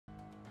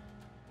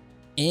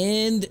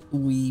And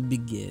we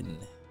begin.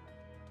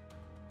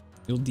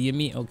 You'll DM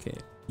me? Okay,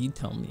 you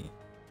tell me.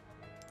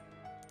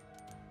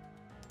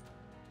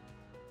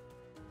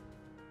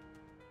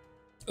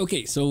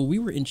 Okay, so we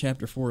were in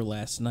chapter 4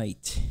 last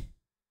night.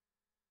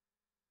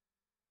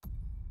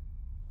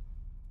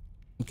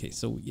 Okay,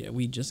 so yeah,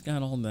 we just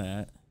got all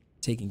that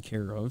taken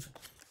care of.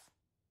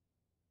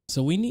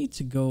 So we need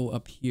to go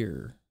up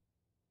here.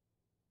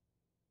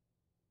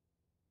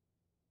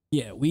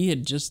 Yeah, we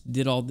had just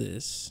did all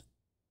this.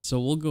 So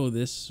we'll go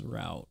this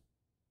route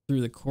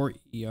through the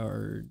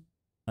courtyard,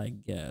 I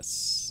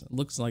guess.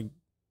 Looks like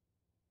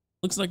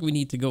we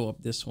need to go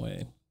up this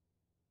way.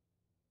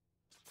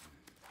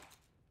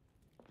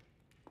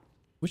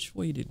 Which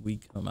way did we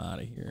come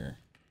out of here?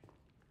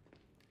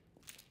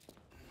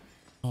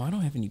 Oh, I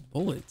don't have any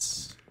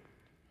bullets.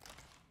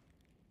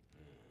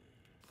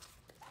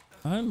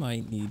 I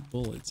might need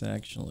bullets,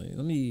 actually.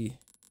 Let me...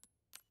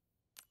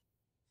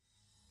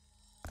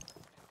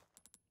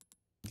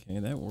 Okay,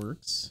 that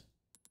works.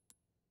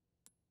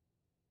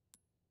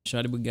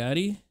 Shotty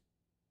Bugatti?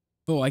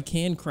 Oh, I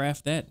can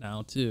craft that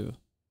now, too.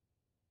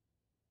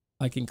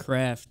 I can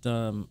craft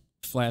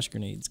flash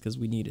grenades, because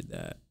we needed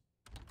that.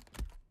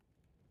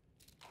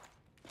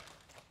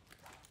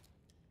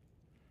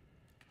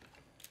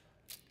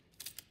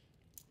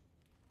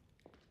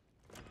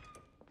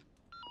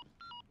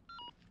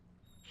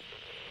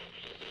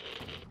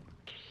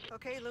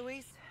 Okay,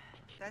 Luis,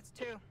 that's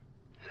 2.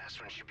 Last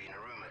one should be in a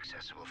room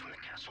accessible from the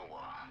castle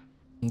wall.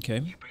 Okay.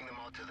 You bring them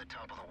all to the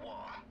top of the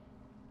wall,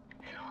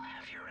 and I'll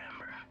have your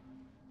amber.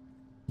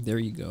 There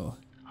you go.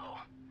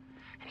 Oh,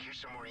 and here's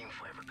some more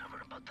info I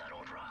recovered about that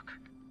old rock.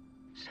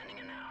 Sending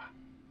it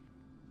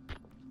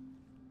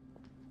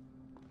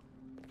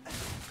now.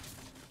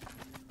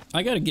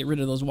 I gotta get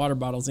rid of those water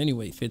bottles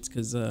anyway, Fitz,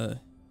 because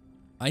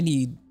I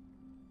need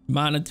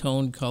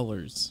monotone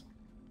colors.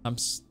 I'm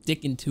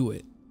sticking to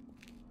it.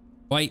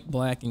 White,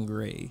 black, and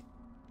gray.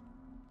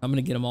 I'm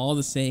gonna get them all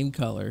the same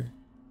color.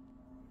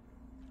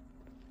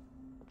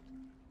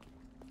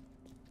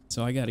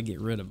 So I gotta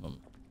get rid of them.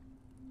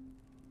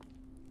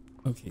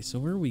 Okay, so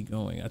where are we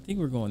going? I think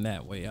we're going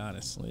that way,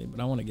 honestly,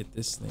 but I want to get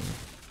this thing.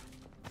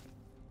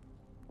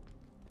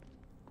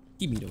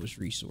 Give me those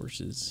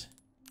resources.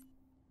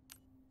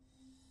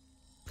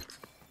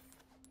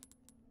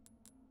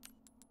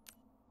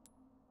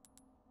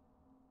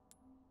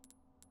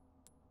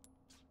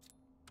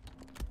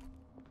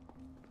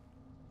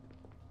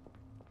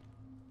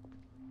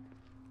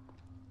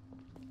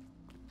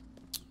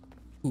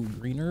 Ooh,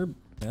 green herb,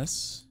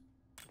 yes.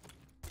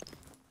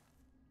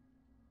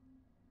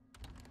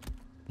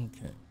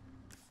 Okay.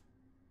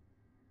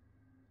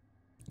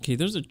 Okay,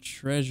 there's a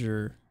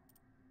treasure.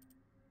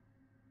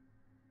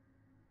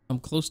 I'm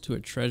close to a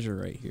treasure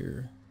right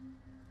here.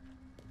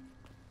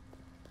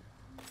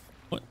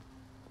 What?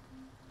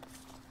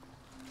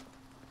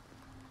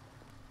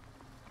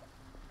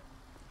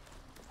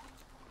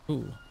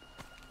 Ooh.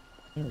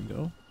 There we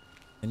go.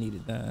 I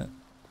needed that.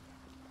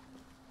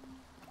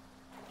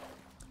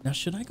 Now,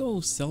 should I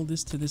go sell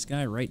this to this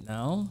guy right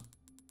now?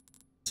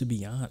 To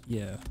be honest,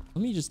 yeah.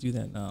 Let me just do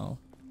that now.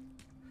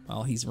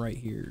 While he's right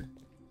here.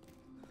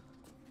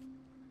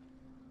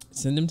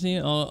 Send him to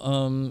you?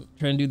 I'll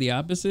try and do the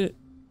opposite.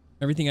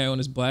 Everything I own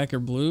is black or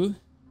blue.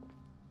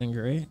 And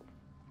gray.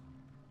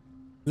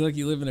 Feel like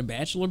you live in a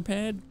bachelor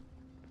pad?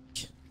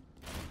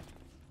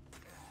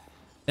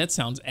 That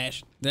sounds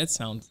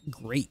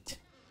great.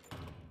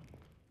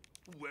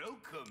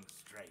 Welcome,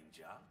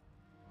 stranger.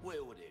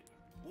 Well then,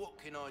 what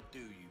can I do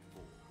you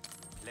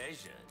for?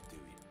 Pleasure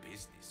doing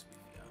business with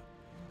you.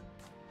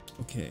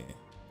 Okay.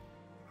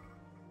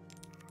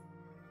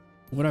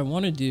 What I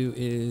want to do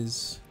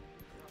is...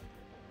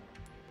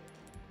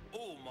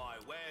 All my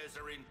wares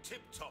are in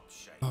tip-top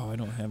shape. Oh, I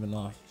don't have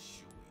enough.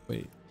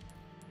 Wait.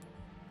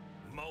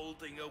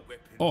 Molding a weapon.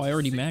 Oh, I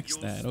already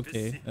maxed that.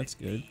 Okay, that's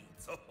good.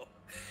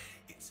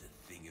 It's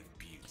a thing of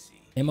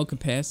beauty. Ammo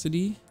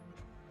capacity.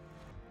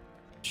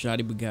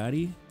 Shotty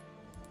Bugatti.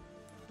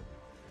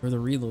 Or the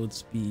reload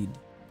speed.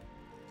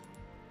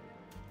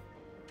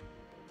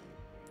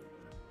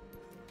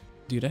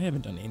 Dude, I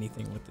haven't done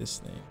anything with this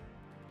thing.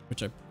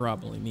 Which I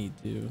probably need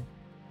to.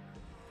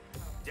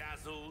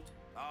 Dazzled,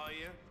 are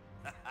you?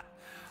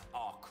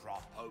 Our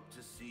crop hope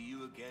to see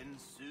you again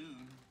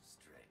soon,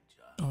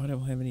 stranger. Oh, I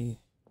don't have any.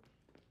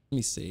 Let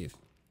me save.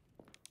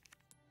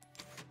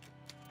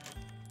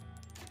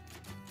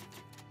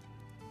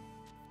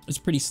 It's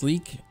pretty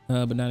sleek,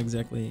 but not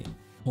exactly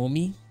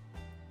homey.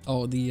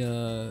 Oh,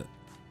 the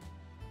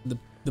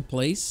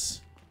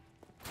place.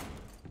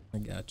 I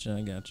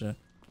gotcha.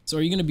 So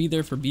are you gonna be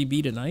there for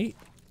BB tonight?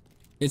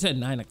 It's at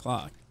 9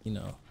 o'clock, you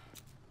know.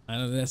 I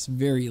know that's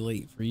very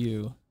late for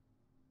you.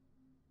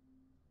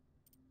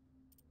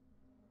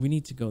 We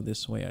need to go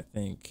this way, I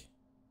think.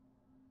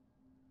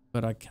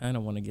 But I kind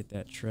of want to get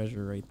that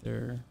treasure right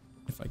there,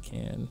 if I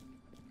can.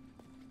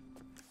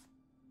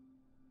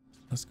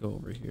 Let's go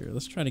over here.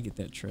 Let's try to get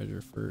that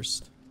treasure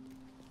first.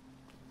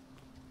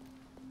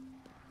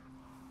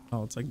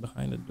 Oh, it's like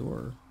behind a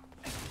door.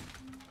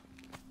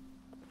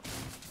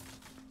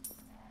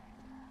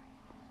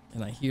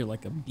 And I hear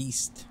like a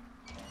beast.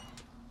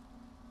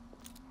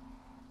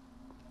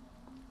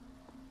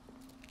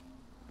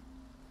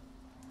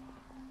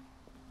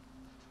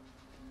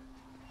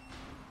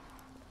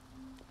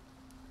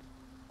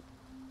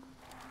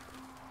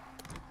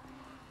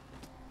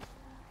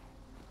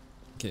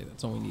 Okay,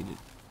 that's all we needed.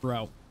 We're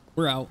out.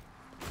 We're out.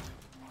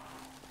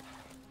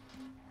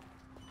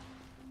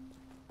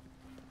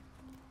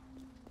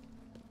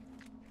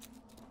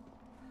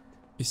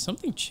 Is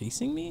something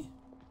chasing me?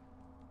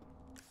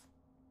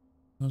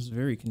 I was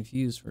very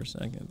confused for a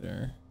second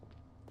there.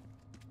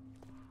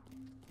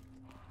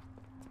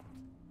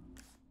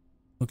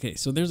 Okay,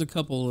 so there's a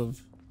couple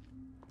of...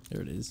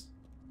 There it is.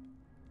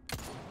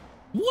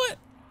 What?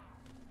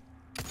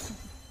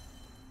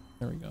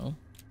 There we go.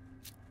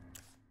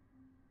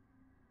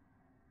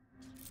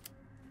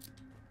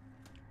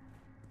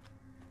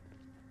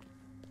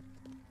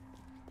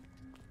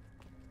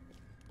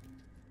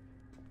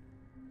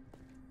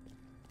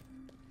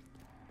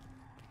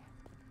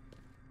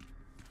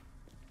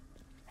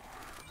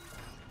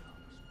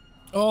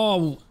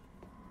 Oh!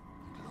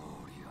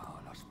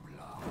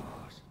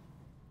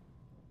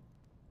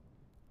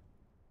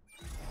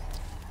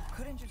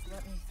 Couldn't just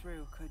let me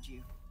through, could you?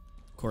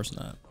 Of course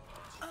not.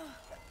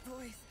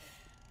 Boys.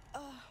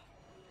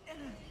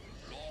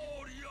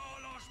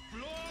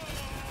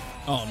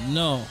 Oh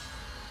no.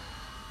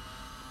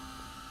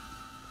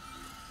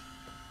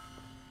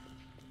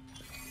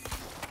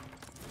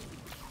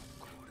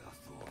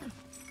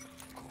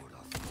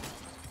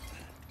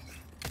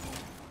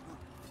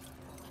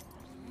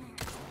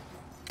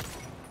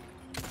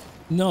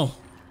 No.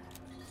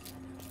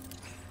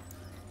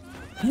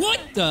 What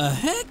the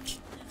heck?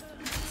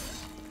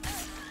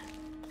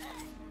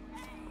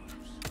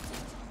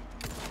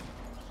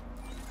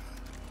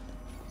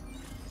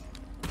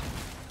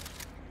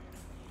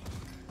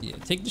 Yeah,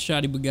 take the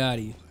shoddy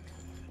Bugatti.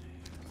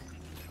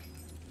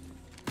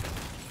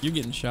 You're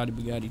getting shoddy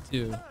Bugatti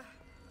too.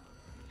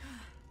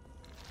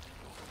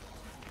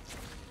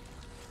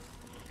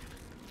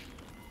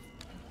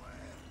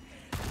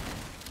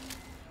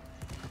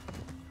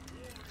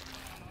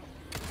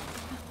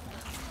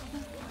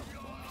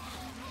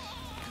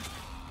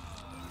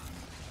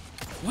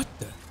 What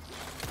the?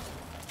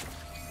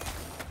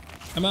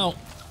 I'm out.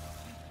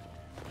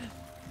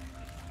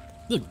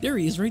 Look, there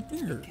he is right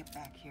there. Get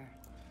back here.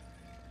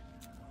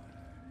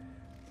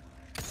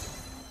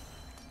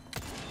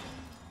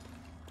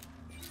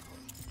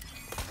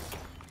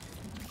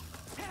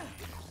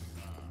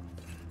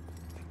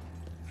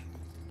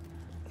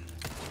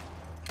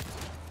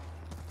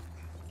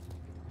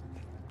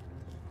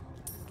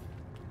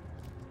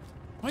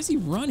 Why is he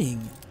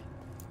running?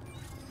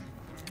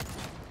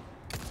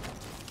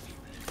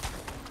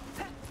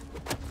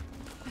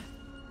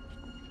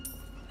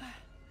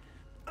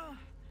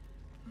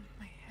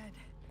 My head.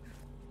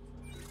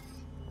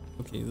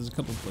 Okay, there's a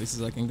couple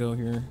places I can go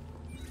here.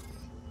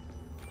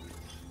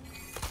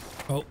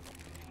 Oh.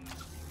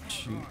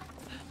 Shoot.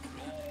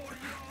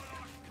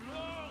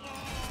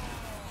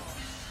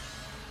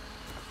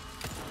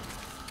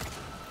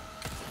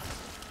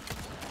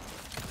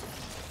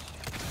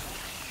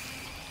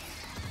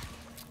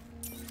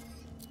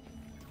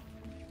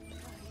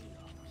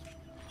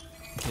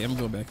 Okay, I'm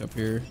going back up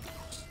here.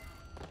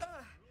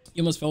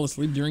 You almost fell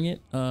asleep during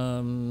it?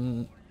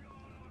 Oh,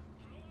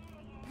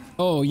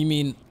 you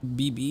mean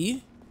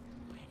BB?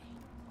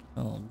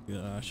 Oh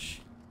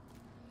gosh.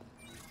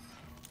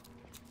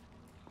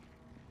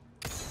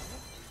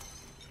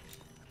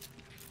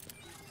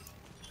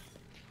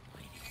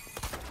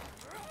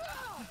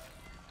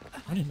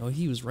 I didn't know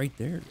he was right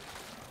there.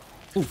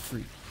 Oh,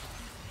 freak.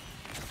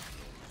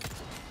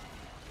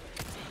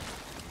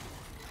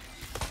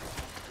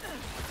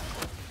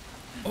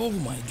 Oh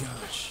my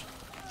gosh.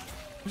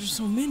 There's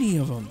so many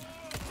of them.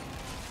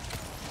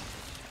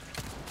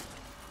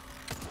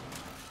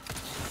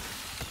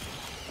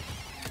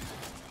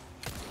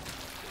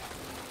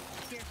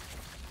 Here.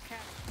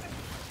 Cat.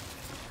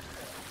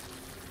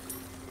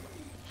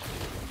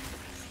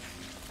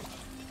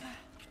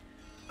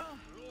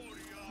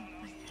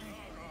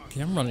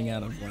 Okay, I'm running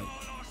out of like... There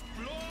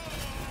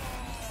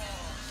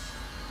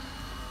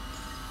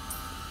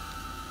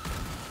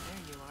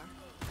you are.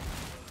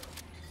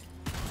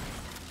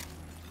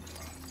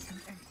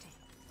 I'm empty.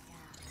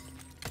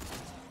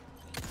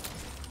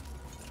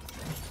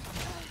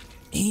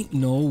 Ain't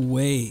no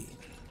way.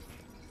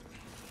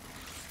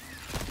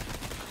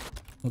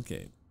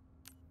 Okay.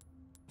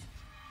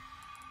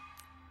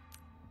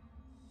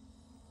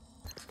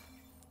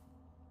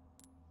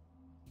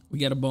 We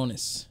got a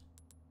bonus.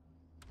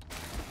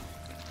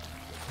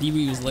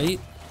 DB was late?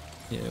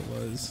 Yeah, it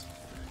was.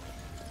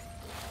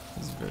 It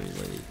was very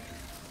late.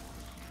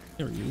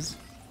 There he is.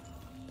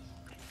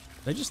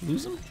 Did I just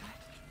lose him?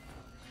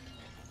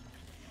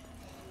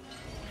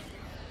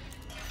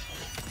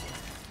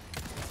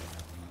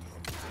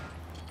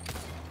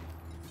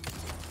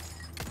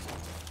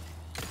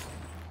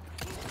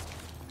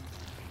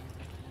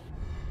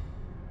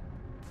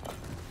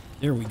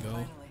 There we go.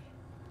 Finally.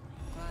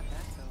 Glad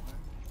that's over.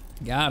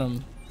 Got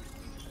him.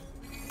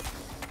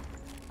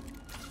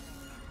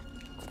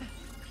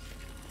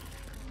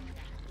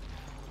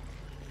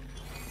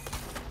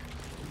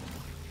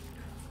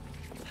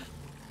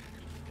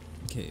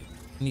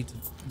 I need to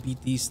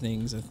beat these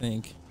things, I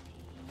think.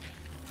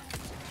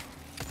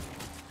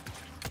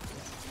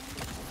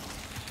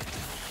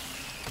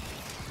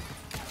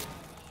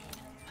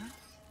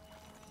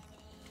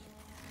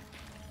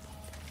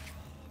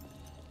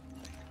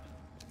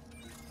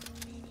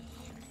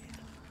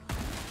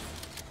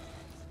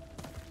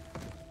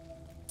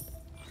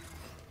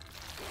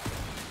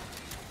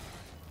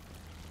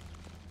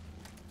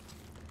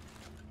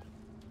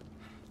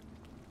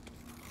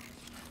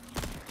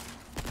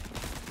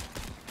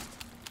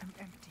 I'm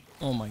empty.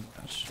 Oh my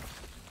gosh.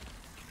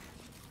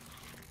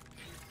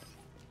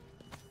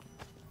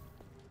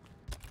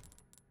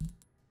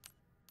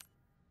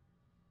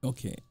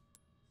 Okay.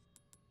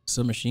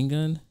 Submachine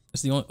gun?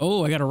 That's the only.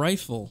 Oh, I got a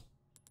rifle.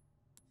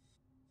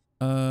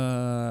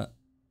 Let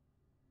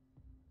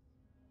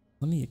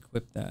me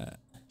equip that.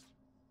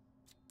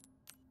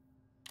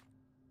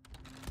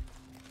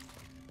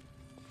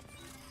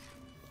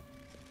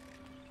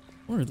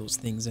 Where are those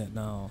things at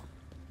now?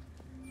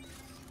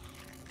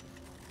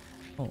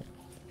 Oh.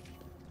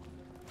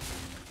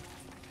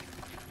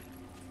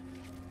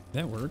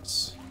 That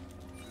works.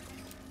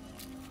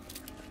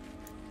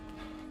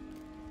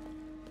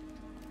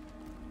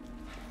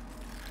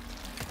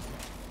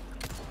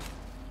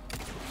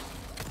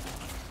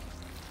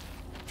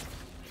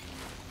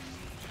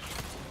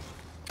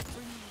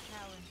 Bring me the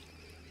challenge.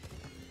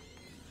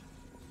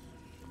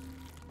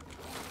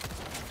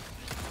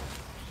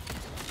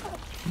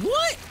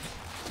 What?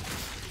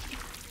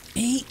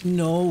 Ain't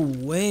no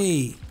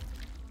way.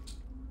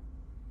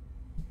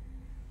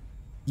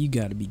 You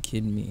gotta be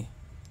kidding me.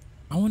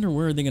 I wonder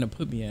where they're gonna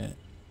put me at.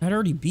 I'd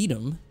already beat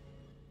him.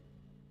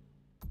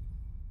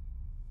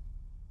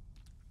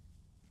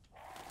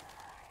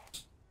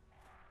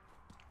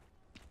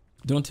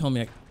 Don't tell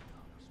me I...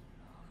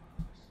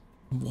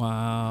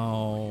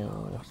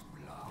 Wow.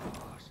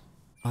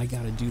 I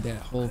gotta do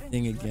that whole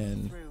thing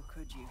again. Through,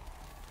 could you?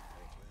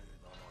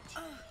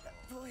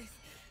 Voice.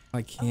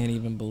 I can't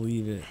even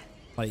believe it.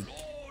 Like...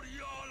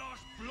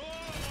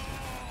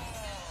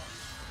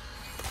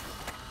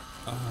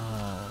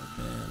 Oh,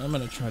 man. I'm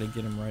gonna try to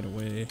get him right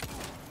away.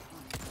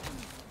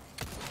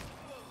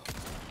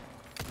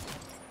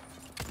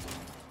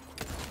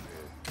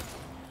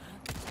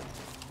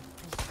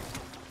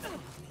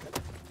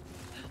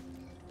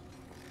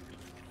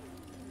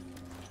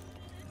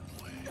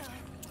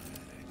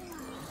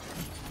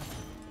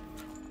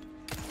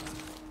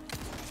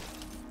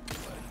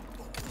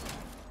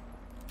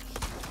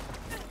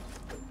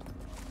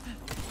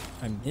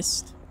 I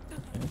missed?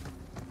 Okay.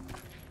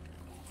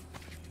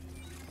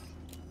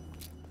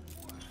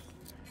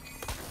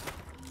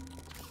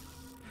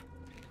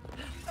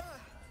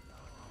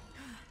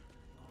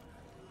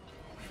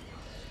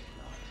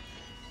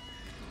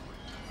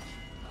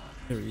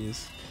 There he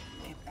is.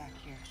 Get back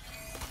here.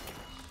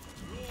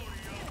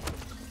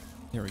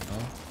 There we go.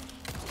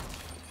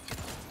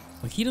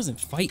 Like, he doesn't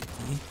fight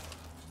me.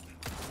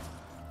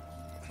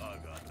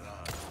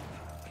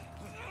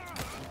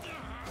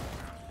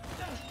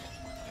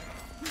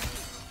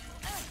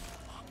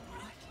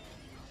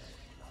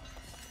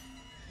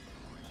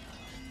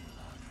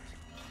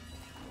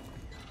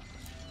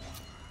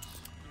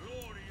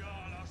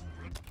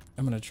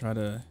 I'm gonna try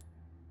to...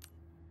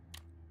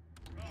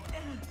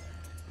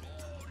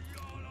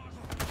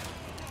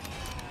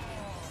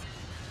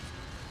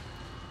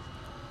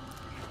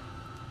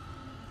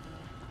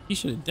 He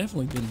should have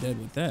definitely been dead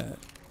with that.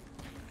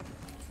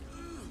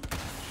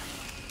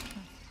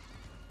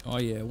 Oh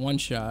yeah, one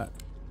shot.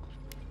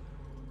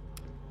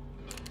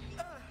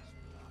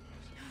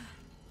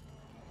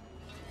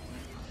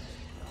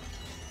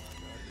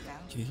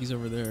 Okay, he's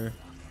over there.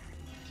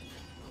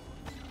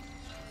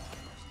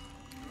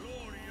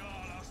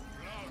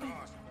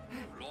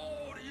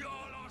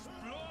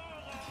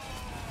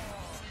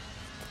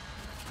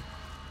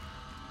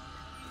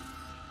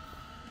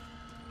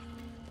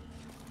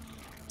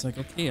 It's like,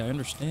 okay, I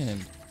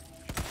understand.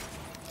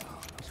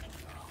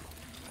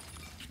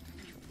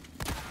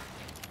 I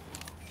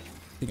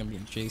think I'm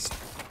being chased.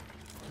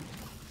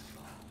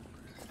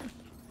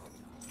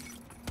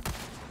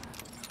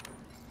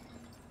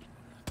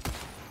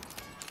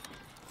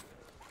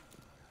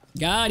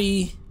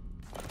 Gotti!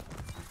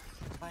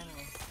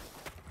 Finally.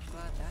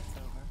 Glad that's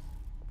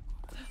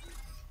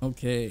over.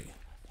 Okay.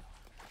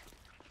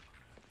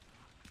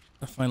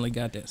 I finally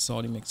got that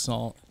salty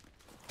McSalt.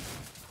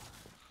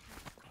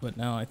 But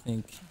now I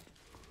think...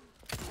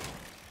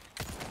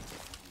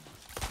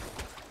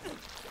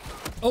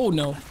 Oh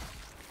no!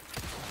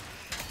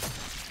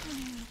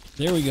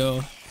 There we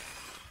go.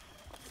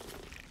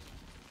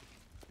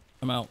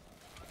 I'm out.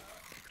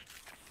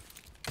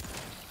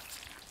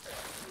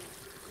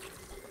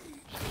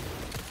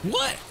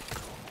 What?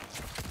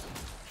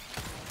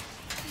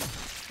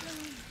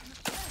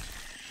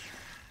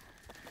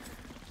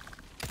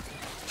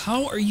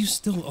 How are you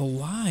still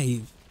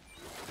alive?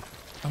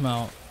 I'm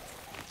out.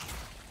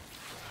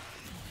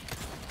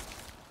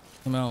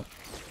 I'm out.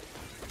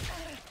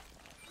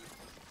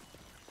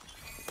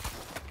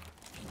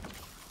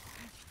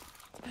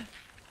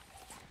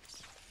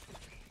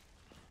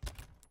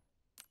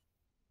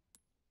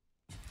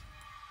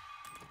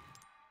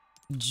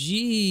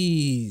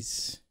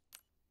 Jeez.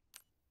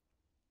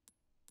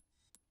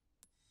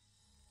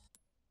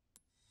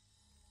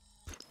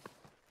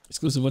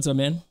 Exclusive, what's up,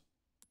 man?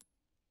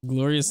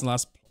 Glorious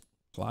Las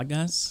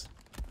Plagas?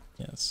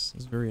 Yes,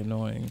 it's very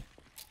annoying.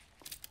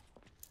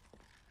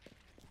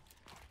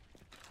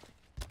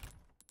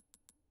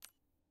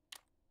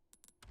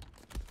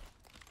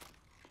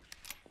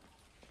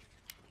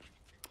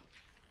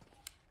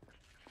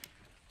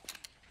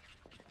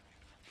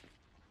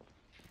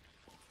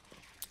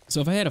 So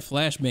if I had a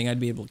flashbang,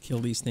 I'd be able to kill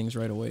these things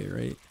right away,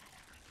 right?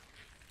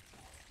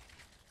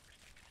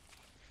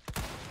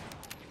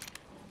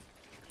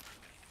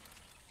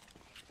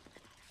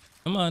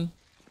 Come on.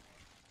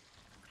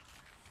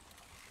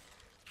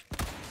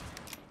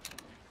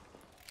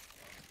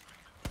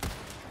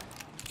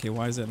 Okay,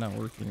 why is that not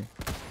working?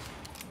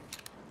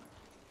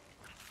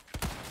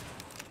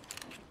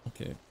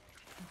 Okay.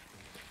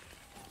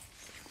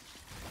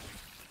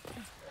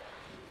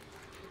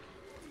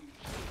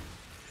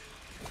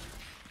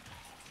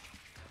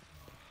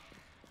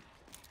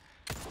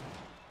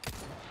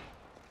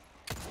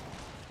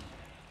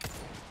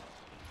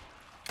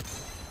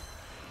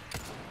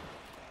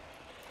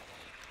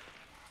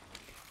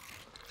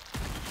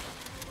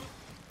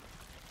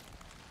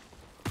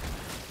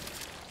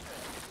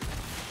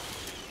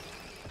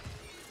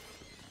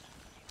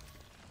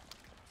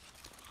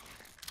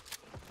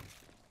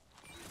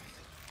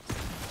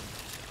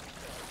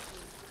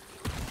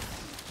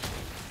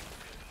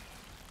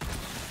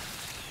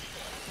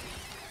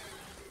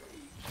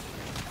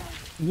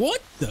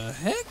 What the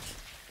heck?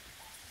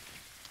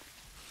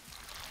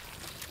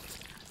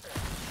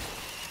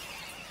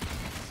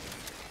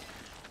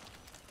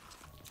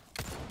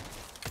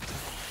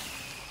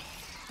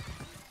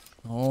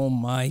 Oh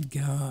my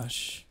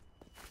gosh.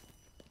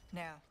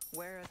 Now,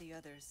 where are the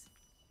others?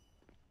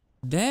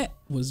 That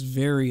was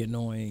very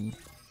annoying.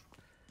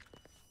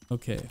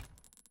 Okay.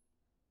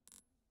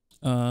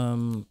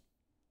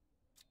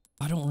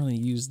 I don't really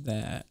use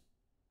that.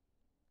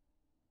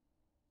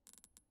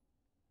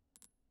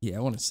 Yeah,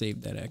 I want to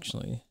save that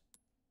actually.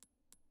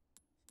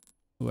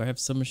 Do I have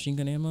some machine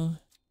gun ammo?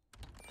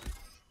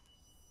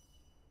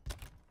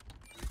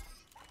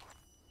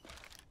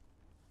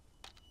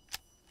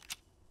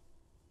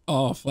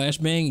 Oh,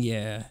 flashbang?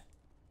 Yeah.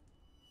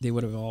 They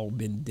would have all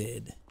been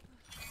dead.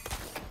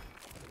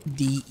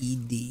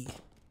 DED.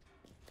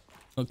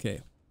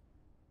 Okay.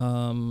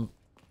 All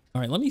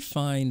right, let me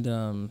find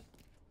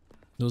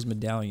those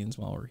medallions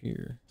while we're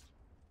here.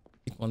 I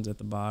think one's at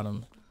the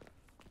bottom.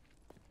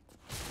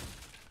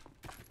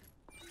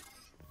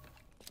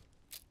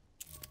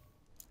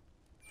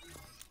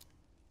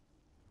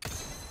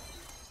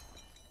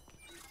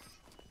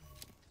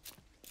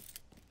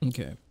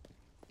 Okay.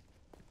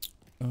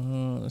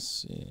 Let's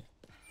see.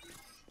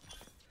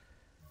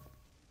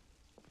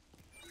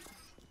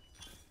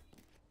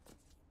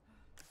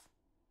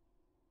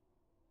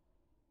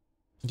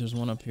 There's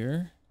one up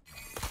here.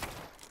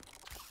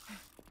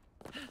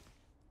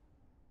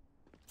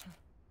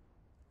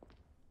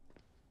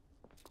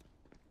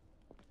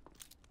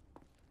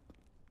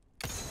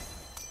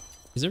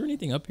 Is there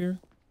anything up here?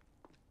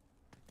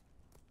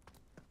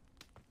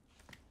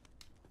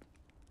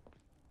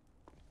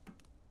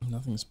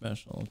 Nothing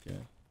special,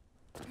 okay.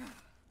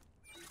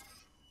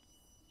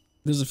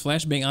 There's a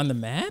flashbang on the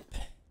map?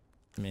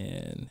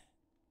 Man.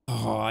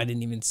 Oh, I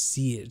didn't even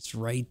see it. It's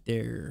right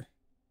there.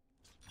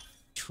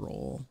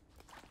 Troll.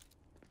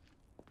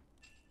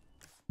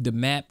 The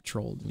map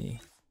trolled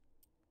me.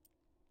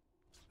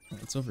 Oh,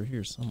 it's over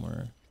here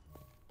somewhere.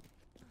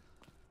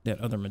 That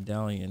other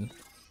medallion.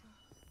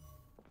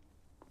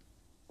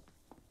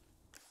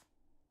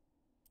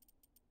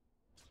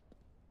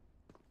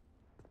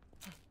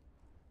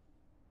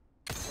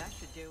 That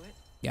should do it.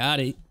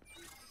 Got it.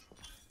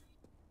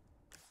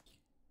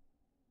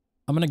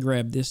 I'm gonna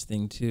grab this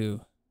thing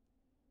too.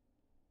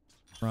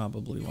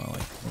 Probably while I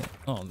can.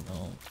 Oh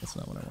no, that's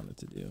not what I wanted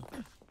to do.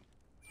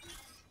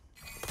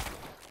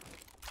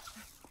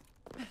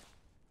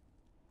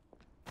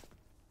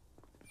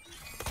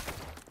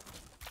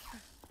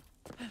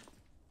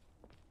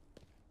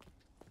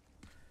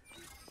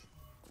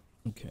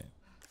 Okay.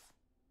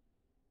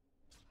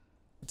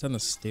 It's on the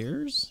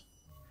stairs?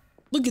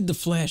 Look at the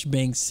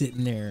flashbang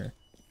sitting there.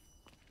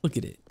 Look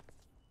at it.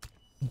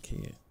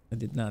 Okay, I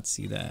did not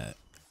see that.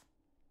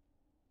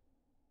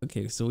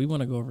 Okay, so we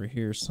want to go over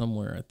here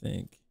somewhere, I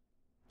think.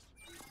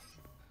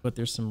 But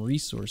there's some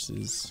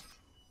resources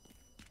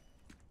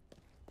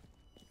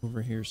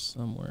over here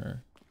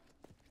somewhere.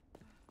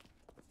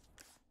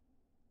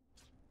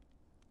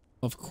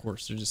 Of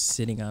course, they're just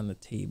sitting on the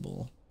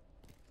table.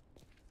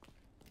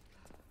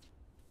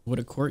 What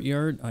a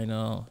courtyard? I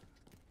know.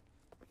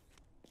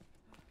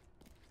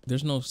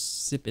 There's no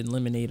sip and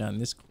lemonade on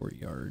this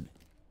courtyard.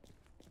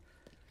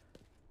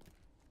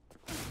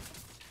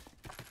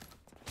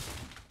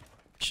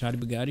 Shoddy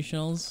Bugatti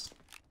shells?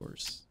 Of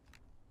course.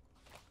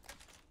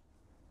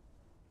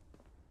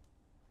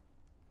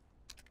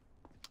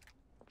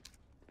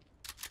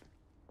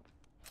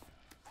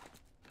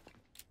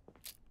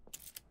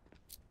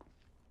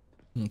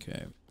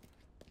 Okay.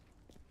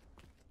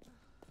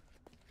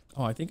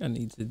 Oh, I think I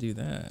need to do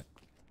that.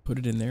 Put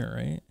it in there,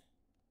 right?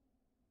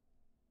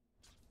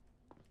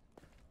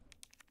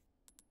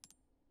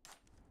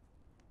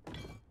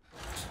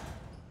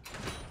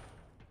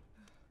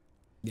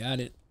 Got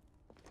it.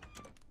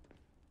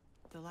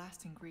 The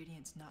last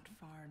ingredient's not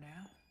far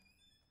now.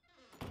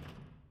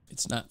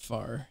 It's not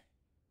far.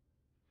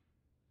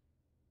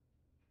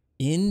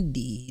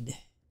 Indeed.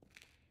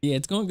 Yeah,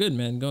 it's going good,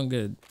 man. Going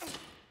good.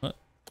 What?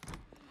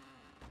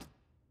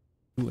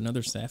 Ooh,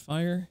 another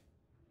sapphire?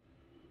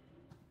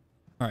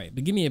 All right,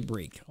 but give me a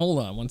break. Hold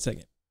on one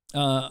second.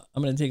 I'm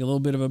going to take a little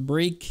bit of a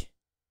break.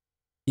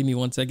 Give me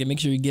 1 second. Make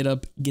sure you get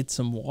up, get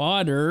some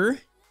water,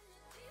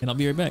 and I'll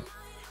be right back.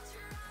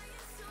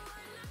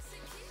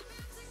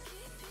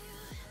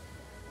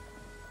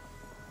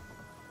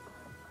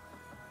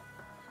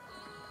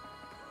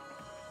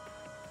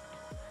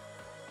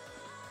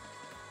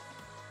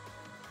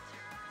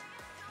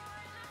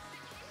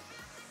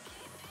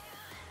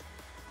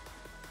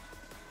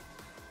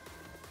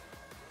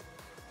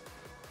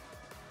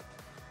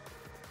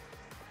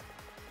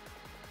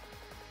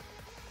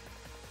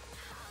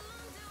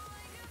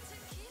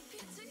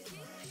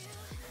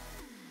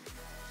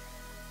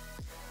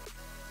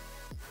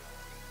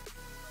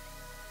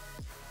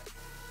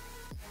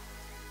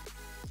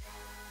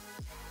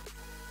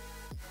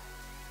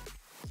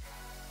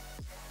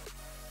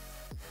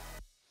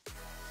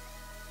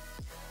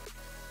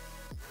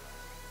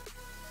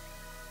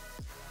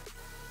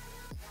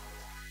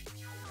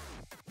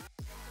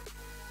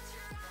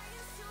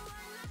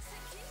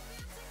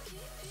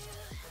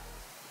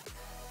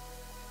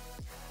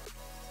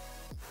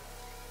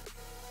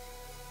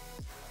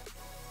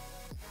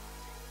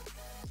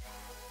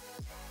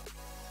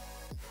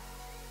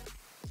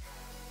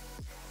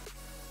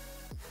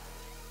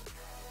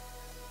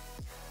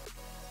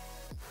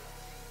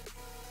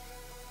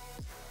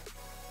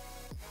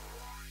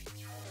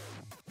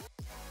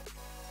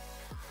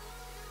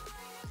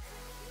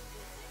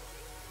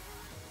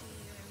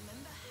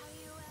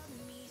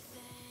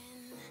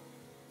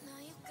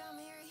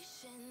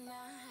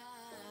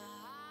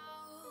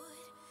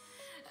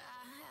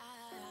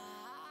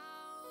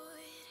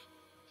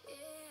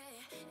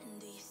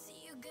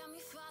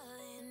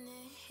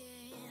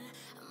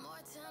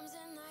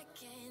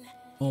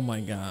 Oh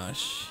my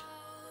gosh.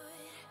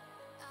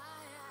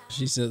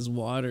 She says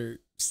water,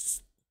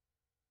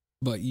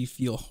 but you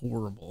feel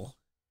horrible.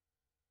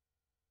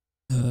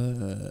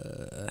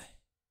 Okay.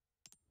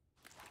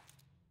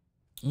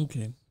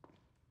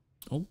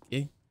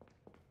 Okay.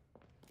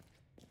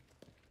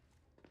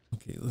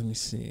 Okay, let me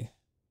see.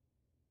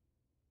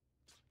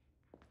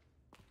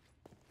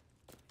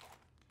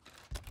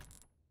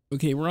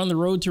 Okay, we're on the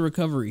road to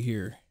recovery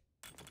here.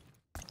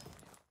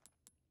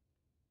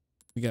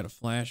 We got a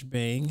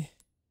flashbang.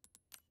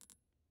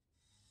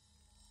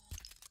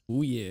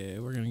 Oh yeah,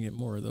 we're gonna get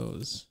more of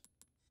those.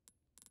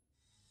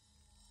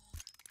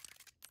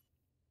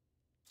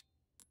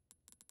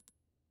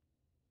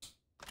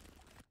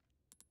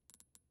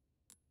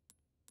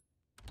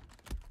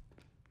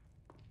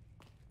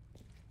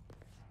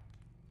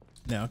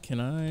 Now, can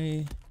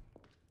I...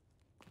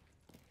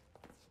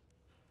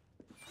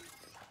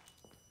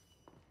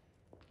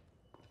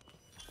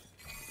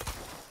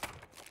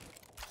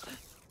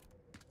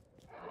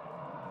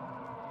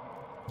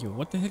 Yo,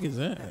 what the heck is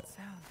that? That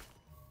sound.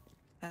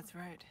 That's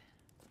right.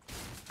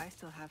 I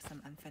still have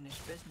some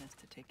unfinished business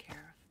to take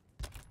care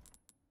of.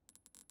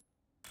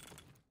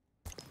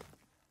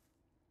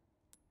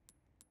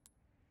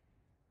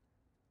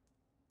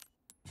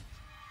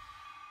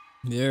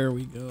 There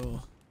we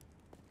go.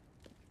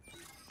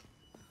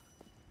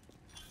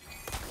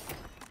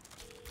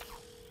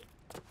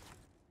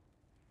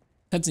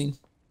 Cutscene.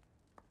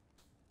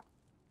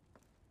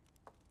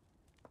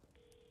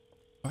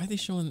 Why are they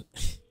showing...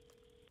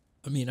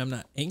 I mean, I'm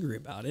not angry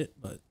about it,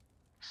 but...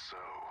 So,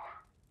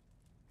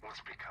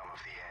 what's become of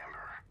the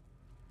amber?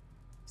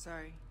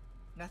 Sorry,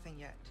 nothing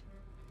yet.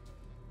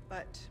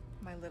 But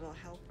my little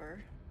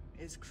helper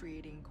is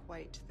creating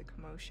quite the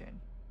commotion.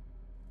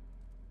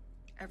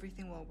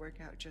 Everything will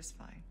work out just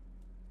fine.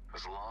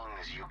 As long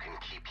as you can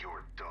keep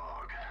your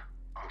dog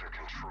under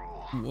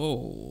control.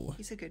 Whoa.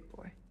 He's a good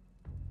boy.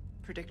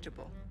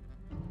 Predictable.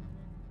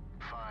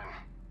 Fine.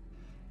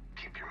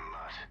 Keep your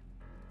mutt.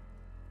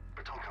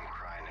 But don't come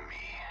crying to me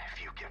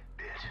if you get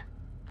bit.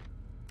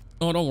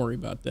 Oh, don't worry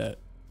about that.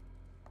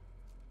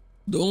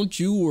 Don't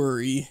you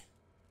worry.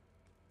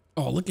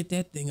 Oh, look at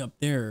that thing up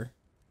there.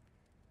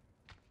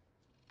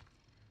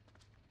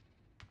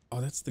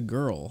 Oh, that's the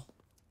girl.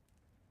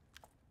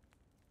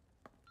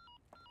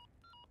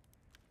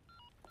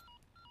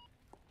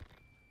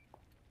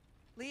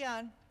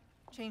 Leon,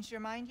 changed your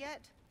mind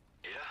yet?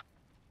 Yeah?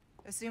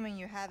 Assuming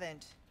you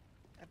haven't,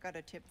 I've got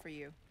a tip for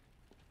you.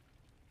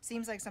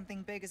 Seems like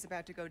something big is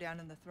about to go down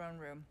in the throne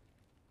room.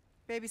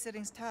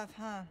 Babysitting's tough,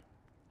 huh?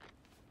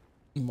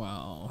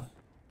 Wow.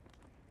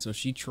 So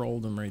she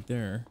trolled him right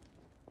there.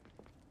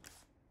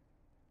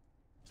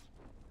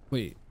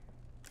 Wait.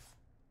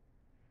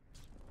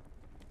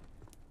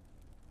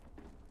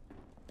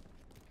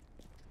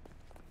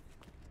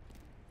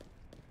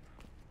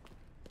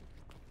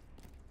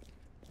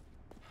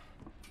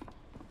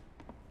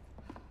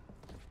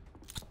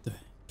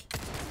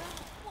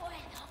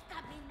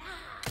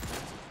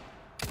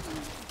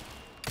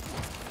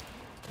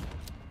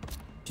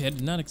 Okay, I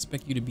did not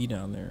expect you to be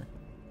down there.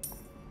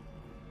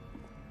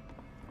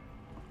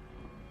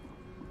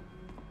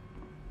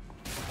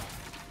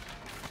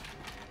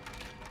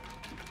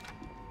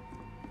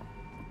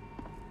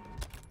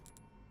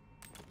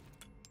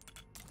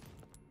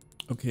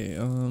 Okay,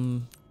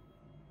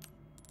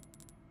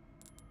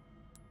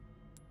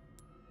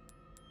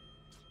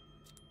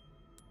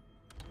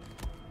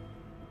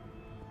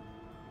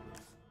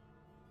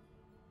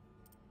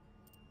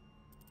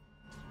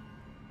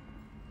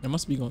 I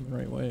must be going the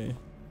right way.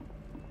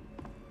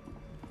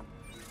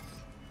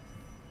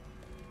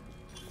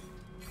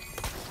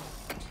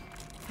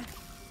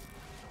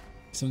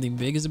 Something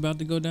big is about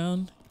to go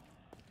down?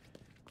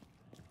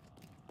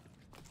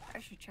 I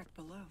should check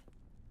below.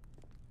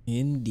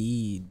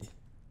 Indeed.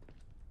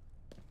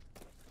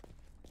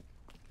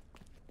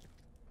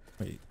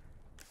 Wait.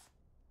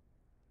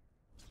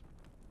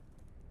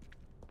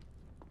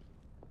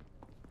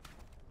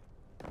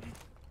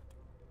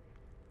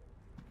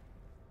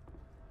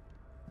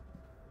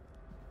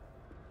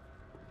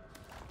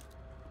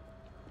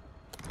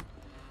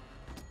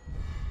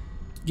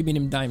 Give me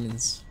them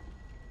diamonds.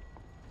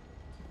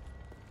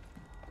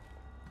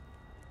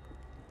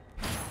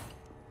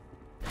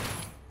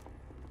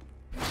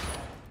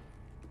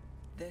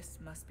 This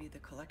must be the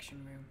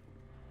collection room.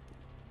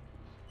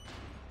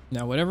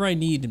 Now, whatever I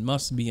need, it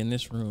must be in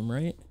this room,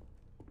 right?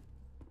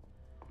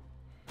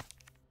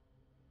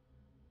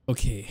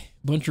 Okay,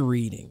 bunch of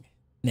reading.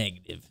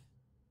 Negative.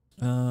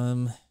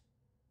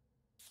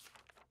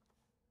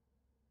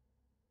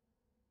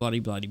 Bloody,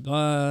 bloody,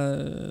 blah.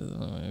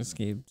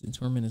 Escape. The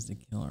torment is the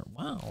killer.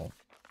 Wow.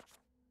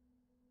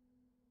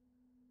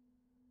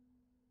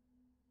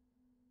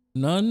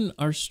 None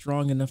are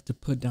strong enough to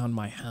put down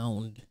my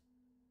hound.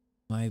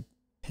 My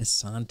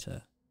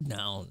pesanta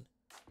down.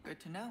 Good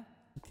to know.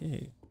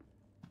 Okay.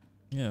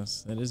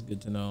 Yes, that is good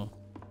to know.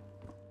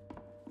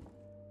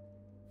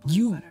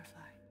 You.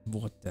 Butterfly.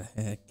 What the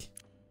heck?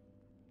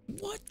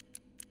 What?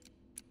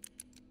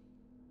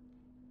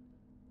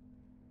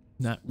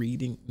 Not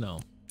reading?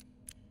 No.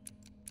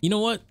 You know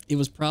what? It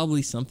was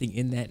probably something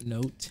in that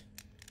note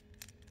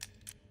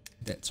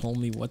that told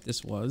me what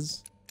this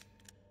was.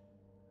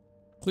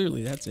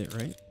 Clearly, that's it,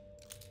 right?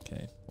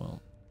 Okay,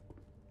 well.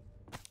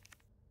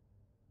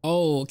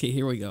 Oh, okay,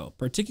 here we go.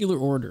 Particular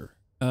order.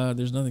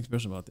 There's nothing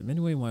special about them.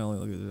 Anyway, why only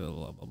look at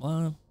blah, blah,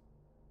 blah.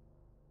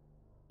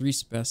 3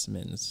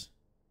 specimens.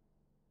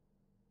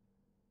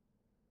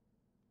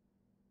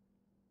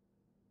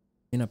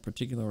 In a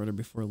particular order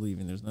before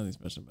leaving. There's nothing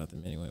special about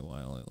them. Anyway,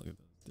 why only look at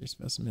those 3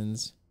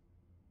 specimens.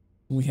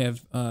 We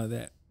have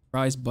that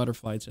prized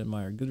butterfly to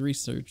admire. Good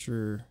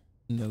researcher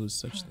knows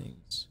such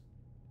things.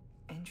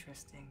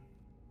 Interesting.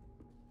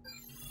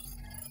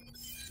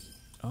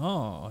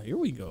 Oh, here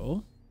we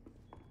go.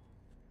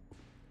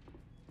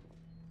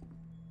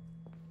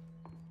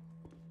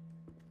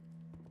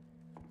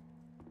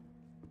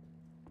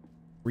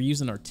 We're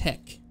using our tech.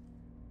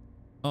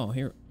 Oh,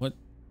 here. What?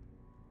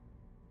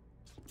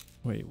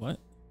 Wait, what?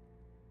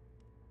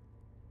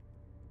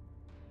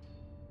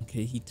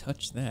 Okay, he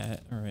touched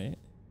that. All right.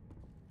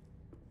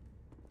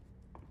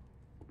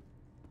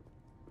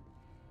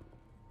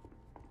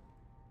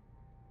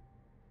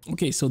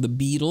 Okay, so the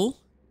beetle.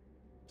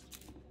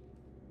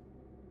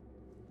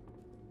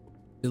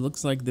 It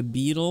looks like the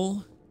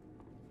beetle.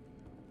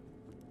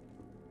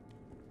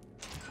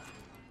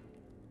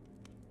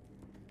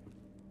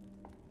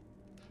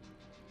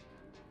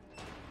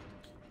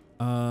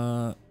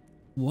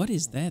 What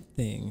is that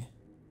thing?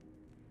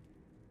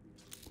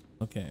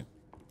 Okay.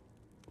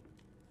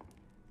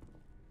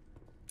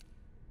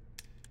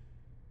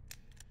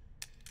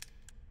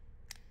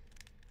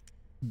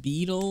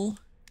 Beetle.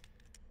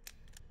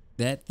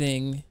 That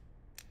thing.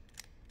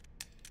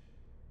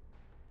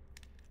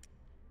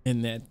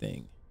 And that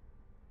thing.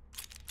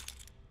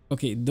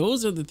 Okay,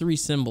 those are the 3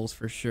 symbols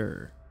for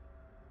sure.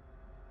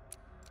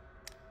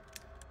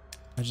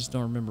 I just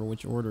don't remember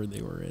which order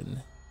they were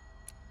in.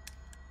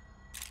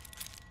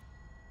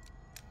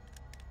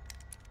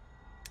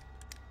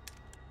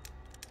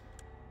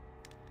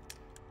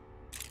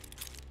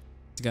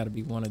 It's got to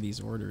be one of these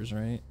orders,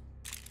 right?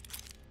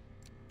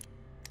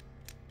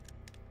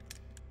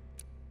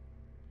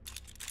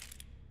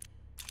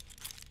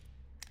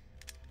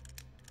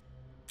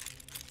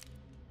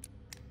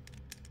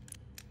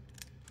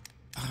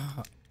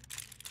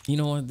 You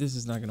know what? This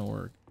is not gonna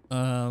work.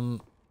 Let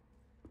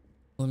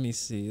me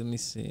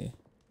see.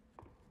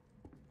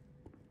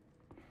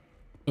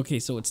 Okay,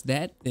 so it's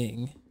that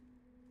thing.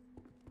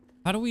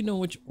 How do we know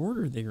which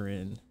order they're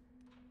in?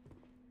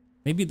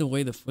 Maybe the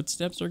way the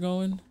footsteps are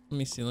going? Let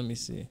me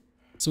see.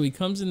 So he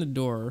comes in the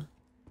door.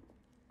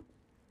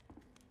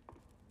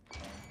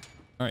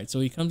 All right, so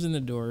he comes in the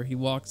door. He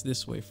walks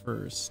this way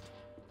first.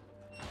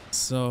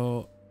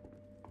 So,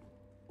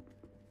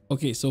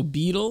 okay, so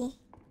beetle.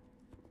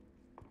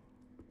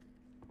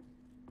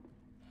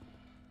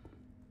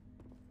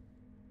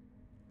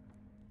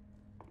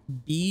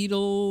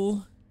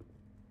 Beetle.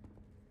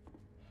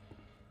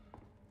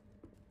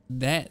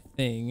 That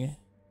thing.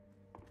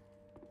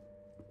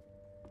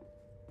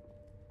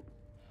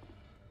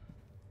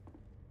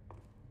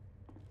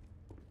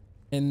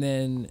 and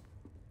then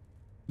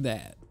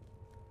that.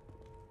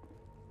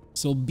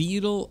 So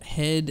beetle,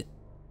 head,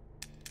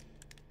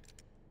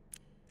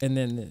 and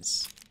then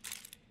this.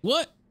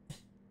 What?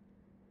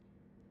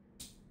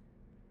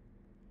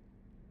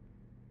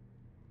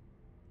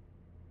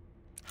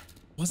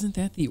 Wasn't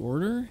that the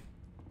order?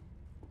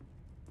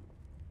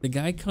 The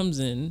guy comes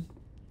in.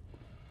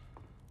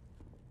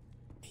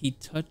 He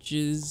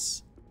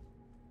touches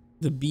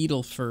the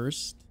beetle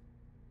first.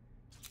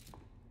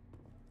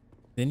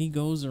 Then he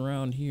goes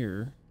around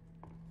here.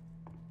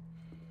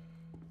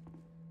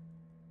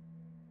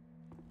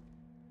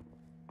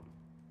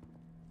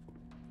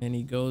 And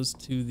he goes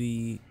to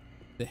the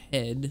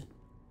head.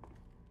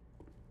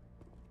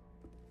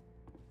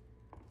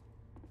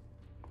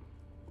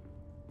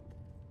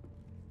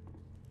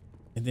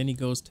 And then he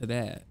goes to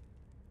that.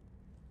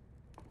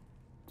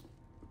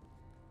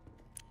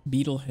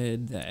 Beetle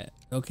head, that.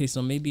 Okay,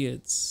 so maybe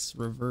it's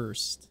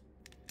reversed.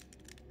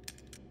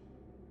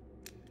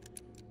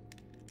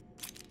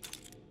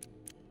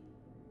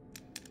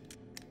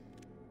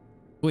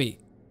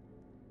 Wait.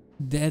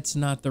 That's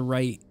not the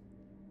right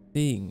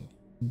thing.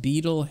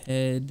 Beetle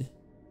head.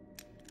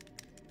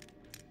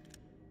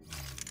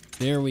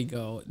 There we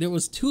go. There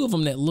was two of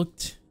them that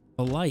looked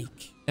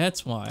alike.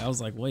 That's why I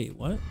was like, wait,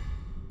 what?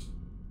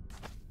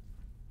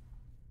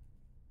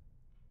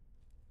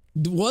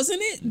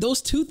 Wasn't it?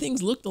 Those two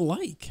things looked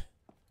alike.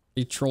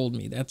 They trolled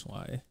me, that's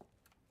why.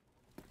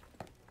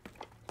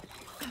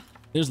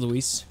 There's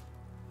Luis.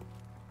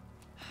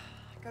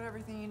 Got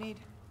everything you need.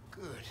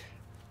 Good.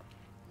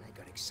 I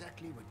got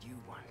exactly what you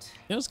want.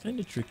 That was kind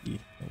of tricky.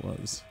 It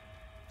was.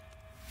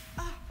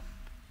 Oh,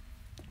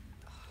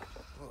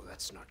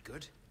 that's not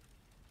good.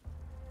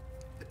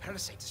 The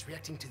parasite is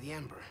reacting to the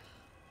amber.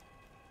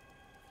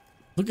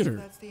 Look at her.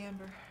 That's the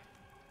amber.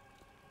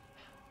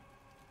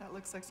 That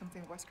looks like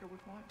something Wesker would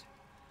want.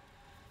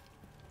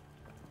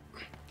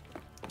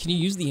 Can you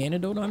use the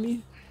antidote on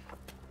me?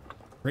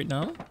 Right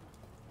now?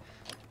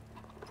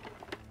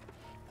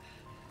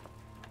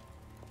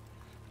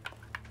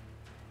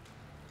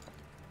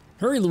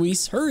 Hurry,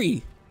 Luis,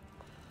 hurry!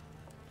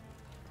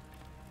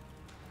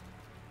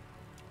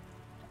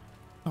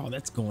 Oh,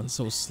 that's going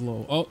so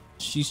slow. Oh,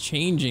 she's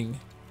changing.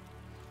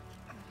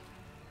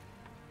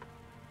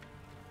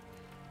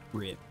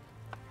 Rip.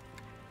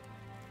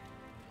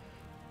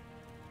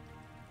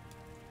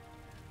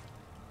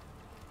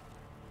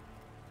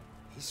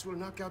 This will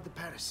knock out the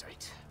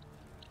parasite.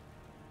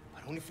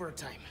 But only for a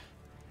time.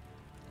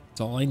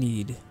 That's all I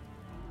need.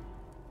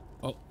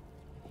 Oh.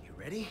 You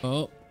ready?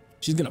 Oh,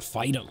 she's gonna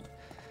fight him.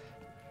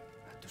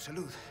 A tu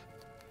salud.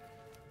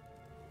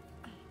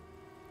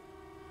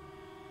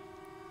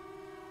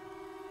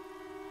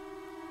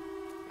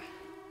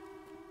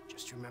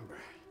 Just remember,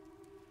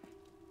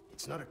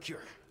 it's not a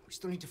cure. We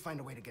still need to find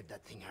a way to get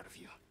that thing out of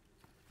you.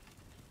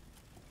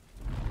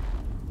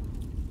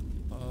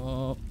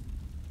 Oh.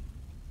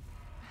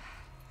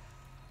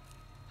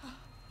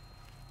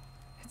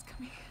 It's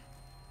coming.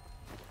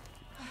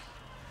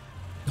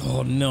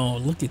 Oh no,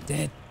 look at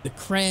that. The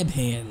crab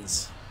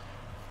hands.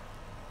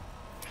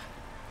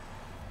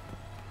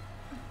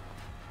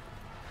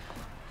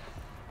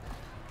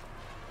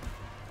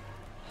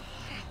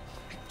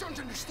 I don't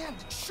understand.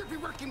 It should be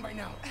working by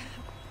now.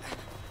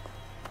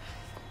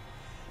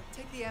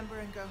 Take the amber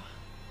and go.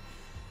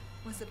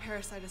 Once the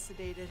parasite is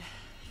sedated,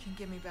 you can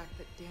give me back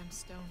that damn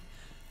stone.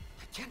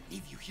 I can't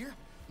leave you here.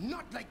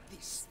 Not like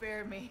this.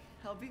 Spare me.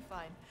 I'll be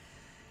fine.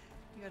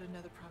 You got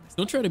another promise.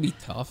 Don't try to be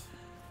tough.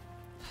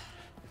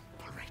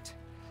 All right,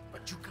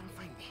 but you come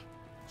find me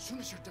as soon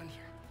as you're done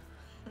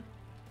here.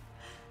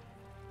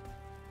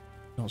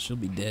 Oh, she'll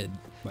be dead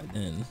by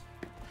then.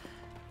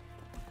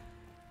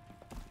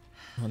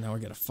 Oh, now we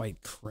gotta fight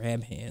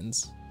crab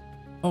hands.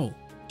 Oh,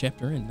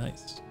 chapter in.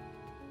 Nice.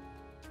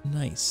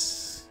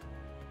 Nice.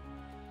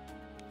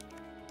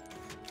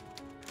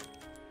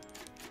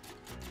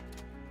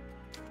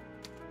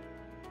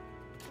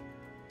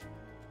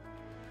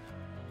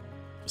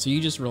 So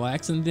you just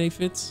relaxing today,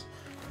 Fitz?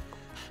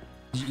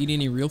 Did you eat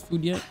any real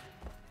food yet?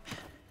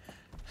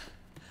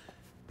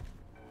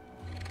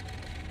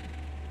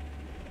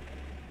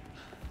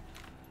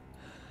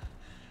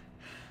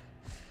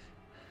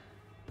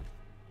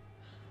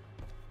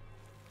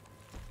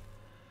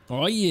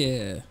 Oh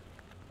yeah.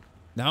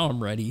 Now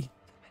I'm ready.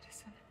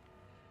 Medicine.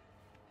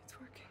 It's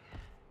working.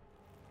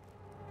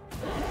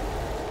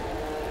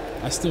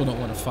 I still don't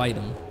want to fight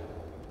him.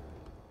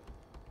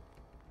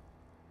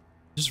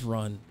 Just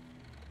run.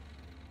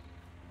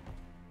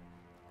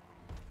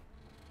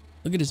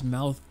 Look at his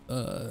mouth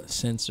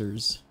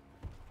sensors.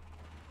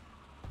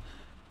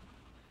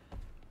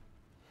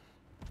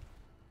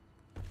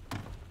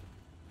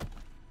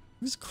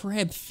 His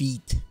crab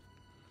feet.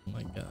 Oh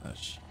my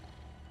gosh.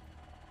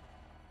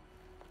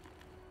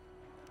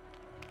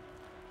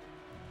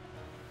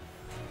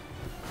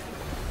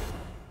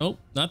 Oh,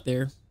 not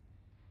there.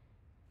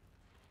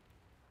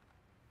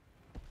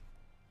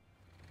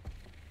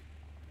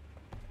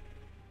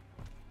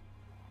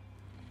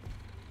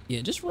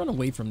 Yeah, just run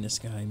away from this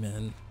guy,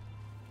 man.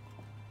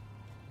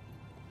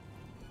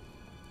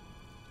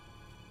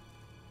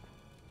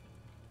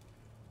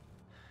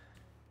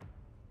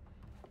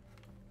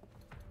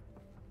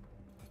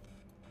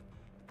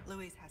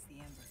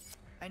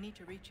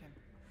 to reach him.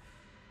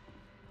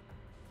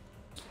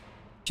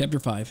 Chapter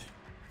 5.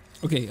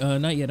 Okay,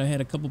 not yet. I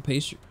had a couple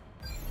pastry.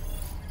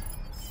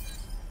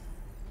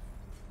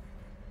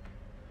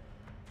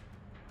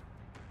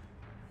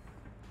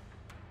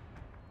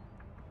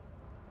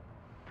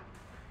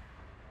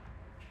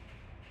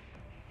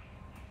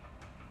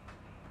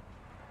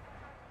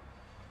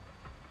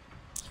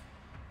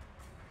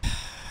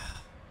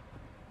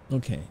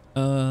 Okay.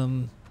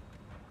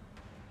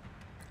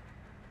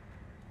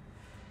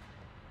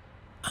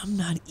 I'm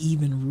not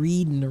even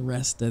reading the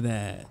rest of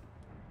that.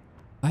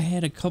 I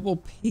had a couple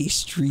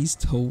pastries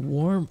to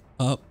warm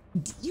up.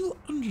 Do you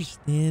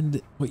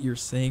understand what you're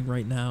saying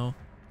right now?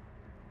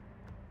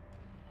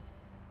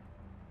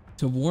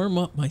 To warm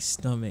up my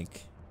stomach,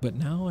 but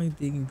now I'm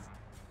thinking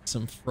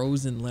some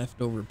frozen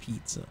leftover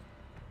pizza.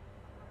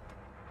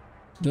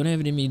 Don't have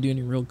it in me to do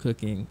any real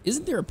cooking.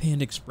 Isn't there a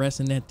Panda Express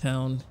in that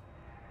town?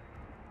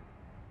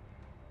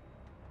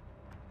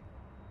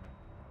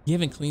 You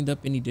haven't cleaned up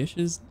any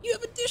dishes? You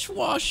have a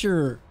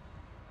dishwasher!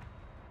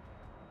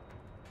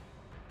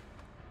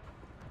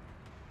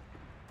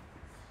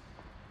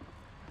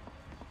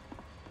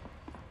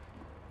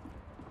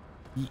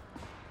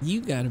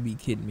 You gotta be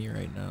kidding me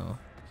right now.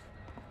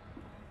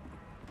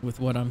 With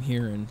what I'm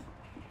hearing.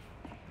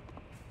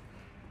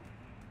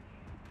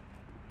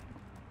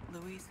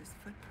 Louise's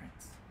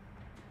footprints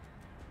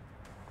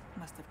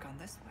must have gone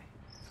this way.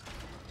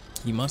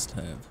 He must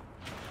have.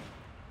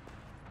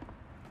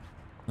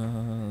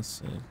 Let's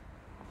see.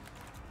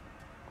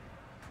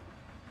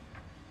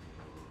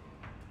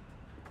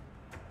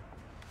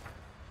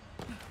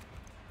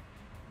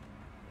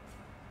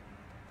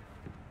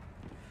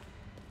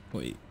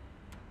 Wait.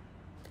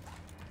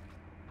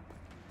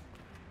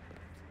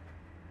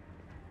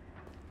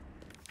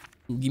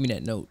 Ooh, give me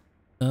that note.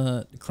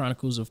 The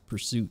Chronicles of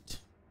Pursuit.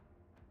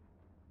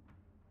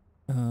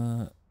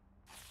 I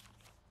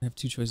have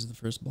two choices. The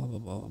first, blah, blah,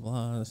 blah, blah,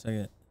 blah. The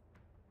second.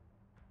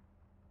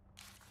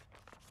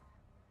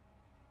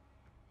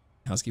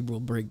 Housekeeper will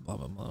break, blah,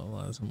 blah, blah,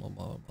 blah, blah, blah,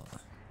 blah, blah.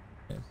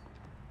 Okay.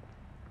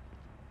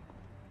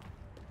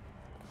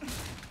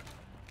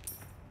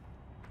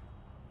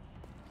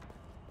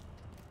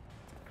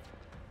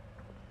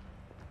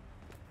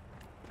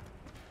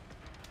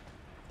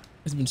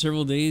 It's been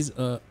several days,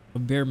 a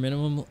bare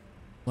minimum.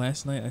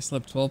 Last night I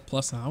slept 12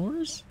 plus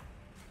hours?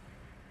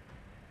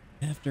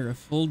 After a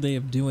full day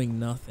of doing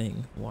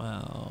nothing.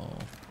 Wow.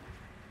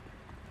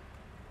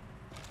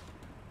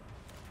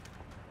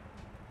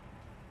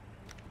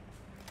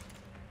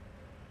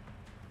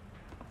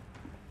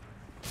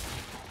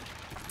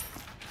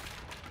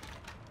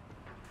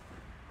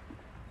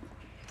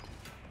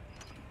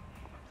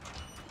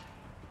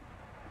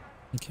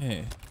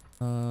 Okay.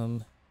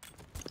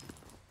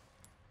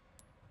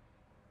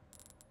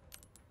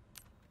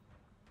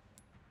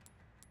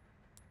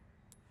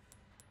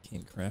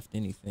 Can't craft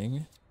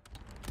anything.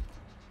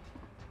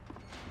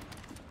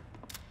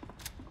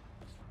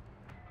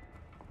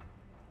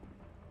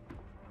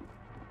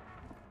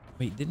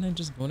 Wait, didn't I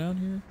just go down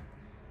here?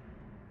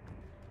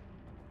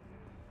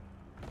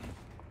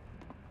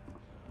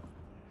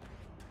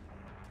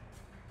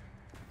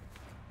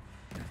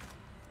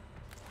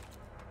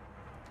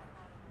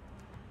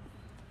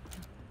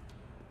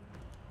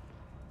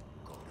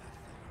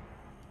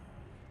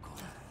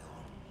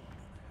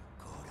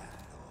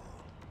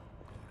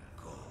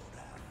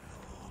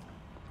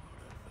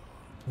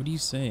 What are you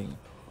saying?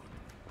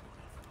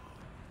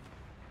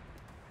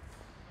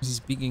 Is he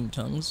speaking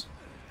tongues?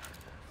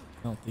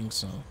 I don't think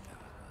so.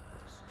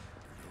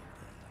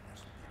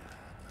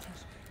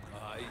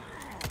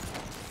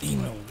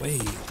 Ain't no way.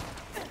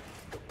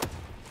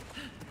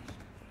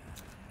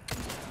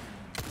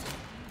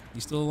 You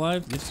still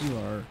alive? Yes, you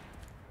are.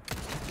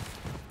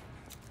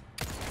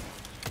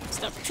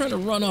 Stop trying to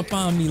run up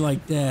on me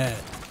like that.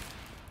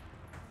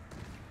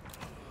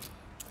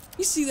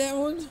 You see that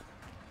one?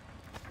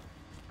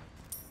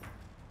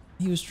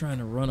 He was trying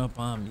to run up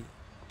on me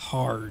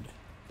hard.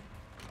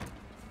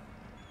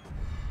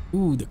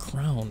 Ooh, the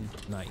crown.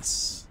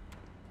 Nice.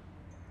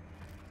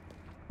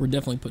 We're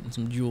definitely putting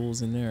some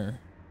jewels in there.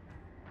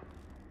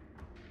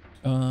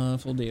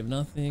 Full day of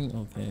nothing.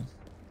 Okay.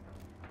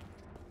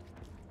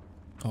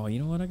 Oh, you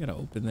know what? I gotta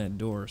open that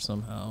door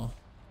somehow.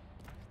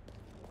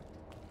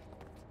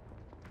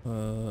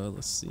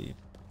 Let's see.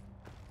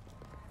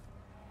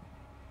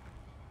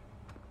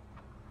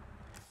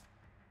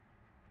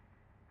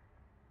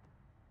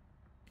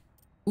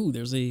 Ooh,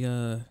 there's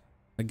a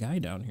guy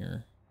down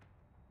here.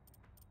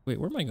 Wait,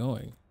 where am I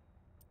going?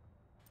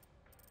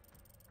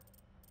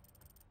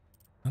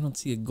 I don't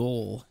see a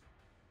goal.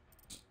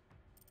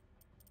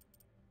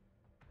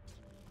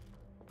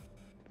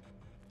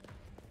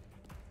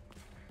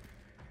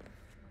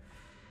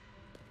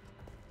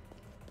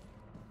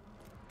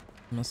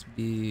 Must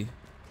be...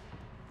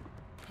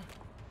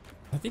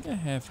 I think I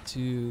have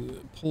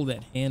to pull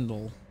that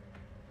handle.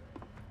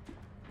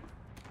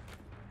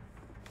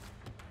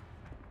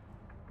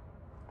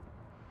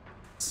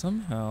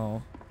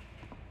 Somehow...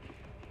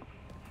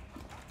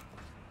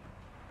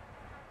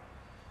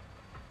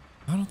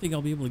 I don't think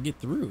I'll be able to get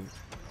through.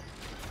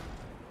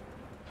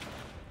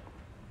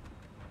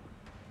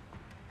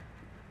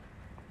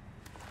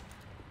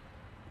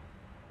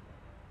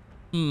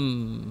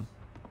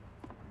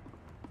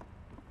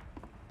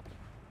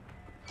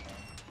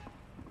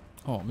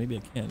 Oh, maybe I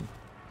can.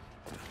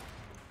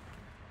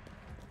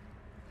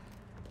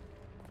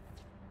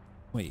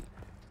 Wait.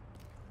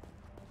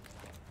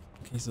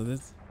 Okay, so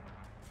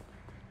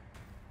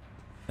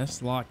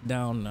that's locked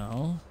down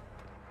now.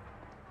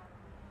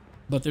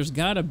 But there's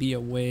gotta be a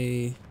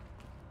way.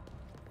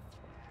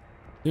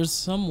 There's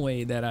some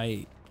way that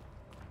I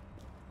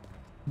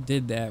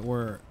did that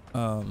where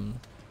I'm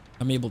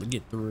able to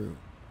get through.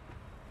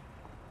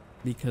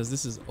 Because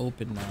this is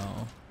open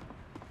now.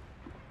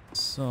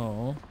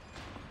 So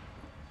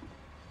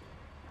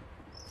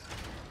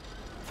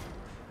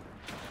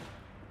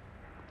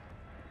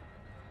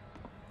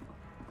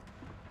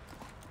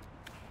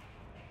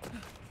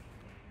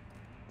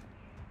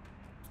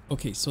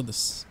okay, so the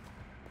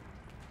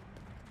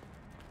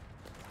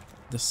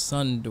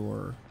sun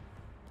door.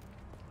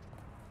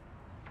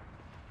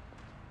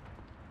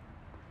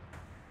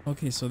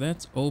 Okay, so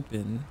that's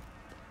open.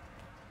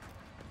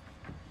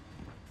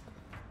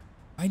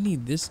 I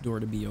need this door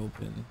to be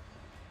open,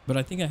 but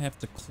I think I have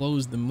to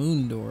close the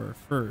moon door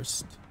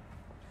first.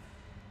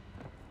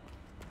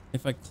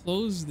 If I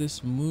close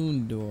this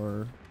moon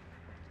door...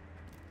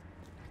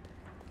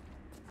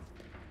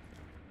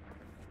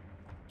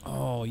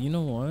 Oh, you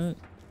know what?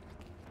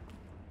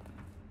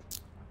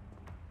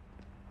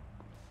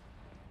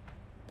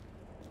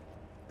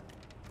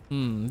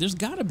 There's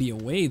gotta be a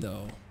way,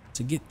 though,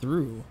 to get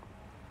through.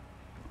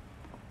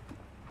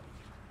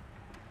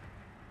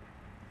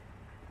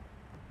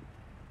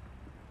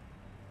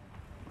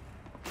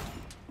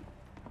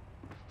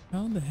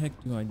 How the heck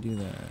do I do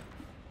that?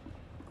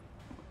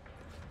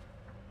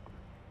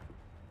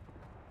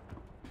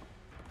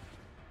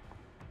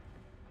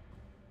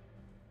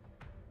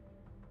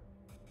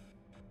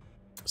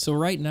 So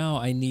right now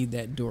I need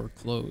that door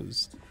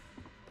closed.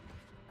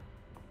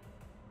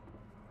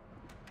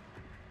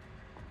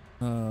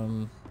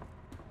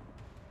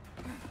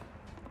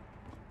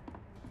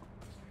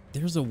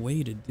 There's a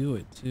way to do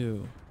it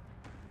too.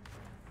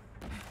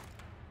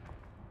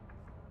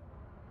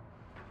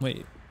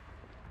 Wait.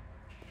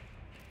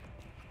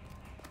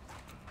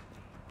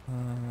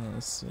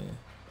 Let's see.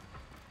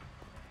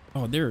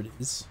 Oh, there it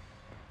is.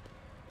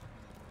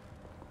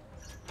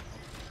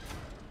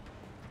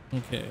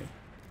 Okay.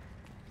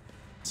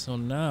 So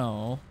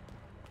now...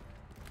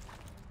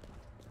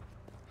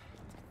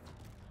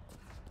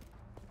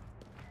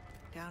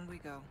 Down we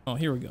go. Oh,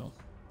 here we go.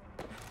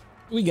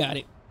 We got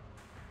it.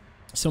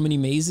 So many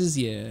mazes,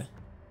 yeah.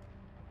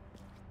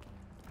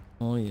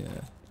 Oh,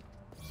 yeah.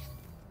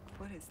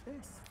 What is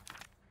this?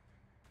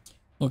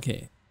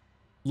 Okay.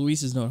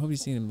 Luis's note. Hope you've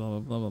seen him, blah, blah,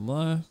 blah, blah,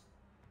 blah.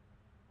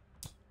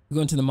 We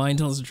go into the mine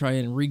tunnels to try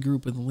and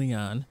regroup with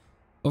Leon.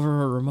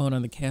 Overheard Ramon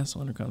on the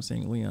castle intercom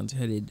saying Leon's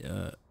headed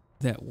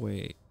that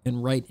way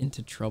and right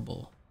into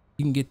trouble.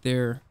 You can get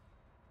there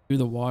through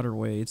the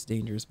waterway. It's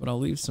dangerous, but I'll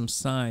leave some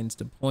signs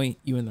to point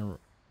you in the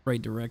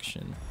right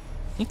direction.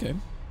 Okay.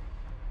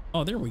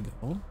 Oh, there we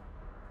go.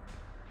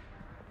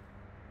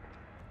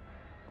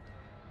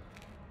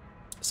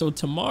 So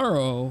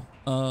tomorrow,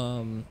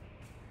 I'll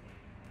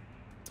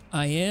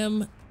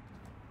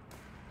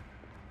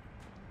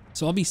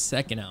be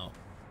second out,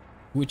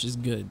 which is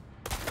good.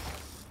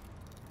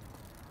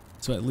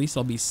 So at least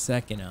I'll be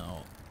second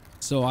out.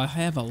 So I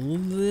have a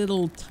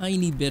little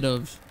tiny bit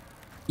of,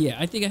 yeah,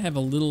 I think I have a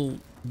little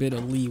bit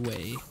of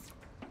leeway.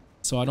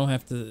 So I don't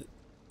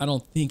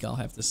think I'll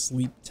have to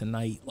sleep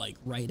tonight, like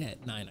right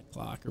at 9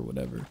 o'clock or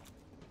whatever.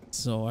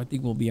 So I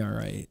think we'll be all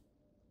right.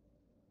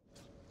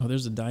 Oh,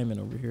 there's a diamond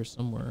over here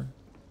somewhere.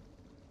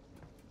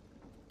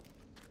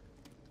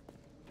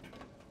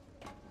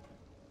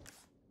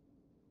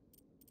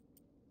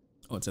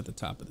 Oh, it's at the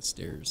top of the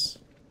stairs,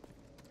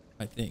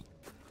 I think.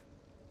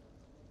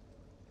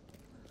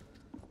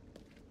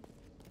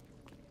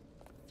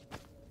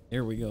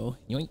 There we go.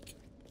 Yoink.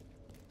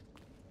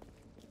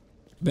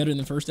 Better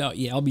than first out?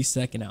 Yeah, I'll be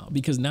second out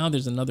because now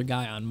there's another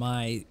guy on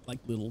my like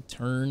little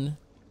turn.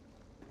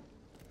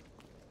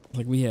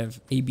 Like we have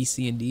A, B,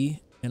 C, and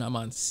D, and I'm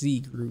on C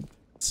group.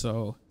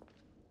 So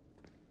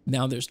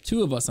now there's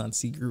two of us on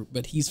C group,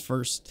 but he's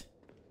first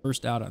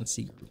out on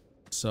C group.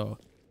 So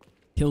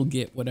he'll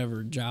get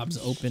whatever jobs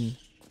open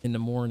in the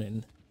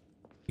morning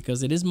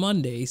because it is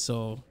Monday.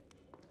 So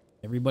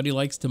everybody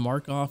likes to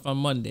mark off on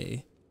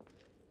Monday.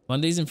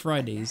 Mondays and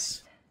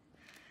Fridays.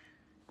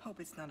 Hope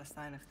it's not a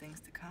sign of things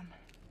to come.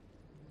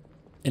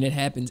 And it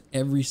happens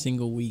every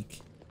single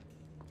week.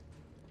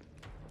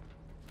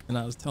 And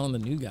I was telling the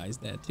new guys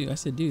that too. I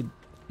said, dude,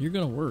 you're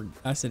gonna work.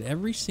 I said,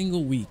 every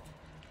single week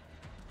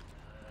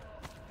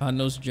on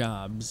those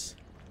jobs,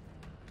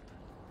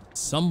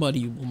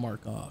 somebody will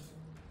mark off.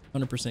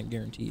 100%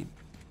 guaranteed.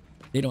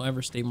 They don't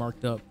ever stay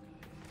marked up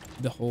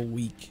the whole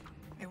week.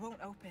 It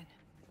won't open.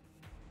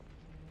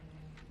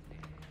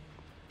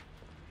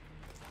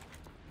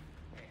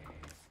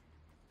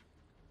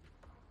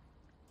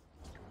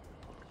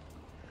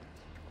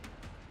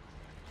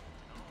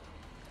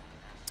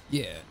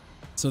 Yeah.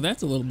 So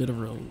that's a little bit of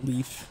a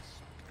relief.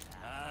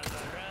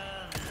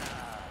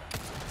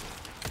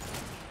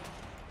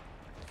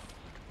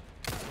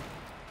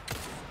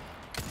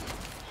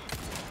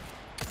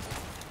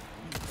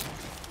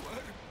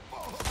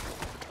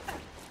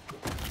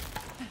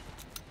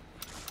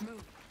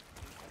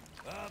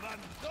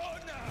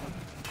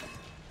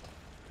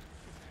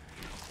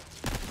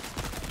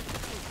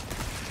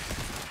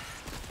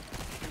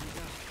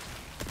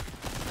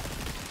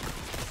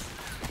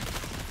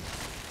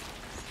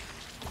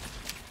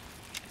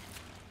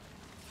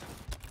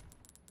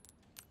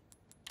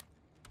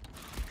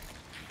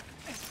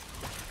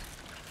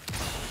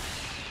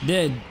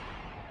 Dead.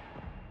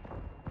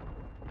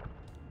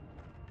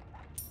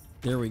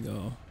 There we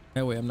go.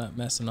 That way I'm not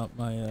messing up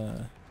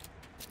my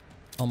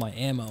all my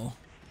ammo.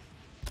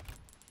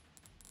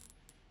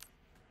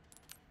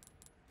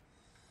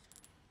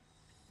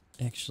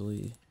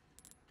 Actually,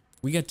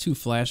 we got 2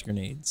 flash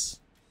grenades.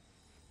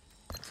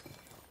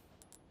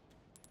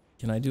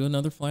 Can I do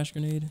another flash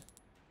grenade?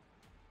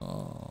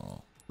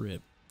 Oh,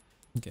 rip.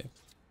 Okay.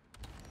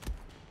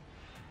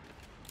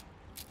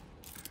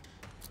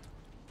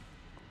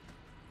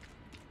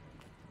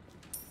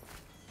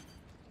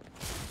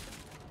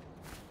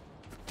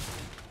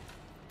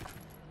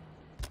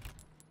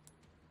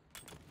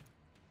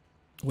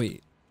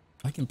 Wait,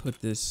 I can put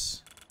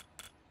this.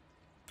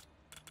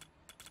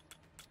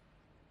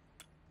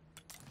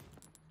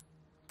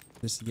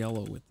 This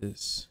yellow with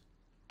this.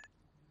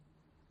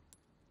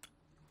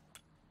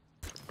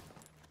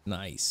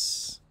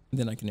 Nice.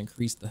 Then I can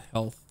increase the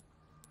health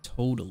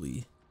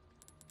totally.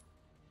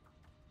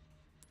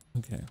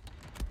 Okay.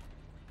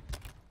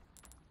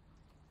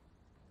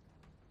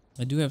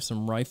 I do have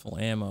some rifle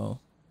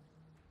ammo.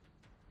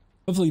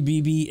 Hopefully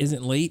BB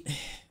isn't late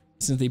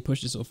since they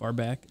pushed it so far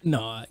back.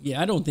 Nah,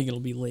 yeah, I don't think it'll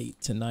be late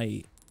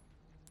tonight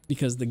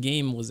because the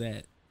game was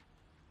at,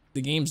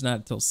 the game's not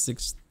until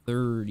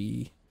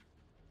 6:30.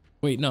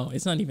 Wait, no,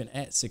 it's not even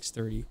at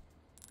 6:30.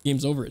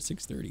 Game's over at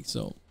 6:30.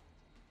 So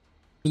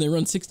when they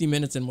run 60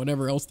 minutes and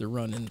whatever else they're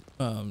running,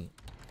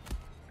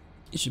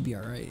 it should be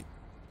all right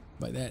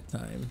by that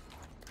time.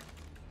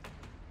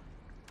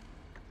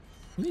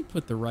 Let me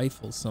put the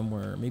rifle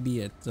somewhere,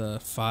 maybe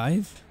at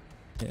 5.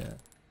 Yeah.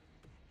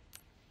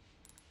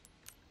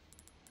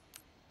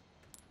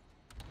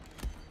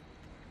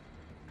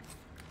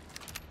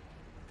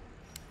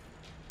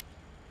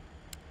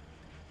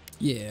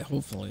 Yeah,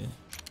 hopefully.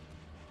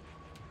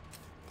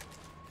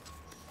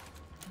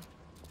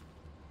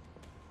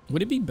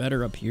 Would it be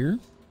better up here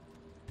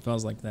if I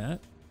was like that?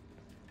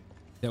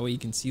 That way you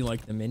can see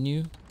like the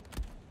menu.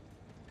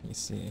 Let me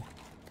see.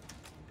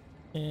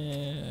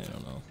 I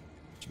don't know.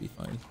 Should be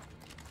fine.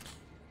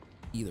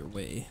 Either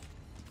way.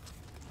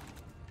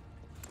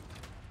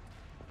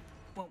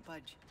 Won't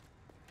budge.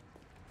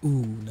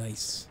 Ooh,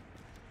 nice.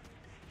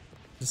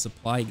 The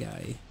supply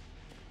guy.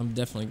 I'm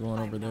definitely going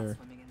over I'm not there.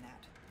 swimming in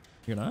that.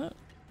 You're not?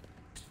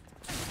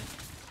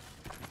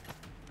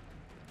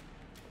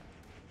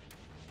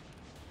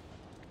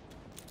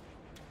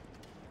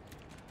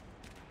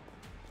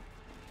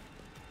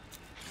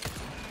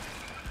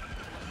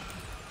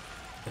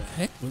 The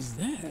heck was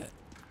that?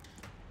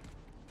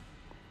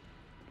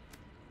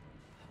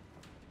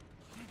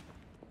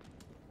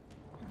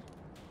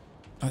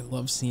 I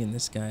love seeing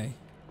this guy.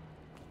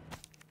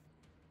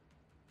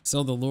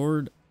 So the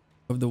Lord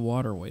of the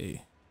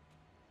Waterway.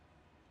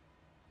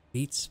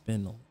 8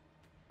 spindle.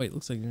 Wait,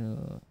 looks like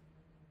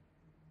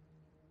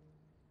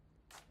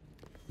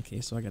okay,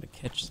 so I gotta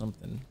catch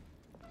something.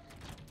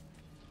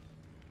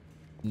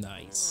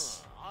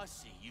 Nice. I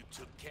see you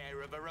took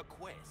care of a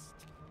request.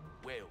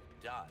 Well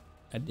done.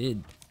 I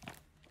did.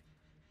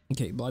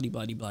 Okay, bloody,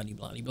 bloody, bloody,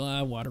 bloody,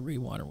 blah. Waterway,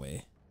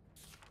 waterway.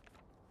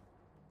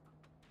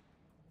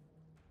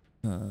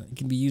 It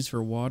can be used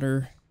for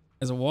water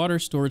as a water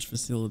storage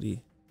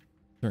facility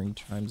during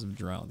times of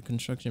drought. The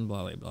construction,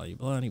 blah, blah,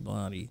 blah, blah,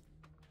 blah.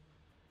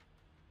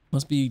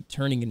 Must be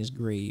turning in his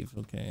grave.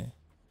 Okay.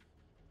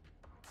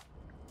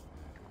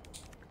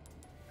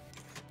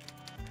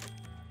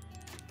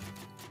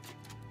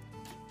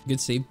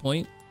 Good save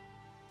point.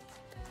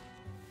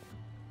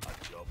 A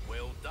job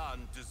well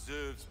done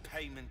deserves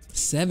payment.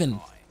 7.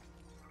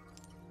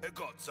 I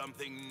got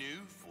something new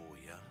for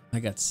you. I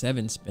got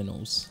 7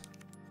 spinels.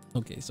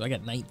 Okay, so I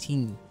got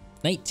 19.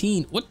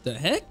 19. What the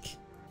heck?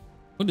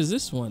 What is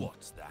this one?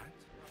 What's that?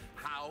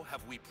 How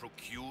have we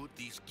procured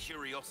these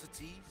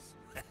curiosities?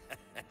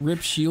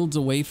 Rip shields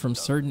away from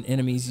certain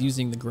enemies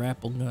using the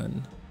grapple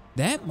gun.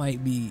 That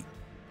might be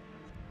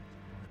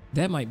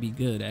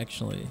good,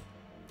 actually.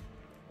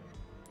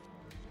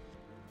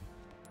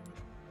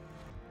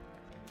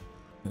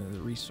 The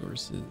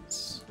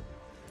resources.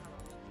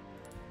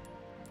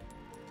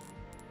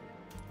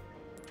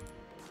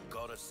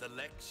 Got a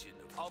selection.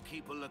 I'll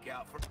keep a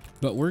lookout for.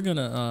 But we're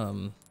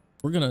gonna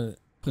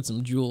put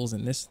some jewels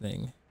in this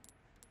thing.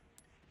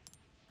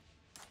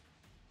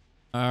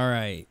 All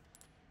right.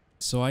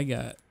 So I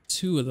got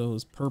 2 of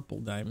those purple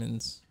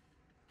diamonds.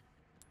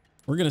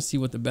 We're gonna see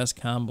what the best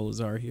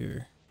combos are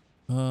here.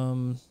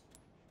 Ooh,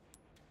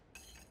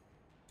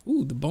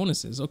 Ooh, the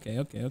bonuses. Okay,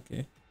 okay,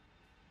 okay.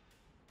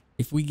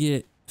 If we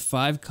get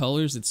 5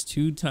 colors, it's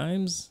 2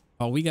 times.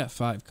 Oh, we got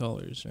 5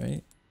 colors,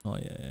 right? Oh,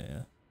 yeah, yeah,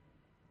 yeah.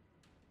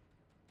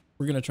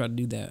 We're going to try to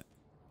do that.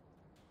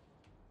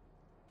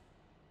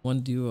 1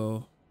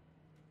 duo.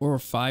 Or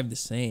 5 the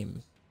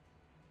same.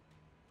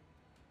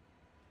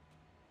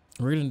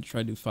 We're going to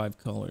try to do 5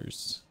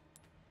 colors.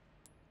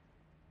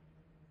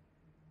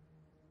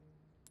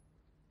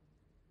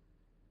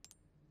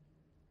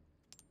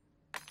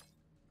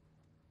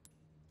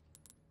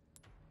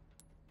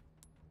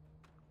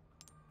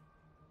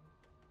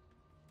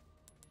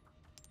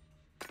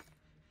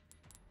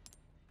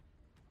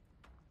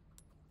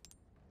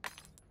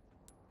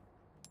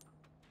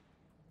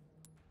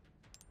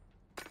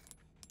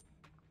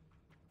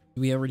 Do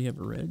we already have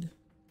a red?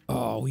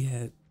 Oh, we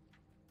had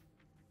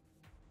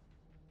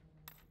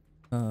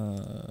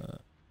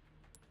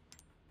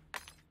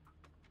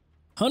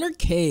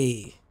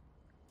 100K.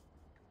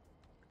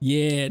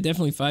 Yeah,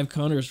 definitely 5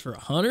 counters for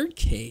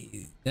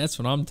 100K. That's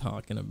what I'm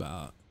talking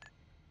about.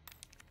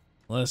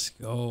 Let's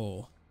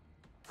go.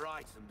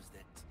 Items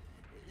that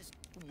is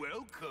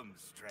welcome,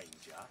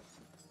 stranger.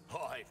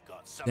 I've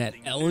got That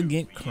something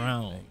elegant new for you,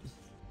 crown.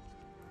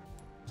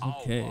 mate.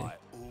 Okay. I'll buy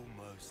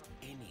almost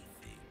anything.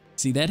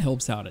 See, that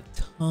helps out a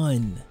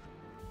ton.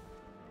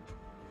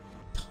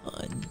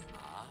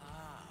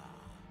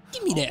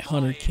 Give me that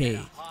 100K.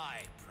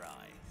 High price.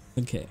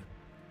 Okay.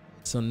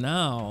 So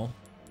now.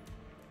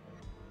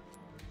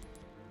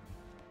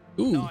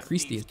 Ooh, Life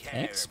increase the needs care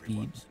attack every speed.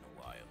 once in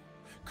a while.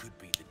 Could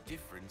be the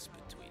difference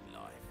between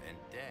life and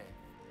death.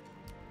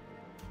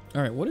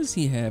 Alright, what does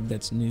he have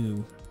that's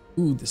new?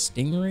 Ooh, the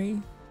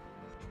Stingray?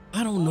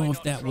 I don't know Why if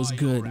not that was try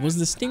good. your Was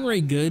the hand at a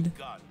Stingray new good?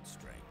 gun,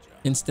 stranger?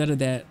 Instead of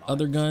that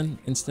other gun?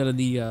 Instead of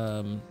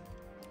the,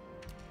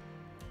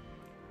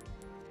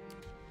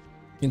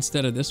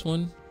 instead of this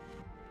one?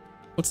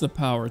 What's the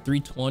power?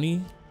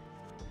 320?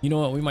 You know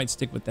what? We might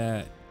stick with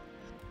that.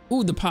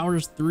 Ooh, the power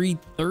is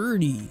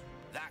 330.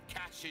 That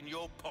cash in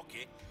your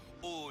pocket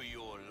or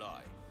your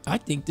life. I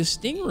think the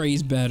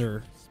Stingray's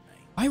better.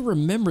 I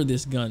remember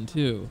this gun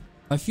too.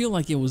 I feel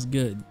like it was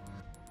good.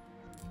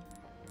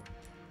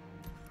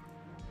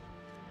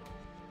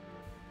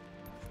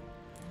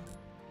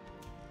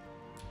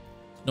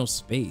 No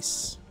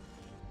space.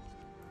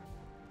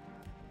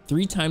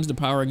 3 times the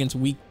power against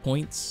weak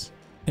points.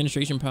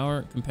 Penetration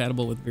power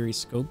compatible with various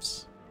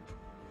scopes.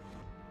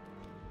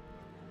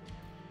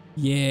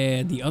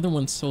 Yeah, the other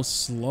one's so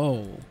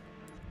slow.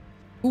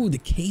 Ooh, the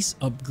case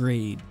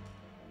upgrade.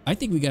 I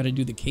think we got to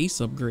do the case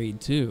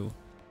upgrade too.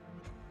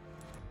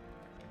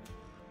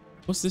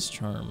 What's this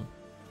charm?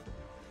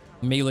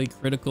 Melee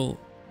critical.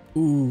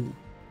 Ooh,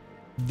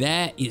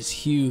 that is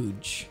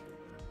huge.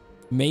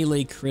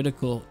 Melee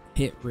critical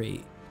hit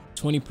rate,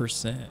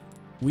 20%.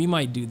 We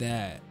might do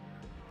that.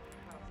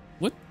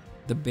 What?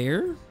 The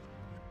bear?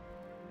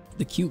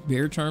 The cute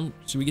bear charm?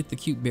 Should we get the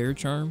cute bear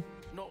charm?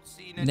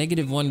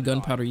 -1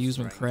 gunpowder used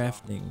when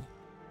crafting.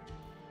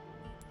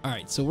 All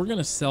right, so we're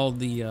gonna sell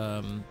the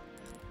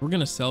we're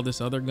gonna sell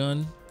this other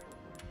gun.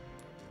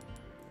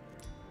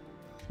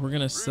 We're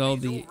gonna sell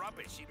the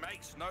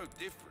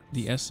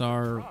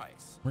SR.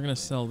 We're gonna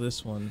sell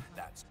this one.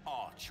 That's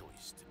our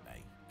choice to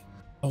make.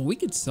 Oh, we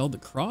could sell the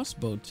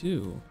crossbow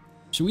too.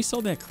 Should we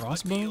sell that I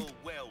crossbow? feel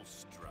well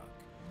struck.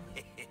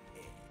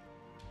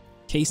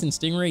 Case and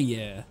Stingray,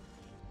 yeah.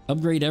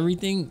 Upgrade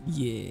everything,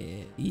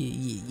 yeah.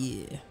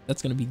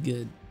 That's gonna be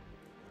good.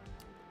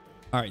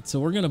 All right, so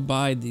we're gonna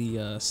buy the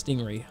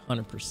Stingray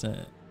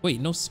 100%. Wait,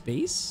 no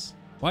space?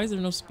 Why is there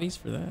no space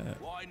for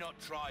that? Why not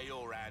try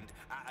your hand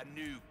at a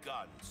new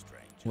gun,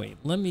 stranger? Wait,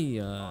 let me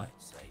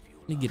Save you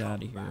let me get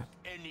out of here. back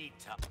any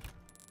time.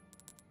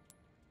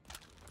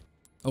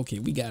 Okay,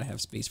 we gotta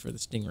have space for the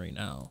Stingray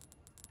now.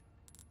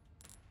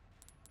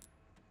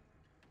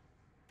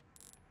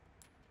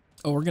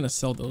 Oh, we're gonna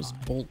sell those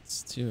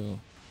bolts too.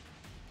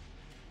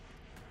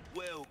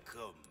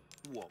 Welcome.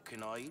 What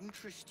can I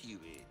interest you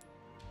in?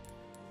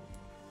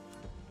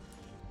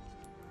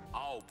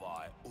 I'll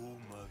buy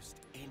almost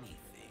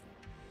anything.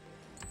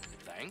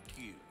 Thank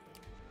you.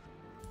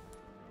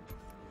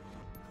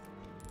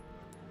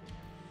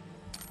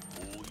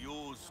 All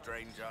yours,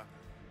 stranger.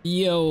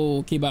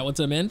 Yo, K-Bot, what's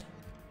up, man?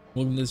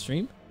 Welcome to the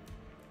stream.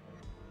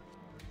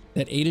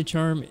 That Ada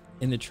charm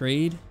in the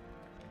trade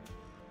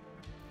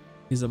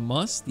is a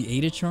must. The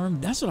Ada charm?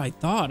 That's what I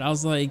thought. I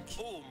was like,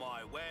 All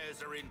my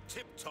wares are in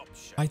tip-top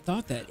shape. I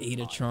thought that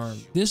Ada charm.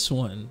 This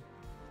one.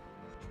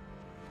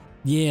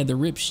 Yeah, the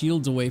rip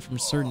shields away from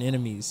certain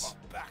enemies.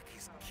 My back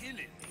is killing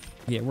me.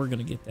 Yeah, we're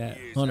gonna get that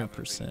Years haven't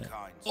 100%. been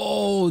kind to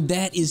Oh,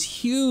 that is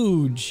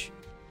huge.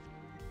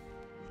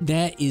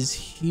 That is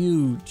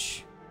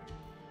huge.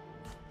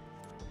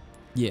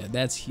 Yeah,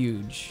 that's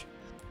huge.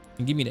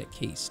 And give me that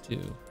case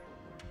too.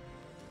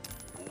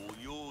 All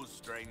yours,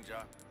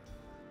 stranger.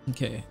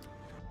 Okay.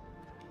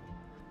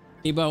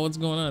 Hey, Bob, what's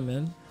going on,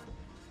 man?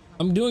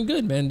 I'm doing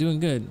good, man.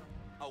 Doing good.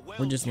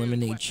 We're just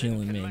lemonade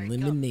chilling, man.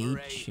 Lemonade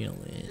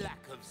chilling.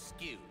 Lack of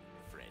skill,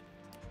 friend.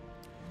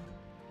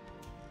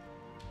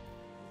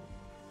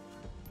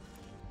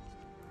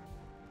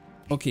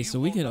 Okay, so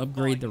we can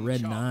upgrade the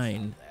red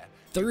 9.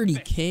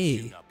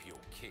 30K.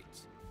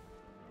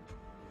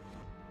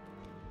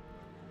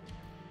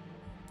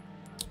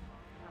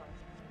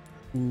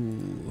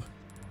 Ooh.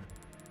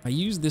 I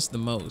use this the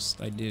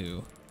most, I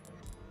do.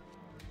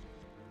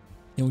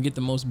 And we get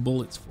the most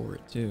bullets for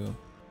it too.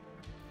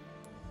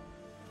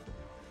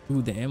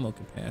 Ooh, the ammo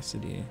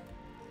capacity.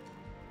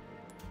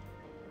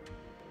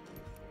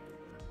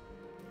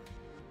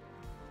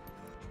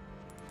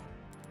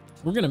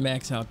 We're gonna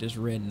max out this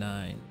red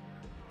 9.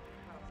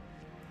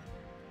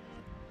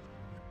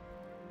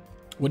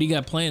 What do you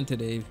got planned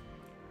today,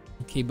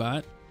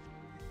 K-Bot?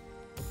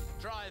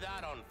 Try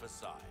that on for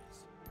size.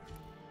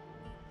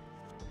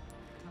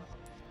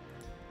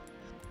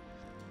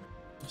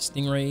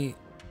 Stingray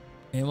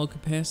ammo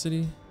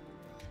capacity.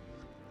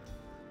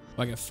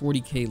 Oh, I got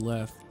 40K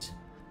left.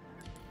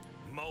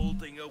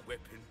 Molding a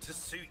weapon to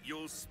suit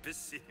your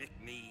specific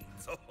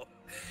needs. Oh,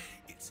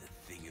 it's a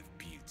thing of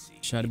beauty.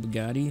 Shot a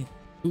Bugatti.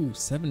 Ooh,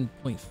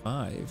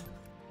 7.5.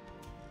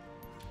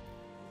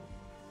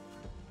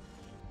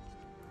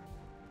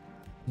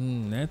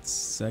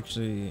 That's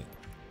actually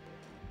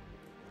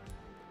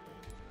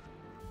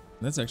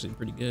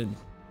pretty good.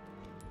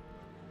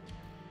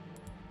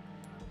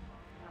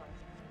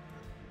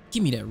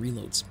 Give me that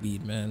reload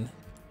speed, man.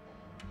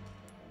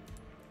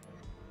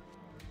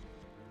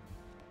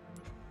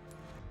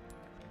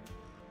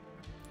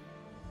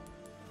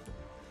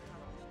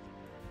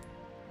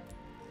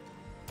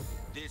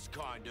 This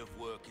kind of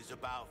work is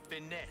about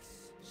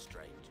finesse,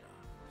 stranger.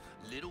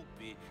 Little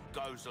bit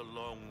goes a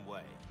long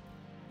way.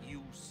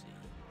 You'll see.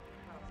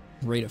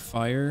 Rate of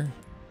fire.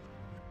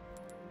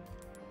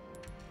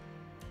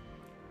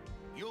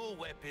 Your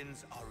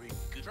weapons are in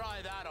good.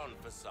 Try that on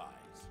for size.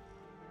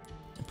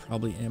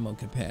 Probably ammo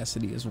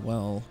capacity as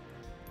well.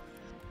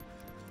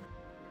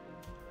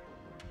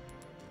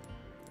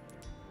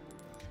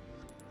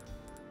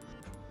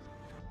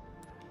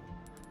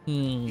 If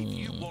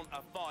you want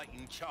a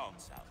fighting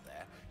chance out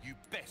there, you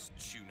best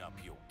tune up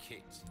your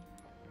kit.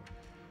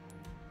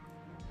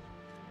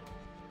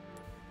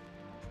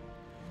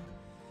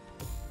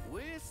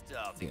 We're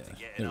starting to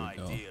get an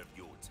idea of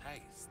your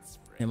tastes,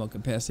 friend. Ammo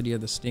capacity of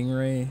the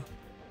Stingray.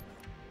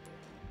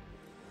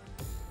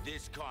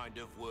 This kind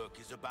of work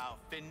is about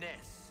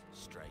finesse,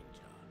 stranger.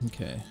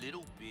 Okay.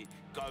 Little bit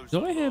goes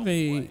Do I have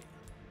a way.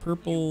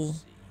 purple?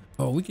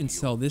 Oh, we can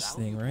sell this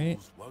thing, right?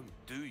 Won't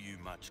do you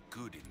much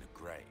good in the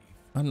grave.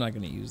 I'm not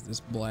gonna use this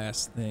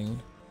blast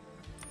thing.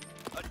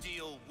 A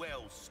deal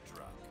well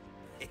struck.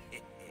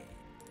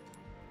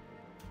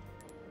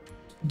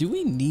 Do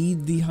we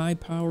need the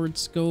high-powered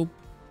scope?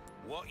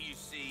 What you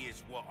see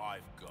is what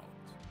I've got.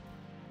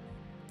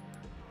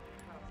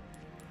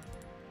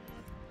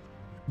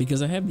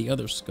 Because I have the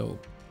other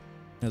scope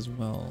as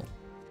well.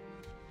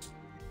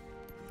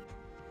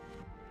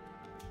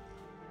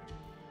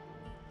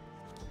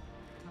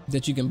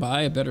 That you can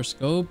buy a better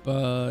scope,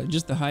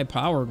 just the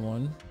high-powered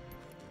one.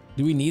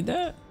 Do we need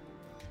that?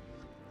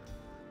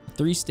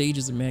 3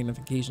 stages of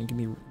magnification can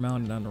be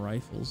mounted on the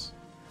rifles.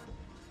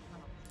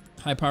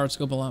 High-powered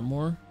scope a lot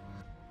more.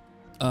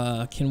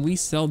 Can we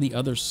sell the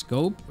other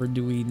scope, or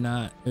do we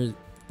not?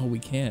 Oh, we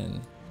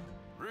can.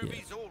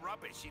 Ruby's all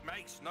rubbish. It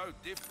makes no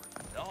difference.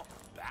 Not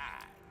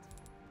bad.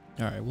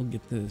 All right, we'll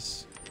get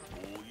this.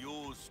 All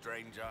yours,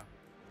 stranger.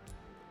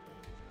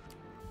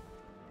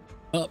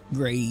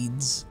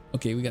 Upgrades.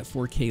 Okay, we got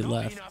 4K Not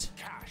left. enough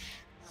cash,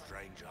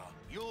 stranger.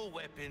 Your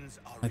weapons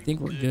are I think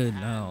in we're good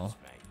hands, now.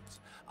 mate.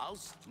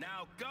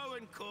 Now go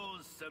and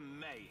cause some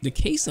mayhem. The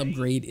case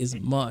upgrade is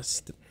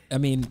must. I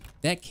mean,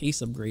 that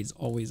case upgrade is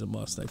always a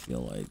must, I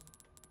feel like.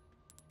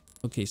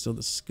 Okay, so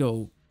the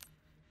scope.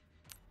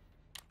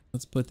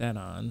 Let's put that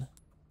on.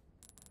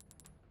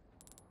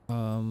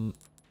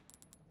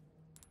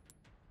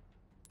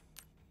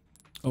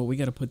 Oh, we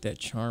got to put that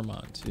charm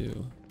on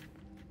too.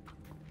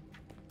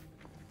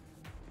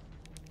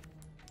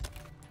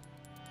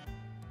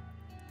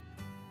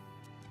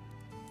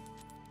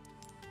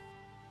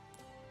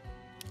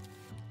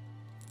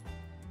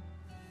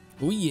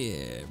 Oh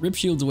yeah, rip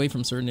shields away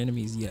from certain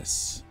enemies,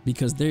 yes,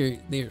 because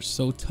they're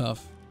so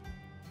tough.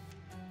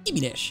 Give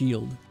me that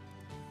shield.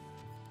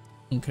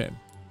 Okay.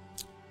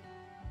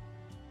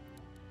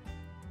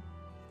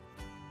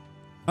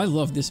 I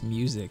love this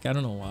music. I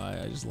don't know why.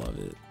 I just love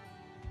it.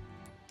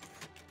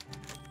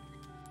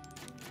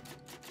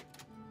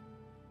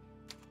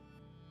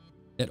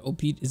 That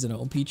OP, is it an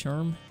OP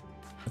charm?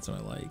 That's what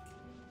I like.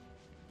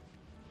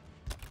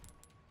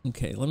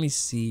 Okay, let me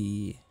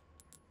see.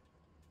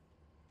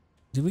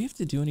 Do we have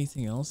to do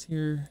anything else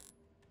here?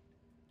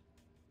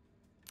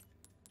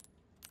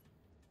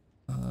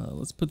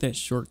 Let's put that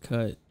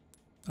shortcut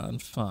on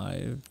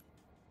 5.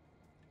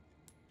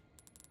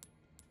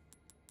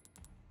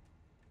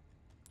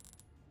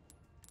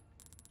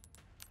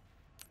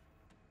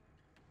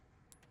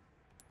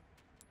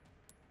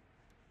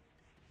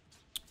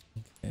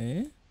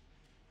 Okay.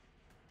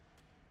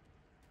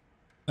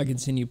 I can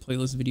send you a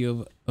playlist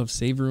video of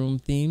save room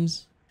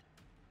themes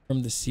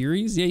from the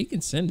series. Yeah, you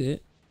can send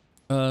it.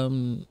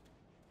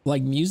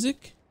 Like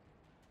music?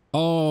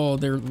 Oh,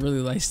 they're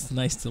really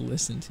nice to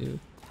listen to.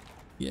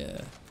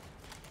 Yeah.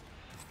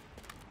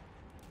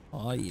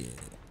 Oh yeah.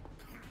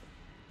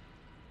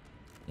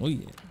 Oh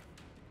yeah.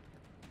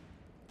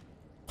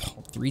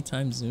 Oh, 3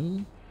 times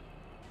zoom.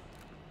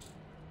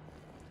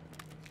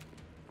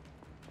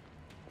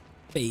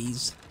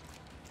 Phase.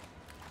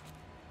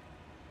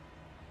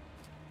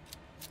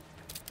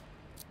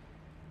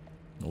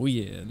 Oh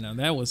yeah. Now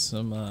that was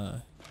some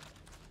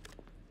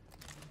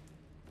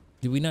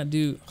did we not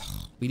do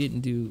we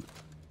didn't do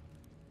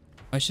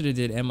I should have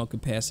did ammo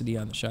capacity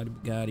on the Shotty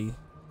Bugatti.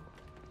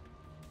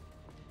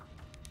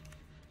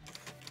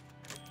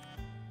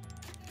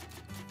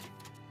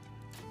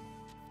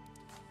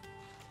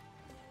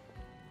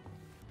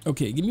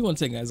 Okay, give me 1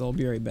 second, guys. I'll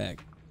be right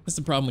back. That's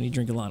the problem when you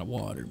drink a lot of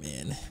water,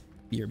 man.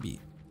 BRB.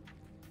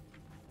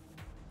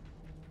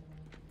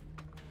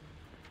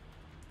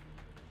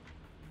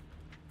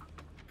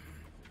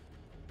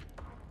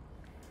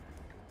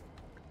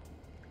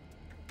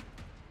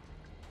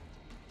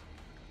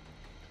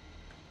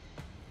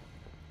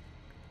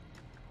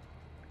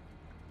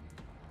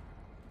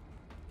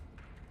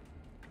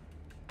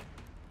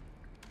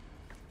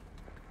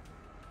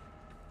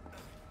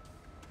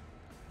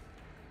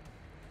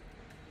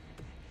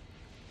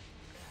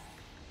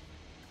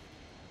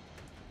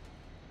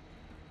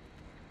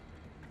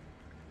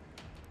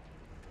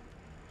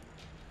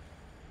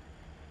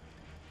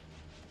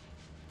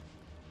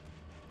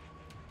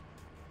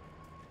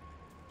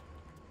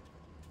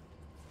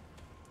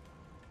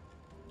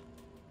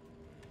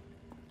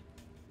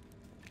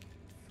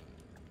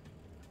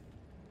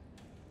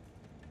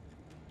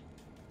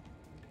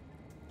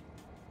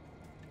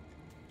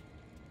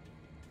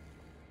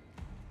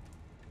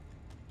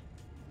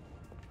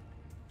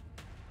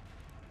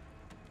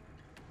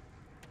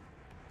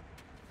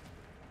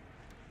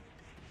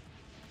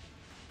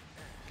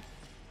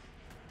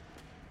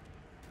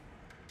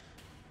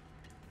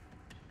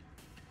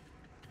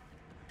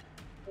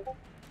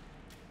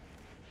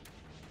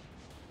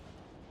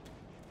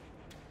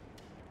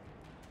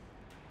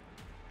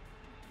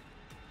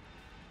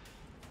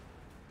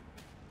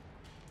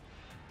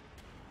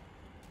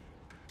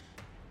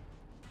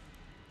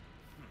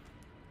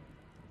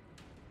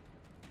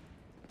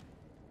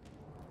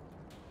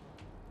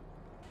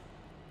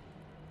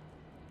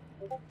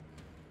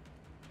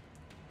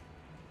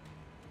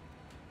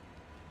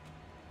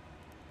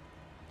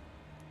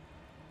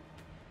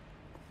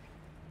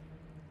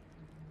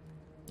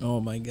 Oh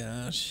my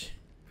gosh.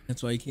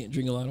 That's why you can't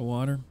drink a lot of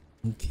water?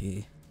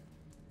 Okay.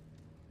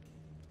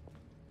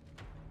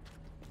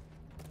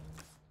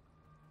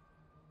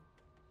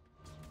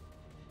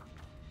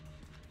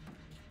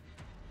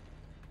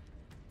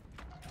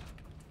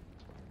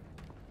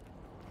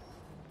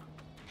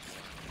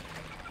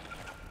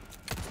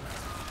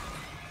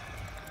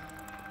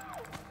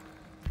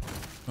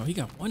 Oh, he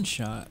got 1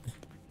 shot.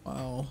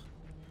 Wow.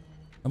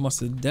 I must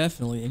have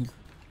definitely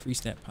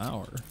increased that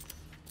power.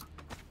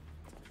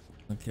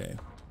 Okay.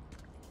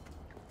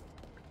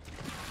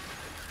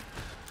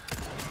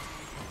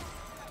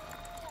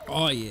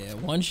 Oh yeah,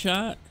 1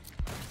 shot.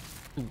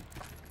 Ooh.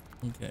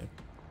 Okay.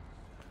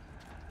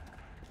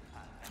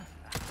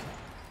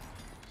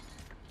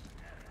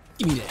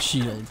 Give me that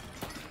shield.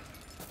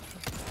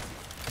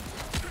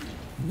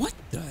 What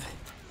the?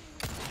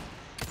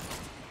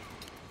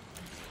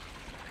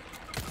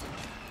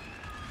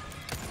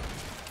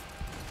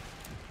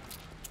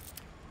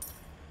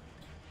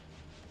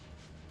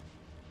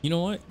 You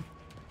know what?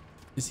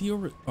 Is he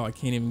over? Oh, I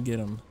can't even get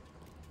him.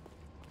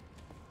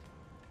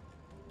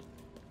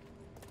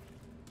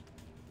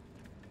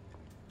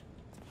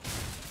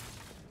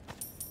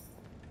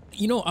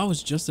 You know, I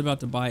was just about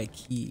to buy a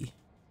key.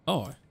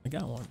 Oh, I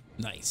got one.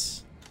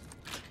 Nice.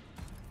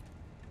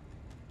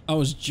 I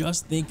was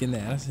just thinking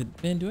that. I said,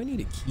 man, do I need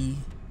a key?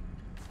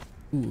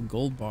 Ooh, a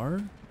gold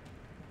bar?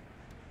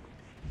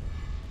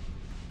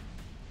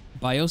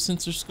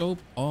 Biosensor scope?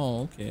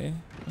 Oh, okay.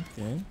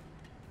 Okay.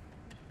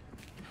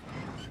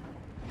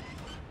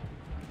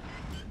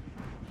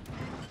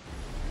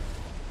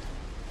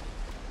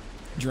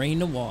 Drain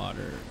the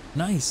water.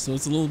 Nice. So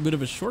it's a little bit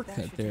of a shortcut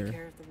That should there. take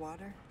care of the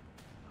water,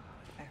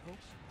 I hope.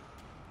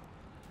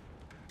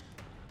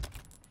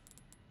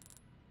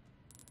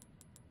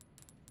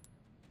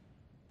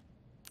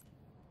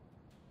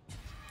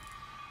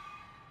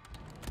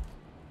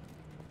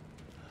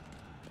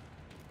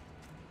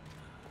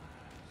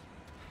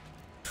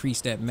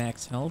 Priest at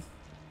max health.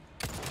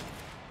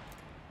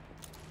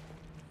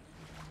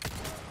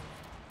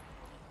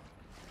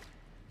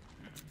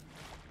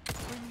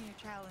 Bring me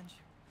a challenge.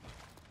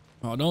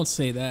 Oh, don't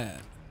say that.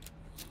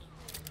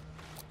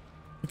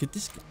 Look at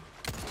this guy.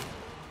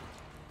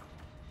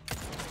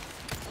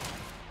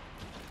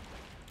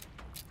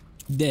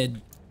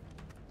 Dead.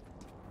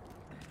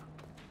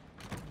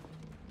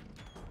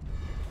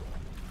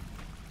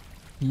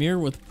 Mirror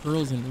with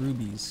pearls and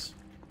rubies.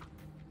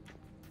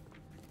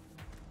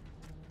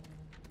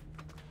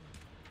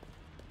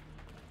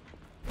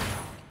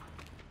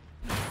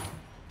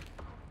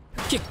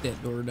 Kick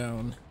that door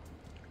down.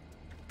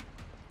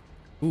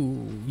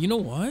 Ooh, you know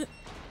what?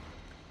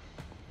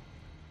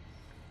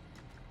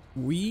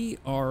 We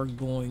are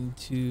going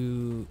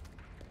to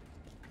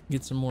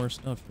get some more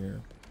stuff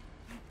here.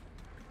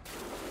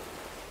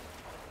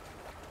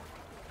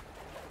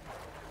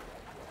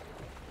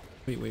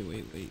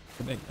 Wait.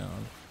 Go back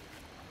down.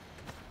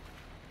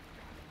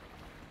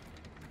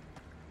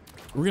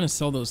 We're gonna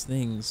sell those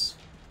things.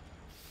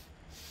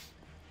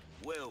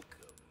 Welcome.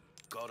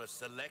 Got a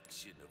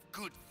selection of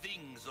good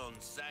things on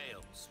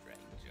sale, stranger.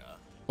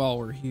 While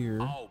we're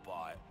here, I'll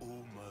buy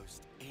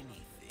almost anything.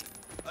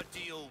 A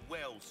deal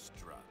well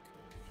struck.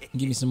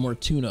 give me some more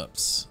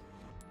tune-ups.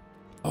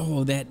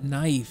 Oh, that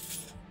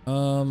knife.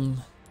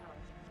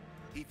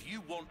 If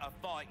you want a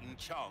fighting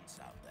chance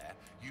out there,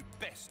 you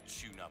best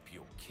tune up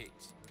your kit.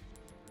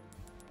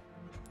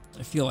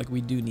 I feel like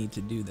we do need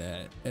to do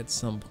that at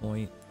some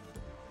point.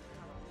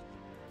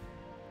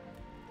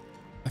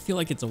 I feel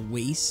like it's a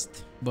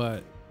waste,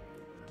 but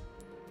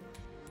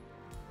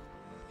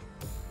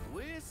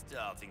We're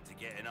starting to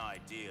get an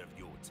idea of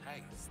your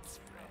tastes,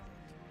 friend.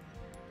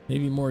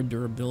 maybe more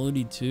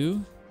durability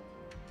too.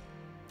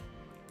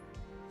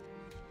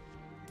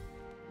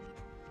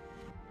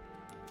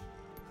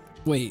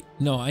 Wait,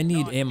 no, I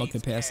need Life ammo needs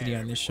capacity care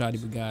on this every shoddy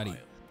once in a Bugatti.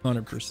 while.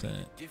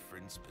 100%.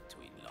 Difference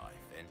between life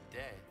and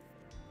death.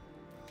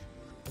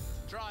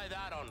 Try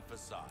that on for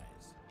size.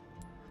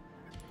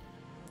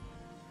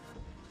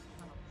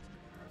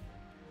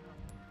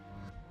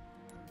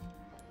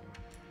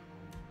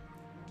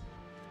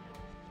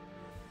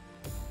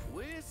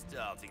 We're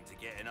starting to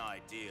get an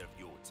idea of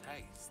your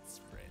tastes,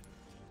 friend.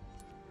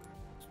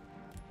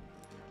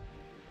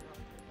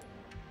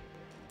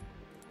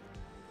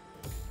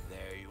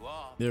 There you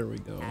are. There we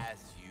go. As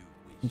you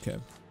wish. Okay.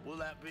 Well,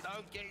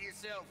 don't get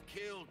yourself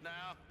killed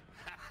now.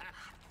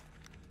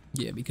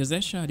 Yeah, because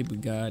that shoddy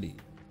Bugatti.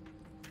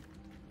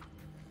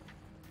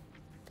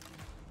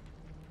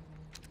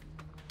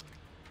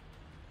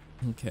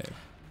 Okay.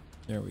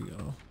 There we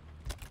go.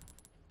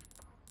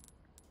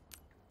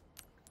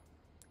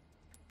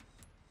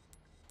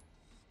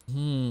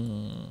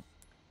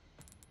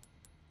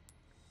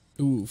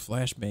 Ooh,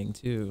 flashbang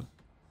too.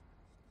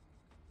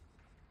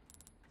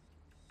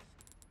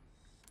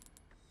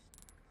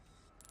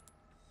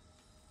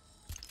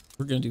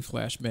 We're gonna do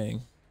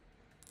flashbang.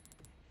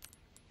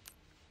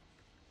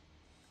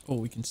 Oh,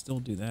 we can still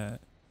do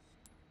that.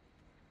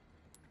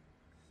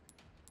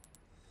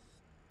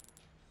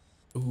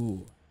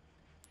 Ooh.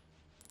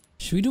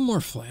 Should we do more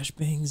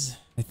flashbangs?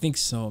 I think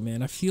so,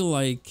 man. I feel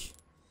like,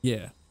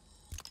 yeah.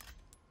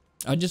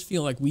 I just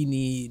feel like we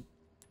need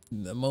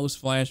the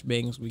most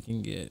flashbangs we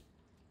can get.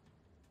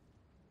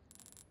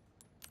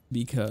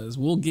 Because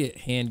we'll get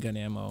handgun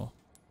ammo.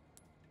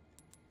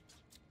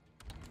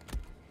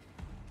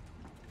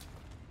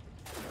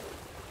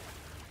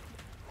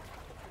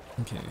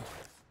 Okay,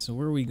 so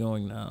where are we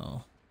going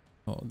now?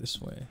 Oh, this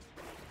way.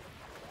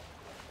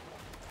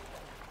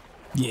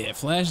 Yeah,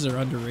 flashes are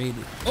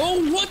underrated.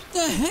 Oh, what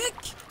the heck?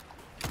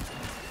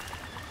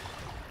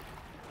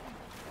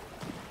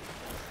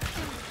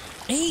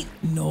 Ain't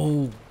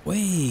no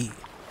way.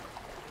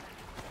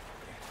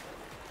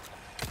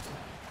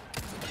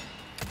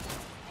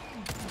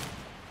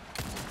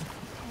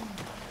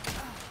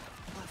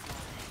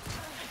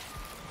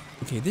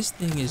 Okay, this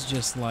thing is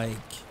just like...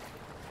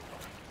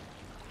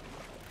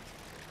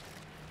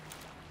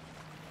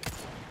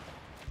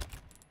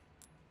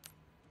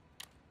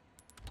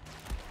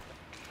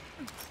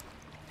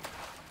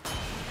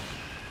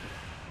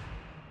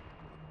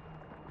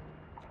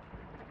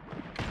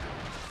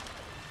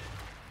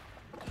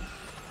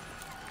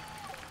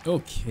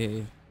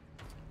 Okay.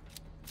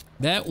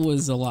 That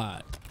was a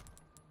lot.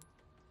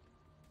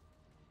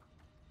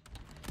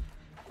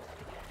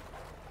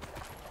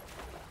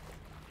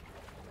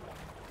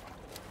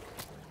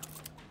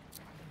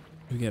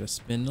 We got a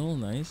spindle,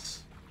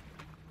 nice.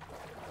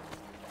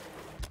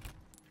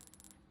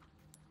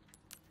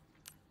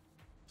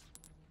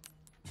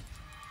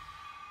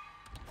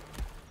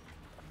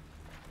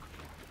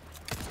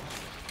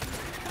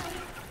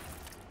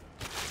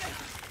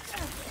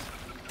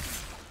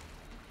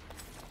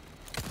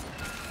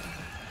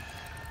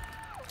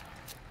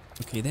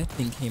 Okay, that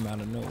thing came out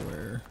of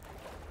nowhere.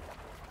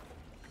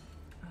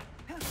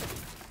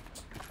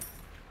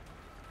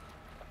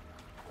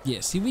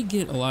 Yeah, see, we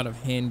get a lot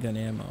of handgun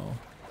ammo.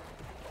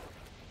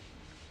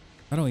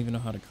 I don't even know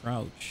how to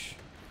crouch.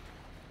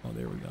 Oh,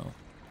 there we go.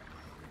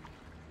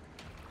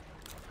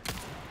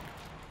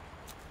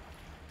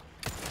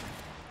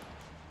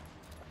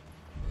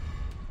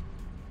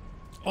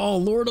 Oh,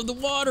 Lord of the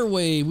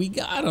Waterway, we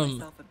got him.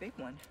 Myself a big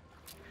one.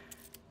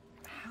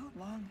 How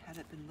long had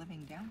it been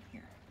living down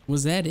here?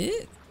 Was that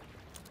it?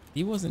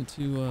 He wasn't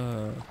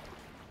too,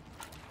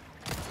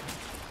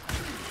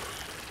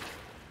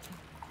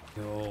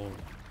 Yo.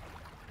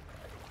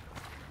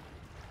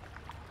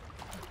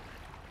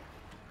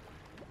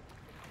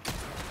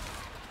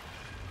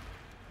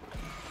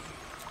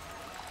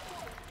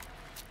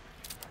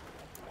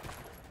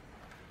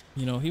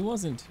 You know, he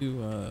wasn't too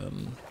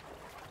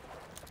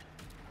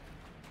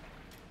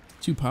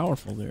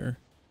powerful there.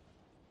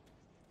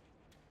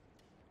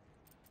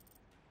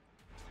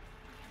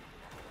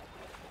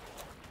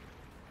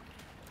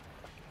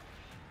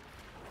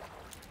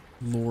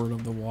 Lord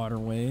of the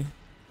waterway.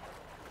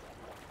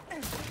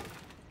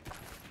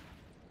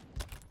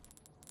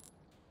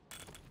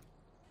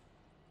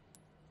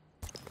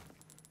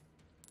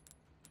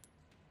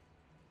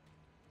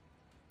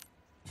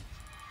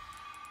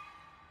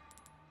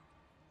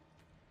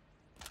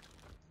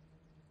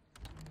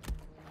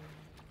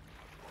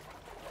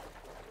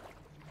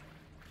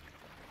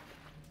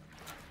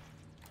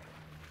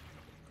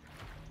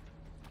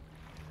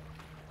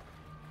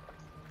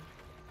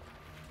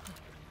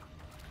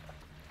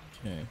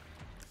 Okay.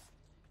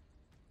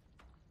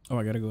 Oh,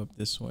 I gotta go up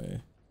this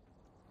way.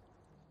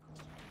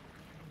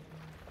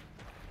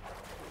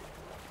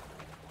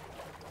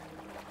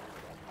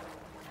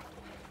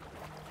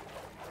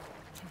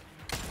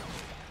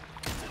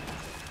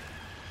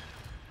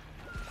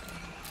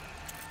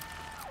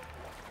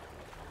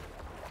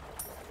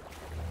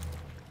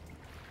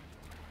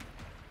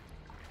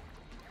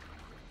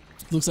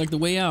 Looks like the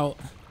way out.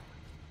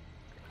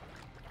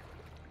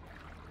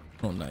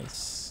 Oh,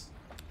 nice.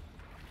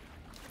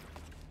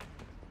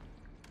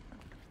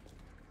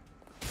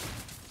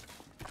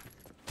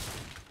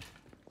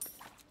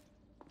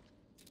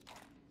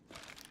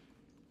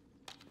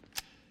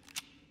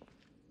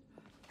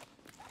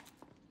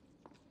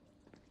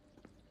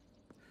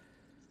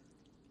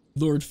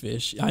 Lord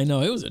fish. I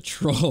know, it was a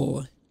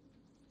troll.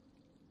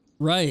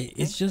 Right,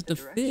 it's just a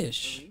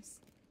fish.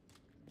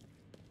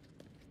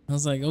 I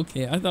was like,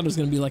 okay, I thought it was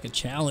gonna be like a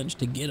challenge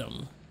to get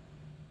him,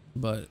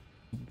 but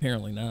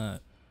apparently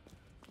not.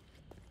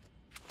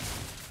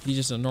 He's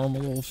just a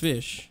normal old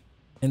fish,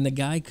 and the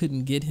guy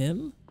couldn't get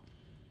him.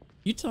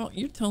 You're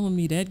telling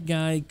me that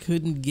guy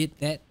couldn't get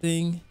that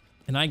thing,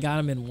 and I got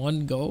him in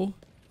one go?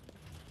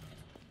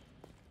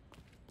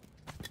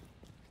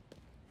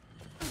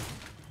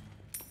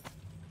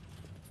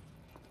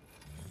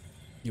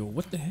 Yo,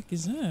 what the heck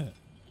is that?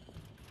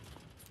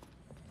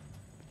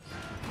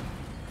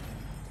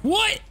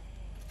 What?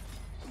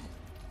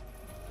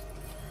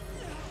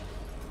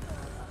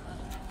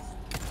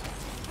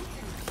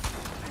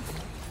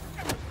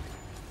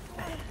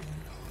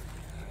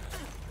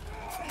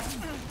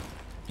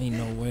 Ain't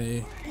no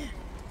way.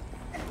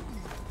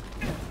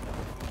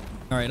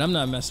 All right, I'm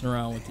not messing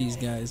around with these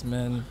guys,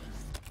 man.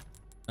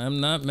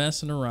 I'm not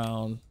messing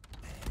around.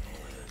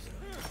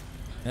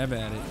 Have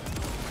at it.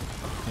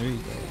 There you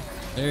go.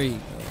 There you go.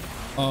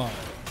 Oh.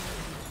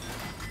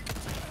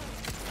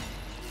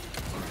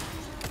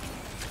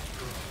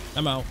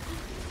 I'm out.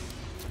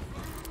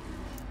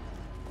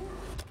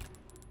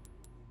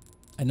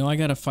 I know I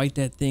gotta fight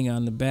that thing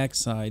on the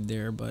backside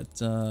there, but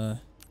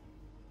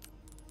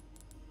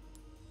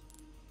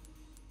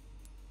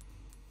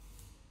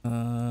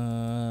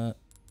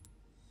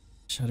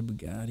shot a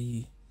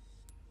Bugatti.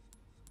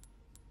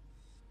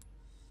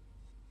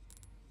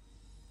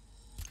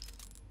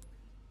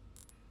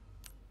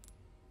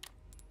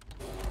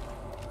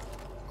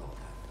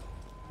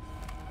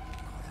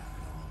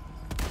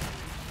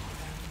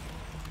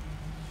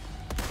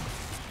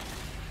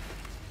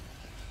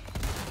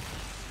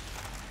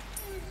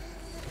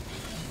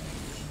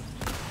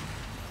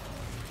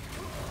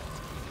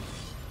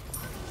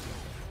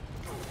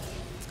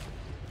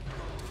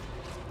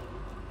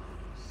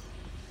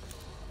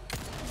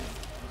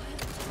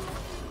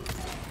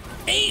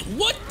 Hey,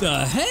 what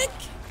the heck?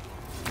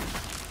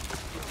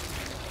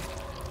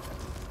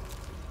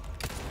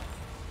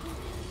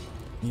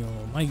 Yo,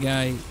 my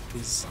guy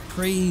is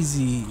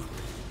crazy.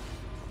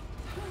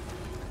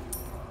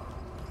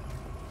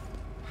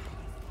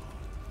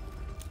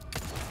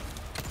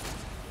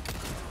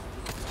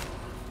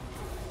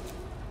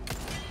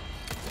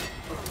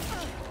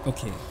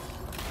 Okay.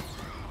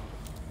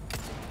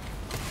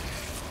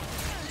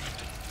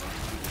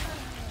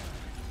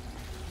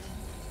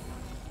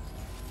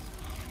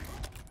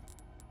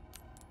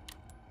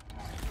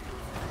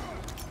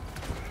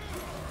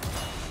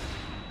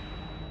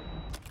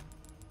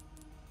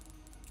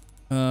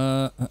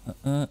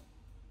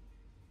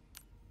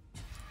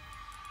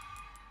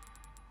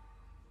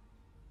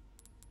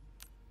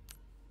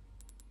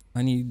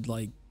 I need,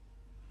 like,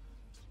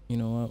 you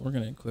know what? We're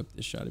gonna equip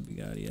this shot of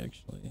Bugatti,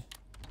 actually.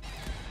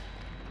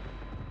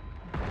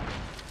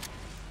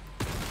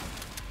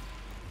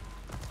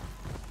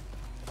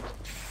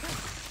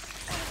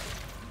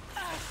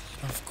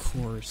 Of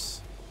course.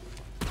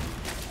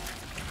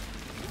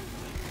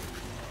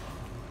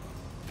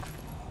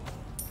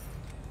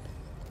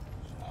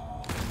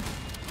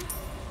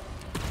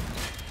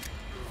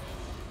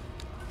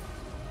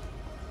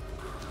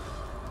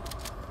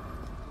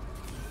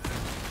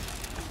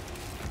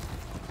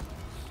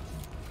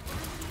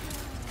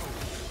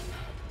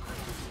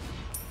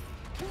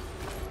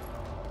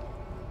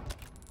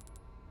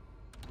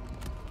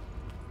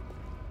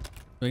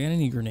 Do I got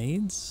any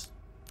grenades?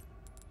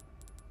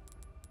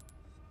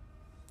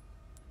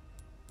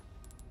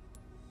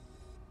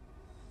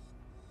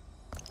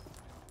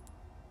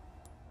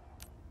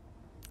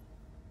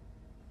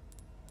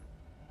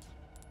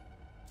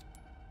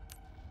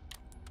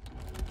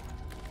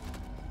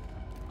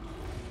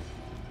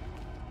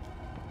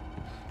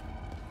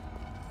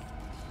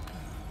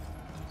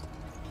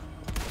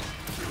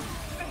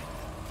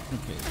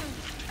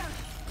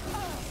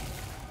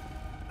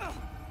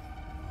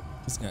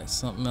 guy's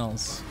something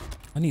else.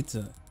 I need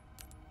to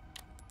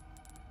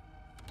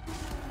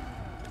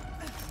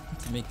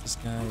make this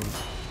guy.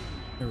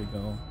 There we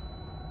go.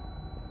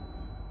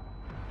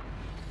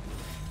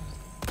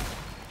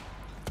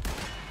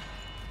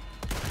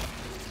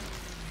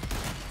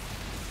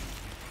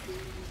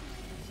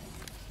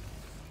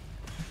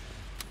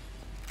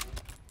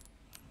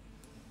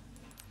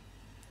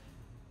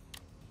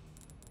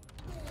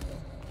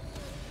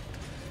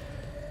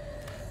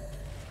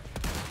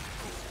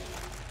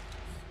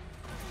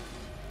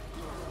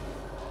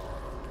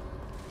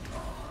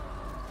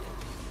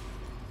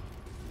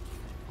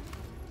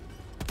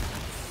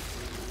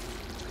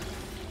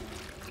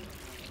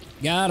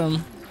 Got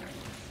him.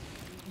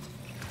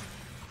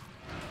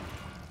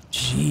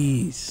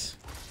 Jeez.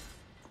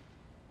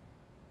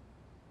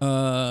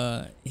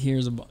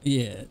 Here's a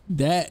yeah,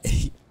 that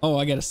oh,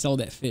 I gotta sell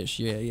that fish.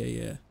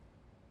 Yeah.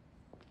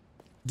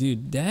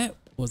 Dude, that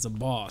was a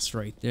boss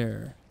right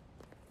there.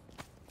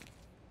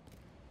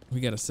 We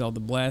gotta sell the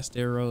blast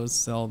arrows,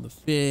 sell the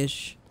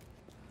fish.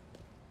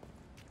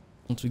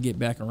 Once we get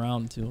back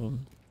around to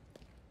him.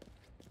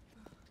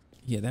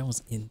 Yeah, that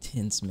was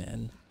intense,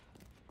 man.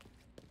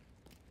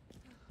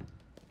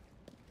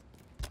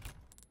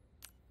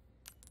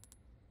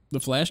 The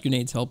flash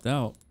grenades helped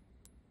out.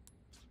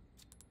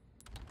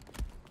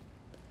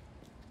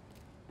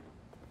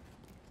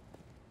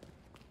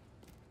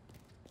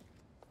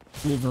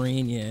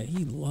 Wolverine, yeah,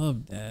 he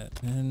loved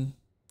that, man.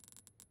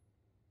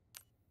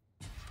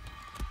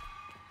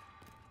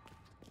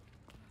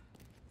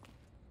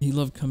 He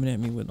loved coming at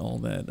me with all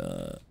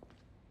that,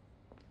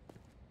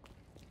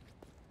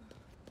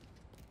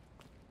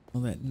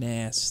 all that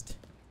nast.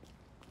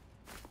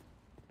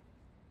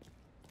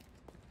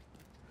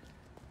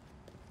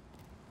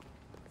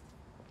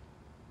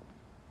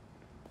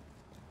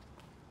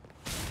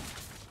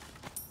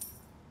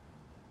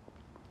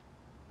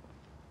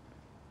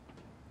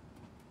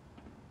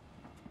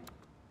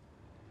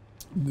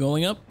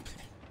 Going up.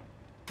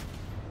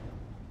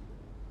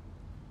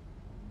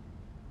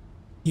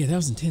 Yeah, that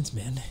was intense,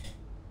 man.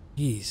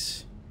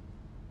 Jeez.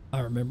 I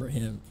remember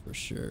him for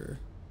sure.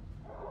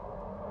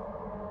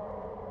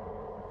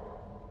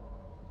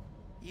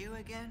 You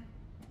again?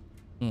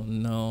 Oh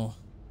no.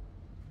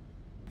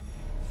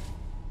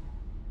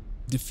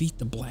 Defeat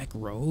the Black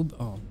Robe?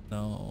 Oh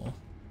no.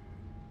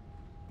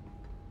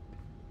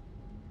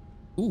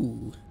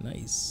 Ooh,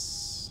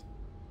 nice.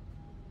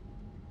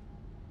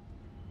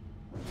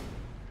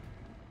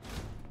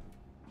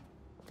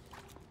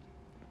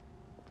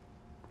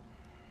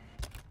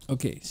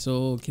 Okay,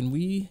 so can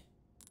we...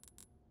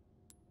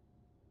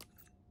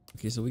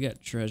 Okay, so we got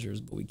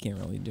treasures, but we can't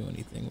really do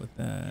anything with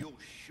that. You're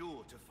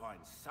sure to find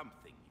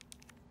something.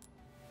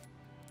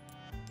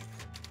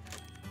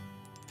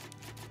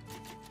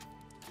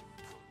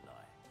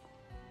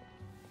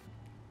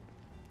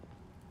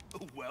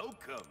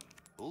 Welcome.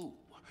 Ooh,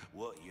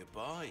 what you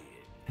buying?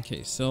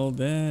 Okay, sell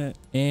that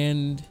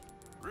and...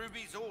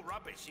 Ruby's all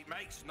rubbish. It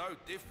makes no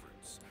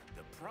difference.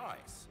 The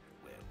price,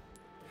 well,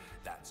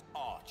 that's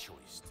our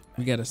choice to make.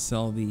 We gotta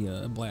sell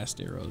the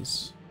blast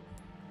arrows.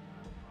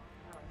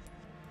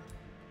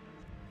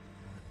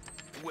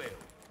 Well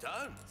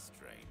done,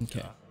 stranger.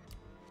 Okay.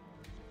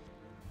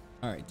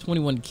 Alright,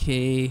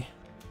 21K.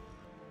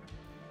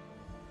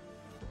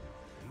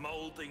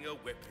 Molding a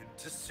weapon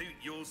to suit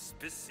your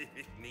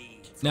specific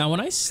needs. Now, when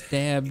I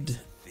stabbed... It's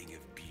a thing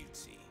of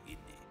beauty, isn't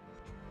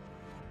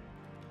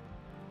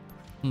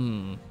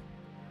it?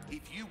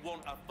 If you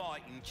want a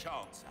fighting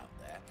chance out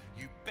there,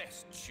 you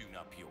best tune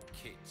up your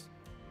kit.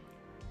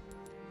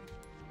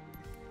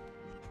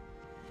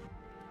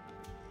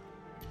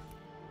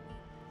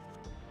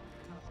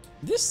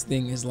 This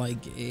thing is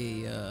like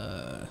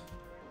a...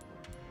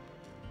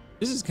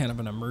 This is kind of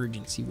an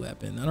emergency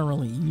weapon. I don't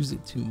really use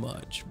it too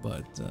much,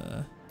 but...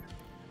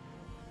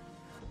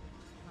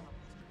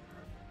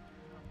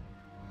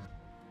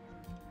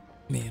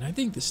 Man, I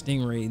think the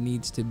Stingray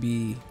needs to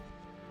be...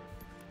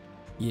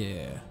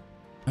 Yeah.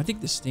 I think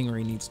the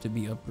Stingray needs to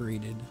be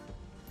upgraded.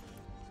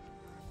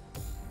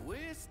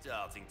 We're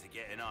starting to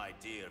get an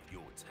idea of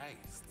your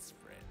tastes,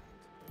 friend.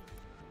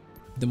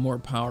 The more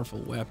powerful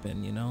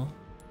weapon, you know?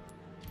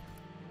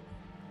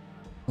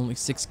 Only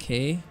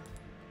 6K?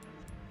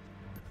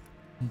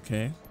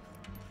 Okay.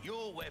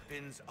 Your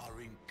weapons are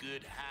in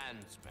good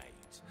hands,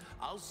 mate.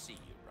 I'll see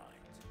you right.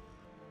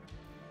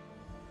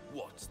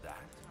 What's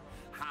that?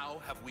 How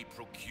have we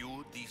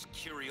procured these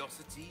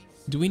curiosities?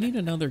 Do we need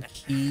another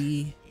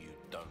key? You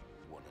don't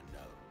want to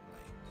know,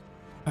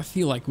 mate. I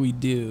feel like we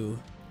do.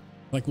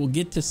 Like we'll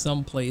get to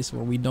some place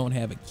where we don't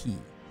have a key.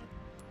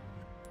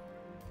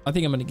 I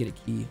think I'm gonna get a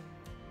key.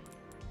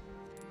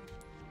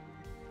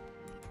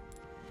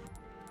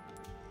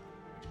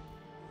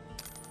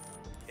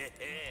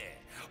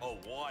 A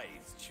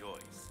wise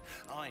choice.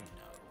 I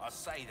know, I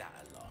say that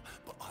a lot,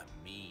 but I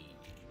mean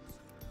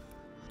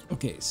it.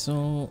 Okay,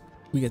 so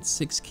we got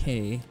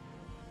 6K.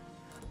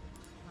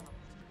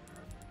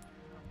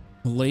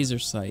 A laser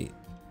sight.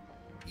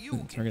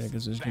 Target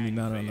acquisition can be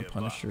mounted on the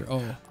Punisher.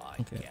 Oh,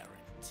 okay.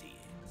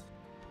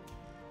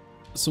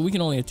 So we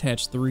can only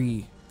attach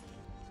three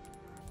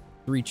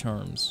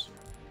charms.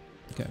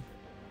 Okay.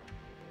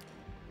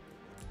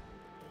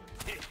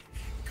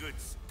 Good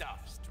stuff,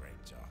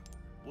 stranger.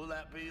 Will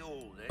that be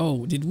all then?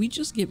 Oh, did we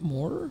just get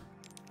more?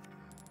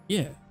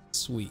 Yeah,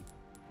 sweet.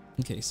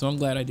 Okay, so I'm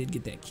glad I did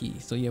get that key.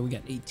 So yeah, we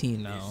got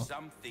 18 now. There's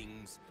some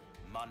things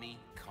money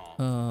can't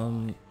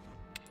buy.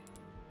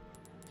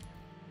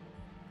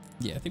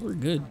 Yeah, I think we're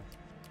good.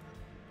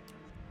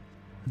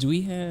 Do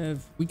we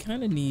have, we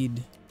kind of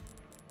need,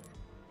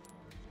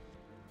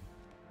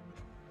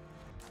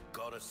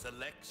 Got a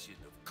selection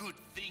of good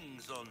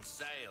things on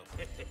sale.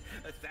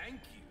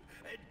 Thank you.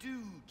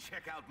 Do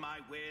check out my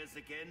wares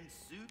again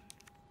soon.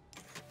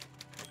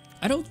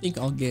 I don't think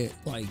I'll get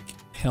like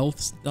health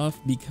stuff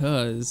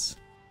because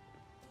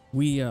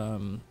we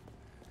do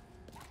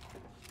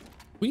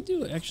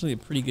actually a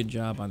pretty good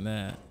job on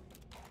that.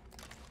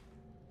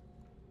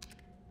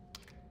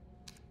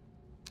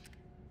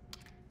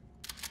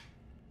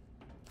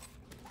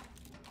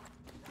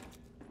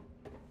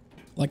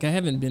 Like I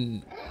haven't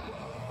been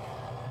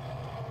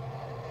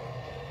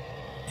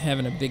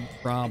having a big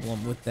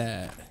problem with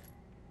that.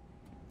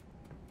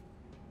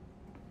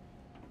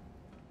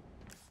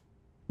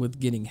 With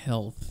getting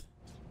health.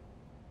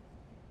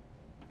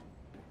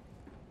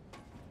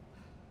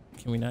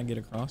 Can we not get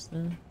across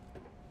there?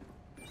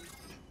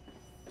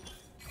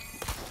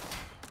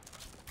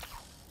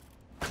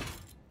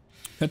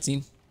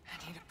 Cutscene.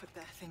 I need to put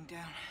that thing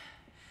down.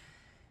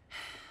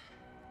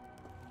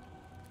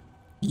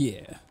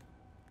 Yeah.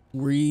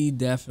 We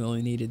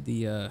definitely needed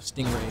the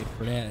stingray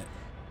for that.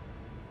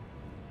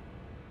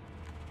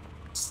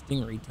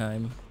 Stingray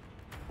time.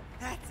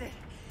 That's it.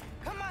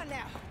 Come on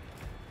now.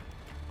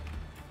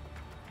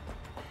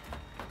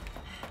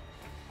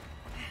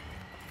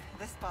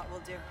 This spot will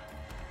do.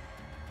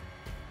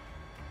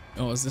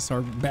 Oh, is this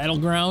our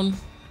battleground?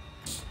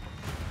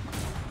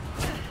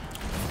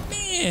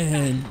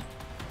 Man.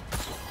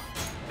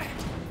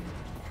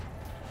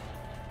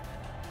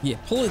 Yeah,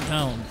 pull it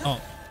down.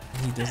 Oh,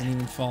 he doesn't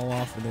even fall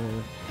off of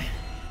there.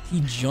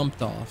 He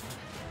jumped off.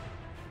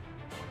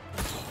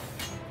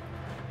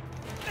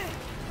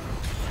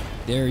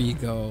 There you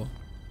go.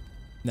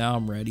 Now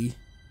I'm ready.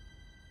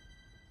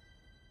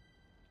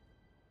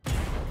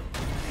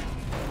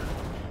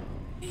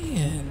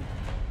 Man.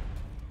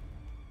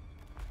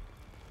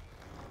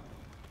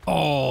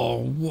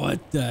 Oh,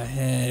 what the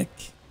heck?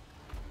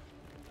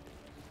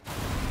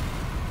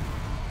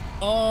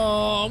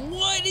 Oh,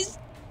 what is...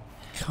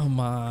 Come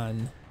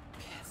on.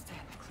 Can't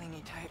stand the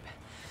clingy type.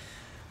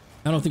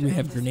 I don't think we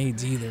have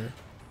grenades either.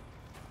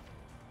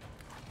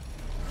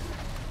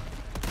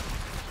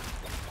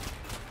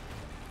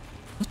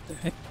 What the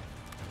heck?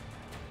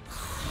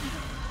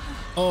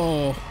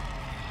 Oh.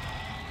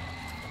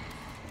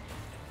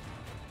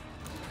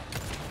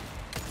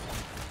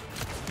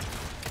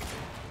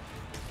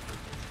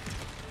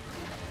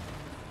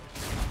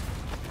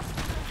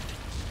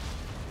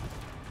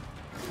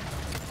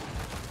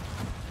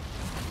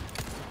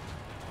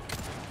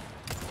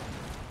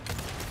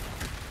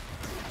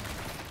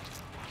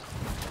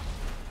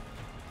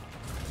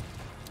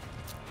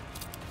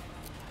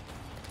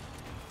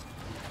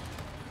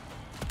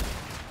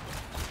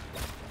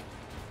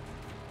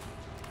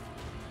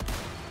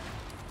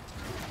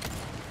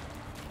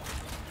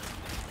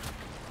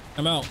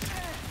 I'm out.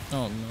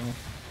 Oh no.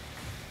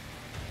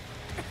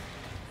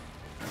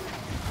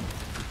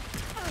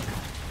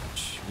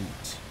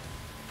 Shoot.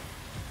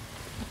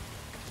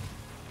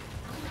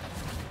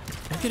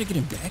 I gotta get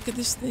him back at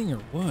this thing or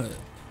what?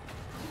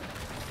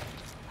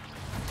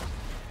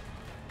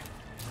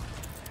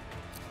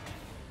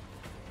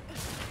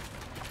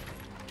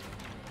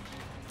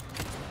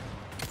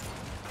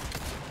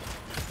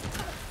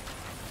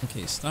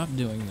 Okay, stop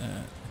doing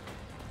that.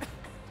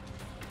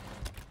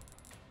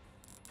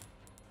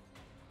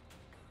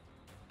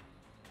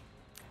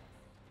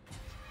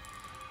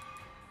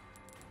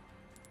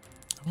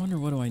 I wonder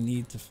what do I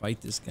need to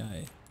fight this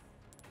guy?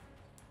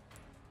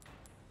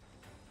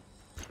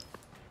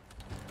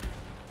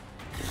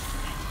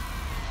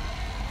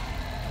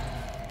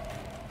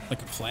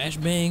 Like a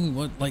flashbang?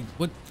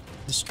 What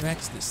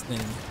distracts this thing?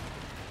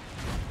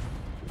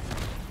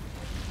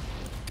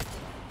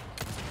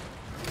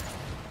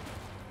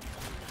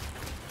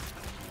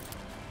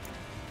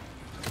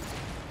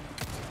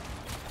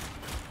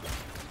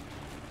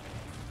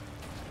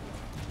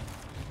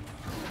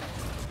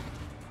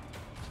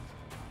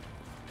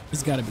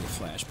 It's got to be a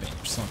flashbang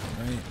or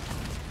something, right?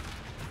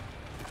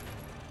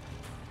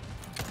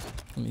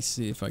 Let me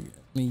see if let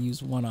me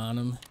use one on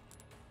him.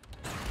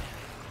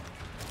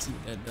 Let's see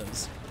what that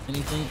does.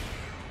 Anything?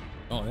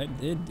 Oh,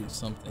 that did do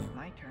something.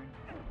 My turn.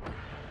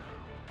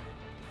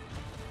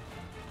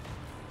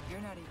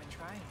 You're not even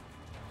trying.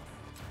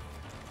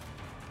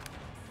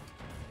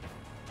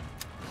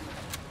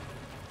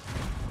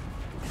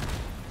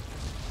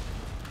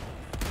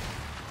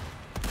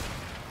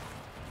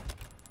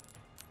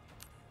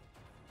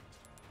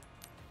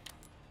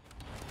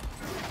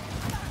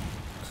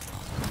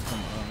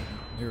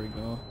 Here we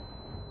go.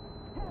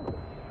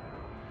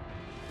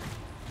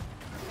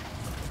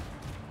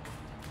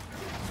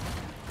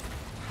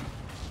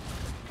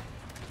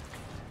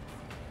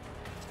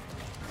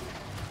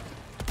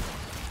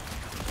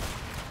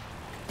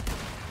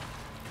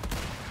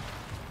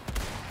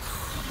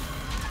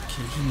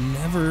 Seriously, he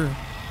never...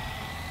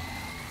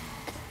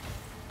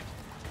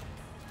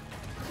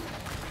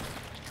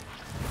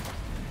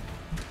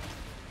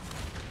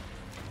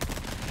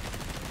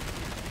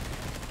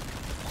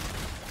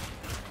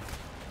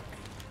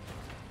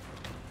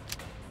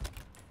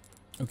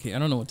 Okay, I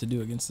don't know what to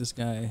do against this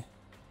guy.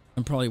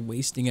 I'm probably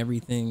wasting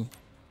everything.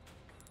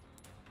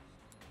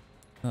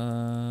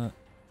 Well,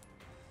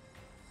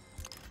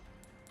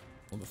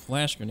 the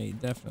flash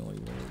grenade definitely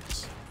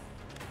works.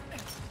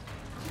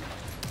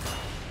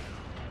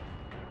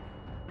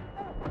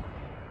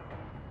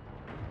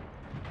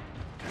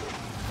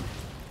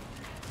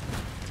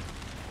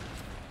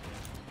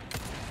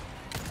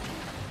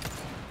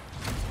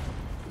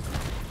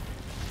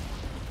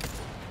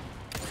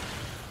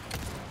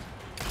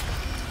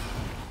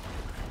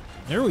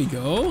 There we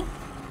go.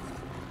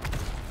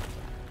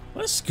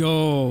 Let's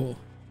go.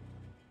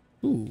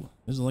 Ooh,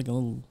 there's like a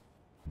little...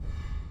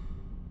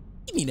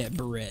 Give me that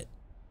barrette.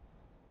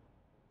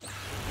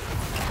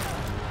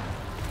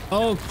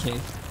 Okay.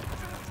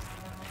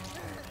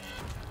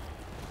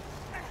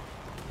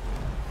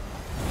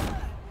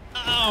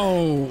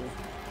 Ow!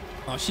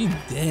 Oh, she's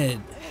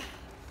dead.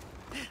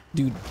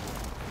 Dude.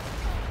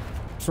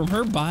 From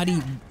her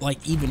body,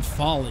 like, even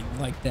falling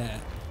like that.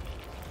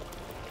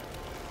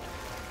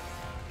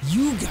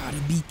 You gotta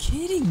be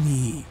kidding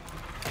me.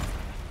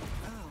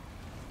 Oh.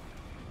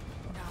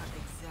 Not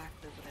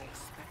exactly what I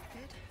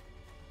expected.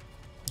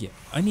 Yeah,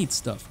 I need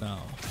stuff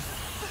now.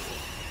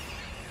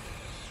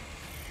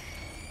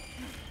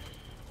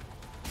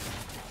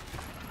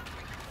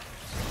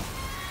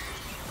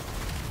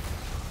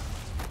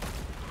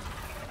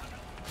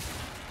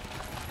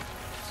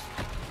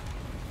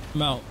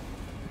 I'm out.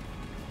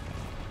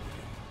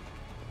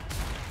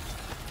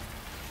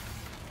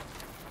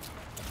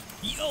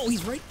 Yo,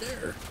 he's right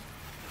there.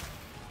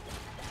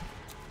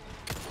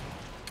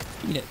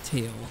 Give me that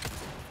tail.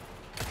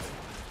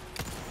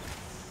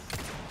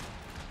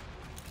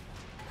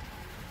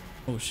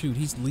 Oh shoot,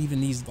 he's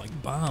leaving these like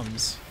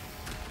bombs.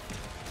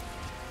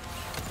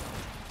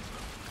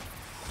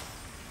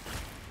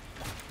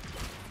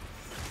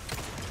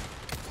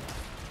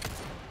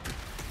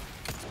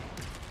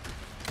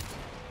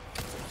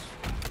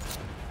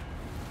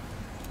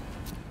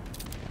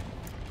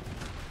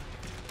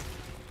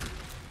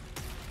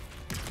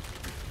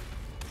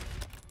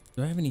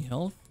 Do I have any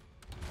health?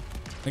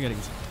 I gotta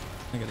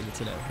get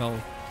to that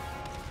health.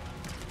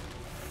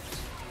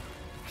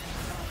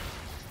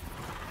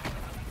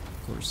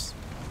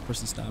 Of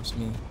course he stops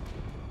me.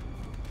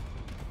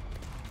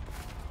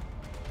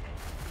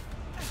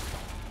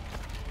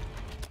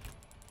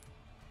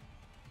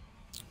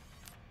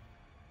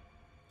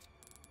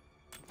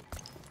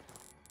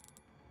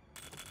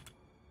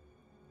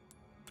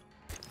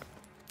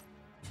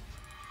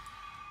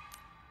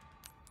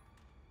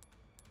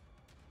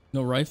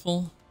 No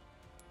rifle?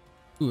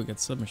 Ooh, I got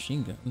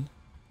submachine gun.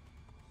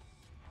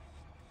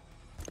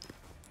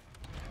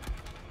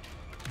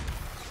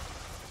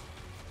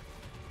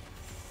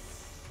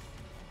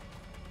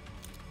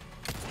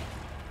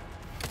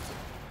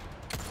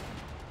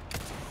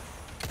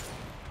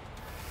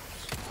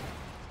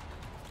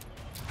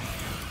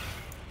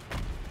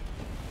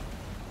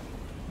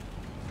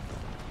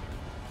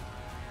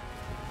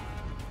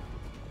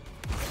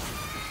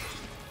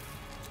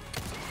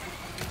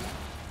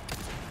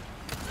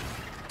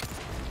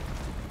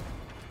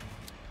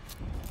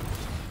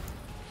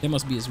 That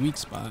must be his weak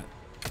spot.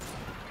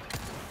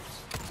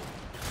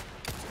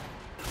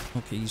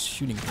 Okay, he's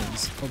shooting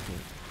things. Okay.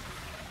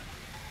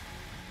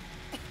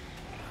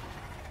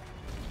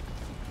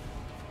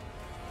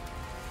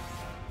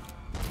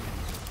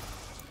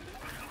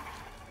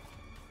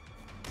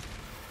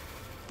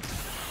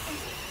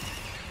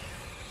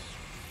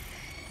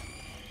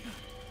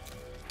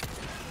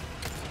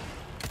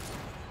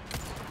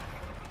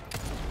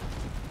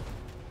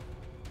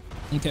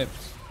 Okay.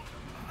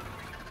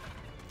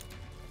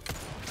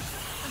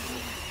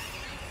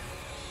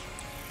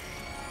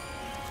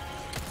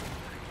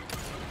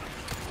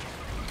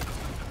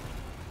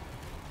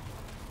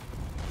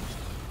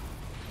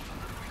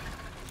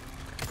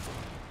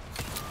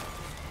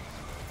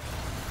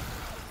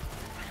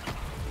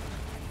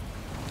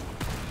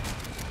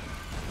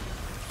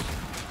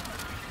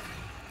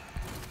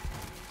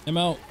 I'm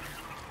out.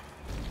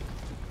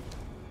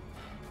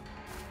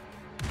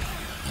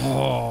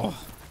 Oh.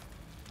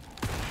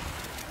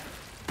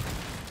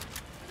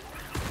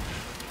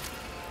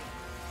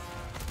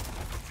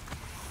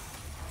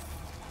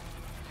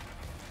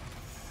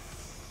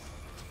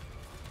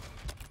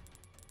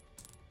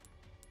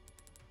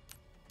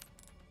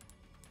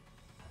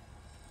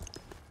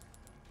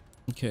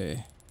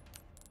 Okay.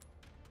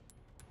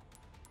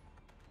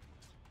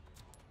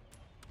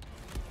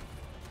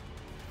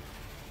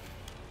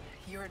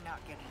 You're not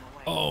getting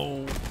away.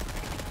 Oh.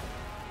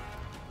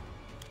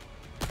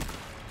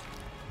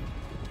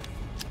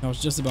 I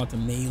was just about to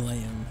melee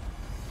him.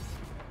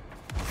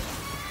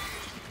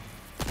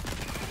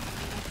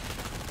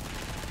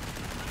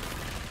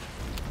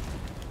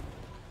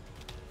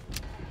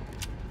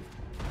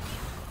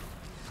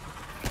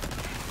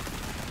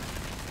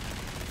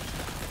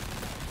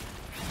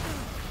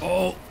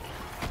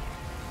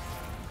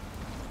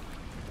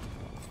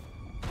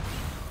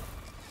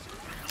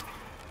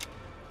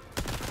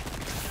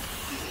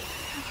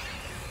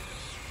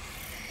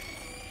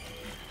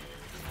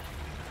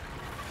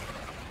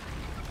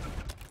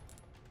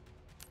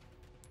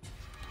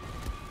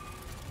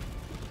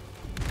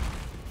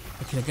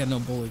 Okay, I got no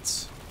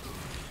bullets.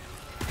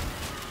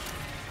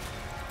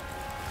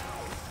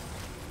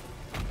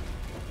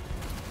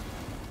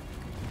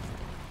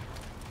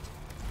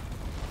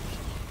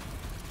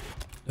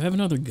 Do I have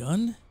another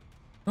gun?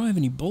 I don't have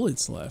any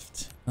bullets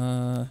left.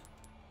 Oh,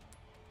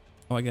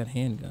 I got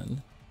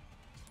handgun.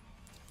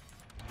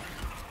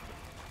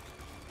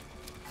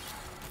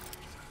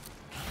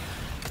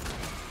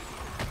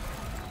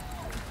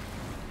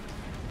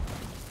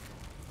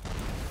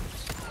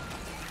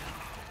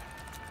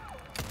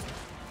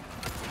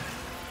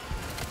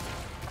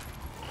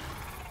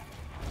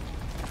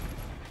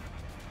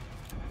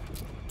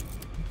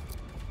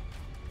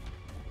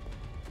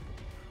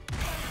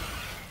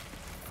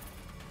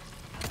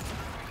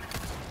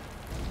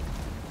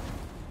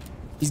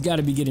 He's got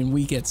to be getting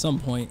weak at some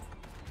point.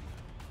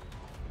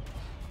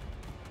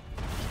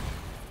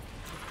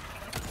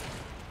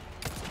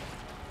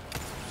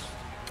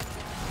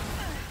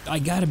 I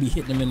gotta be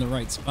hitting him in the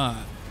right spot.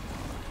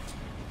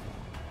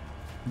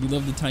 You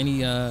love the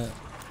tiny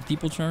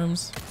people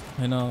charms?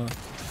 I know.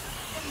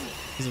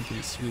 These are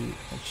pretty sweet,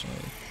 actually.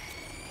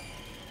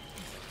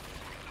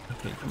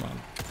 Okay, come on.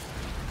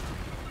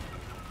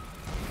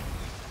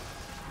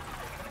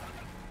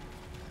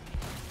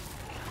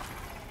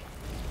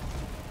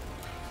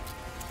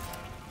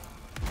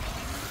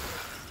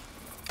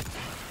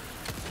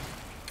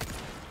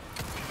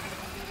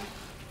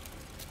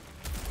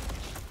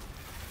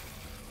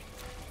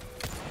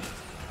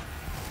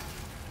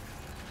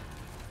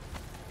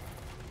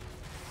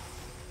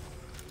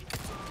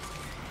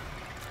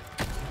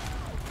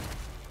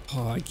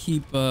 Oh, I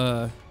keep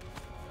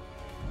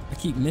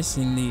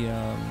missing the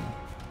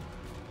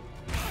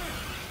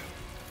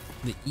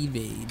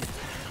evade.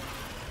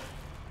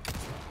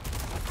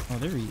 Oh,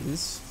 there he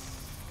is.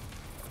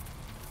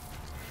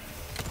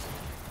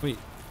 Wait,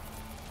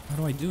 how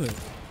do I do it?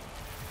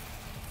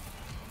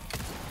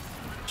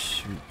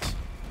 Shoot.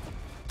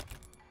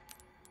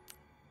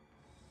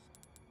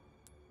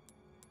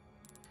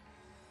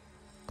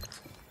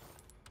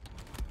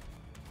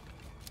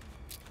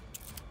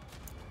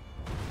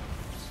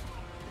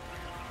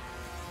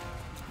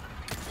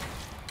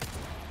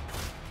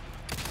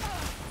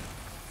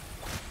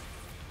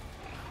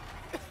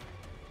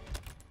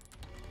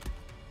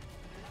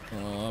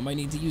 Oh, I might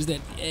need to use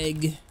that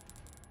egg.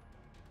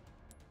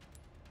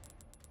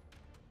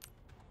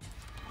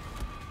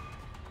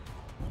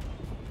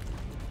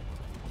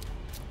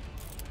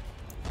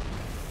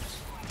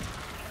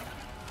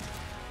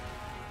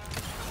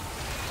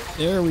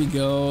 There we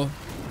go.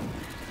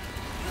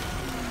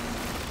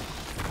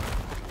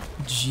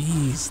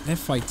 Jeez, that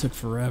fight took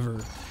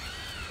forever.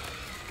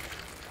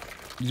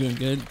 You doing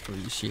good?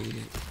 Appreciate it.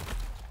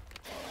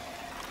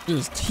 Look at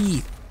his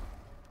teeth.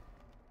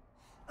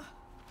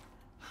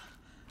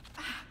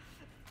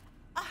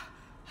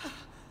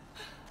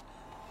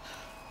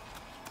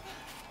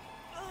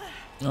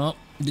 Oh,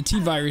 the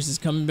T-virus is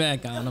coming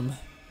back on him.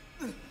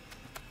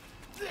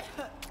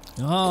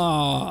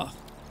 Oh.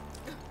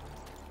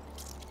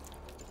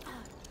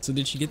 So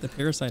did she get the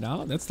parasite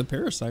out? That's the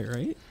parasite,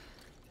 right?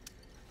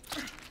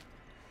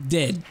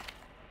 Dead.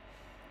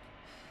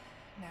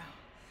 Now,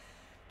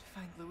 to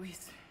find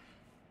Luis.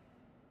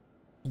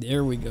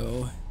 There we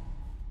go.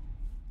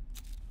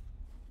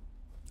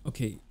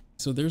 Okay,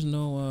 so there's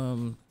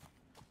no,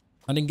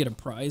 I didn't get a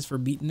prize for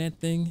beating that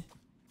thing.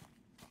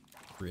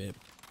 Rip.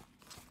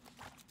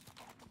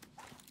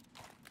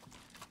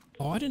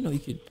 Oh, I didn't know you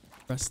could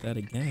press that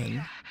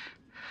again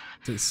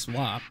to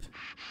swap.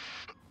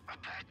 A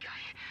bad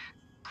guy.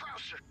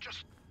 Krauser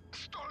just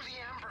stole the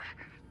amber.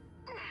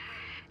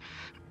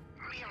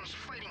 Leon's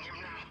fighting him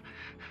now.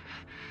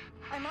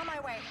 I'm on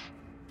my way.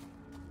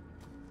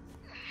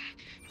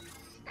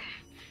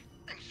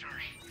 I'm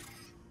sorry.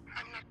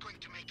 I'm not going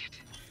to make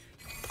it.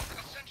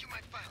 I'll send you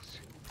my files.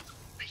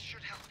 They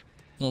should help.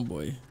 Oh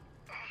boy.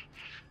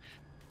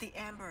 The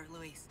amber,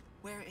 Luis.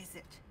 Where is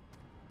it?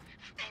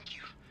 Thank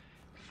you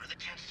for the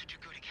chance to do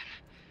good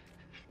again.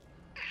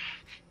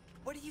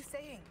 What are you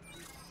saying?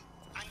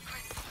 I'm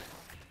grateful.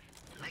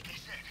 Like I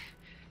said,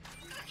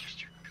 I'm just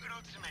your good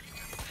old Samaritan.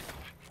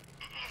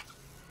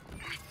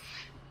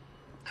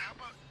 How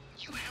about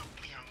you help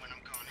Leon when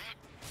I'm gone, eh?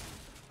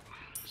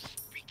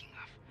 Speaking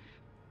of...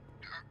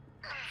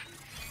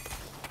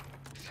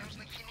 sounds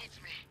like he needs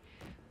me.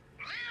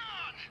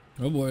 Leon!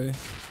 Oh boy.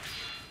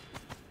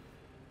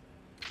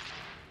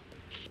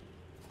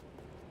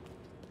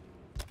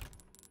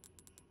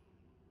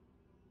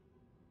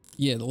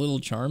 Yeah, the little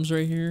charms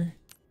right here,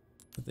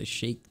 but they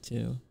shake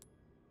too.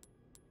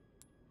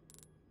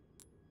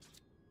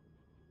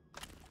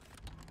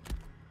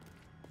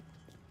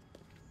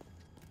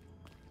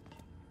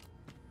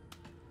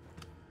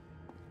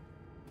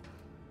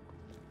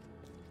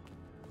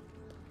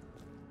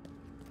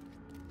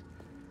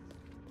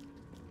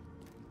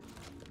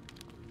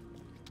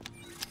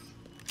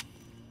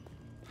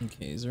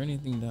 Okay, is there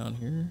anything down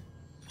here?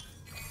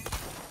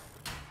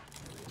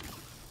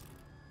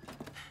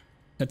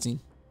 Cutscene.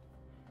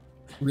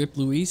 Rip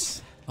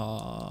Luis.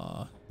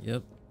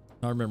 Yep.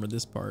 I remember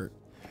this part.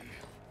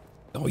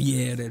 Oh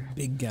yeah, that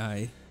big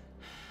guy.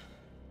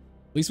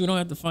 At least we don't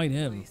have to fight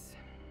him. Police.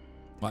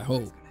 I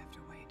hope. Gonna have to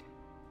wait.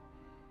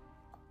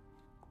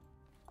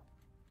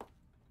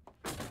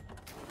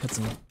 That's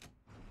some.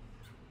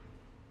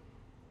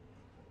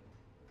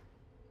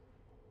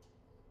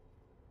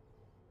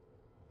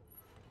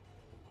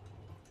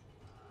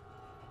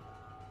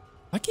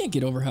 I can't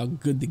get over how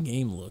good the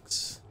game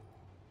looks.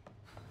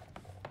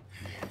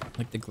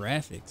 Like the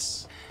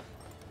graphics.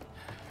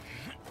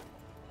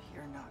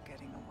 You're not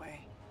getting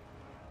away.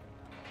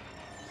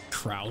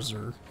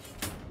 Krauser.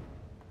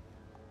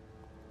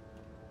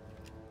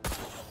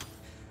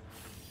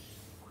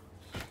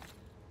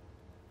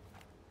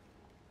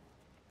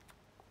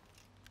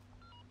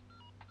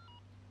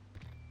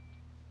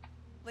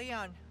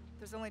 Leon,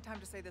 there's only time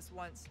to say this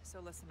once,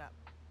 so listen up.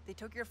 They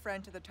took your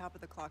friend to the top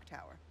of the clock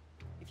tower.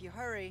 If you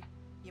hurry,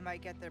 you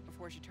might get there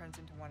before she turns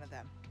into one of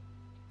them.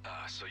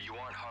 So you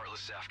aren't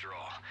heartless after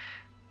all.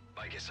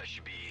 I guess I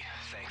should be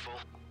thankful.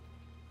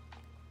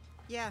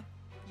 Yeah,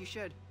 you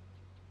should.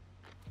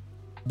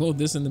 Both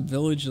this and the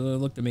village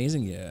looked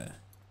amazing, yeah.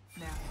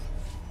 Now,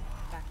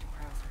 back to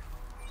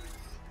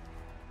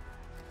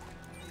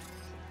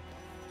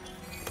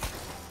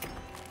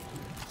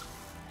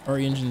Krauser.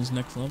 RE Engine's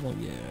next level,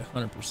 yeah,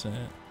 100%.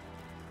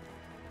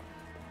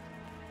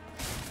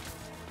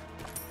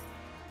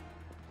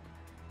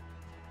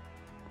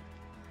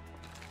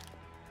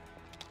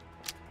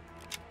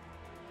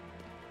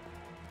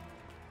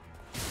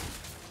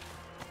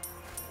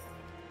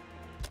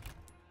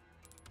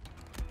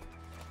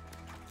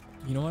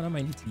 You know what? I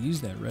might need to use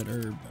that red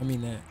herb. I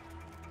mean that.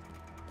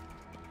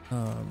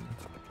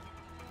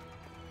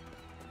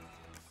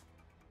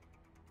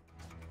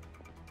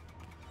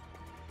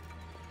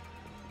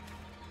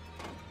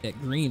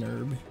 That green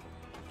herb.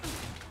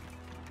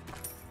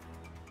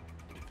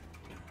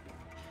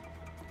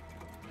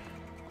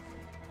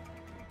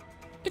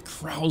 The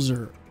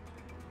Krauser.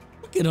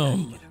 Look at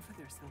him. Get over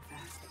there so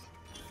fast.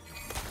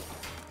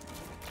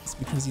 It's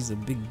because he's a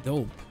big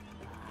dope.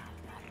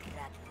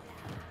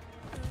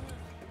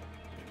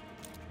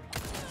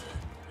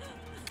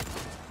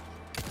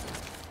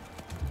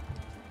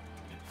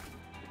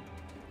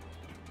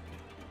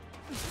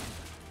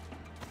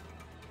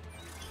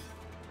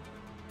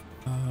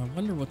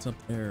 I wonder what's up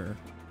there.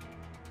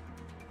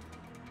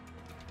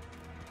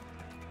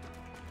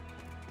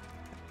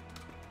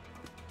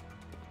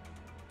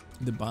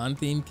 The Bond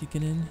theme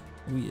kicking in?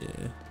 Oh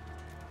yeah.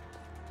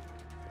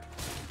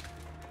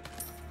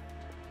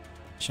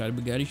 Shot of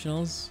Bugatti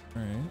shells?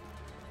 Alright.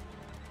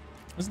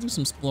 Let's do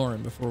some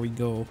exploring before we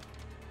go.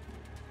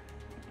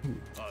 Ooh.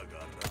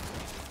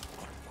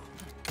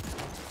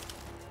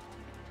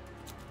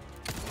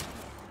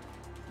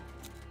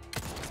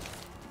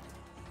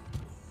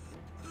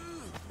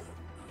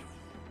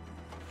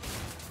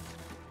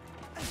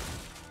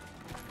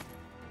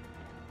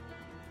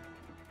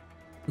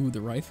 Ooh,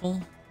 the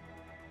rifle?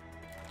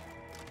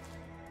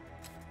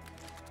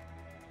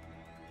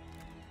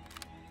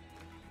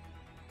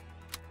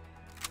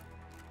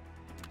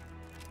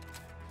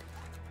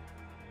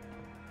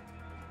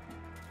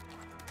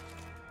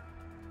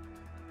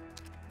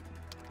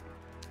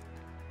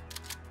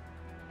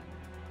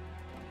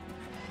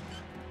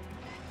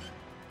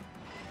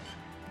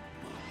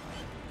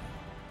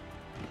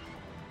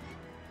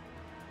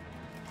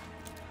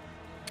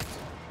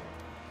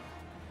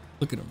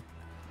 Look at him.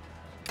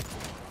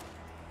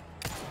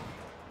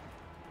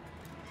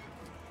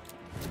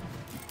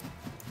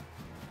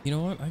 You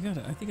know what? I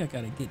think I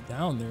gotta get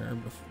down there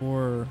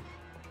before.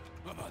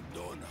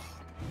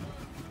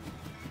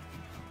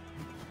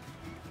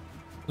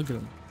 Look at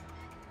him.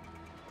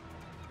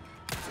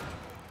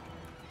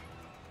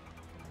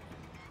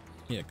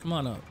 Yeah, come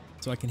on up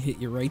so I can hit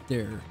you right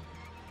there.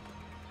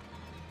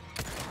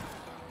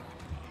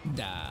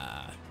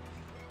 Da.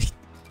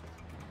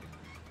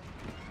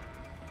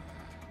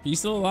 Are you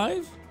still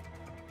alive?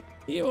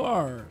 You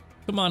are.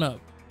 Come on up.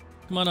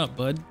 Come on up,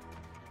 bud.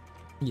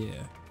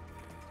 Yeah.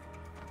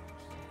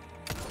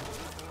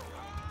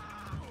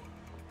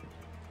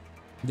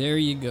 There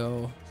you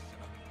go.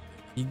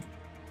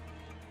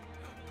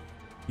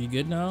 You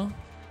good now?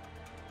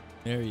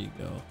 There you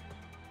go.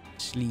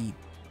 Sleep.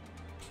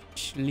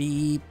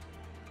 Sleep.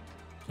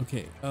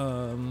 Okay,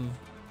 now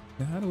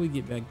how do we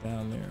get back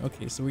down there?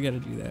 Okay, so we gotta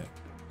do that.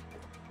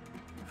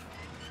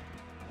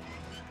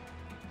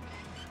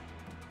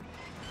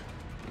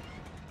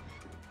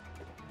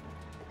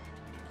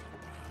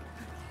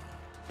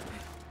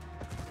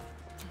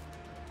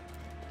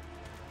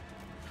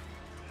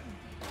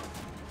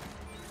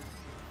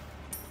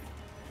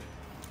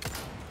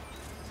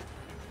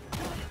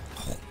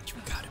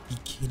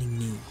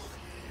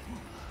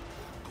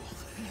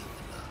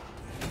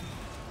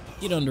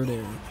 Get under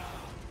there.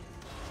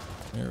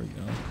 There we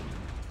go.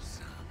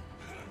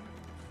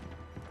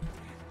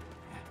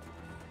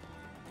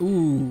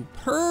 Ooh,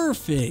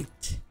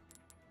 perfect.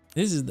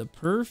 This is the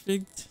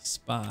perfect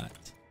spot.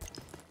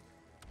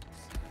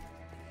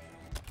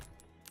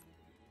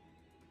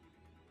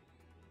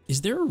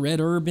 Is there a red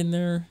herb in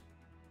there?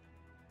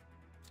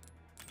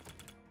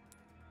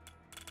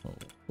 Whoa,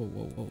 whoa,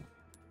 whoa, whoa.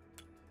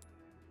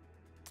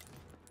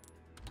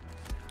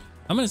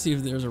 I'm gonna see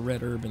if there's a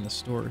red herb in the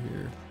store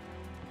here.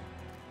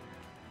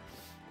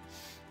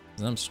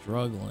 'Cause I'm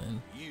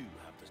struggling. You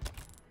have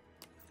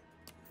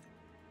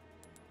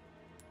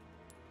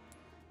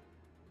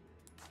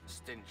the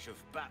stench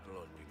of battle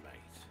on you, mate.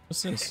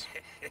 What's this?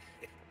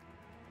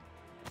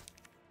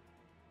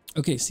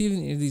 Okay, see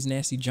any of these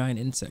nasty giant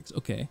insects.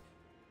 Okay.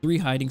 3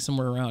 hiding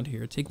somewhere around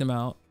here. Take them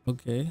out.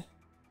 Okay.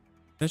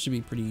 That should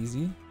be pretty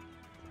easy.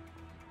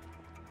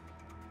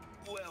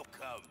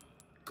 Welcome.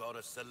 Got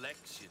a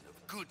selection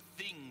of good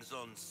things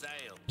on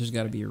sale. There's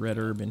got to be a red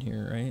herb in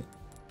here, right?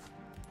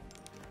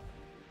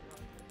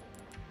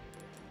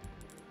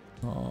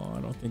 Oh, I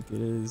don't think it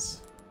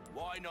is.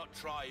 Why not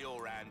try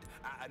your hand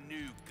at a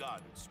new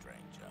gun,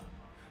 stranger?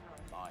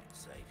 Might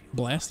save you.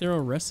 Blast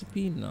arrow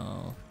recipe?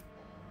 No.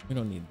 We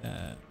don't need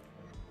that.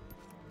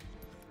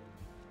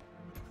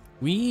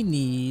 We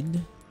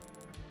need...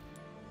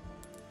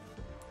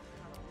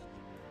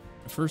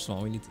 First of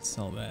all, we need to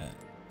sell that.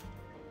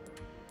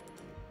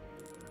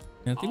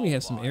 And I think we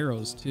have some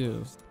arrows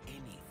too.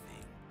 Anything.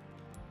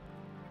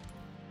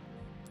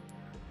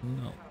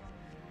 No.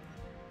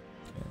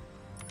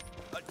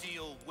 A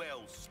deal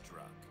well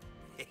struck.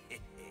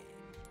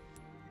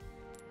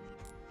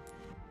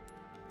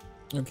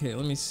 Okay,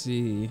 let me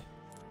see.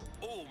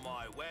 All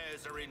my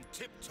wares are in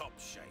tip-top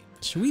shape.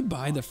 Should we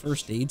buy the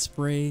first aid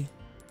spray?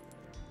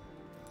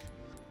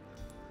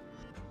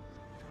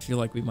 I feel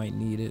like we might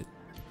need it.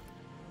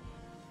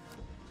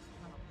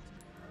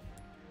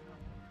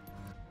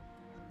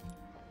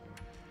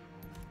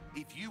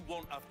 If you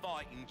want a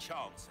fighting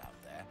chance out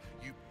there,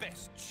 you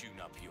best tune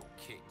up your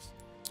kit.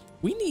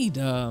 We need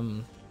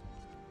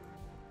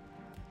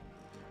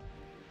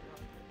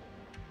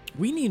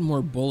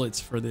more bullets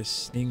for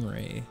this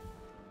stingray.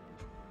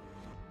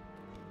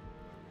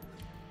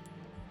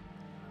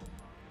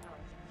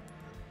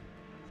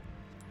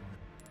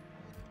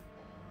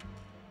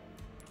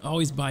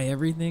 Always buy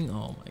everything?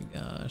 Oh my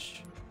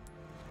gosh.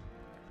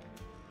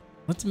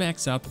 Let's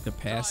max out the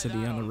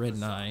capacity on the red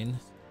 9.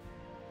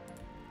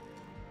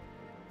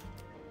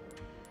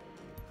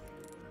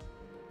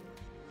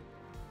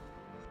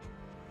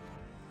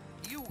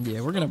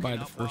 Yeah, we're gonna buy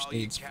the first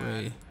aid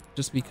spray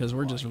just because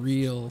we're just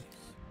real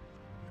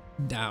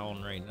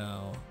down right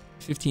now.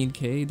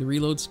 15k, the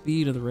reload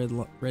speed of the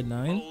red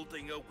 9.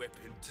 Holding a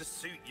weapon to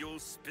suit your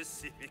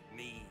specific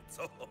needs.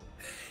 Oh,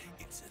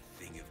 it's a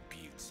thing of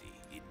beauty,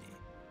 isn't it?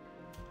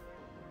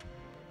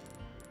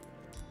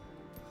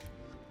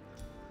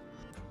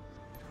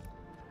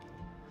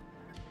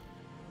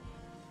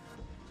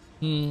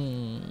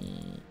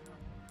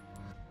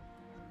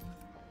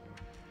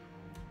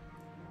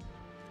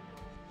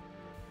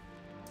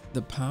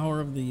 The power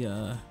of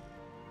the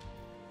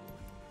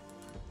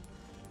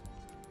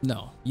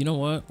no, you know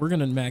what? We're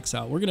gonna max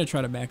out. We're gonna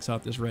try to max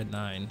out this red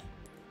 9.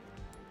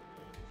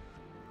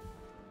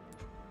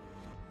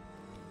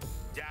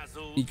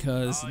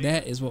 Because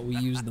that is what we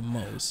use the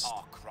most.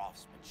 Our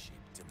craftsmanship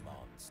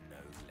demands no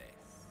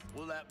less.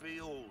 Will that be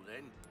all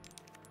then?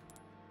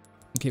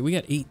 Okay, we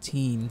got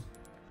 18.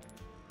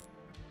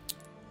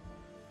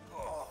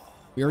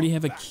 We already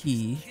have a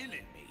key.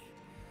 Killing me.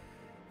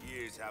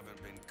 Years haven't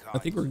been kind I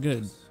think we're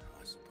good. to us,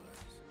 I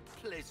suppose.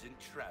 Pleasant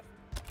travel.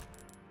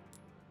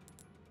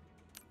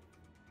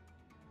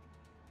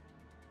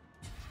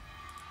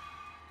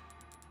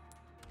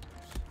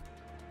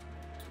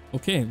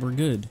 Okay, we're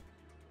good.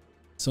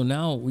 So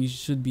now we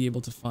should be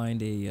able to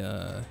find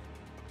a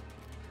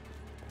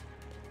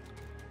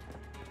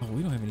oh,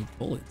 we don't have any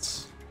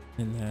bullets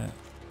in that.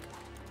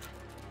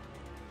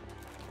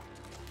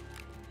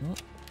 Oh.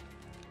 Let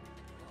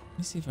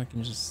me see if I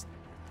can just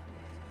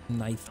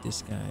knife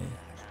this guy.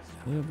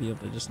 Maybe I'll be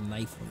able to just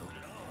knife him.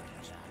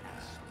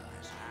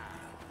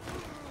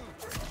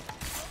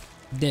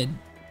 Dead.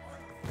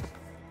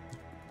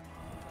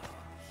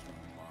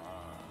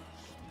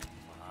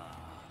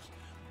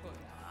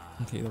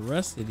 Okay, the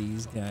rest of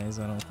these guys,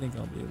 I don't think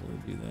I'll be able to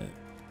do that.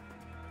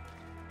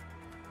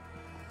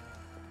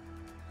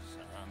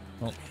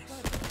 Oh.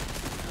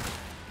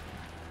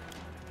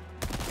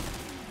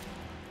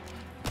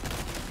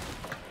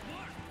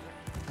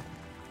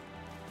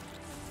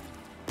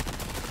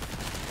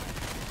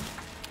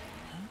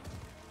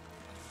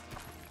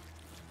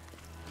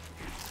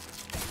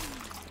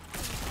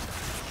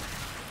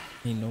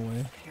 Ain't no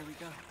way. Here we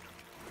go.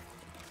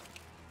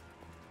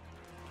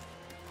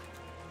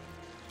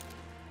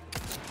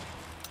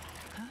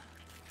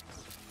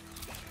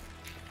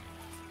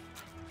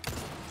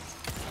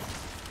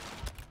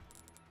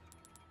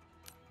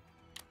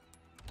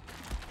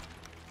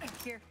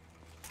 Here,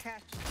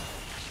 catch.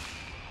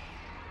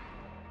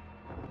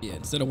 Yeah,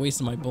 instead of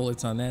wasting my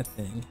bullets on that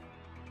thing.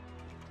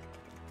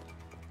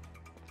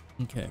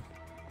 Okay.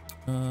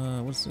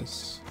 What's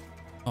this?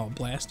 Oh,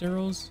 blast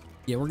arrows?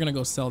 Yeah, we're gonna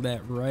go sell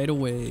that right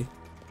away.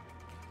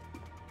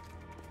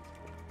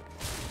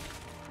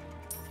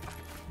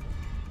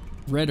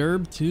 Red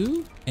herb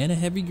too? And a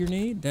heavy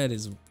grenade? That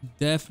is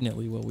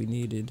definitely what we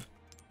needed.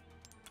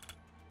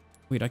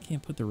 Wait, I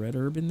can't put the red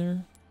herb in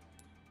there?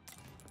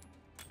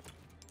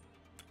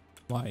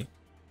 Why?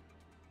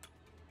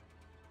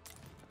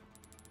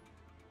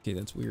 Okay,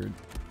 that's weird.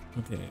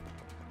 Okay.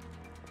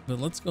 But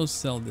let's go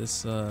sell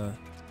this, let's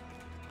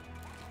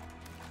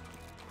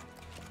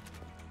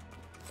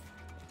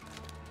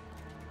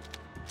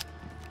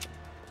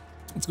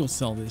go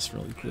sell this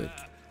really quick.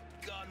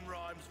 Gun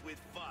rhymes with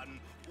fun.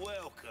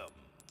 Welcome.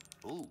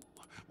 Ooh,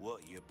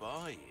 what you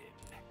buying?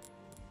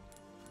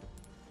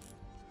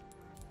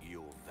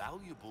 Your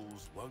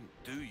valuables won't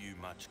do you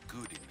much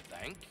good in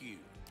thank you.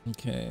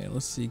 Okay,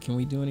 let's see. Can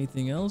we do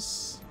anything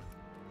else?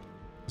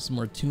 Some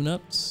more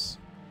tune-ups?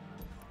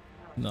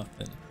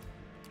 Nothing.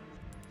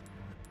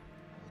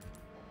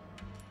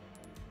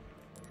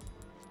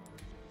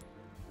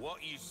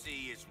 What you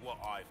see is what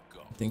I've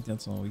got. I think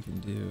that's all we can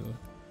do.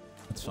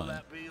 That's Will fine.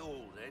 that be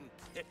all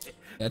then?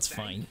 That's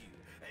Thank fine.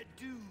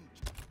 you. Dude.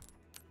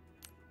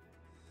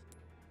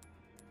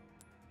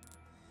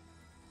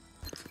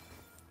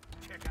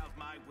 Check out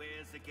my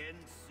wares again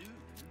soon.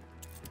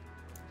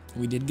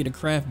 We did get a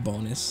craft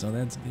bonus, so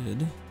that's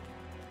good.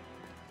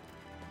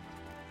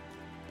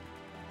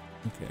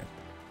 Okay.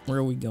 Where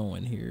are we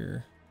going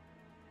here?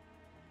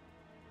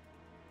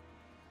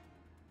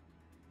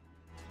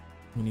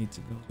 We need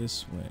to go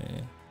this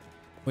way.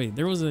 Wait,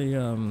 there was a,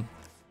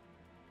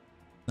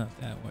 not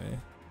that way.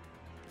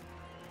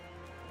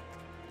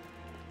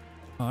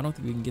 Oh, I don't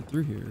think we can get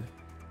through here.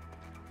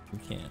 We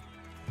can't.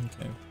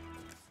 Okay.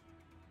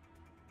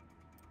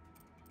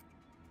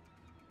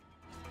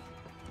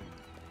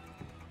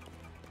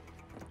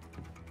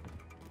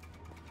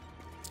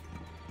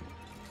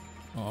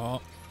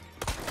 Oh.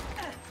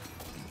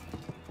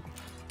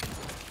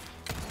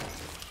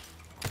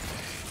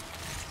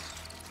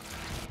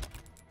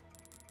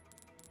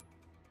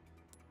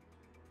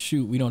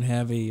 Shoot, we don't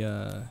have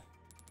a,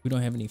 we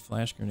don't have any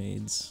flash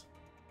grenades.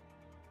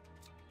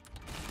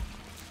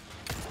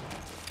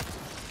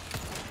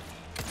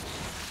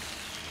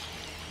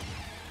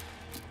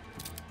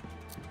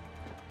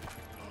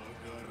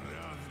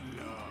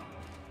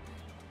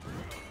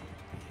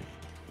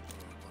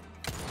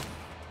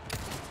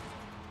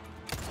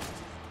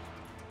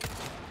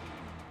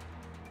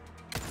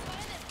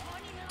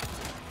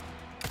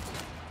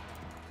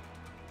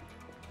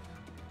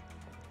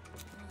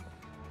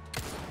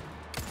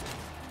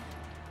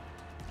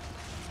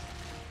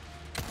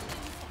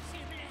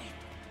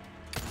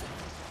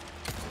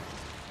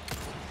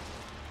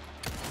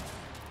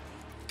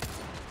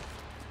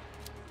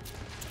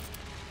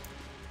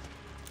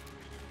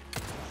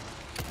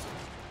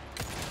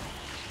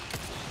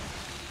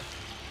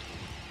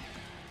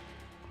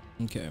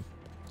 Okay.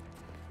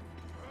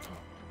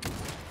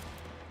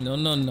 No,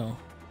 no, no.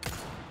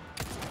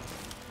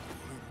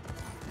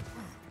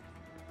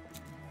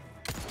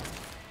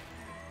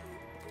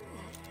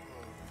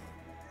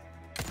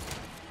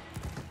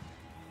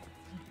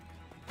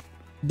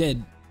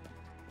 Dead.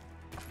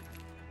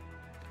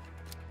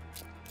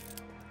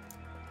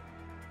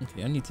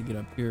 Okay, I need to get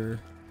up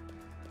here.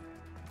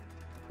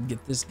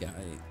 Get this guy.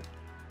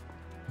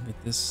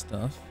 Get this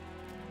stuff.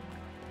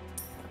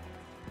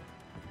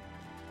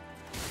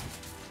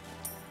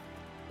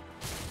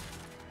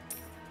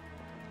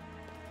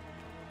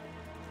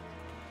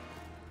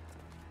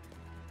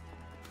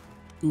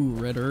 Ooh,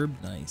 red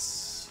herb,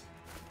 nice.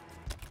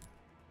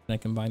 Can I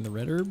combine the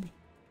red herb?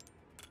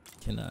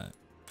 Cannot.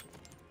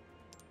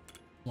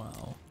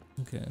 Wow,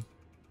 okay.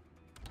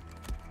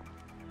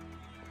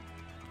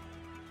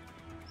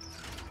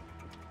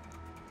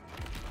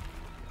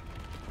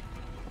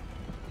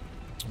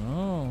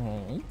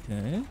 Oh,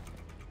 okay.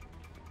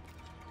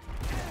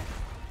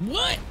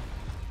 What?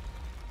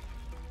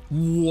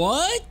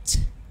 What?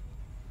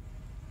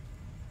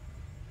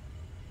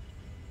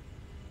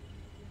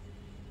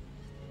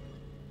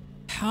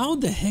 How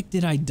the heck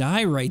did I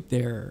die right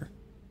there?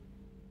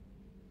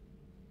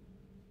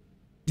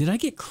 Did I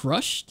get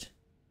crushed?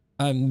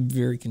 I'm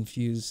very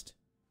confused.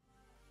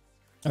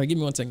 All right, give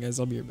me 1 second, guys.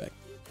 I'll be right back.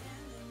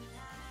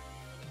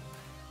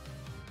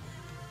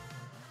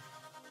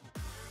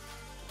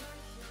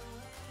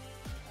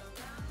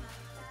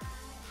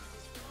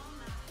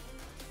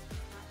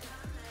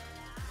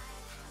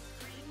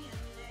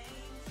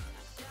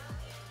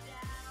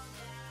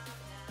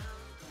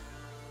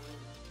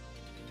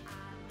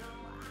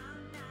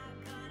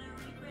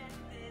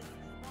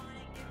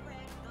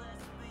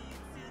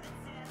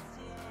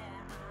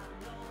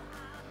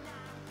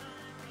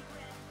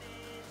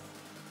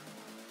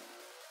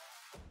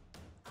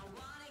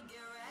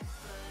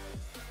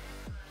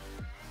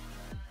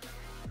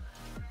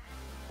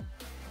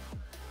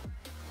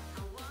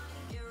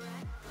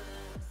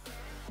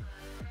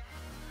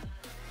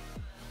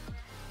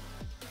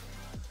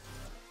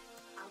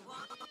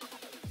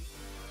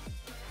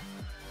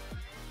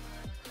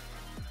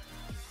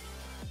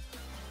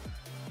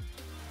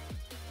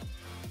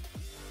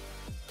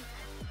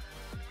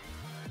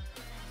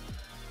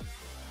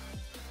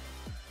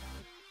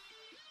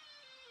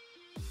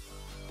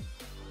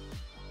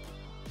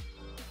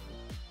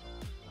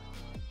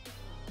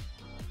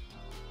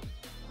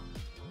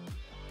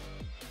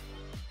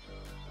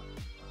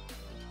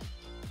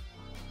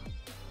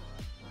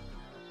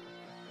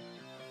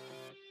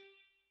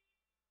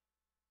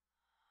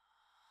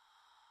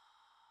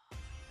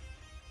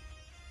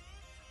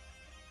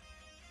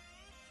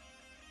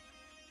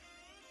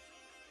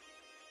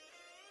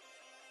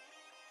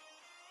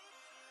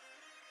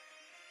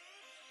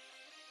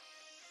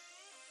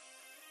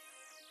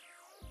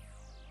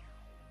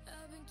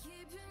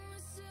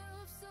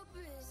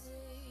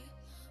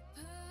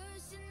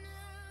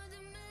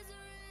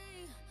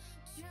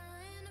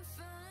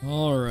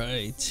 All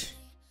right.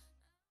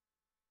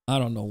 I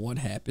don't know what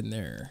happened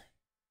there.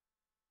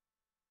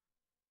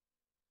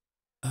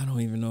 I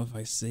don't even know if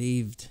I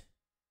saved.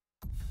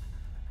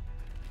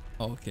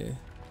 Okay.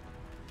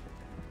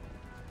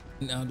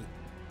 Now.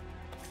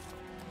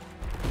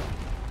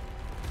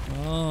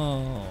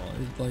 Oh,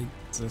 it's like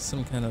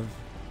some kind of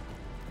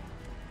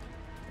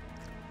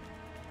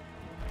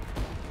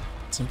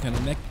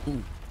neck.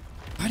 Ooh,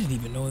 I didn't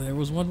even know there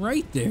was one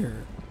right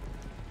there.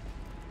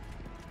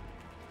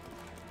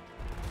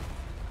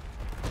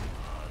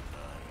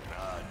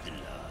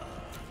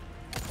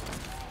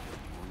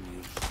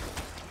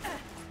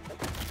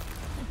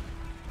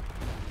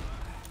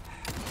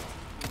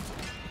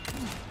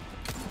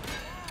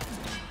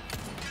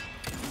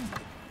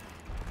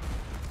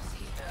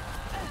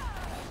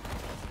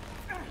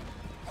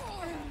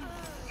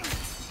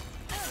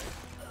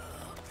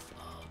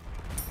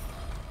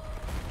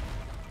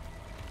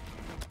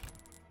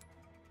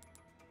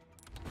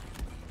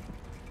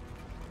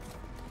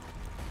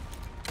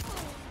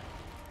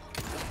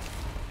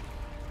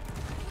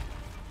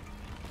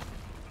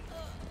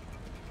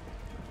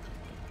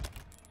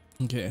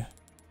 Okay.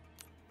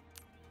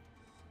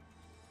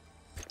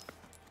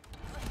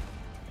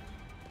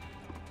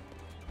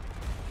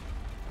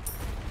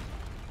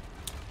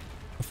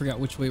 I forgot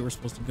which way we're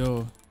supposed to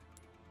go.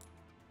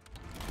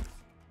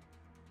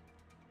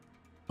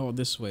 Oh,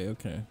 this way,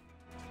 okay.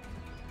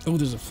 Oh,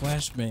 there's a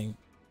flashbang.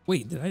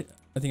 Wait, did I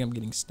think I'm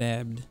getting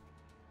stabbed.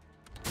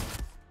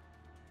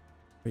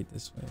 Wait,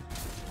 this way.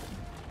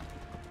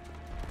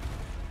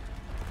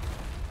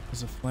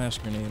 There's a flash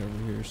grenade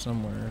over here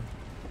somewhere.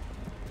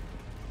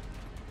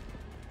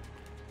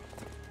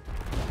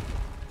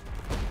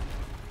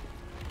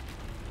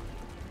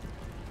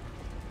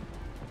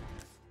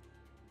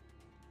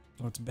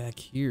 Oh, it's back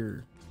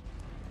here.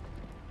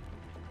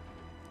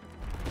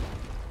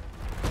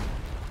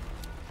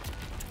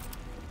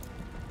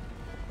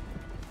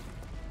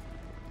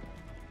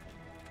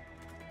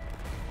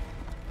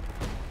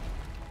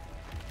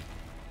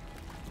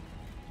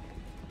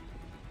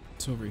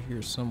 It's over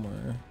here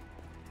somewhere.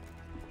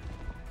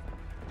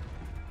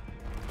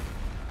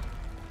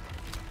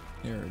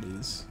 There it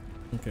is.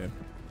 Okay.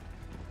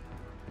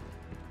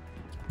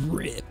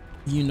 Rip.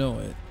 You know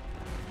it.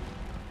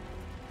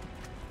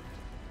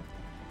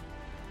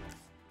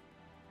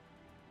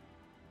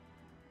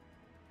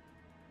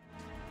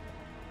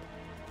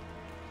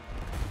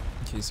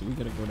 Okay, so we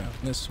gotta go down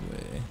this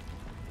way.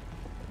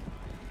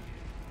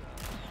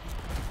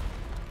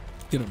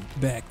 Get him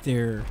back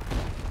there.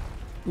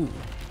 Ooh.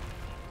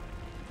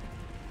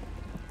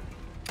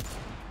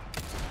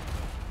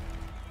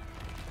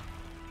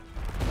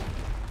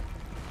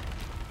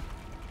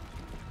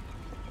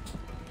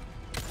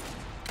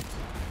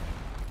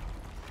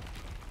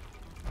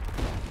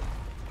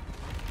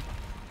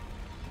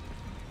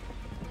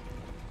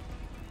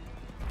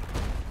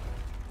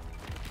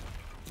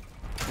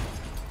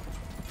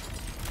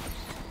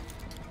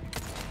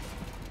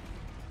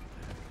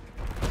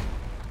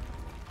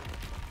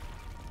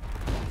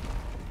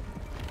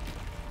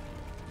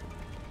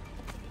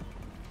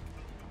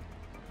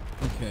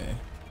 Okay.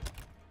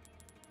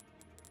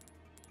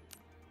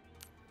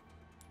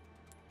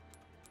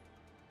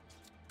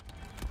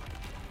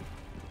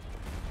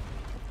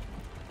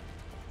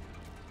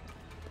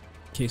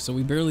 Okay, so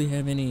we barely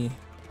have any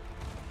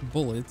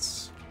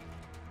bullets.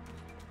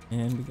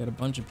 And we got a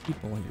bunch of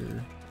people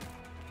here.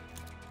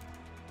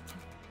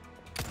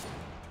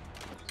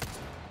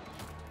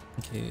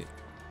 Okay.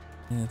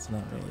 That's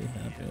not really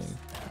happening.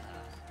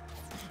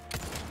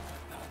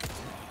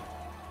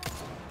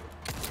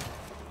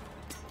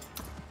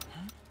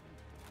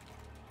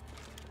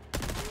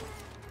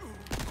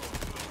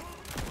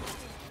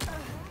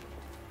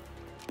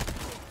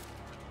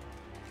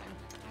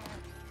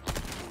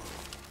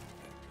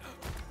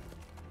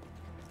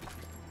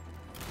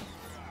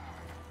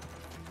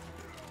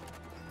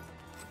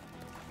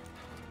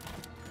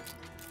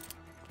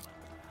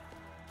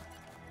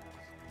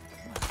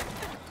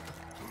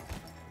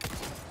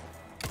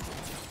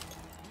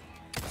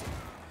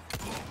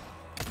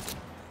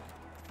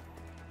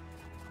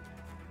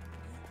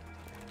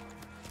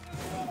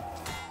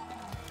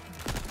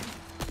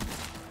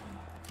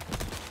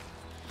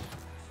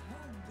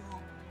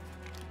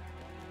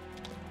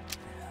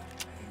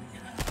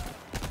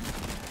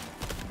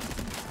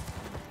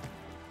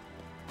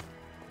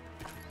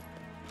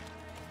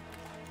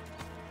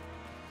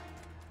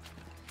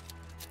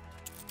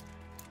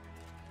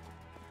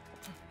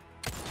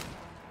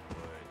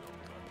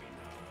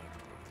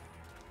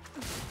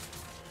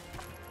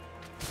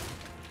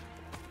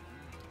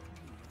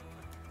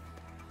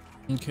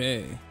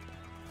 Okay,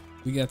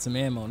 we got some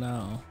ammo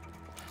now.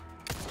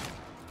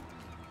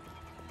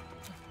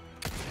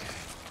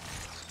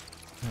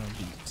 Oh,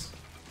 beats.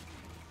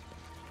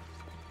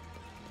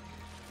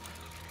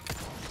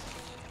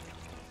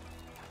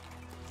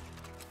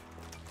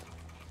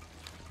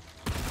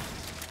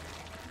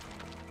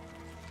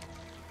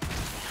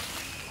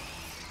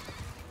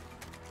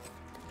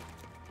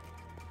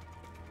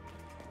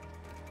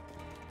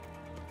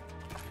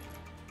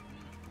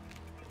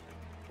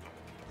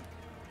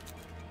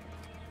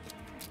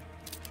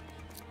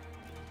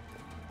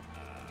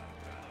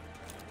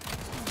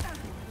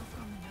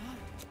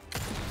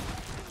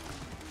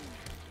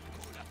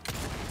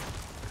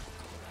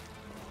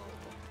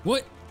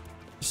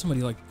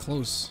 somebody like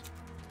close.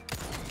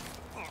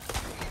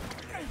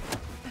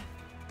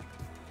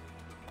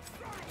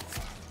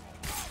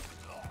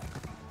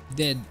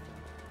 Dead.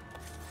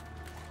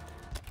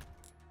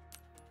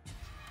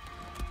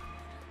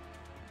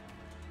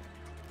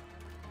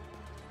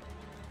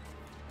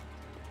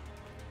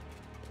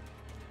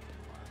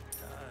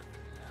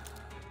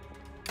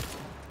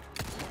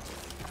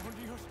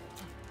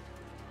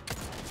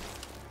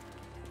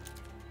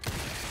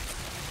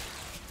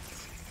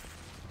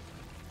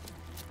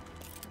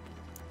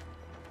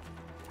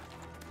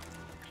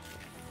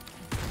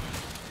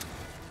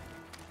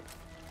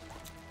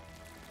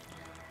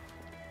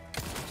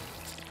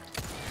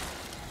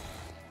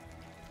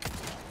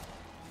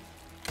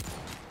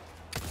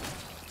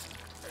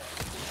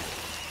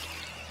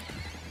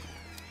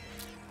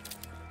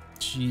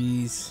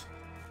 Jeez.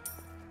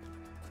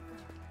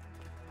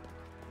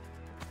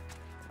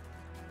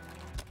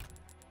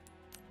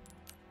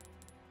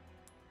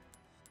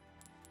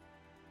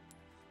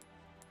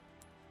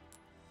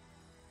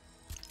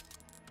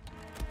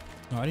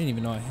 Oh, I didn't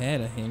even know I had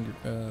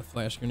a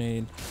flash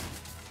grenade.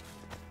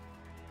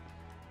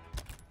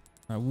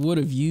 I would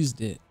have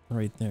used it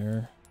right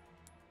there.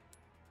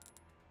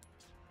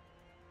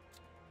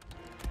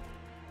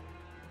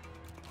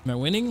 Am I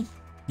winning?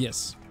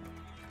 Yes.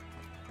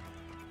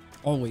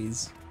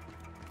 Always.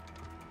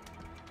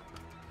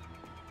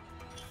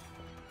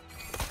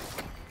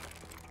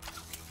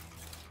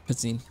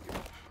 Cutscene.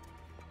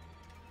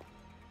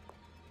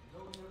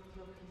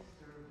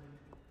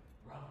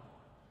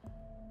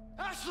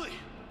 Ashley!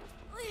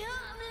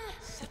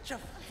 Such a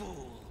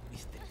fool,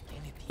 Mr.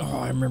 Kennedy. Oh,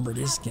 I remember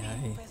this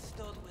guy.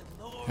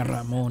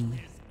 Ramon.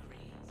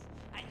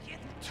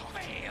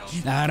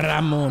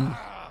 Ramon.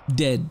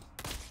 Dead.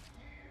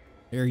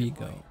 There you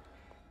go.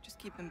 Just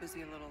keep him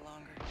busy a little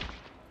longer.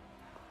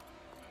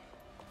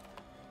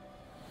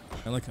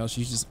 I like how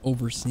she's just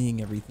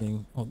overseeing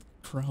everything. Oh,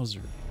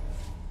 Krauser.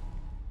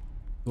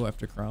 Go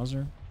after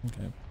Krauser?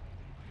 Okay.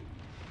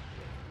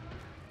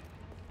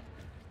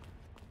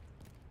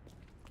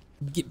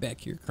 Get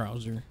back here,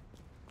 Krauser.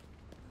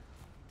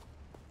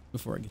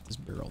 Before I get this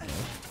barrel though.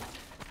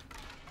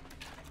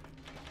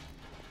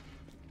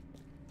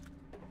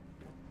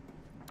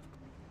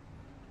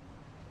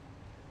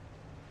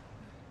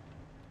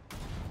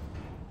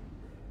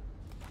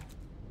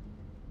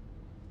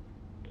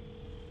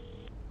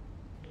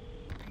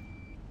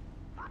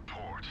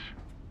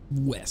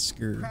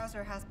 Wesker.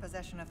 Krauser has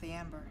possession of the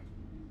amber.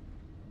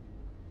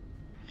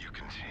 You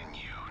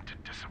continue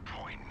to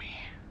disappoint me.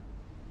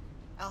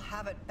 I'll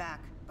have it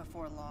back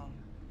before long.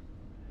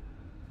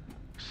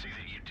 See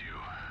that you do.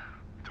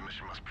 The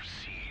mission must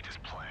proceed as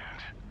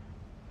planned.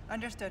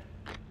 Understood.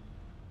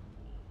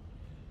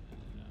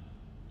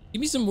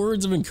 Give me some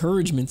words of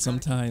encouragement Gotta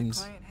keep the sometimes,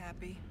 client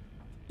happy.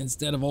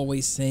 instead of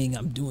always saying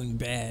I'm doing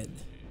bad.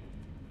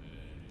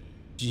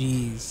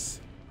 Jeez.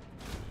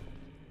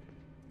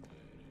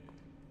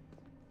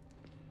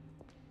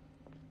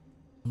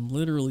 I'm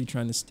literally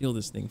trying to steal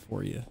this thing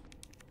for you.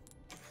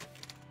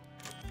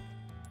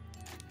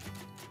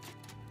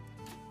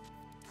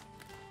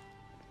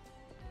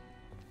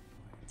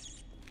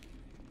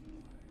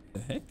 The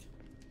heck?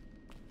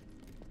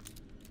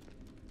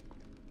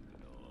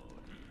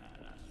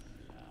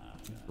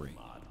 Great.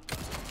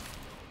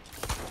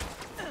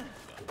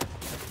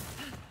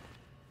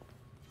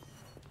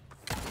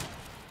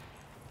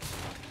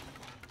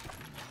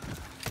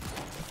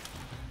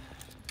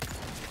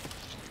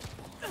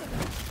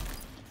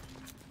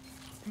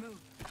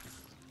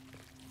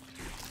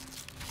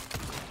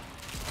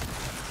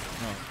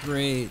 Oh,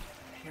 great.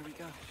 Here we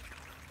go.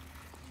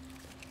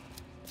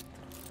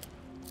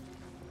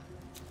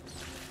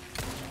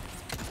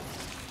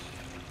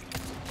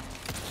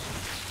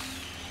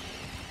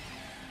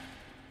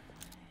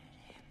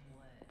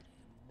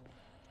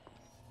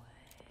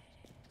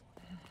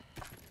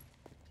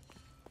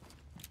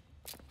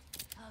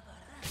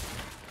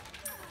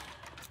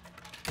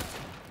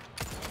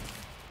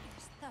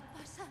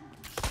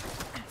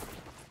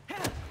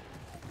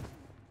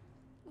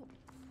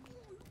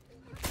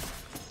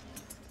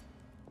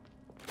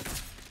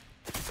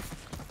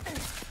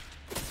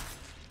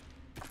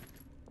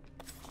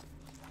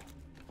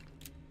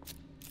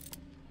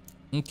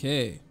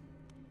 Okay.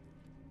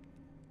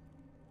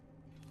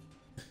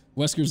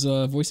 Wesker's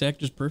voice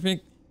actor's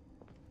perfect?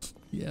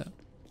 Yeah.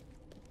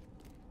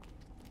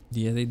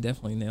 Yeah, they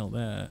definitely nailed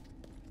that.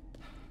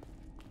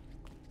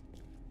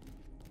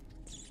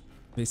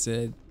 They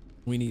said,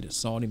 we need a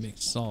salty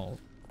McSalt.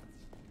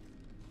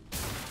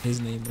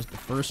 His name was the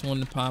first one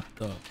that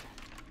popped up.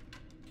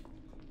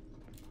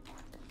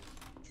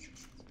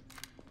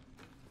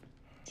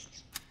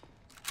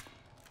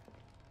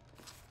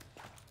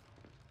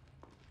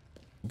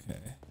 Okay.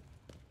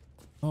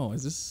 Oh,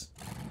 is this?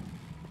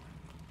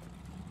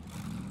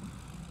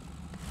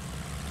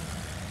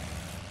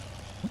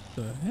 What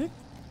the heck?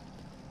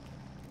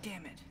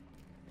 Damn it.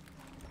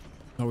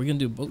 Are we gonna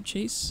do a boat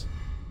chase?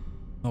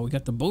 Oh, we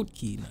got the boat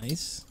key.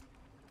 Nice.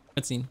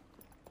 Cutscene.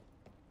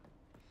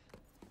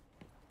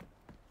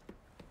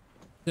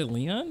 Is it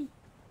Leon?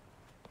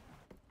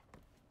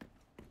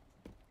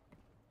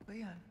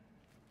 Leon.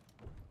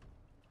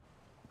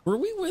 Were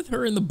we with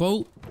her in the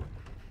boat?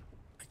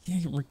 I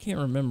can't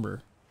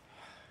remember.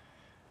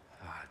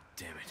 Ah,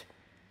 damn it.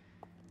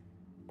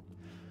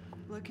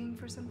 Looking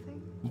for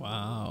something?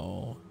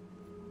 Wow.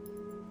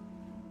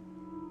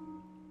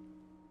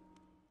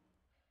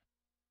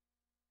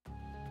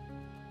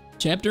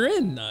 Chapter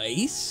in.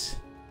 Nice.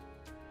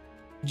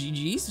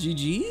 GG's,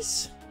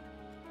 GG's.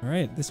 All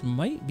right, this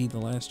might be the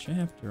last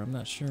chapter. I'm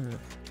not sure.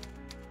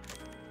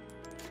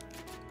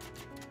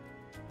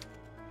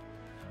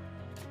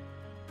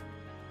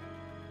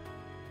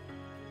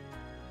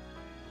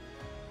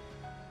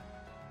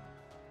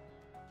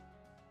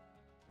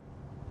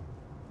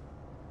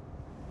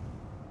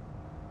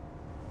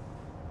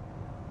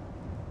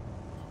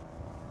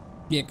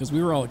 Yeah, because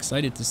we were all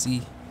excited to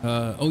see.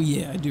 Oh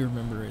yeah, I do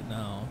remember it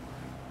now.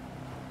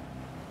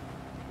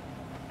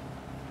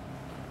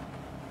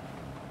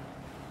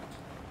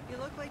 You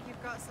look like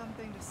you've got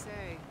something to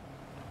say.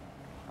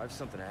 I have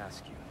something to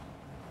ask you.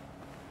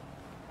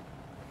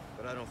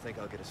 But I don't think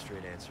I'll get a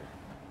straight answer.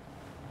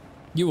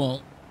 You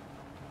won't.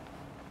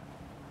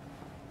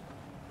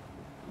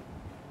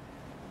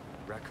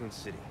 Raccoon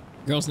City.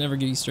 Girls never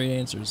give you straight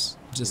answers.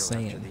 Just You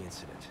know, saying. after the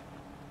incident,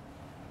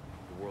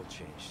 the world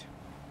changed.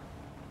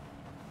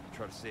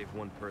 Try to save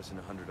one person,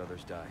 100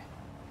 others die.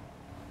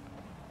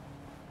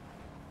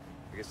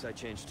 I guess I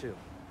changed too.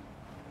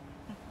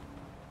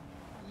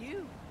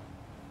 You?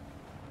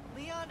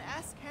 Leon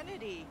S.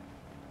 Kennedy.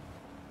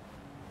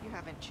 You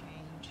haven't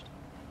changed.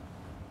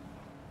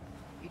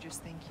 You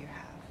just think you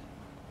have.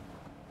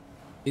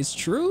 It's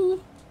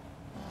true.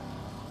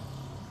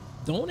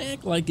 Don't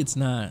act like it's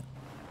not.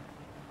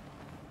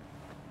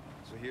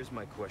 So here's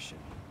my question.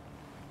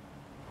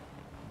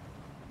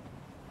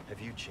 Have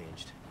you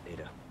changed,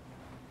 Ada?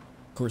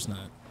 Of course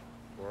not.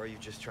 Or are you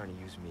just trying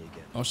to use me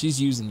again? Oh, she's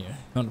using you,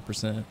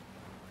 100%.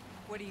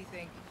 What do you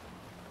think?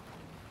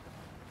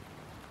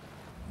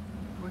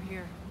 We're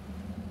here.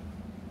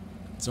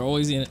 It's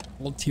always an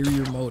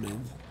ulterior motive.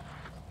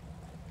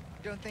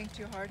 Don't think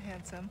too hard,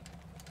 handsome.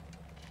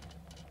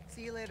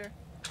 See you later.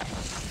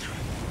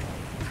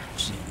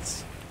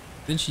 Jeez.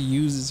 Then she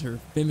uses her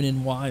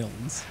feminine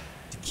wiles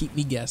to keep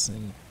me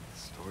guessing.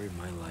 Story of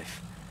my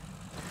life.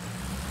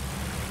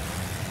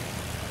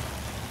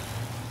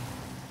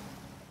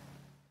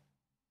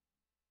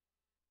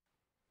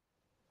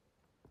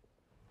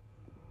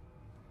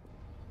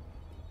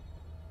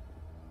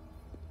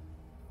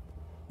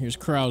 Here's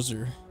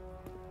Krauser.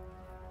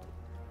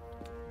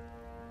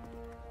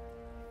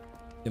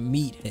 The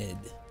meathead.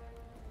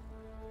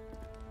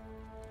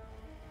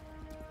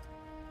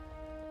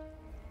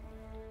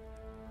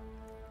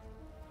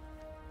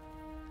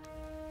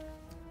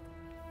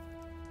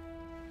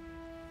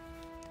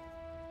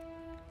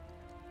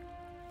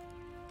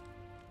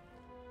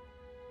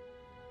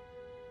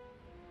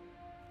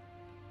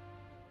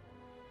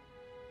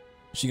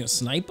 She gonna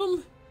snipe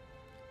him?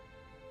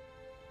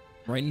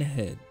 Right in the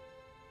head.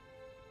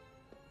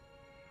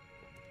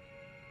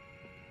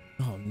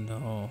 Oh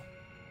no.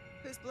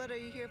 Whose blood are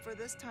you here for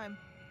this time?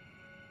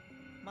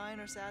 Mine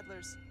or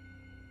Sadler's?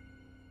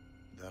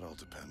 That all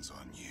depends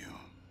on you.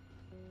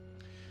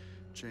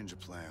 Change of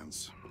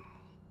plans.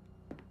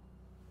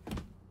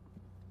 Of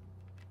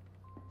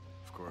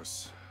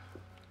course,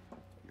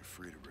 you're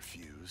free to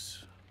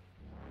refuse.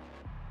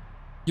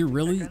 You're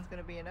really? That gun's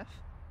gonna be enough?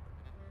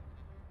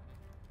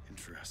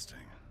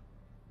 Interesting.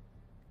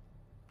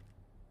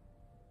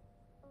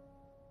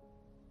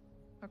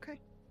 Okay.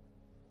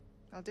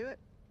 I'll do it.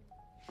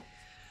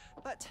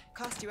 But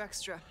cost you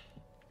extra.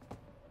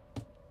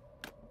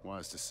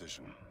 Wise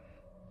decision.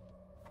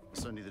 I'll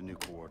send you the new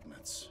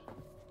coordinates.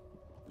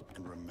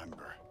 And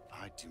remember,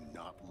 I do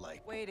not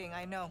like Waiting,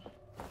 I know.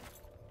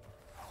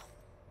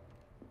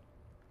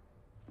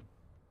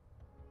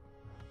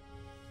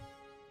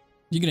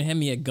 You gonna have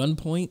me at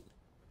gunpoint?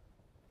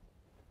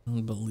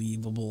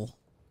 Unbelievable.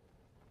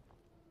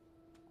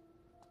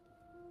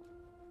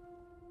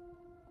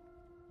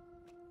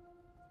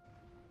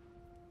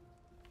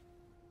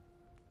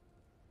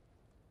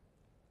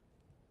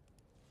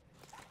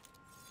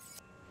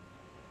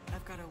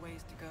 I've got a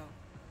ways to go.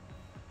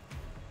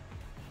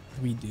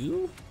 We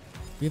do?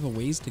 We have a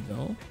ways to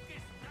go?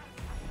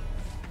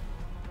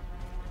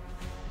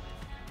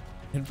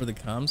 Head for the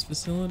comms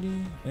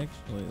facility?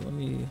 Actually, let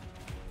me...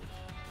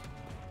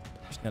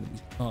 There's gotta be...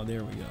 Oh,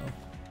 there we go.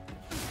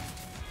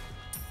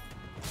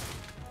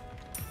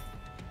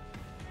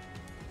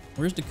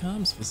 Where's the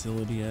comms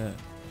facility at?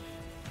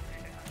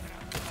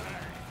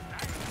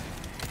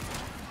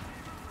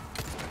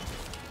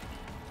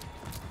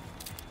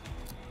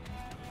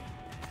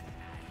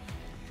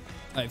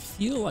 I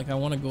feel like I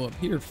want to go up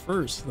here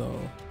first,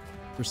 though,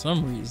 for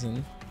some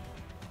reason.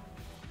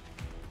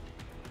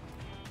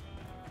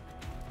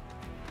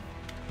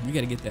 We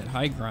gotta get that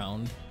high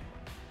ground.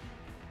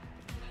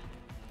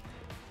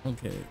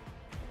 Okay.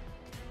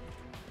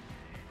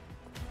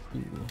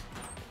 Ooh.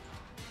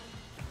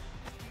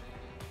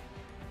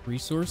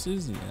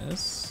 Resources,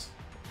 yes.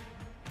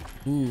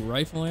 Ooh,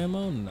 rifle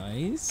ammo,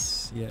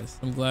 nice. Yes,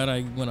 I'm glad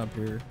I went up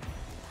here.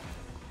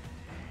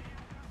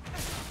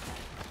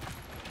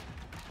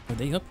 Are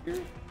they up here?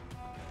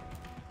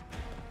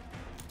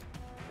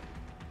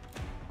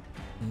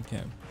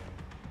 Okay.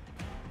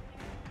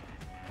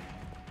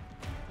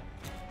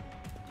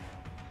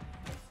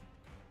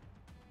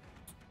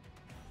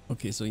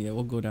 Okay, so yeah,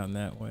 we'll go down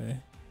that way.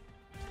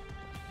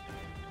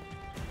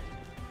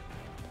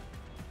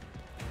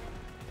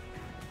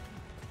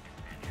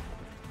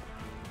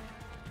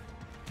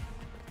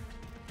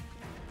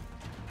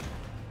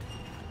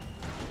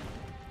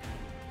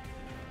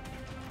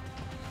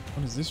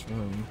 What is this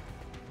room?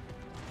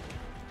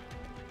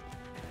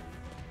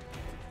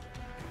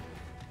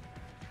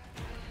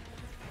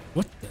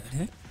 What the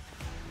heck?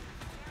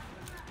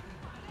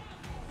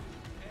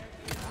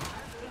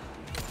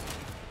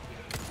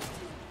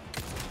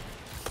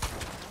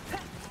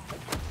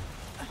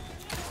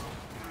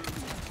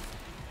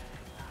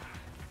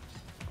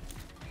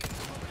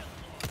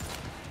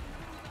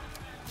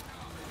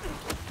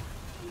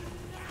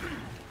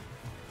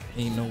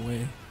 Ain't no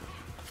way.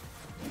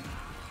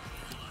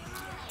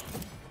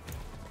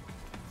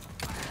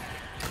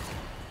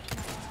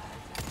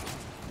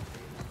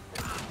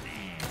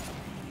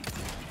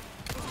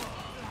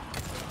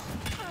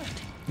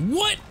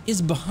 What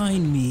is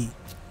behind me?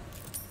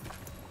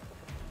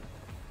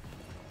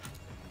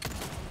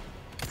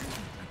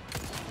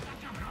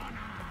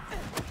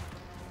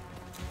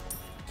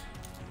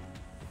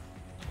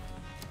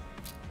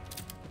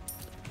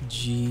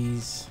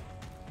 Jeez.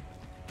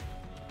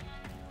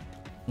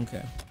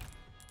 Okay.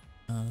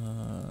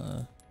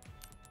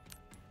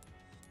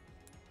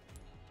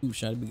 Ooh,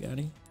 shot a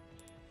Bugatti.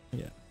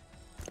 Yeah.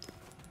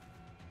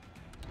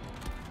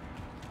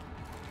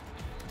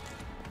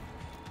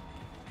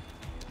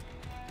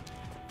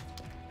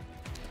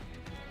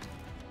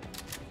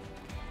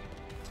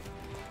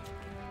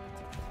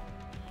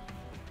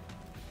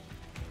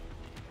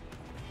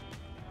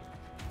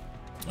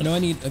 I know I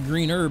need a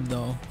green herb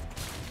though.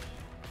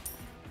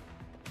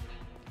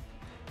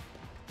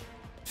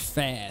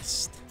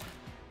 Fast.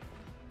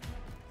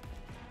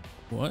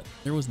 What?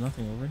 There was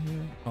nothing over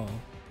here? Oh.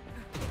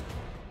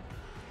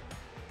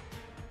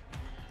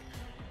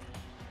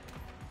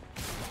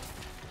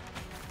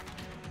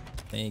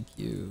 Thank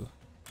you.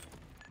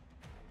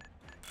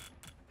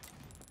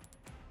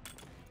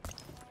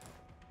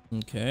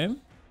 Okay.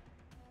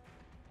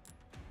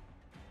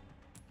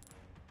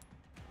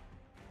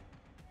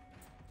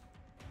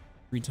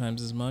 Three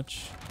times as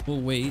much.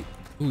 We'll wait.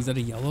 Ooh, is that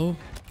a yellow?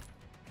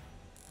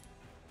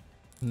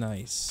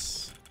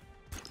 Nice.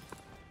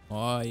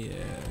 Oh, yeah.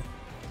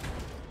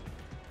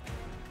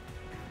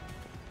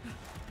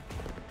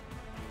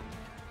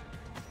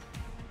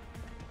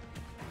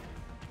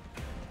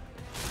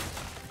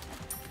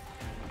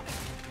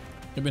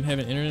 You've been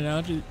having internet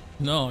outages?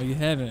 No, you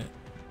haven't.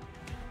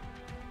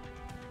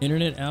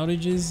 Internet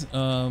outages,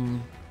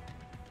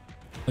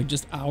 like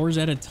just hours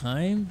at a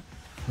time,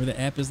 where the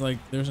app is like,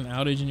 there's an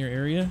outage in your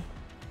area.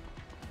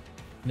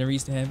 Never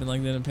used to happen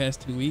like that in the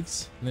past 2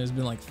 weeks. And there's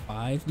been like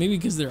 5. Maybe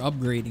because they're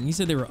upgrading. You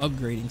said they were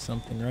upgrading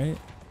something, right?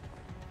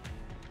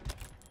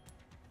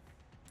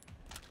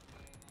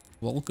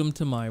 Welcome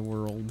to my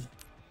world.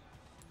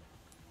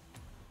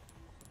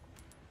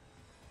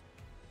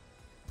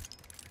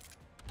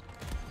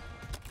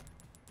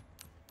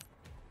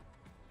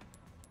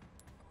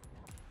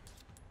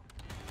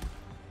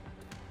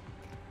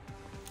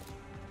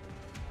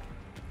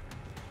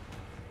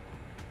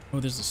 Oh,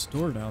 there's a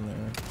store down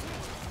there.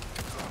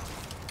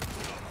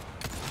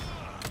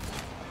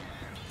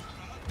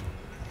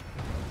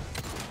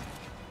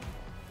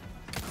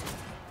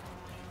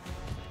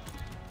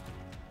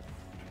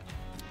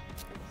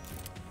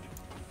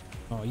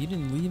 Oh, you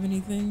didn't leave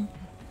anything?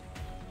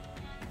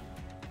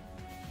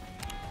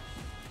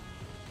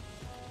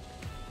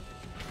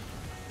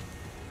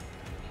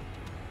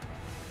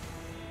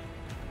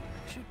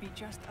 Should be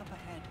just up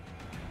ahead,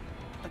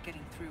 but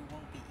getting through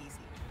won't be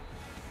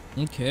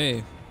easy.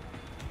 Okay.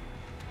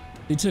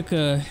 They took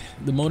the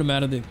modem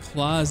out of the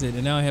closet,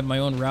 and now I have my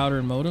own router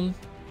and modem.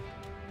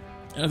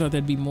 And I thought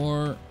that'd be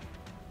more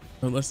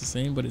or less the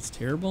same, but it's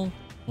terrible.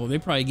 Well, they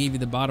probably gave you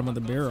the bottom of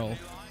the barrel.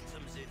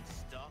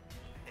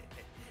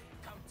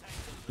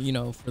 You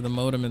know, for the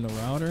modem and the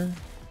router.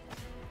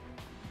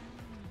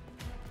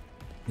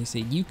 They say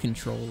you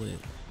control it.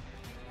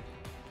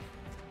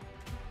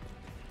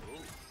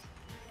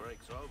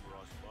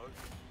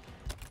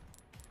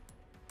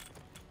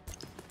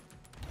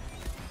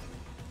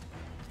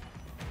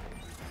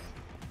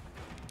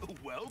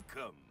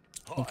 Welcome.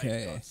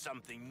 Okay.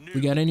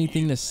 We got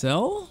anything to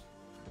sell?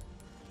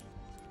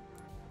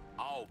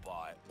 I'll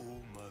buy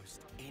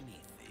almost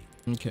anything.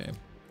 Okay.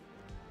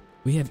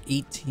 We have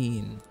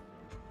 18.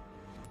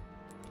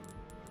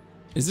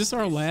 Is this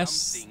our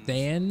last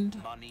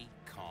stand? Money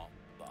can't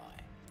buy.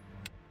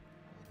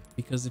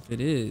 Because if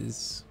it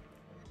is,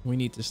 we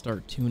need to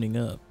start tuning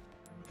up.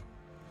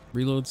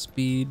 Reload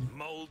speed.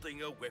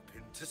 Molding a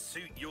weapon to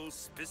suit your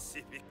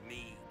specific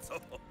needs.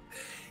 Oh,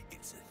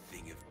 it's a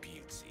thing of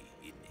beauty,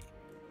 isn't it?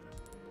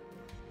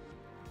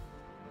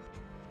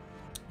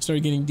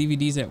 Started getting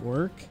DVDs at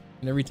work,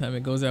 and every time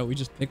it goes out, we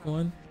just pick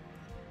one.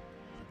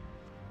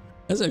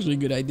 That's actually a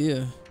good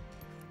idea.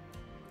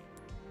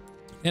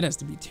 That has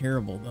to be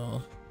terrible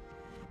though.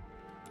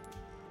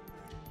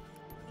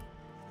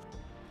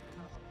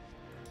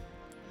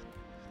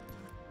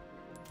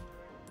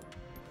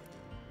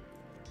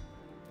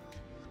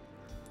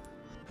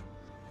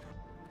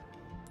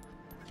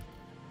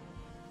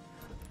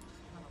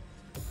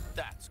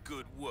 That's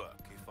good work,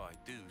 if I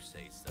do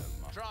say so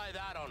much. Try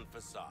that on for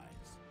size.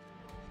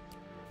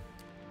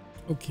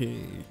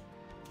 Okay.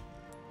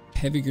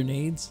 Heavy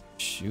grenades?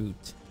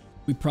 Shoot.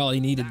 We probably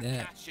needed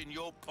that. Cash in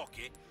your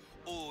pocket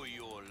all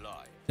your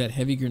life. That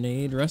heavy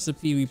grenade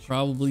recipe, we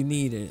probably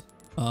need it.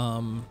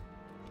 You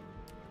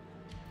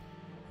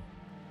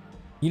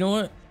know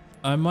what?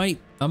 I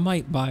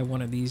might buy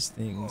one of these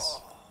things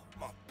Oh,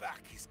 my back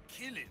is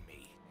killing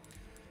me.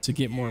 to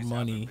get more Years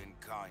money. haven't been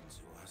kind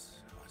to us,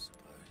 I suppose.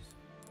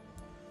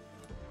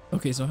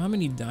 Okay, so how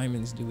many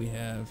diamonds do we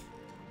have?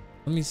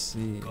 Let me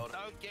see. God,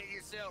 don't get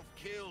yourself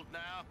killed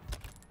now.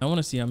 I want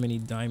to see how many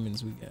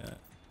diamonds we got.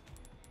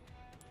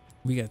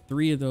 We got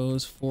 3 of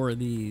those, 4 of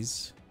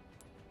these.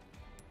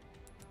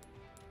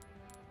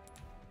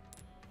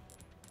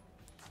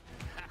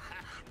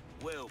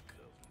 Welcome.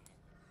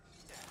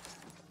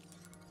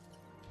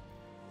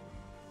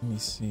 Let me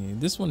see.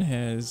 This one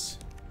has.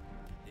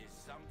 There's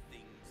some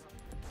things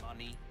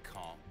money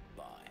can't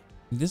buy.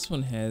 This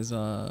one has.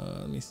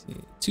 Let me see.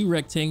 2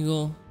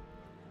 rectangle.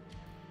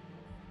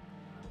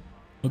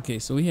 Okay,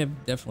 so we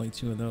have definitely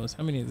 2 of those.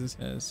 How many of this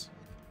has?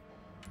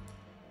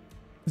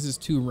 This is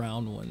 2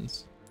 round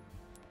ones.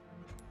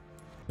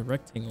 The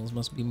rectangles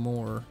must be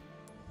more.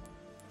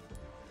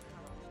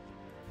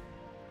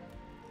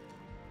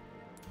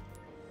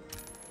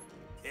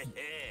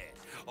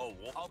 Oh,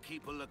 I'll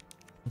keep a look.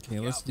 Okay,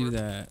 let's do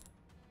that.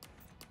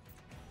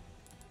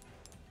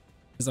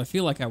 Because I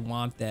feel like I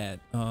want that.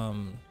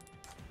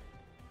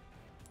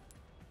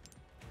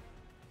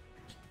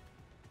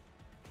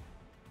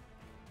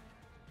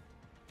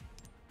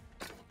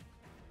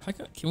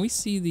 Can we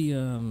see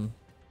the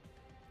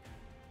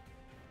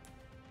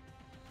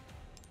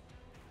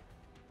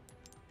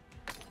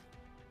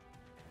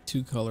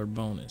 2-color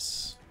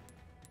bonus?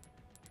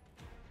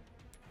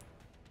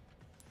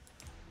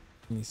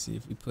 Let me see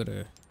if we put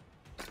a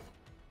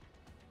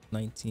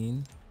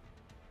 19,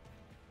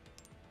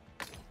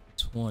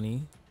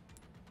 20,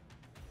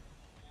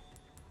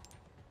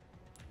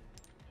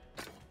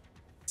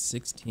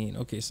 16.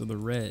 Okay, so the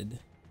red.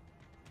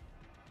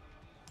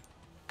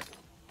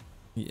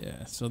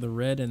 Yeah, so the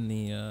red and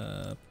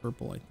the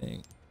purple, I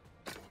think.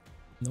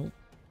 Nope.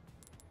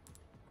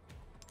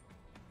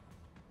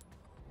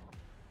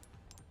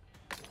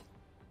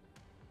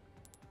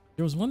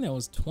 There was one that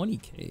was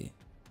 20K.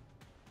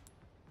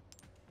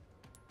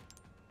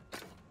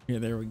 Yeah,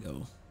 there we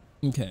go.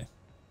 Okay.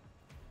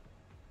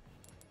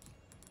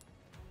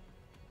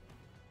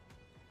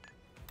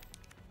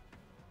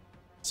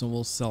 So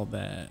we'll sell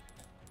that.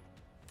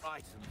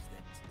 Items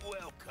then.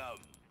 Welcome.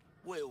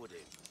 Wielding.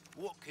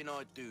 What can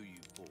I do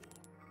you for?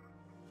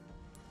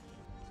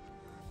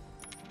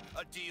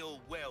 A deal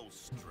well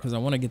struck. Because I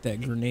want to get that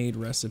grenade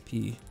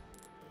recipe.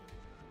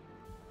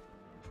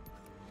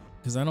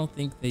 Because I don't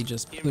think they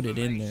just put it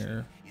in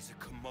there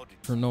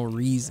for no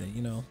reason,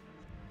 you know.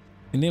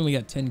 And then we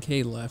got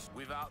 10K left.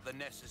 Without the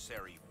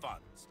necessary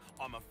funds,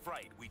 I'm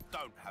afraid we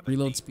don't have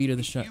Reload speed of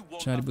the shiny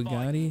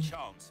Bugatti.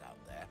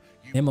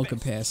 Ammo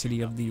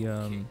capacity of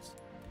the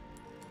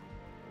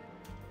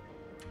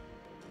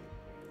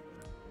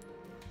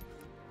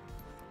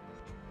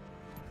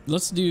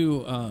let's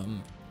do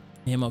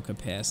ammo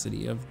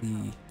capacity of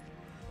the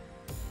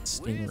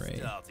Stingray. We're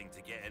starting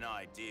to get an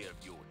idea of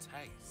your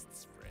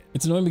tastes, friend.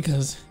 It's annoying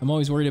because I'm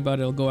always worried about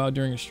it'll go out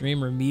during a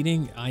stream or a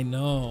meeting. I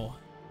know.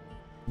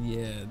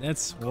 Yeah,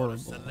 that's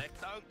horrible.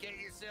 Don't get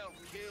yourself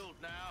killed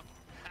now.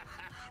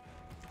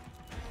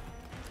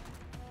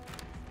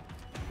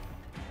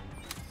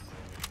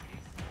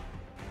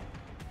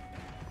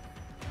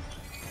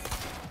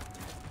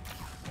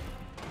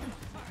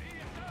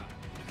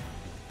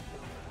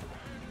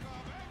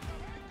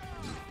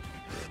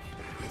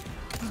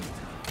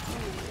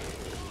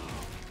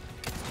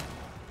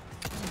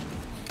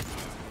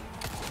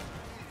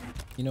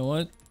 You know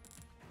what?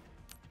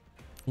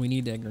 We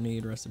need that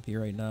grenade recipe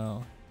right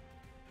now.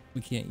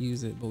 We can't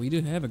use it, but we do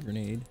have a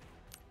grenade.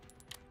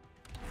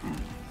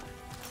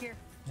 Here.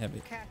 Have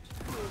it. Catch.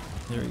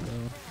 There we go.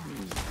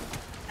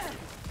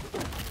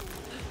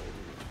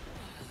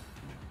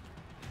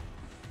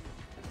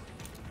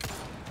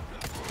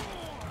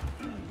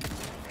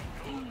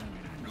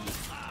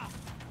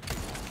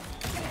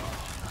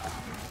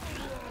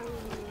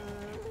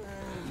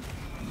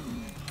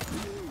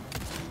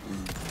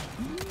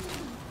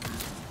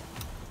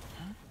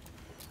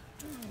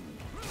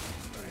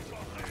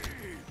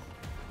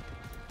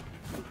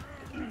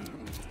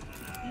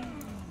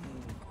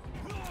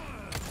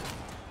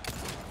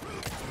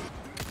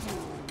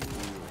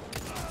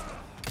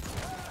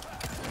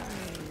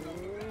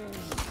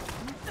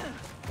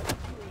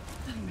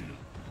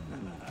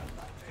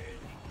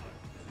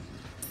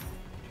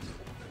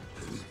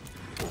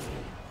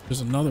 There's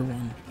another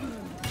one.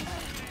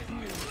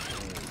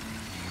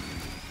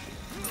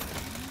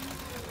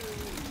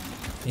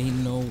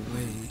 Ain't no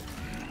way.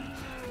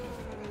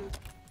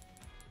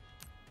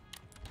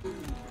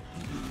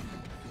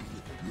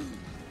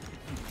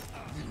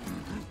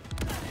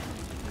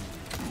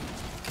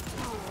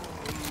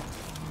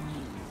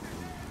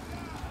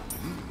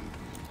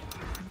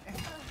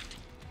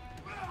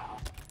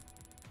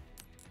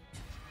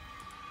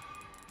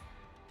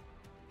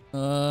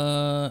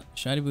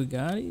 Shiny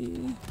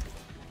Bugatti.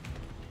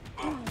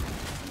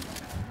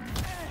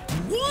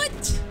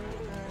 What?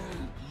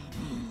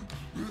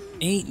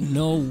 Ain't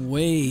no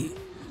way.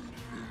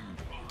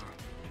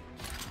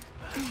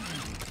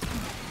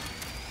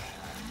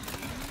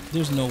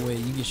 There's no way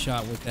you get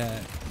shot with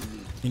that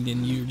and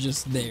then you're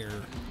just there.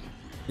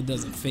 It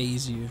doesn't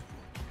phase you.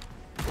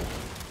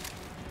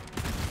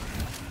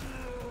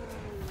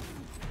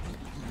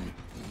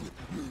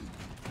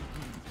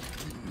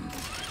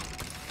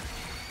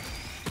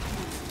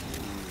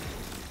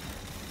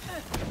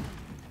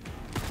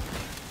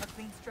 A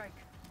clean strike.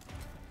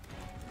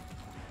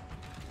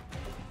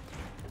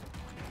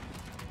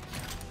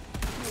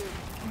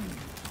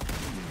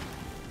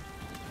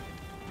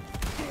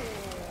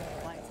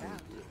 Lights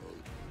out.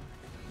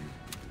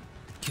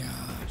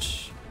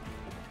 Gosh.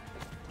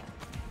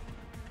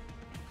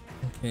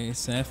 Okay,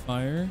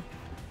 Sapphire.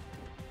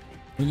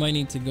 We might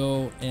need to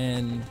go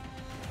and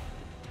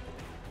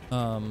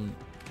can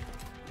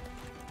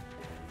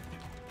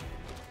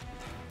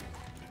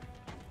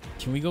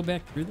we go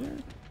back through there?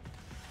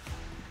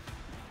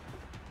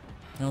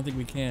 I don't think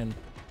we can.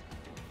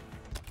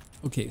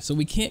 Okay, so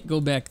we can't go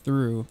back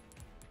through,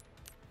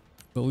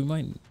 but we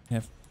might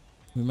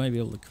be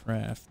able to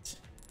craft.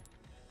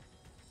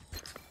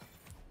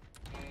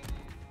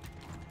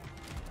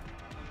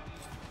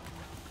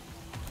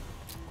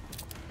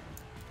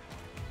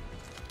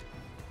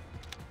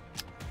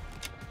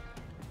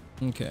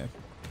 Okay.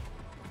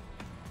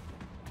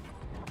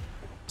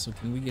 So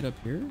can we get up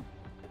here?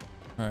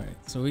 All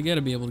right, so we got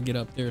to be able to get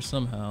up there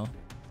somehow.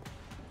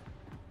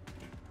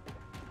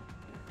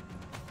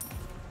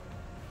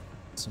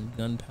 Some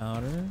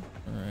gunpowder.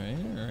 All right,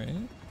 all right.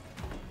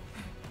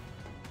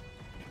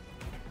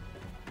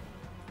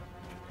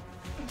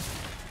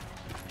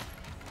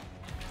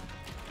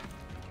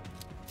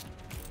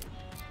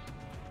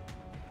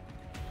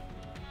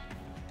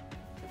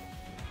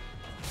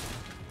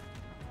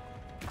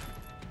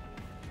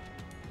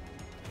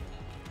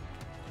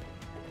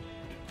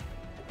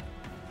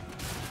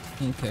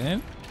 Okay.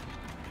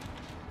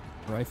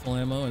 Rifle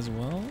ammo as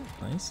well.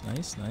 Nice,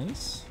 nice,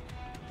 nice.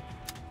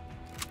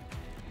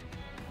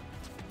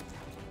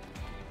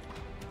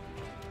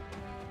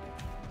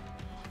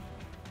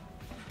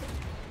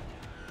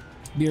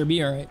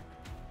 BRB, all right.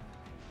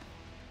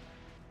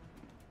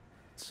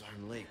 Sorry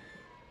I'm late.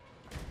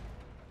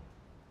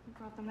 We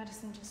brought the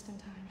medicine just in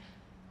time.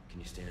 Can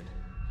you stand?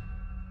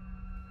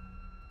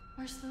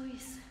 Where's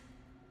Luis?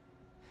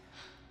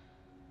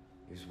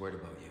 He was worried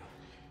about you.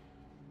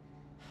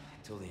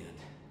 Till the end.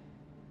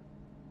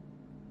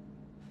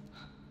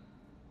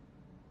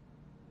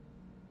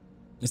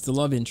 It's the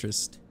love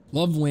interest.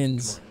 Love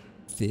wins.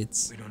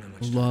 Fits. We don't have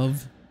much time. Love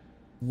Let's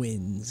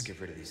wins. get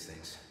rid of these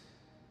things.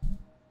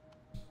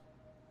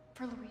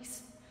 For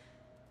Luis.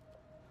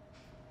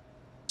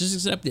 Just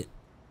accept it.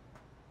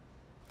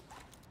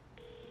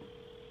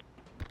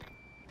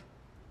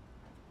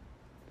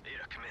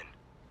 Yeah, come in.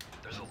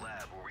 There's a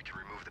lab where we can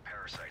remove the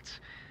parasites.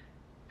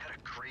 Had a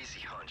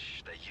crazy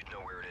hunch that you'd know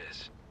where it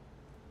is.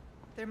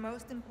 Their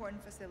most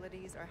important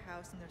facilities are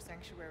housed in their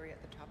sanctuary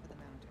at the top of the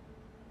mountain.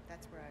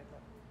 That's where I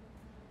look.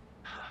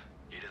 Huh.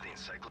 You did the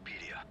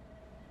encyclopedia.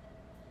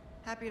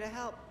 Happy to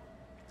help.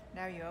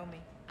 Now you owe me.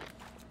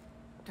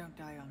 Don't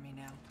die on me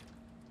now.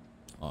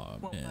 Oh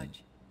Won't man.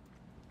 budge.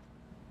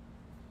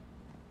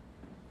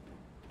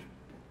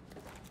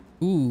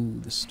 Ooh,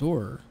 the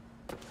store.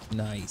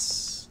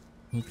 Nice.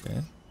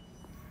 Okay.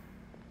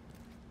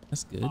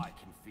 That's good. I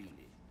can feel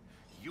it.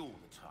 You're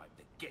the type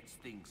that gets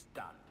things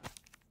done.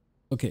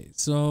 Okay,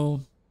 so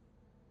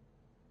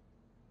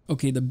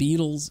okay, the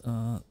beetles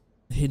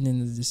hidden in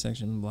this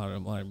section, blah blah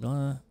blah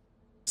blah.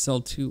 Sell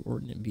 2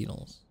 ordnance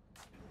beetles.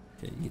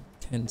 Okay, you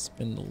get 10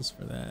 spindles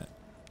for that.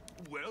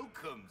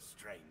 Welcome,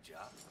 stranger.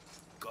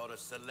 Got a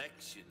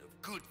selection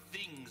of good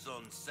things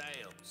on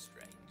sale,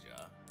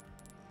 stranger.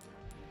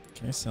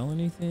 Can I sell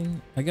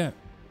anything? I got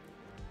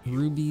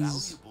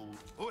rubies. Valuable.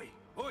 Oi,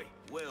 oi,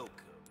 welcome.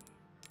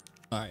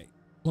 Alright,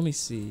 let me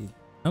see.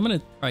 I'm gonna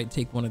try to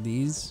take one of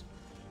these.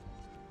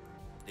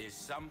 There's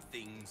some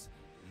things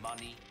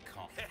money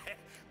can't.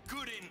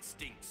 Good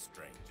instinct,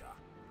 stranger.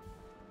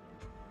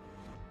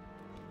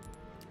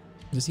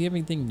 Does he have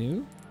anything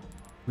new?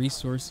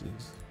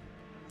 Resources.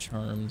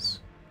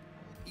 Charms.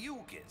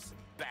 You'll get some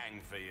bang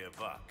for your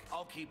buck.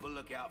 I'll keep a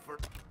lookout for.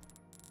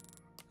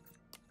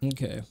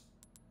 Okay.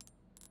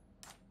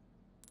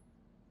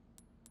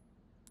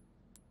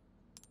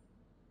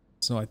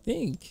 So I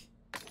think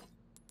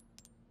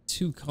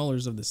 2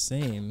 colors of the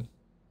same.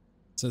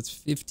 So it's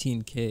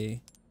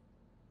 15k.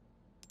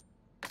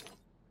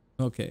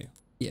 Okay.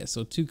 Yeah,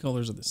 so 2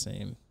 colors of the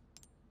same.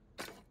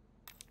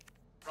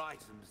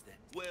 Items then.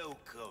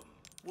 Welcome.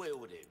 Well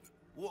then,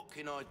 What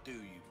can I do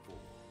you for?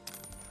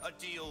 A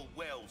deal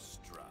well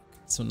struck.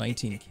 So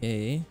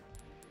 19K.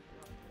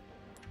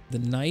 The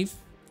knife.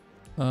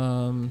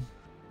 Your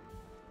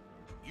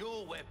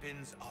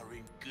weapons are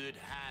in good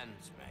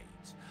hands,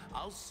 mate.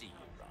 I'll see you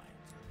right.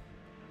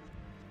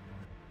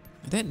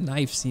 That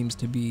knife seems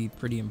to be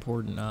pretty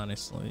important,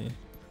 honestly.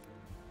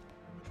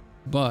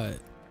 But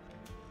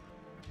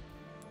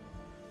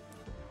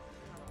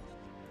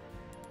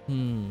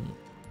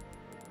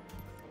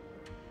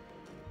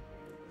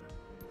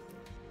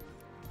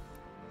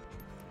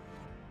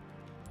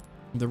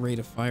the rate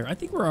of fire. I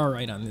think we're all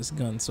right on this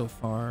gun so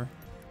far.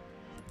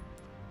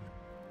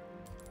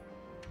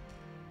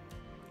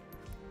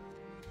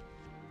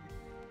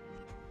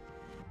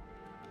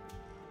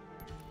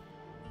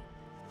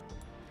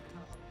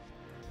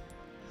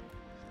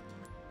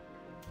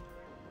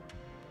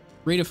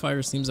 Rate of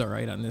fire seems all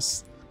right on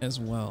this as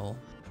well.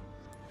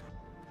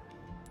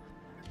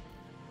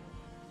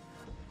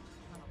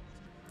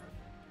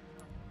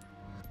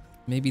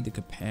 Maybe the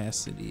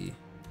capacity.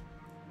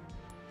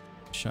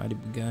 Shoddy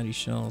Bugatti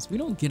shells. We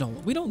don't get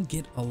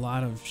a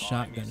lot of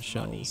shotgun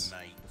shells.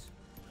 Money,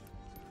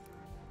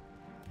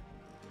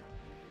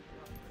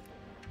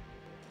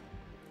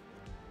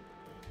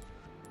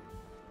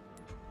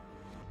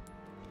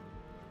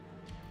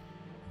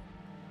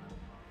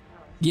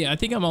 Yeah, I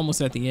think I'm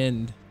almost at the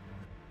end.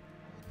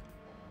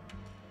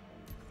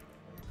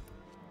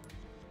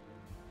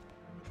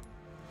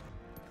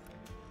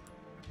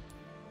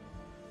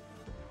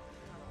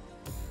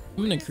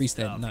 I'm gonna increase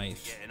that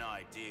knife. Get an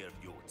idea of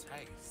your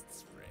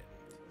tastes, friend.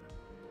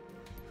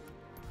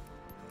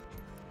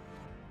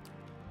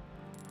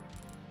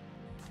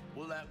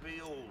 Will that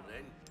be all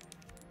then?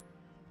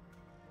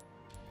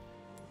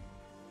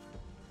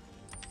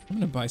 I'm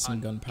gonna buy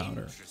some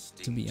gunpowder, to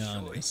Interesting be choice.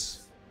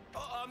 honest.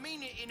 I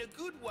mean it in a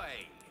good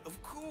way,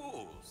 of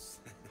course.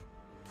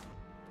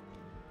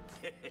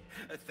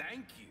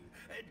 Thank you.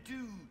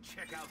 Do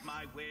check out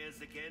my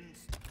wares again.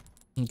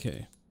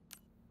 Okay.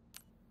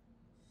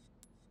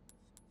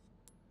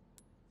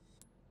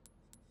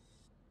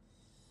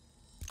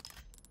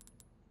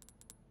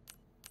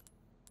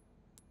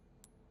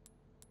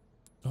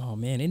 Oh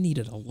man, it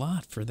needed a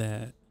lot for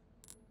that.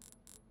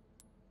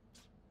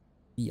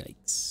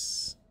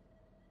 Yikes.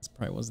 This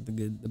probably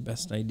wasn't the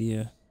best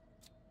idea.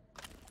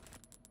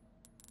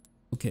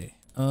 Okay.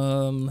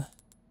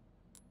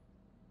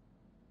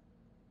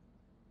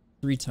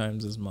 3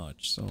 times as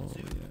much, so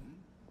yeah.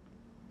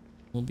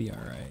 We'll be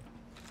alright.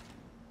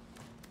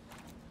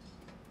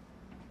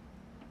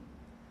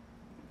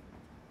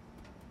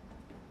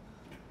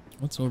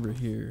 What's over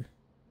here?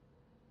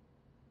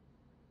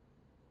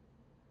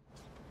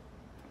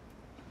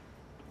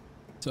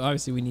 So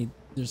obviously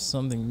there's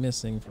something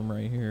missing from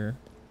right here.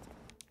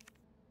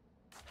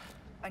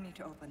 I need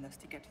to open this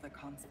to get to the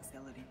comms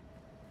facility.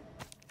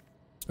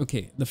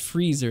 Okay, the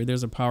freezer,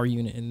 there's a power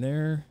unit in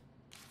there.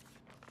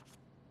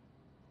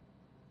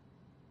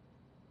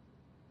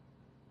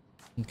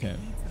 Okay. It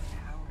needs some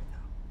power, though.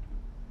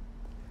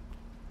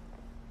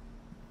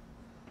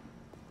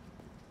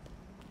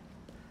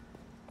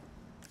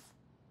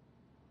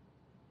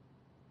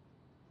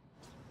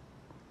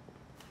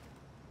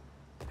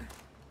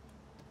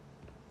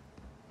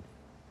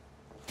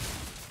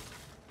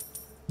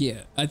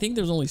 Yeah, I think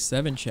there's only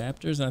 7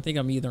 chapters, and I think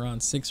I'm either on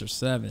 6 or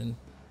 7.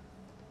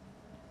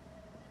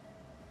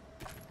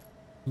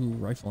 Ooh,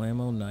 rifle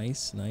ammo,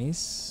 nice,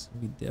 nice.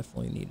 We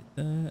definitely needed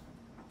that.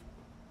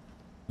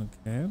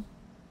 Okay.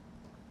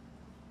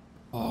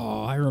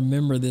 Oh, I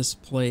remember this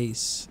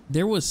place.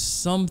 There was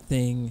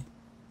something.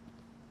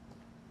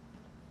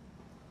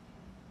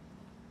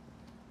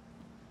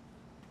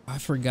 I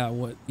forgot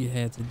what you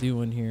had to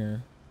do in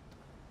here.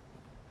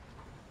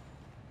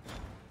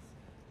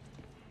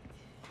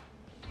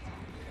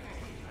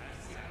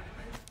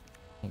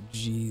 Oh,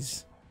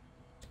 jeez.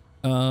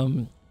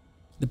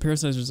 The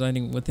parasites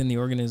residing within the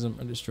organism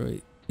are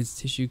destroyed. Its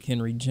tissue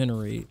can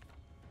regenerate.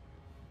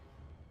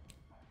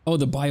 Oh,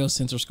 the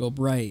biosensor scope,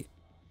 right.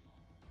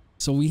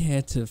 So we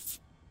had to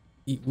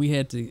we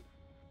had to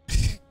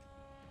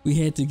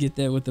get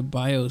that with the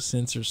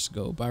biosensor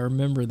scope. I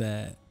remember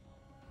that.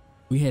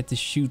 We had to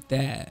shoot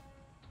that.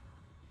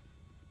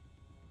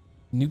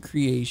 New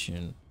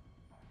creation.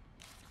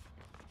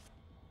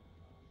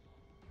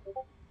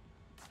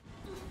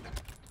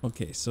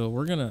 Okay, so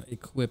we're gonna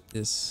equip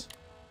this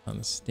on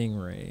the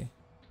Stingray.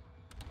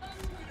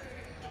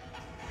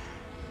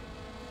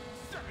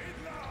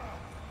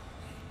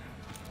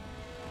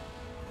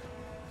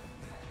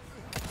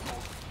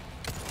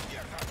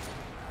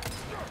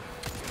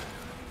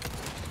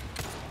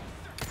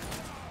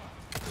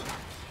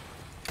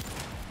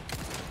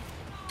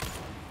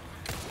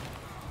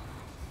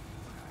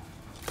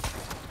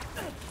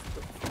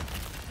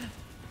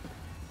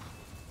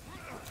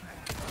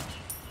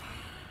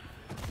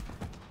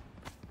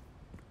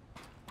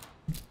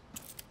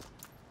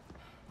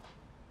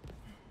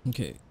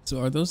 Okay, so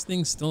are those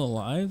things still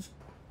alive?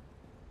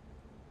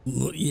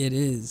 Look, yeah, it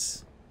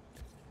is.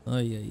 Oh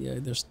yeah,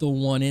 there's still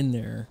one in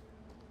there.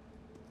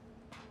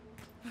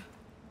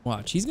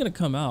 Watch, he's gonna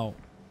come out.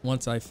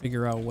 once I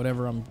figure out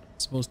whatever I'm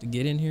supposed to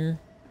get in here.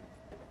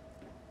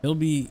 He'll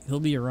be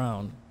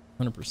around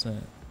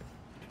 100%.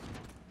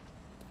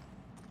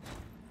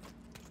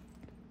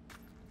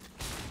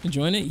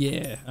 Enjoying it?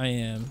 Yeah, I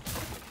am.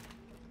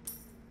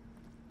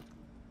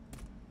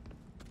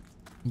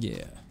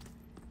 Yeah.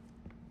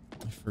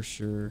 For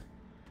sure.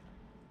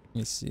 Let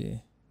me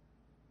see.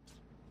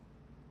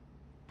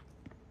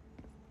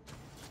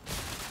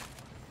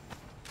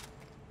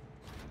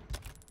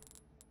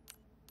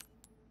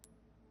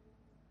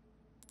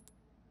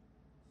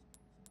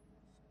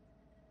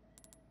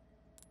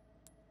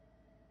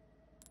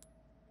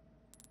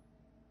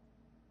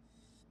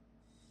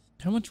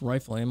 How much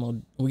rifle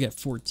ammo? We got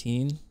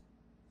 14.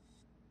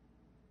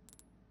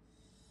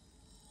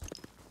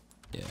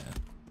 Yeah,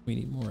 we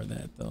need more of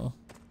that though.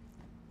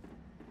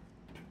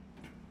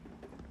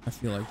 I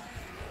feel like...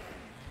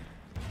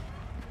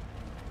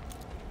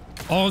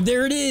 Oh,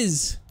 there it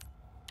is!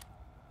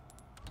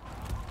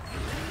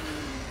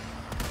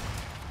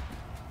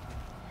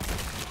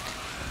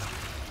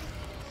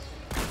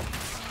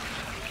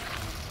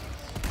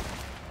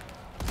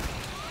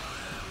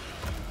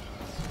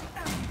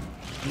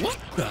 What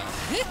the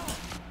heck?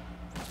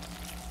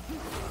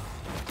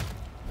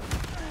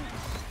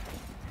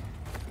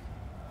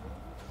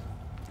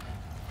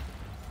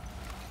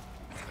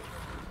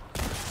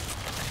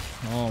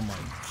 Oh my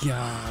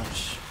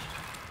gosh.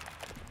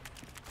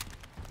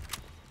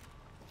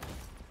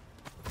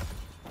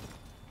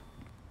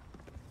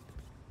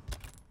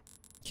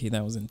 Okay,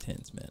 that was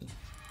intense, man.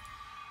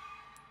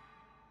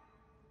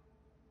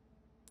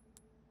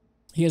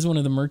 He has one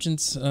of the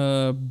merchant's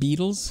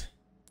beetles.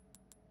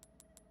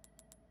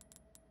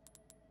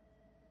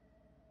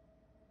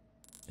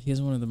 He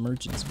has one of the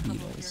merchant's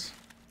beetles.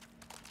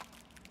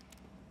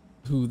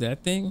 Who,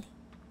 that thing?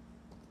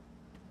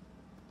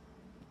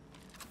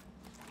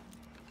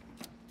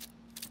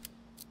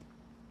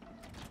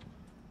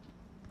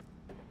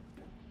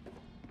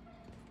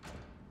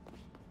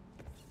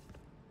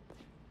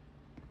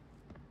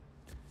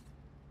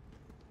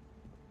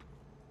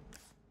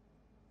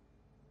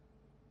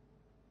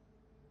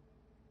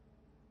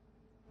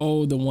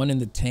 Oh, the one in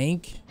the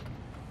tank?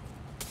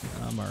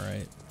 I'm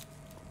alright.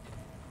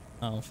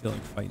 I don't feel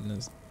like fighting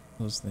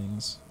those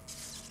things.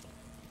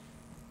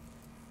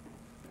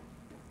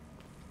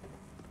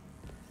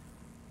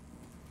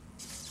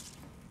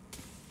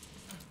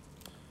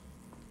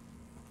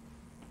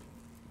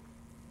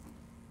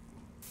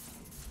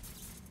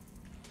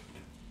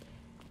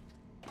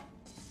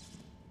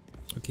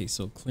 Okay,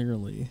 so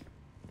clearly,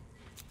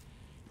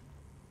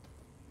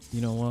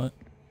 you know what?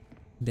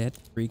 That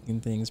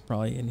freaking thing's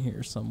probably in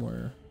here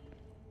somewhere.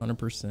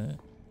 100%.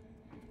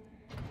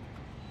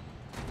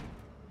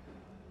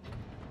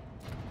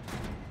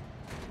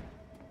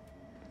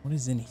 What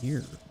is in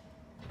here?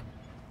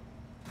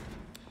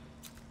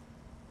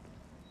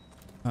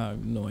 I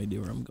have no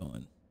idea where I'm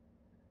going.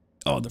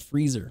 Oh, the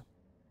freezer.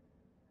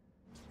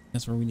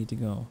 That's where we need to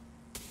go.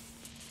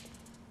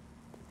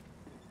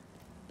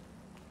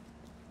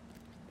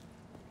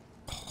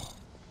 Oh,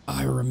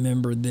 I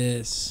remember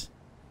this.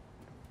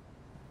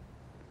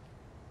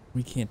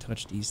 We can't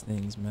touch these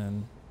things,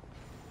 man.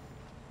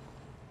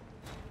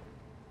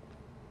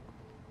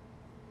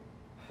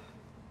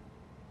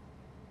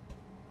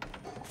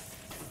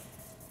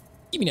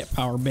 Give me that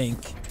power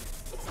bank.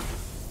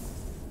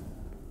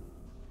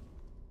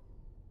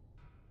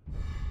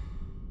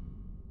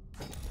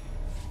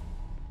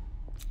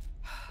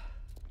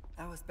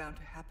 That was bound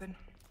to happen.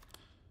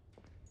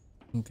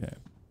 Okay.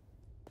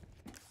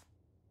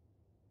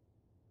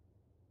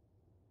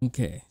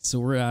 Okay, so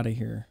we're out of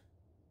here.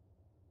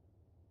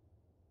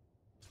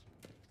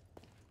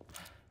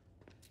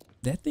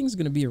 That thing's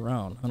gonna be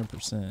around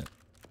 100%.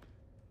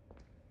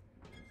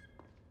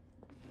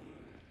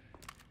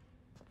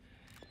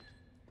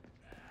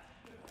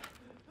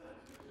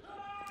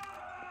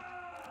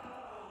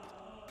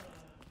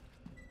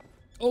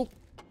 Oh.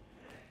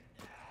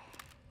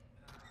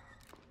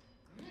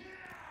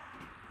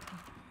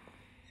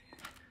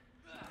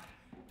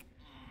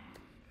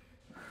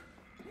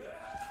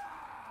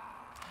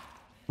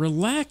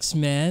 Relax,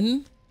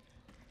 man.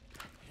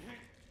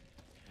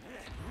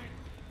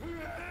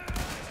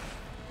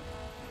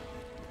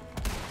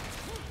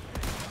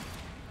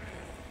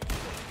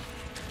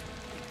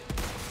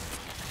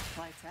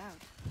 Lights out.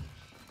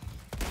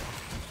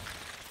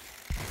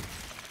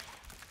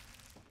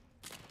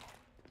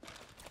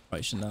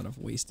 I should not have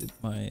wasted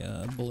my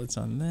bullets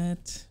on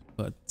that,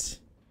 but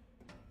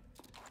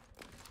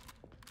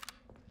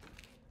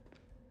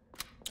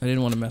I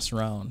didn't want to mess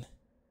around.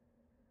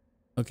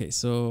 Okay,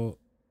 so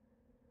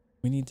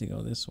we need to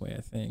go this way,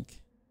 I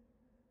think.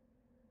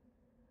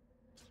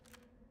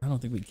 I don't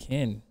think we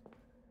can.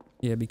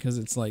 Yeah, because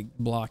it's like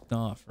blocked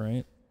off,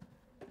 right?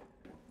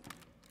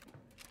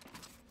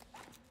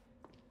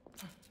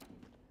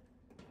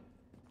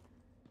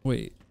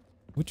 Wait,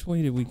 which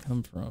way did we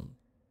come from?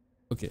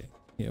 Okay,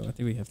 yeah, I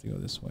think we have to go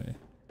this way.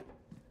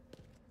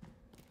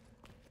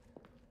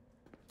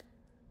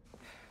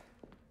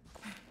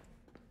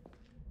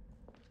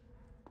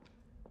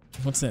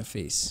 What's that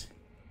face?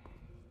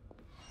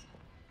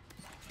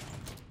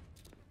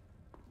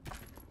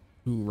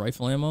 Ooh,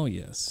 rifle ammo?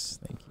 Yes,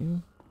 thank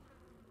you.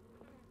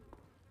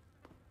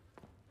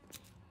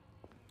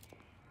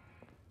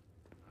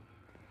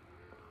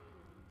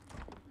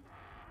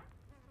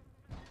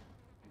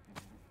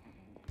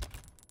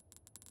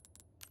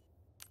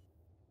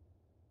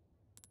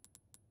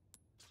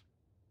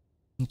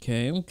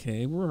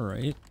 Okay, we're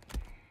alright.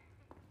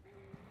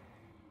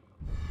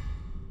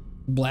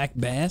 Black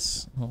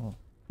bass? Oh,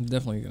 I'm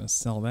definitely gonna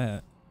sell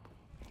that.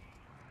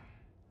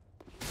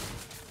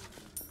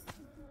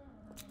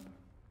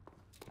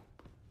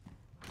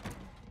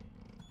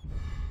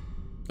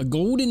 A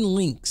golden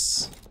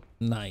lynx.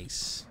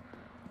 Nice.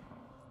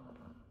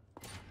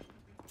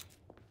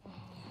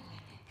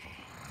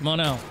 Come on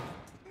out.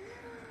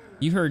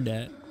 You heard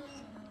that.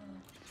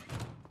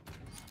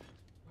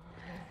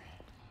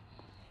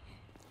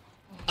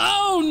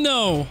 Oh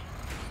no!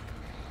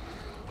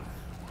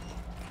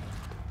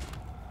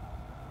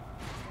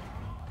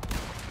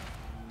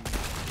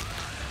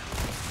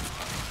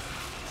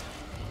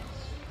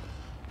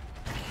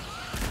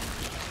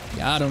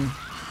 Got him.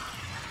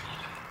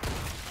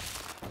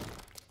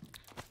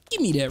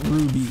 Give me that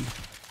ruby.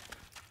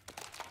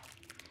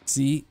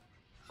 See?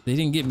 They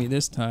didn't get me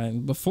this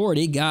time. Before,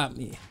 they got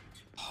me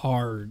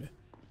hard.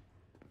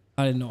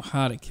 I didn't know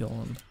how to kill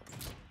him.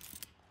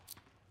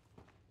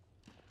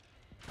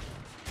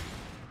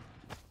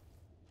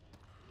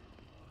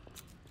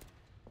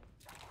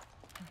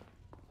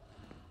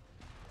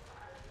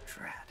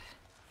 Drat.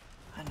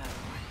 Another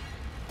one.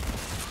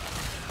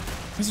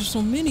 Because there's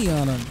so many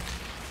on him.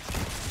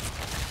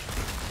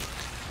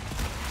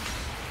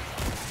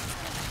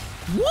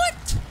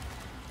 What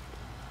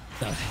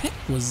the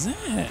heck was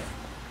that?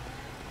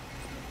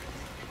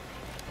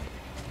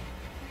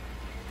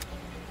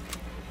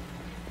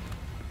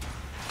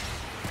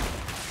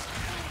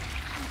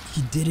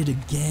 He did it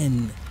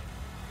again.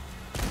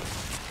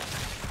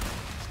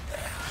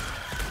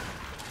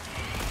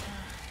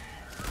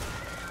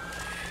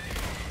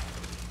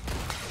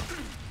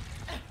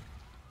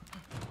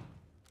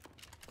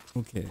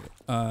 Okay,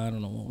 I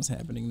don't know what was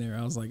happening there.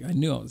 I was like, I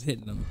knew I was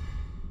hitting him.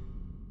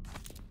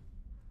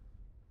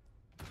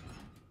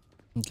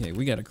 Okay,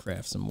 we gotta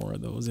craft some more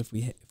of those if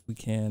we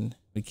can.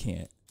 We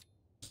can't.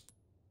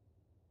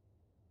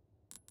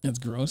 That's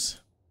gross.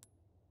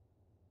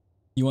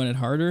 You want it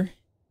harder?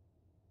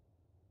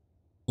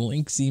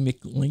 Linksy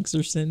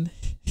McLinkserson?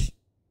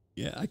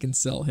 Yeah, I can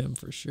sell him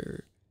for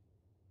sure.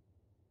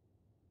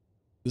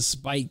 The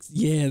spikes,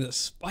 yeah, the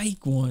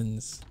spike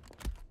ones.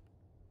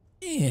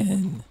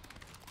 Man.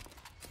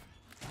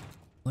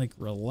 Like,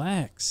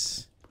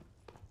 relax.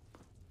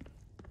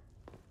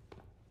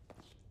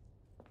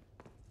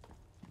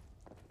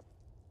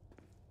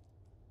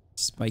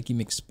 Spiky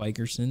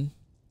McSpikerson.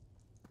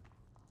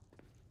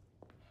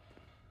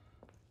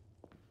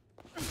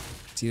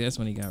 See, that's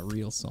when he got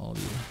real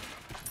salty.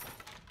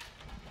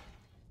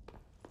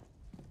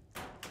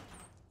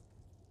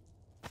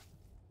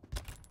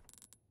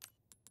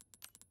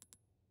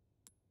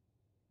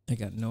 I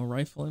got no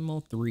rifle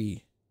ammo.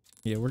 3.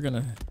 Yeah, we're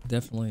gonna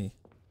definitely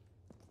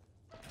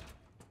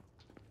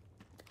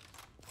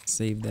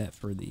save that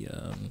for the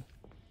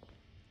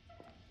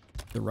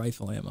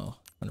rifle ammo.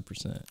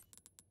 100%.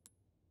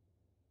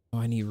 Oh,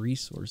 I need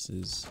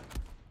resources.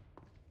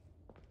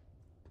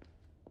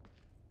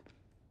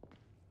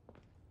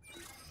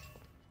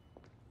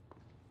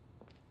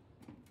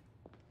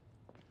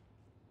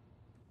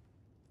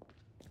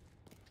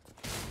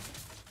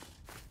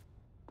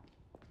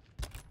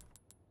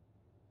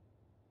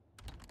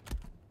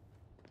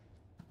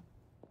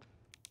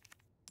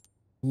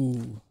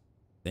 Ooh,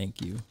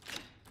 thank you.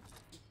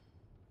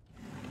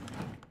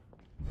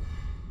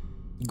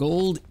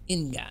 Gold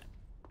ingot.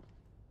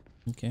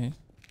 Okay.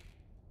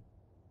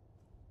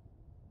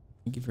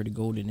 Thank you for the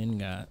golden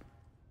ingot.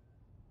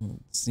 It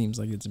seems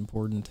like it's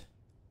important.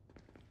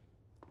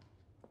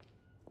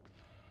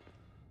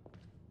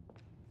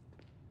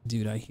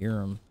 Dude, I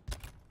hear him.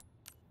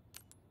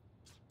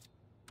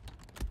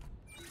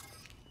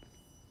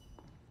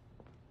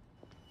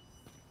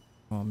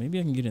 Oh, maybe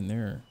I can get in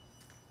there.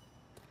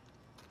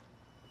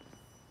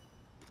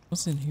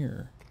 What's in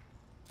here?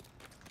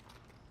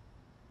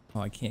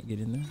 Oh, I can't get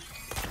in there.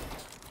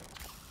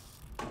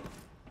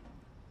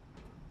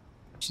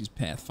 She's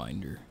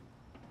Pathfinder.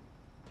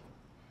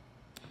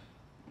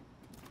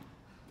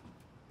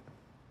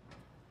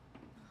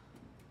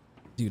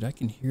 Dude, I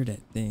can hear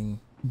that thing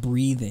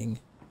breathing.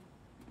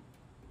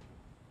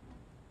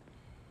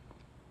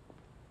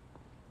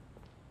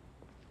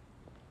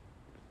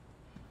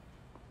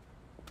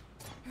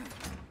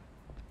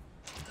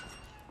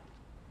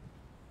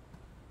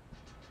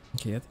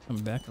 Okay, I think I'm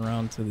back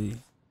around to the...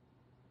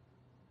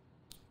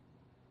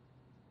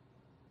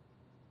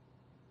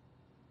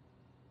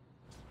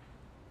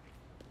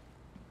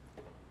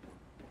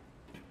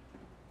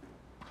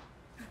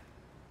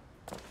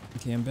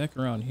 Okay, I'm back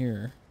around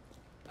here.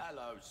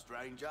 Hello,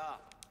 stranger.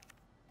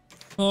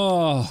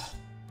 Oh,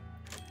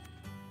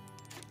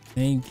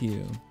 thank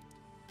you.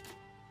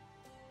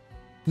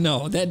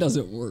 No, that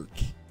doesn't work.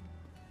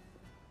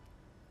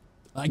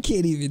 I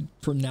can't even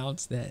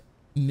pronounce that.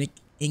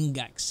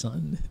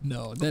 McIngakson.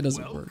 No, that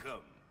doesn't work.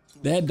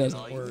 That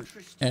doesn't work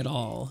at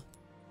all.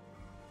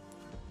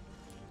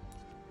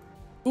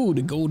 Ooh,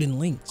 the golden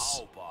links.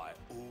 I'll buy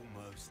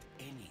almost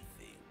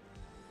anything.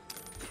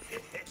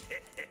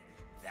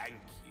 Thank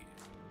you.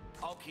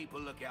 I'll keep a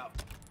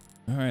lookout.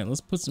 All right,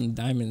 let's put some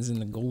diamonds in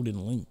the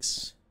golden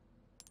links.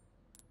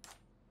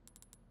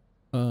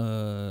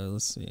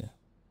 Let's see.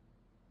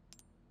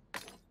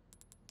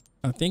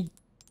 I think,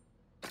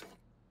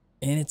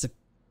 and it's a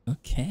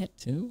cat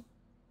too.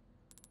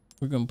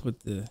 We're gonna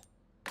put the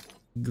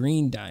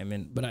green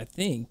diamond, but I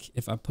think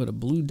if I put a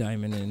blue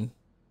diamond in,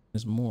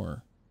 there's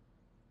more.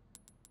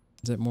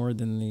 Is that more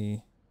than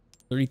the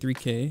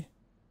 33K?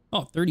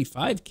 Oh,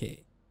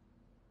 35K.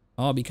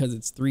 Oh, because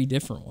it's 3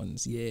 different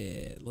ones.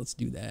 Yeah, let's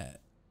do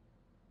that.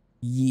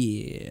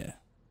 Yeah.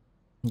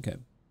 Okay.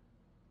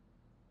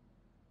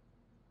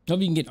 Hope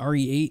you can get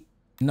RE8.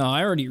 No,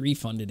 I already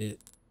refunded it.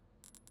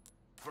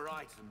 For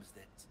items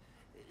that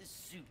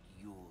suit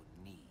your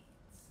needs.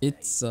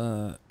 It's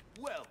Welcome.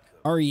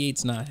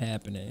 RE8's not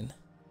happening.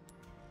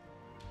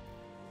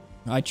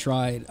 I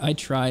tried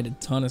a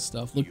ton of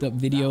stuff. Looked up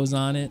videos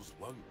on it.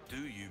 Won't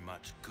do you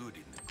much good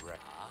in the ground.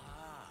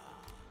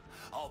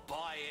 I'll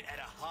buy it at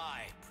a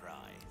high price.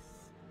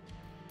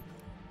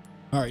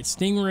 All right,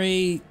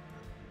 Stingray.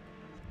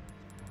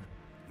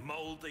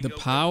 Molding The a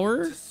power?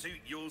 weapon to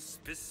suit your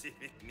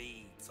specific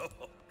needs.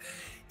 Oh,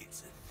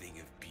 it's a thing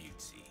of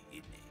beauty,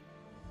 isn't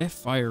it? That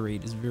fire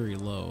rate is very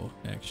low,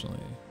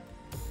 actually.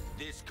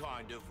 This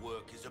kind of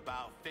work is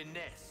about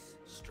finesse,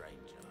 stranger.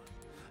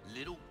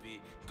 Little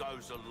bit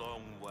goes a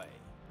long way.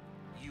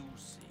 You'll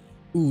see.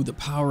 Ooh, the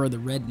power of the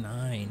red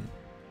 9.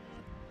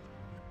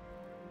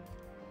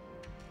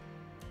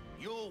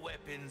 Your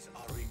weapons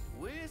are in.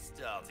 We're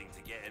starting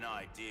to get an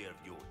idea of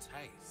your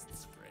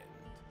tastes, friend.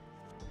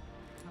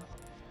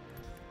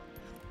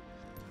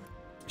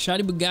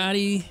 Shoddy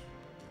Bugatti.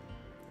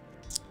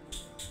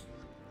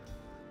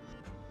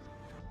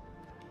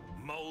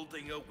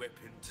 Molding a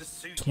weapon to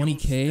suit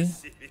 20K? your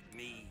specific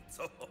needs.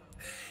 Oh,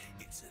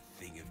 it's a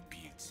thing of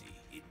beauty,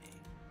 isn't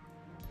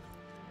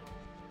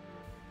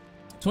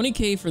it?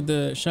 20K for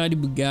the Shoddy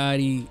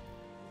Bugatti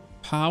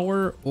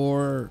power,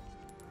 or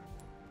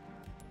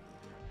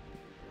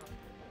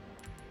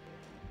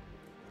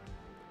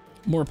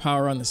more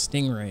power on the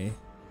Stingray?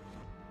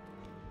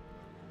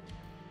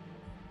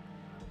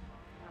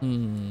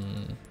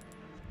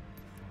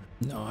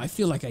 No, I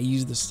feel like I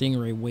use the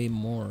Stingray way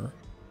more.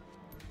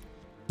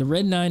 The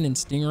Red 9 and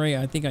Stingray,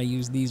 I think I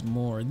use these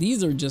more.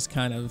 These are just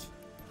kind of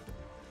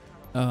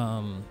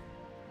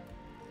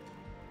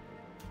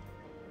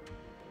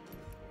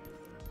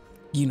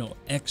you know,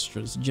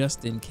 extras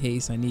just in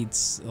case I need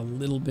a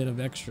little bit of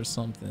extra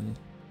something.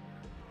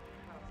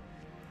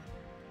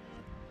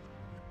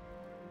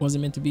 Was it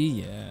meant to be?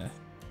 Yeah.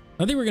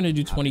 I think we're gonna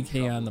do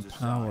 20K on the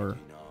power.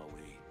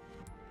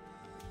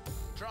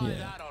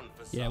 Yeah.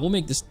 Yeah, we'll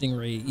make the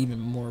Stingray even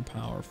more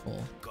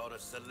powerful. Got a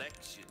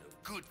selection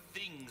of good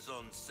things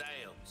on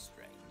sale,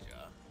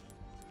 stranger.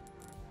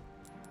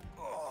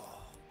 Oh,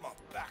 my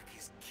back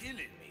is killing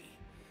me.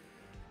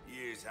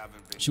 Years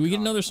haven't been. Should we get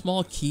kind, another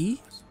small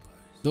key? I suppose.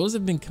 Those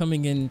have been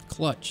coming in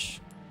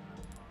clutch.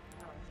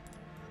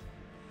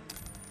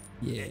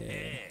 Yeah.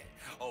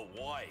 A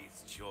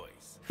wise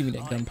choice. Give me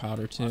that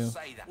gunpowder I too.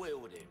 say that.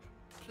 Wielded.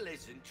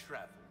 Pleasant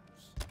travels.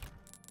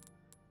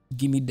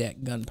 Give me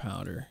that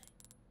gunpowder.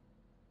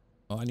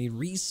 Oh, I need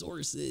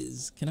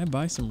resources. Can I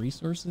buy some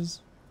resources?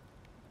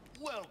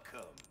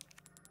 Welcome.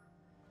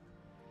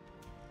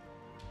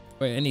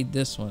 Wait, I need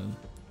this one.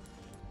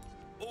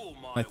 All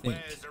my I think.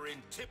 wares are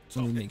in tip-top.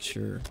 Let me make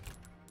sure.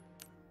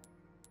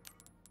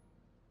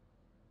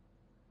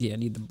 Yeah, I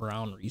need the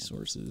brown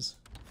resources.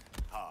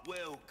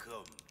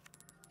 Welcome.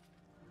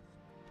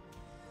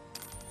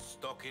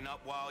 Stocking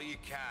up while you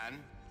can.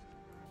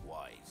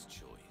 Wise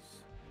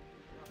choice.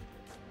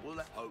 Well,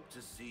 I hope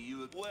to see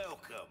you.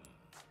 Welcome.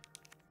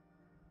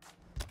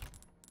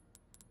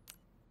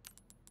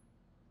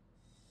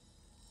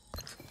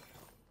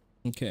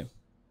 Okay.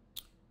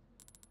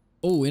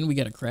 Oh, and we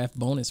got a craft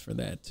bonus for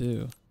that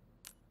too.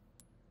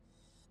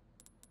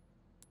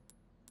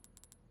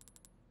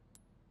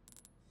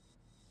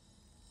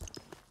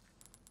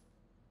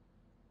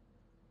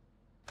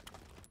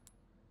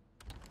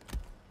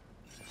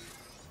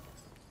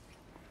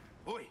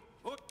 Oi,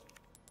 oi.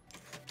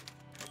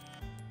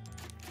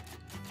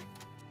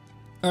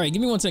 All right,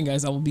 give me 1 second,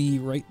 guys. I will be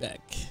right back.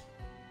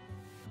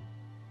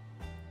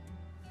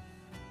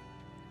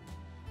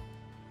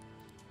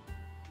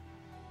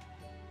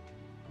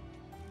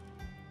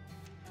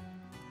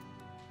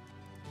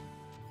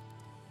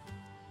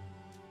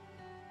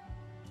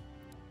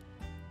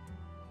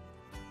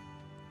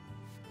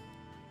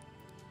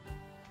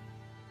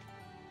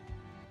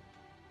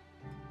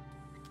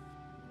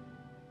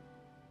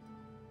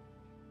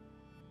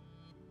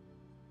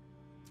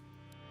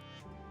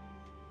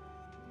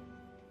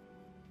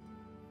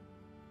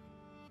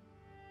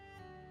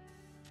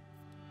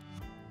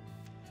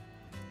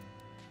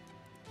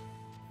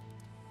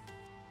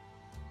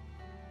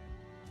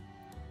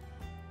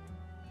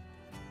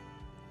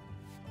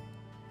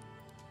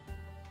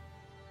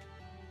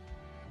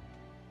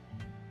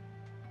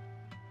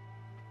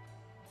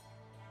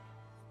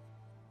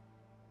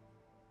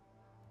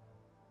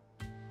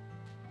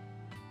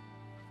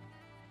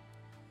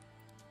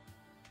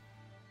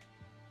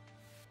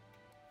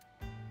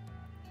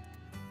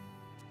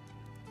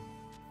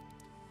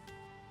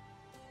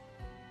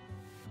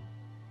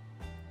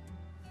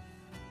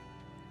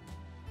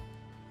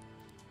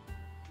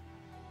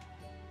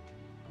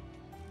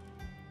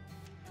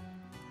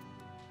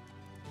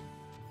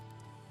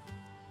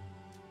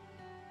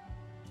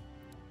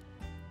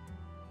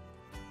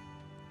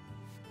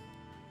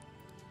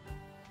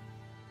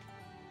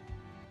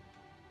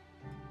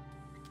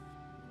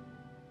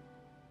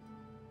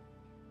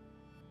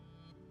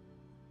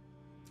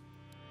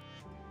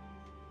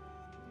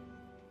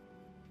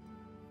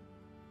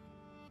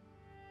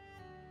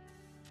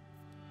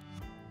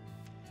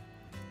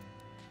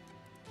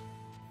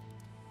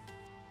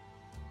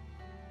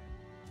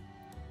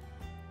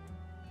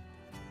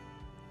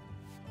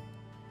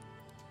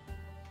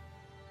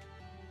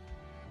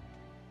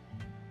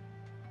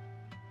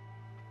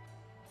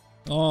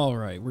 All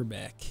right, we're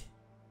back.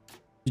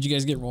 Did you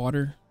guys get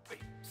water?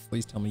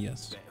 Please tell me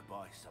yes. Better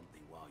buy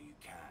something while you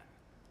can.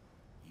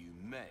 You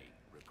may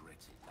regret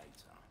it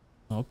later.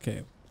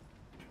 Okay.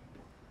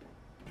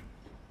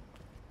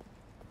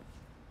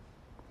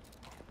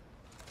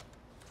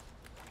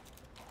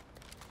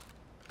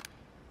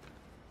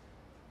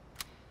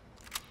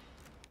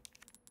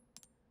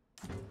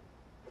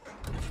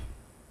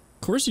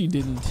 Of course you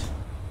didn't.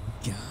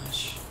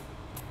 Gosh.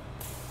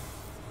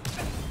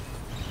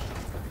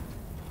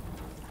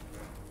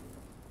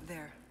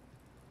 There.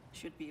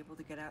 Should be able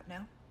to get out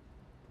now.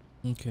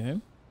 Okay.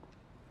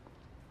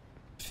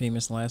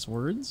 Famous last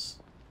words.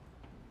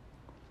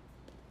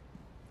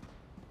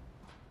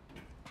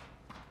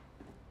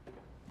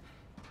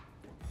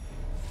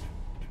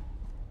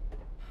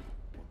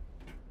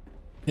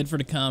 Head for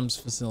the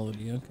comms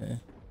facility. Okay.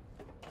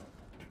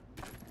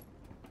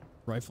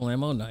 Rifle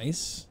ammo,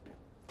 nice.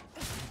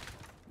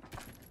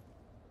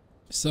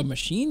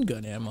 Submachine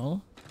gun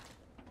ammo.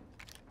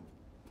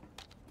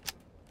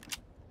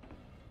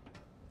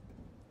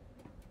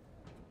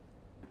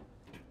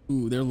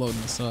 Ooh, they're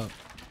loading us up.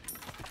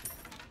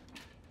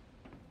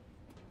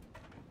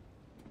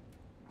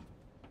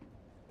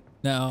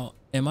 Now,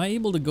 am I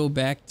able to go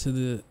back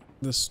to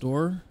the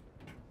store?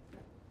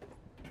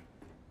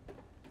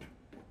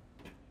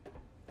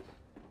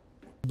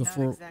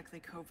 Before... Not exactly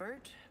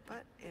covert,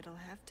 but it'll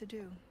have to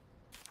do.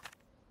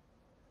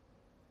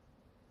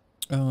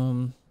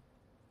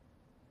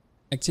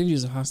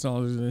 Activities of hostile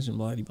organization,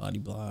 blah blah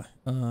blah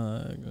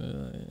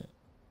blah.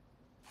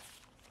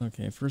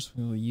 Okay, first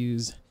we will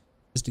use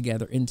this to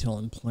gather intel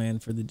and plan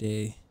for the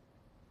day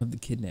of the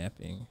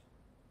kidnapping.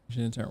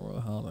 The entire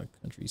world, how the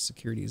country's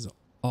security is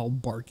all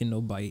bark and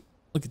no bite.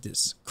 Look at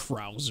this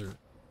Krauser,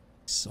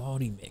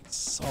 salty mix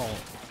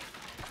salt.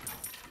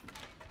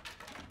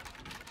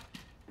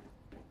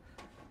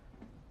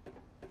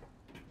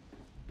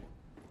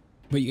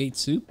 But you ate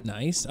soup?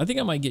 Nice. I think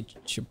I might get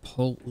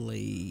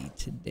Chipotle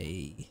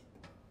today.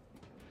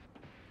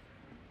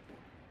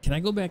 Can I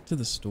go back to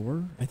the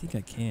store? I think I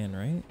can,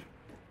 right?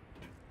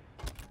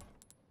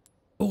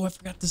 Oh, I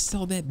forgot to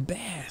sell that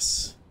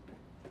bass.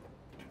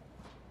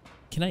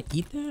 Can I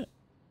eat that?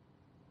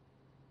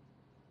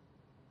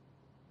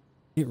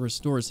 It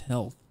restores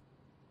health.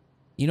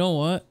 You know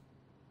what?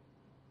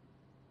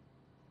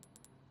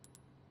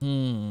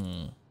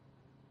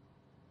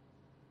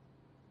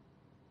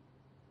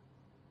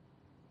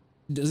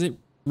 Does it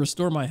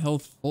restore my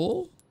health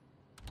full?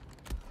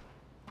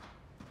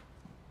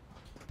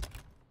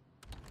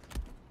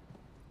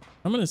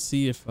 I'm gonna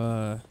see if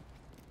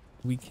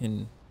we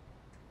can.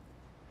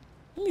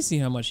 Let me see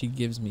how much he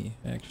gives me,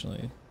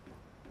 actually.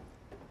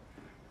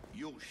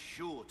 You're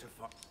sure to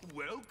find.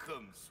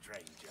 Welcome,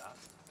 stranger.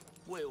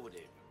 Well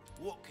then,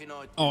 what can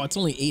I do? Oh, it's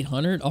only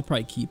 800. I'll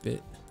probably keep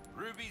it.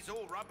 Ruby's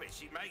all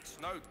rubbish. It makes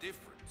no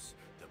difference.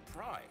 The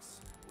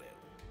price, well,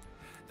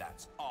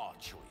 that's our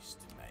choice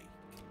to make.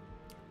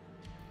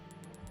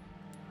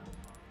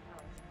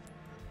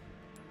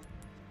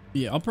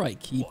 Yeah, I'll probably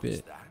keep What's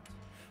it. that?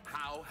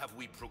 How have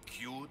we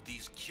procured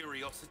these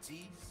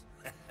curiosities?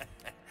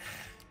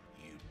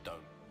 You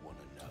don't want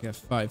to know. I got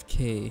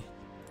 5K.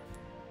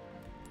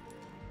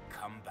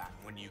 Come back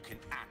when you can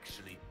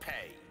actually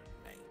pay,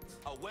 mate.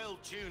 A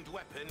well-tuned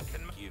weapon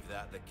can give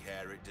that the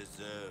care it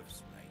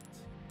deserves, mate.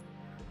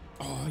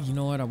 Oh, you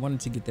know what? I wanted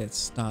to get that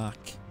stock.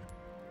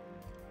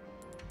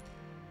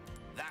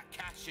 That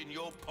cash in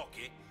your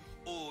pocket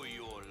or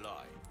your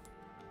life.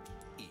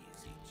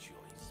 Easy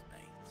choice,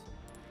 mate.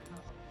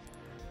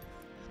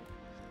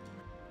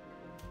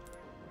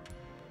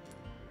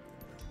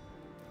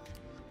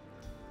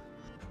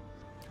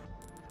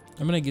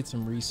 I'm gonna get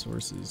some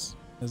resources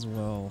as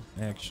well,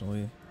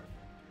 actually.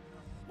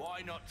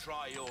 Why not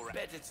try your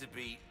better to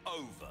be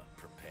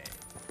over-prepared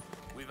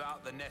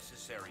without the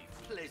necessary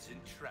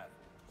pleasant travels?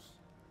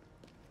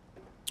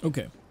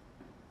 Okay.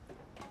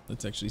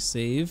 Let's actually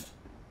save.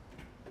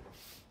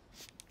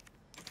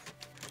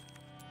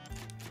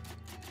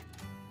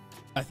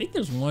 I think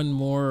there's one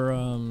more.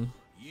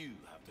 You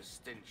have the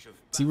stench of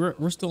See,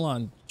 we're still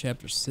on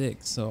chapter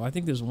 6, so I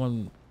think there's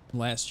one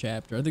last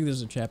chapter. I think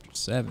there's a chapter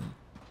 7.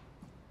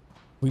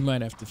 We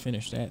might have to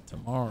finish that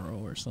tomorrow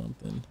or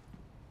something,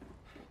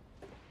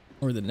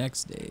 or the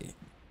next day.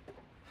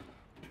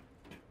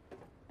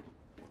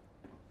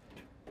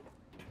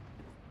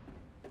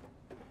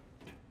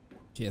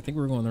 Yeah, I think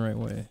we're going the right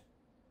way.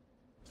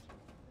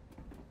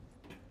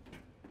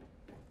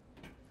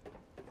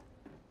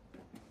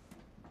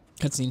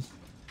 Cutscene.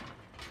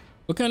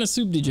 What kind of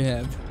soup did you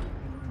have?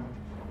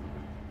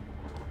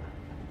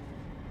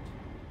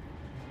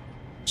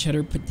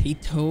 Cheddar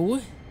potato?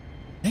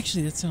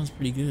 Actually, that sounds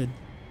pretty good.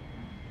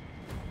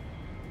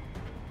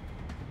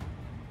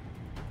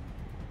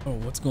 Oh,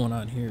 what's going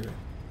on here?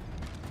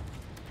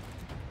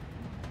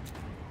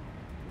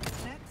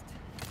 Next.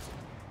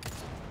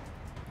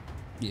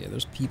 Yeah,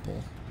 there's people.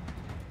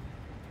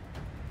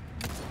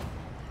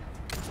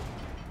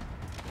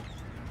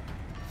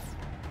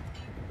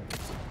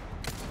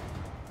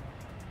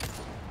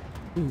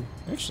 Ooh,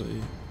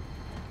 actually,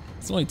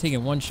 It's only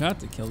taking one shot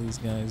to kill these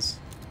guys.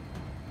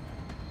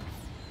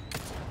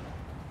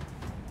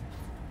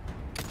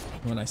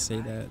 When I say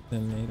that,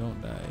 then they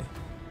don't die.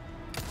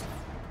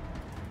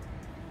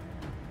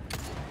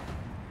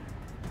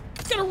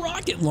 It's got a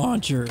rocket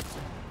launcher.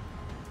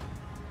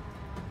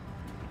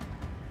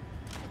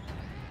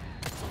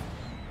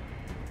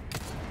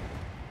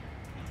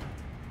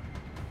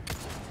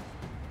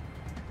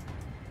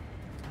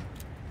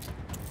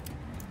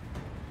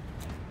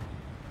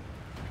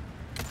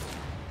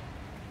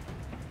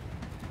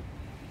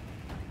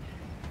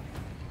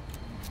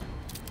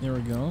 There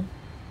we go.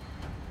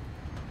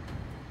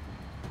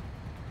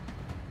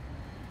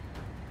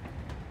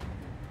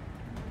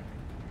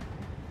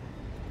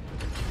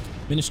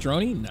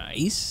 Minestrone,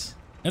 nice.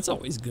 That's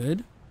always good.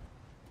 At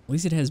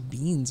least it has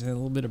beans and a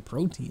little bit of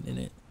protein in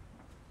it.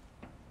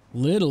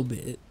 Little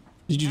bit.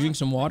 Did you drink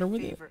some water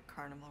with it? Favorite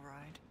carnival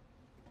ride.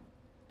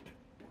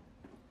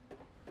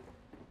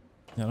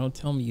 Now don't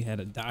tell me you had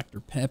a Dr.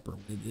 Pepper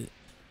with it.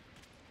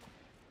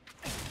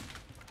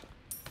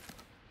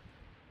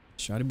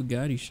 Shotty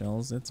Bugatti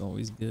shells, that's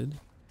always good.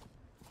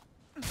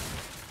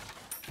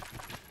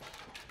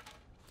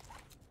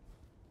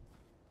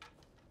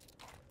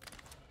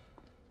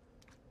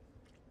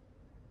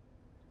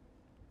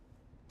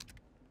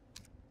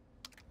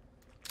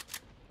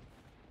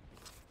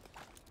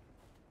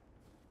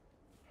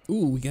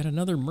 Ooh, we got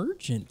another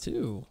merchant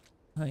too.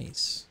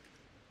 Nice.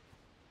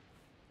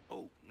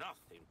 Oh,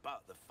 nothing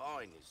but the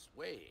finest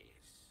wares.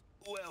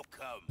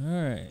 Welcome.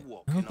 All right.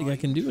 What I don't think I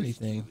can do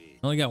interest anything. you in?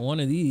 I only got one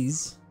of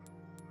these.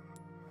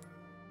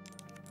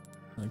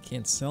 I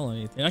can't sell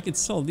anything. I could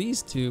sell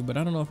these two, but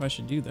I don't know if I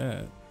should do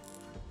that.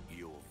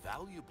 Your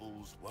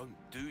valuables won't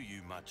do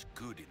you much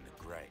good in the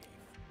grave.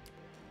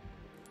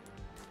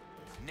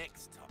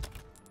 Next time.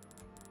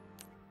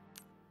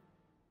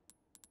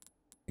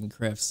 I can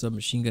craft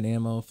submachine gun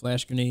ammo,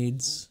 flash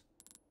grenades.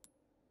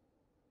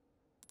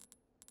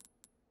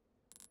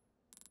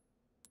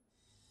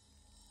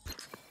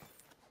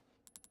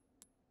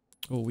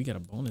 Oh, we got a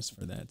bonus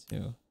for that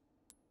too.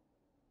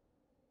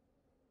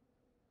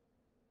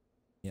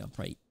 Yeah, I'll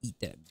probably eat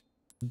that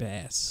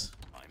bass.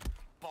 I'm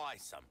buy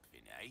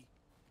something, eh?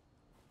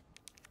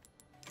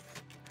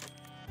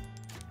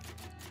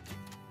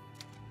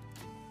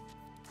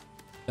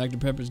 Dr.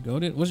 Pepper's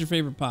goated. What's your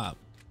favorite pop?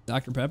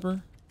 Dr.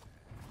 Pepper?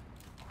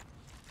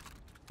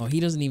 Oh, he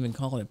doesn't even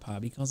call it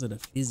pop. He calls it a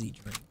fizzy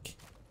drink.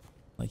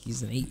 Like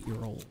he's an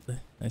 8-year-old.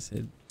 I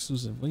said,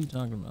 exclusive, what are you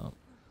talking about?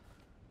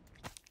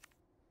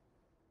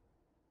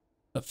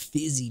 A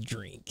fizzy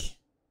drink.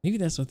 Maybe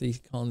that's what they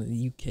call it in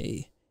the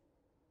UK.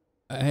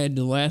 I had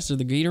the last of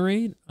the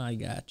Gatorade. I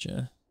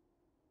gotcha.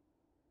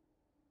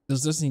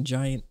 Those Destiny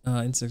giant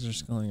insects are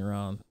sculling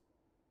around.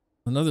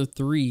 Another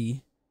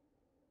 3.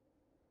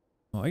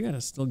 Oh, I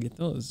gotta still get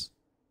those.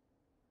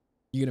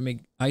 You gonna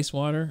make ice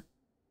water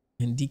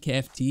and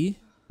decaf tea?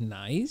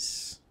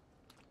 Nice.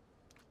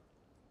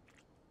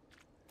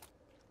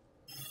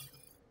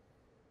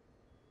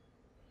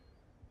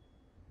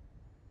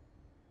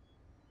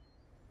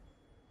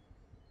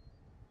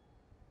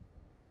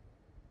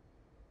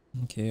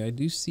 Okay, I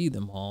do see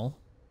them all.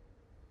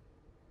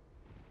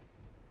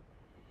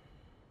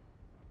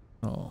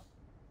 Oh.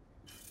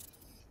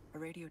 A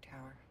radio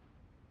tower.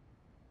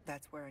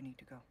 That's where I need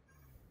to go.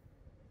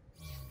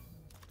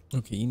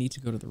 Okay, you need to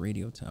go to the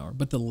radio tower.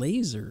 But the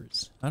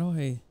lasers, how do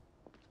I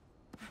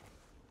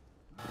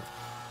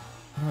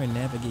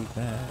navigate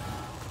that?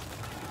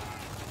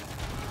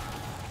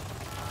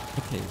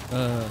 Okay,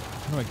 how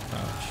do I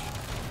crouch?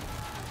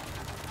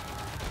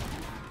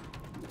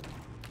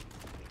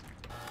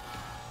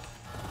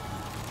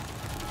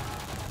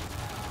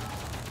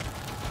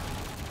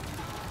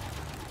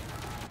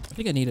 I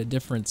think I need a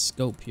different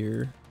scope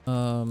here. I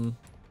don't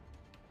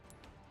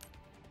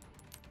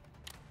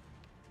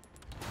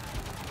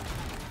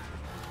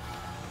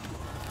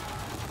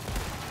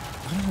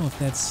know if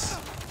that's...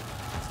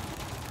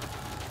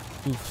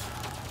 Oof.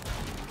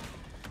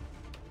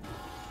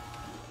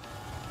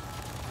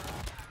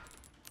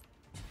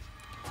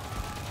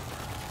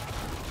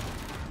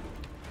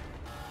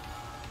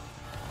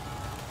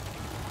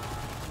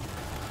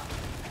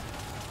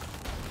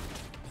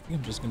 I think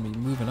I'm just gonna be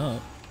moving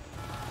up.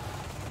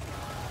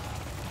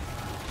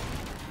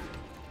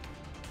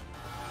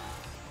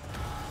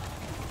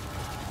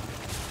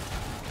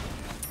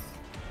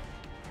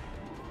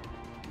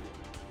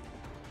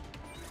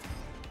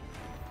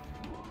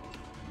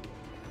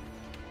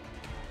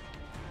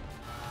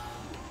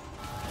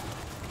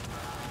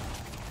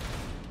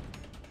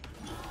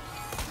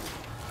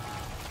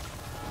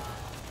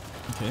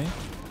 Okay.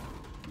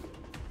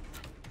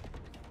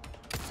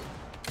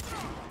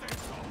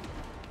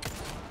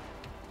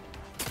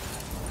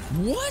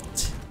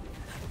 What?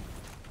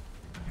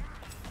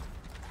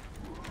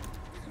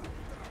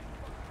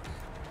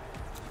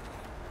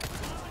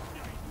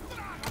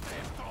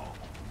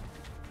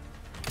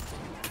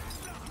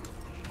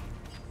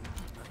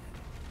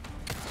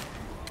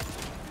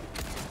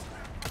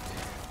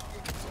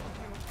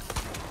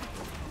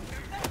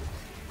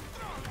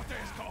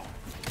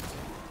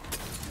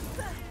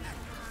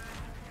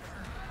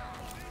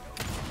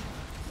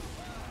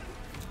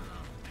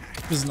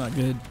 This is not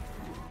good.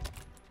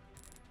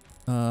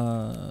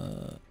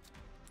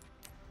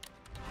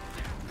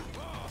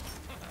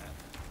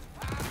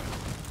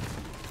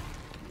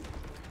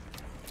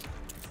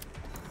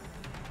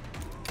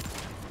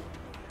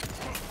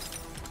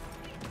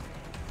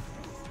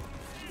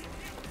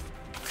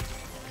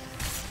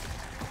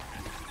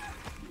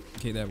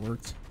 Okay, that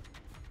worked.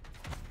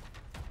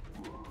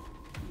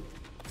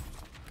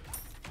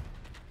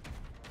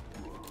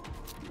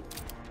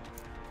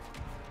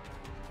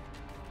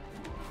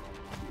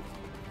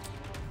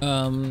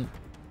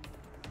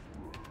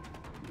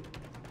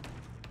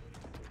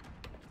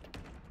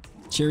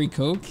 Cherry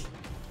Coke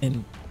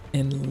and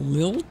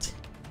lilt?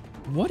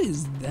 What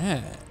is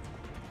that?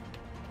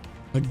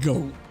 A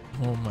goat.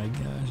 Oh my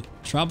gosh.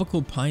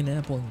 Tropical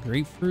pineapple and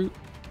grapefruit?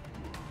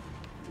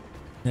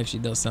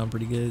 Actually does sound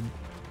pretty good.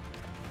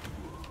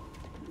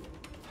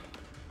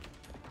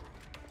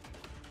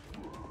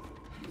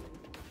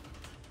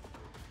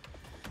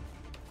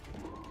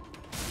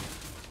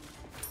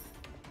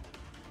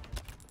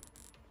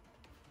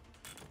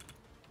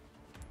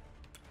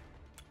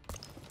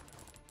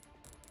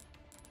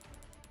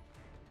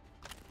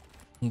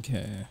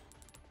 Okay.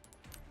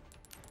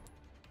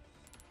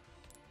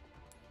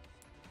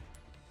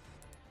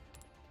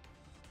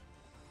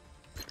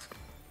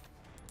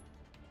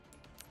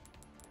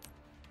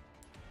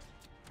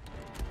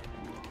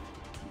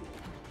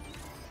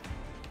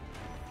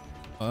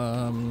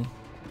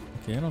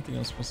 Okay, I don't think I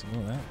was supposed to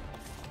know that.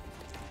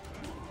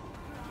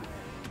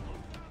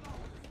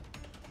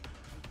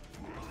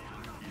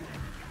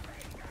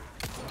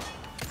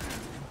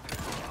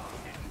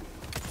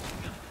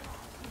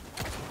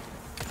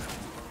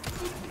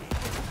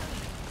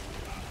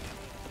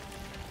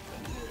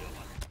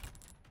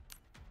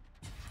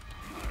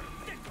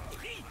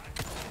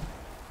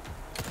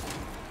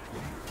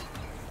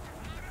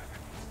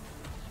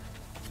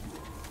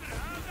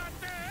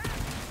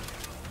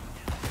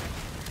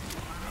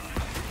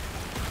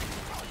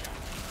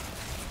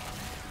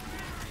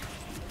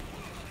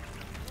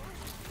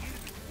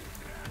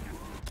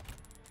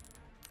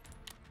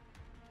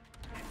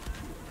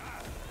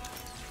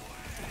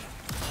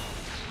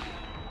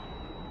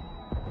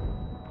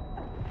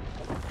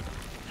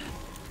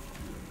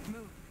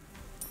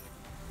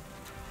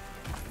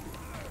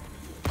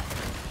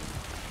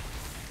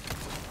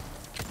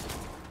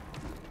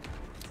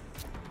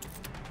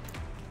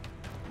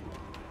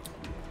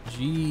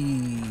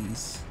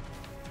 Jeez.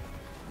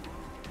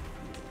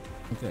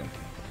 Okay.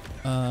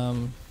 I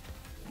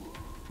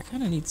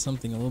kind of need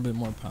something a little bit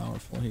more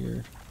powerful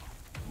here.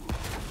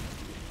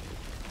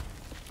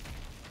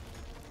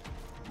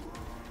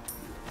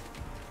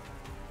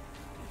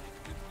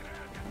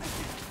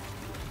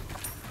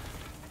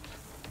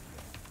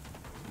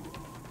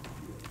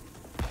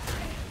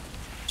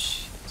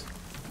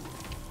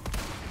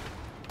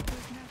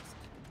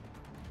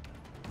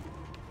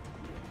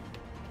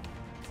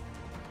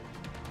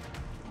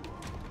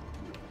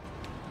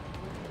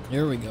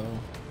 There we go.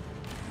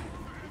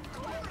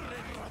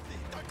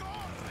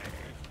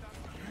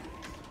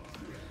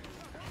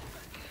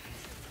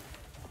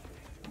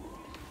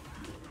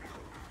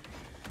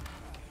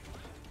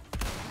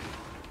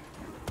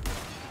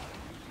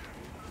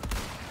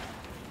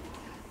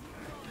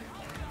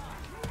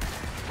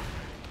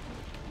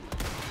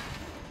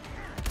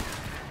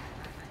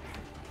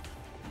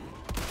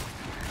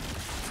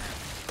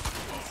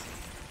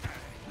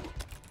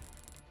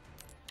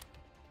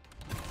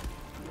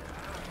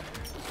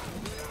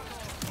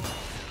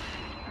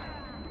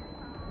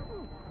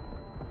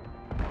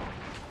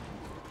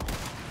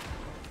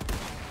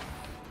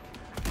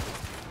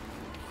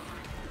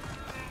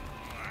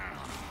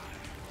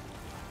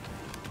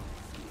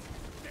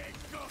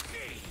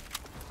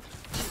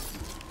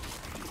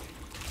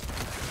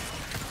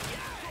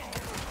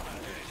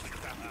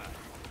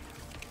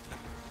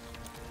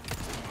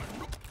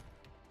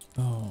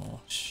 Oh,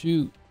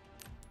 shoot.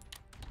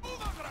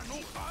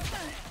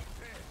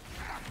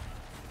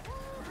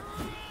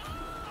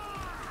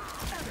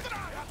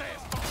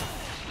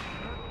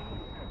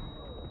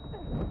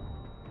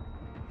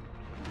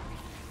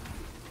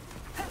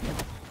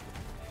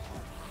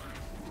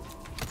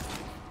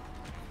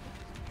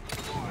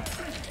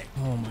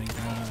 Oh my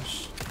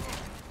gosh.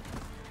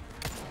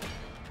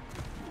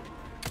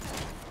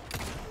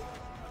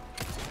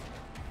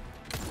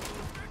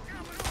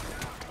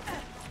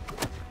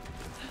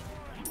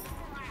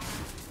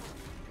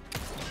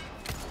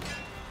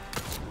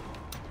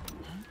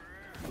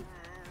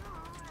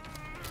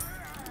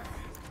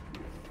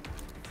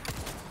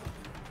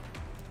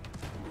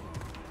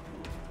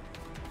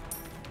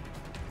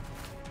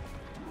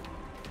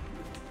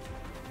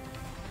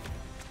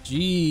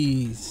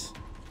 Jeez.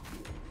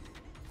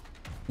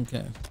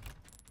 Okay.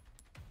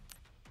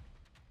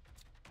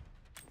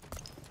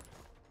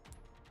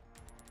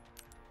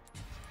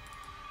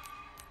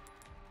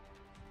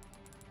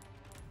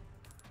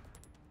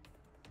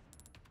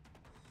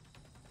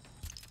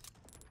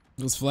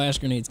 Those flash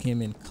grenades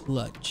came in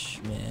clutch,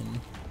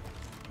 man.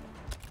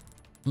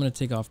 I'm gonna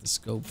take off the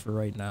scope for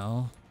right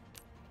now.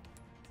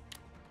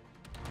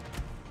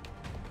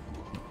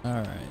 All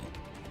right.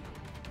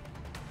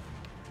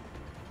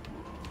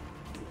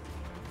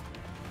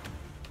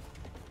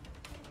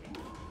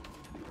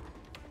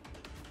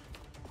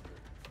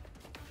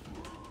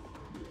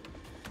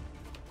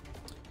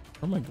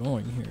 Where am I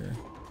going here?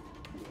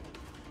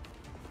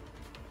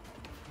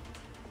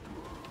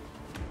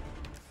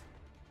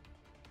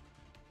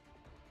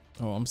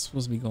 Oh, I'm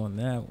supposed to be going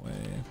that way.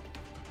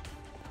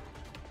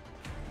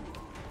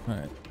 All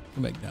right,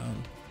 go back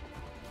down.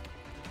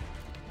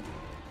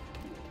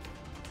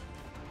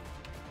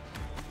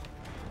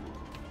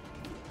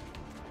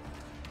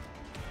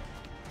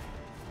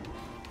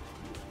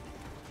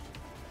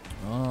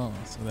 Oh,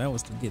 so that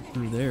was to get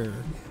through there.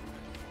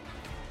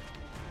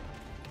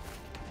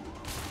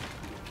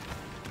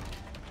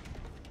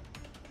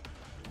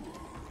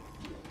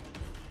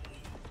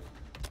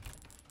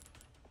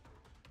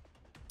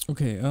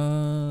 Okay,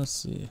 let's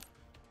see.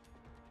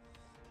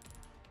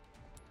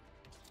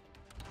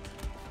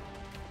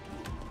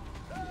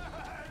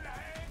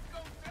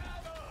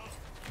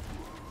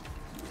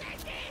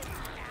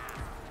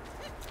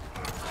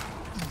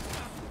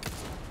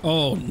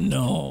 Oh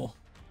no.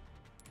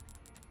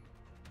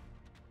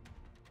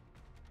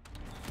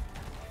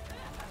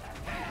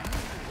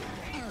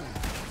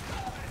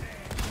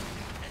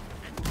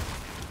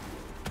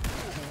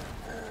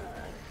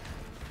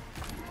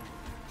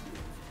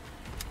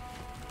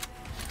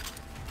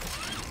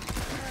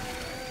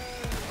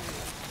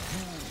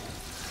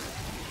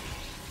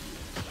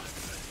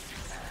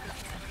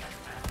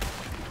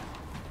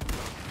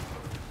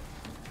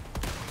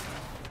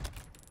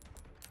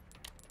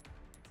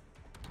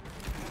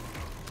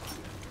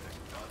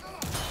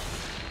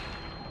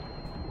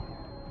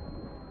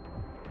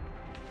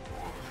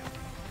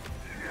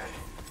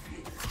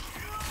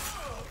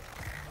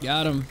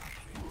 Got him.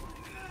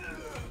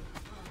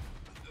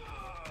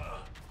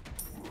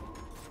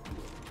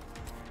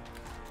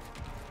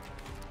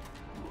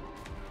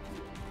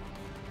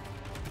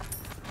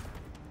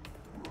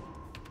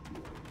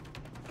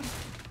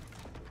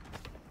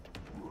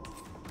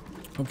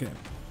 Okay.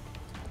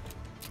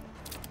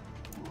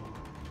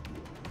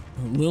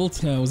 Lil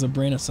was a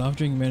brand of soft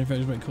drink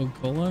manufactured by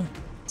Coca-Cola.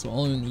 It's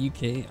only in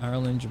the UK,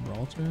 Ireland,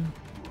 Gibraltar.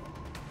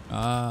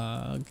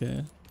 Ah,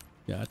 okay.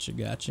 Gotcha,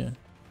 gotcha.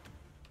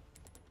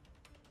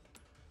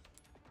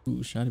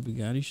 Ooh, shot of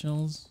Bugatti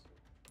shells.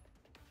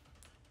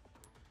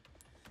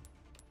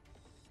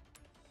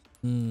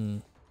 Hmm.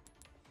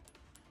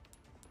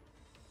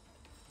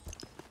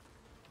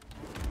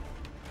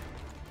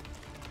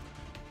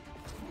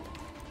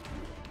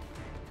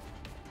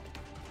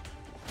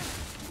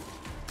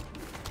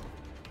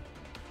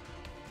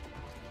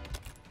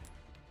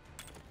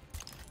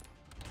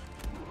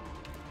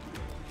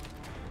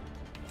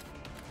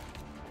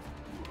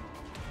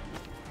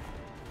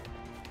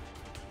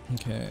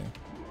 Okay.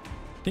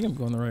 I think I'm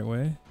going the right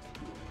way.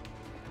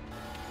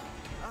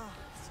 Oh,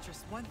 it's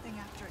just one thing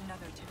after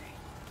another today.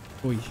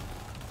 Oy.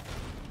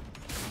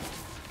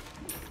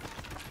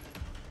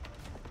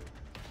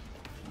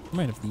 I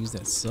might have to use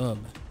that sub.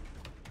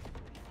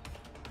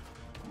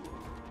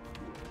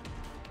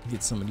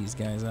 Get some of these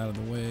guys out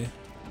of the way.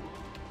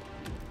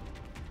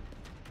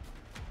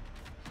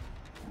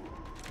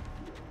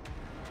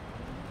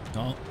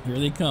 Oh, here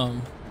they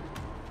come.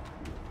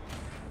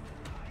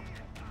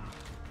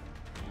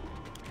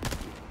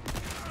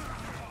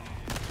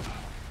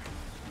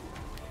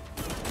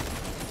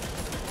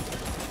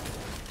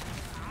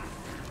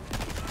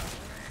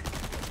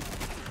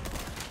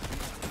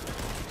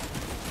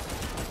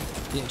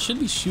 Yeah, it should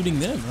be shooting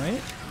them, right?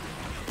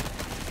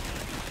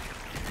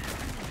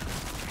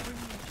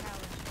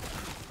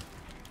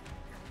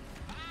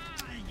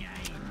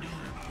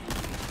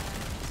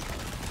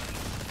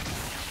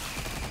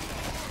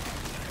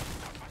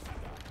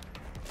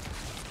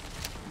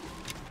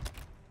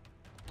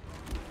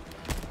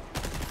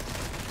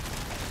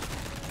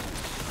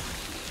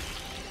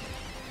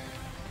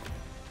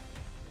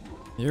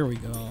 There we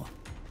go.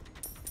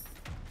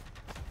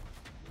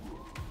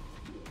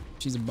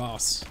 She's a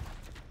boss.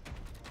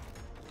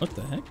 What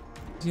the heck?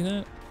 See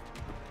that?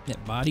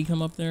 That body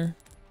come up there?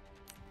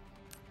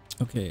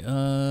 Okay,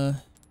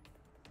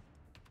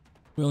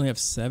 we only have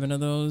 7 of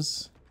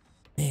those.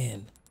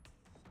 Man.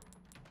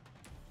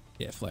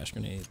 Yeah, flash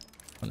grenade.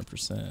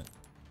 100%.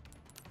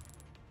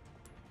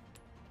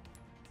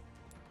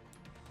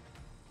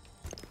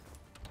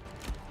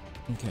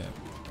 Okay.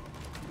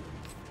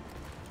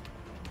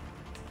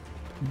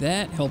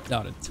 That helped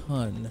out a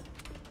ton.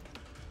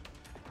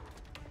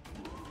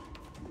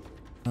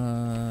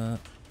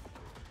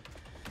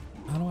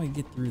 How do I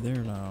get through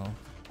there now?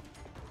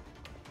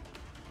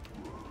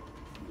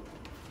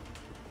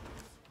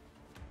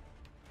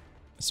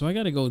 So I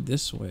gotta go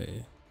this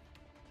way.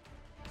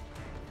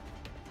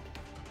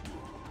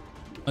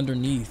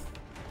 Underneath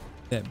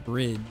that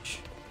bridge.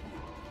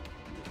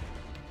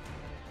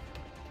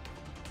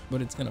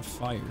 But it's gonna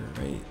fire,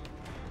 right?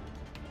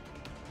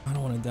 I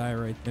don't want to die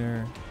right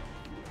there.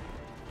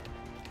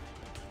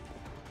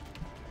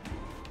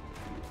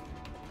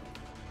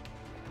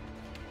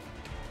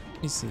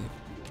 Let me see.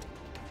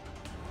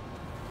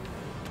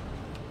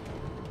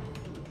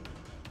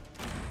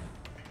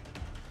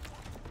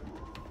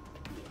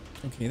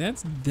 Okay,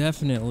 that's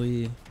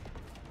definitely...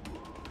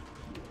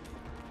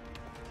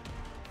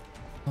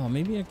 Oh,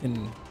 maybe I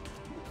can...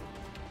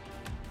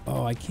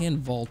 Oh, I can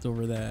vault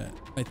over that,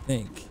 I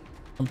think.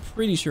 I'm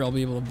pretty sure I'll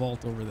be able to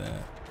vault over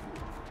that.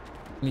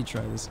 Let me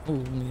try this. Oh,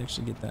 let me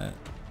actually get that.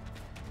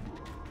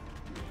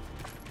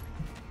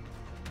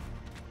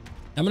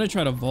 I'm gonna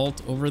try to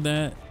vault over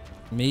that.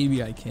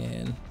 Maybe I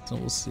can, so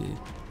we'll see.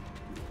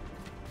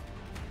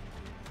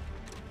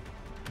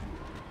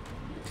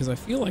 Because I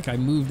feel like I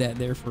moved that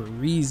there for a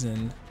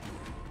reason.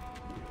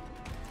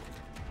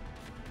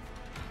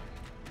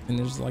 And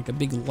there's like a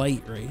big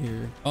light right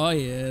here. Oh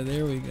yeah,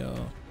 there we go.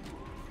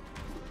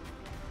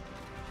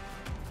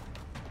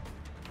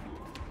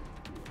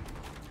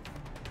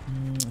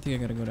 I think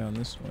I gotta go down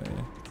this way.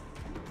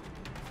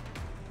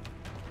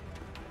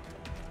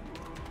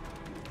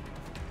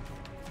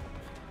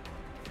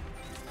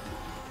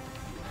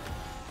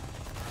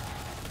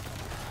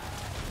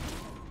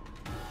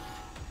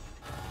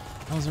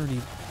 I was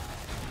already...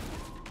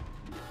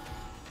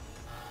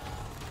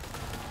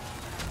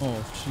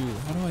 Oh shoot,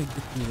 how do I get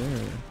through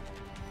there?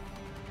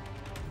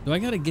 Do I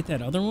gotta get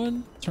that other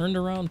one turned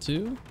around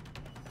too?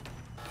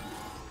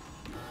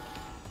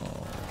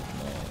 Oh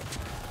no.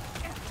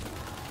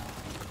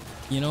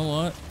 You know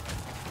what?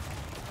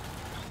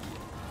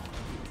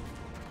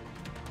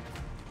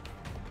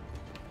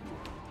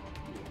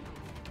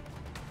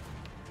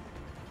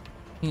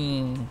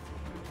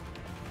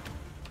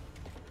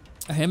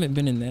 I haven't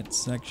been in that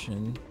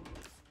section.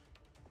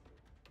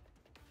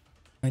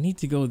 I need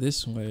to go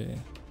this way,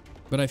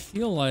 but I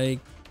feel like...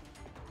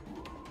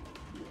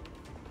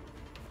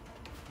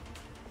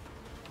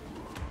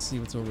 Let's see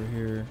what's over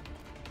here.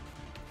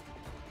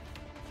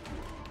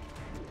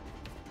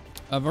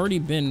 I've already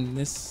been in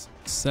this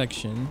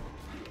section.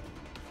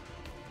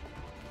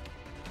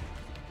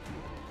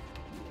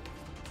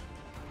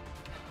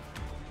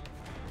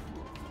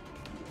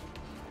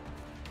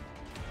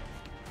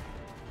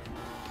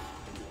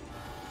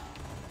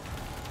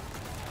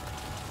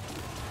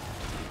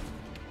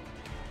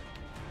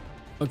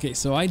 Okay,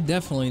 so I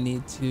definitely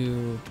need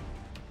to...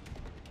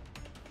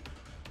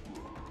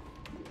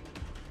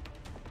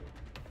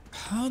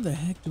 How the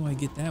heck do I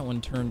get that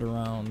one turned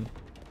around?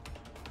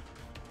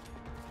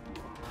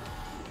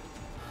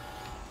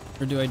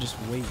 Or do I just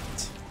wait?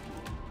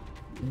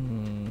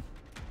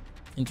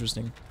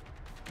 Interesting.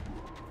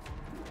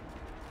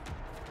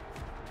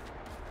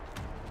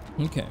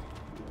 Okay.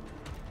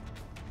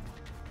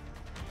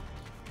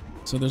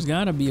 So there's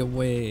gotta be a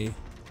way...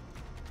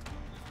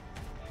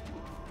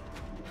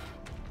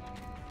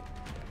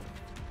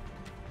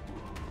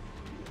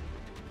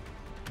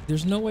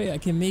 There's no way I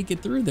can make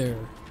it through there,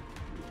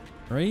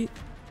 right?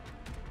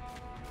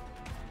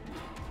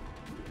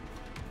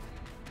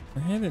 I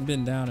haven't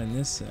been down in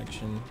this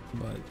section,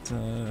 but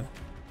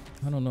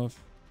I don't know if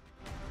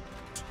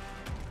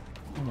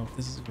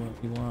this is what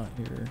we want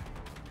here.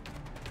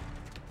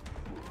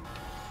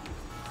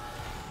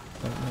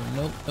 Oh,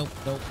 no,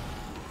 nope.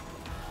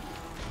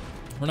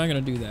 We're not gonna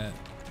do that.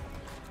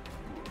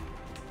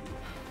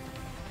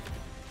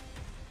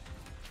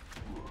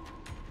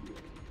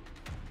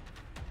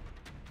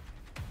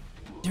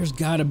 There's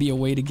gotta be a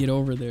way to get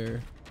over there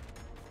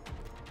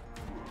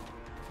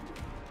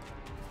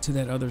to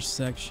that other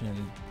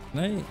section.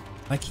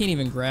 I can't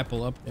even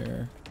grapple up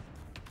there.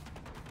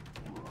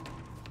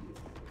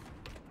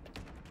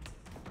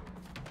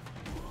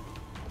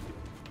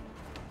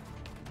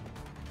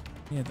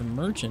 Yeah, the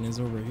merchant is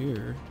over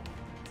here.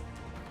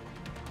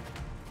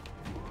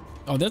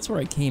 Oh, that's where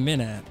I came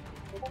in at.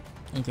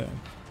 Okay.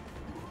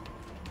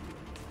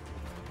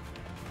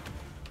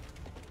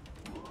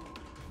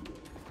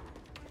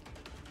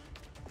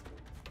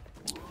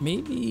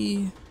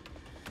 Maybe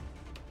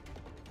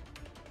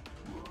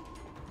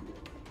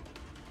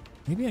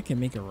I can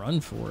make a run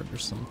for it or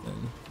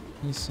something.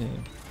 Let me see.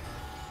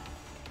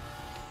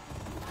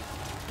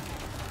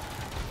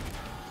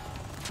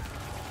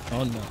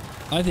 Oh no.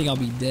 I think I'll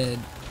be dead.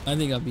 I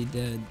think I'll be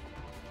dead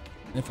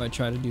if I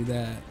try to do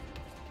that.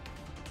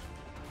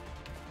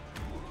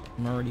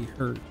 I'm already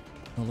hurt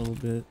a little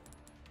bit.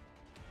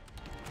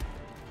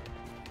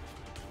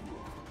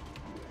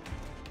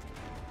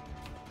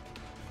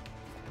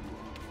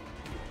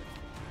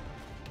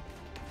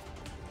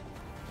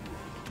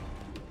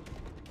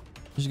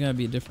 There's gotta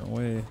be a different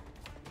way.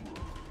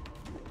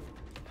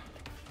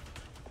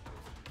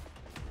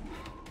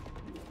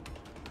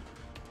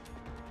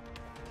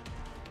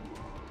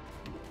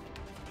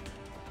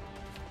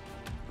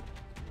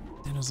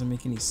 That doesn't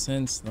make any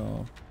sense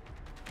though.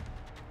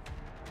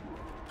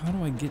 How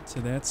do I get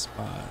to that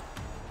spot?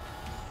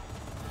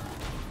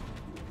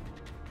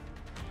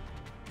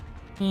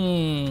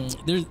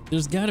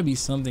 There's gotta be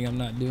something I'm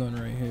not doing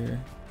right here.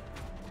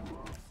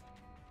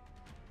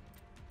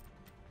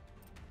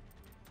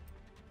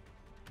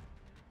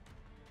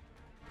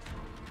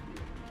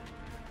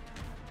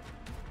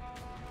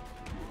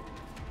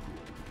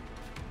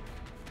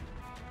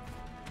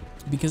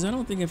 Because I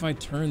don't think if I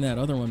turn that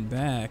other one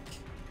back...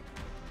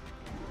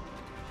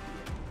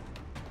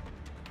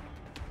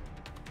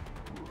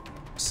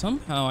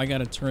 somehow I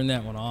gotta turn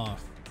that one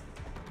off.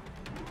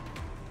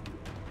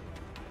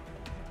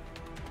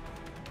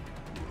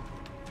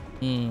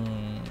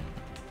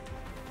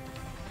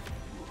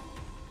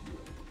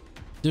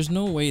 There's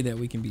no way that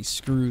we can be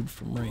screwed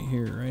from right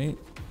here, right?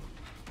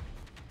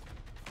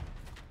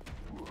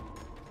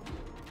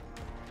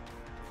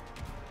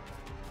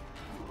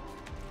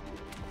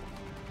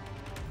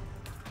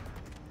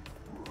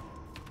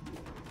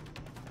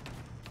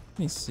 Let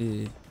me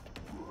see.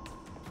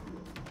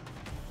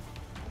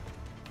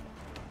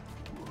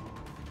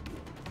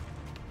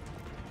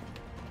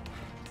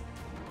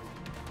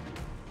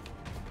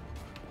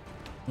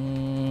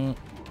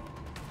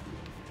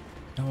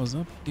 I was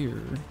up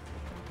here.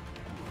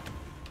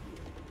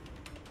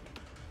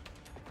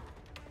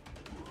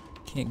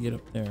 Can't get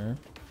up there.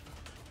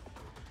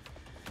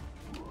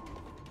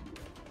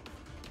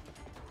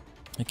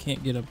 I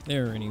can't get up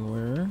there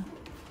anywhere.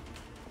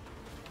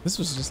 This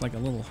was just like a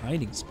little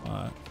hiding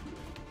spot.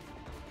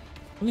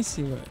 Let me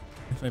see what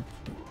if I.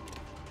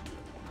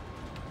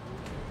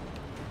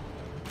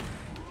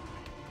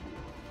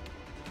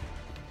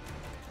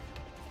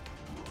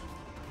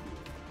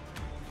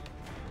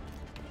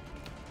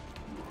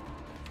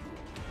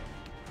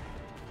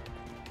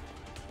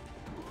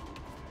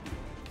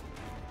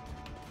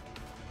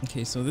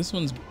 Okay, so this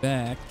one's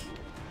back.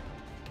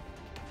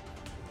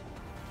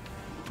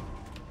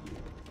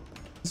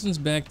 This one's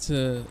back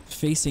to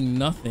facing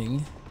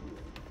nothing.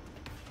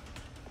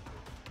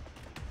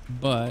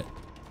 But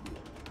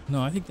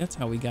no, I think that's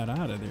how we got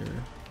out of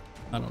there.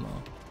 I don't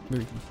know.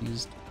 Very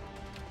confused.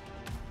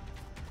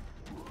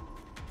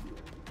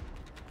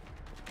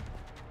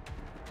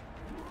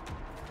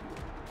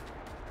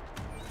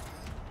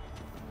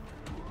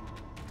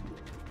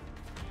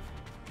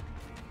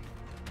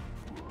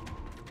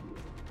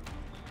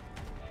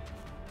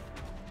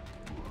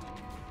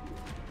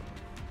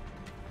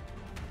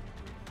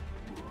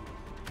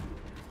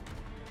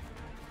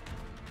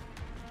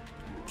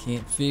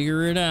 Can't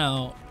figure it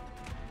out.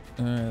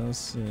 All right, let's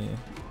see.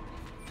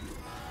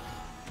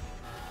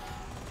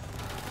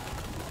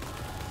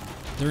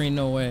 There ain't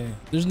no way.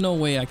 There's no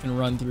way I can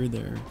run through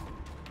there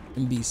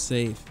and be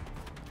safe.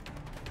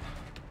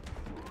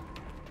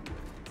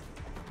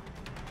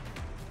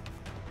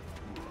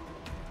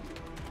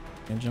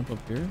 Can I jump up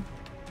here?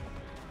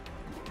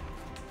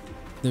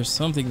 There's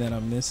something that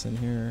I'm missing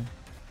here.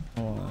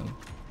 Hold on.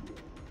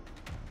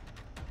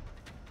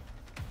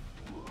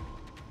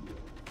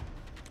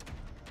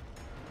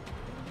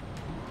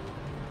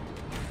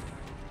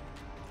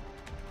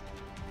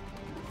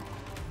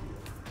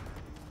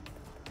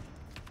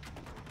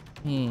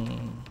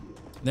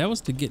 That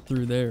was to get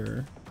through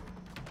there.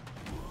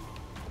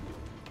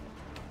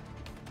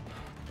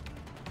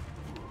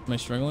 Am I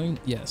struggling?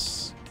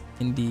 Yes,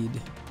 indeed.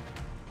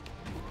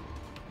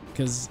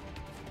 Because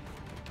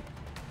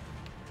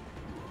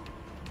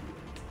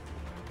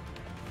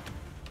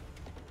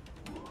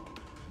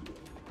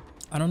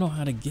I don't know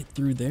how to get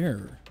through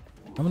there.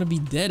 I'm gonna be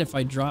dead if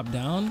I drop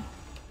down.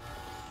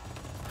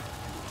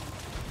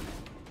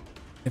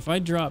 If I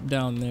drop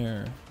down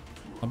there,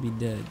 I'll be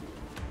dead.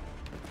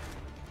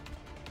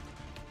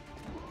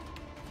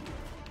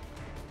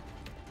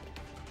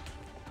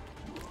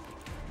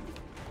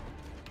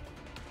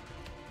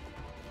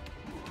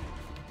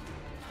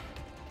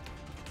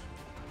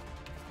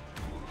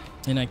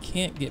 And I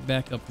can't get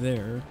back up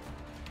there.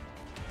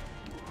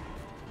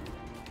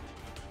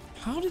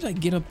 How did I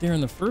get up there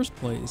in the first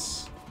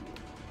place?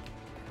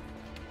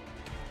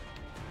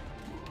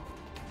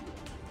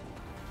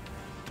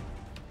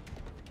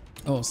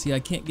 Oh, see,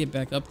 I can't get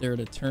back up there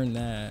to turn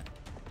that.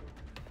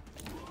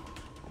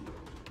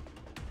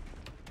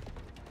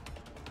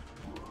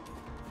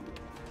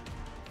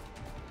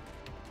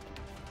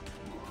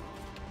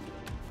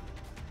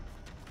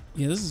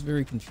 Yeah, this is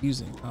very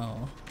confusing.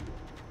 Oh.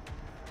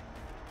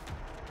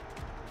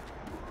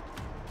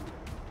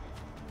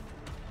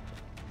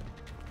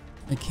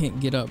 I can't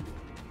get up.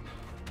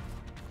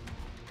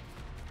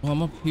 Well,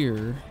 I'm up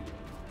here.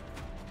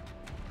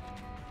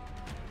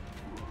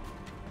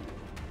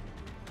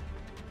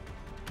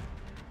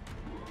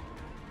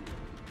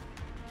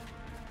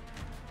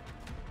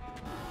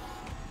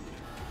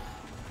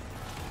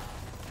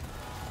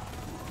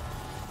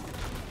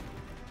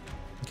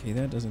 Okay,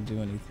 that doesn't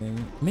do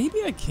anything.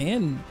 Maybe I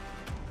can.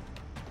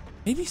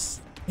 Maybe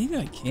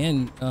I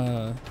can.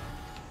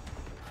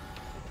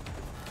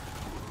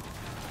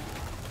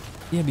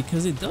 Yeah,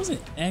 because it doesn't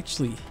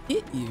actually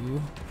hit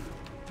you.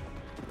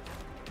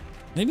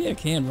 Maybe I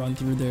can run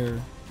through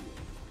there.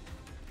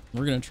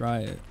 We're gonna try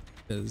it,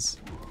 because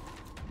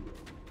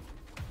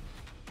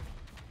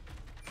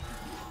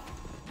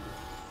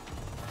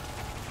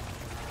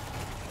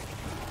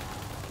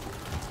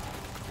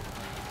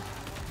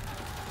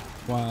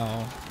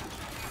wow.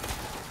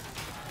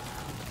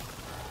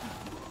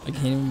 I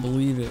can't even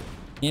believe it.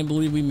 Can't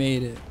believe we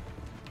made it.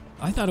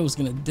 I thought it was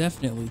gonna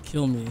definitely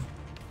kill me.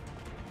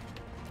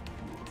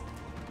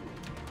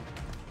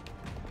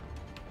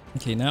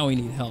 Okay, now we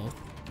need health.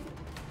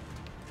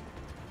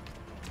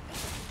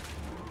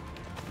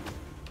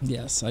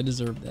 Yes, I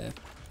deserve that.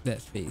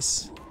 that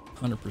face,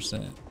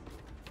 100%.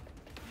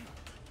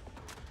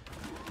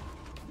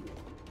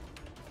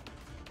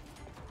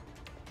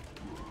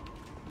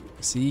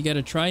 See, you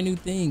gotta try new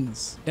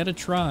things. Gotta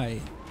try.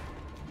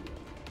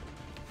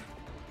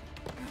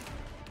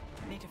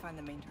 I need to find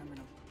the main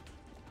terminal.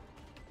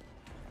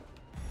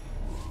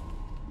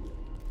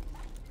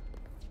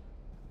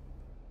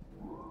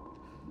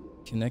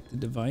 Connect the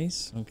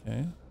device.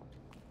 Okay.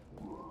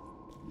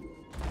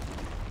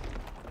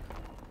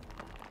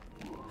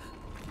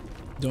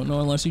 Don't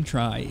know unless you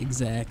try.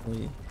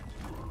 Exactly.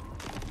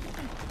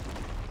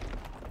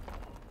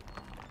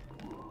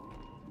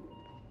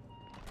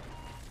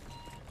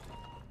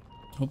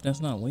 Hope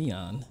that's not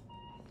Leon.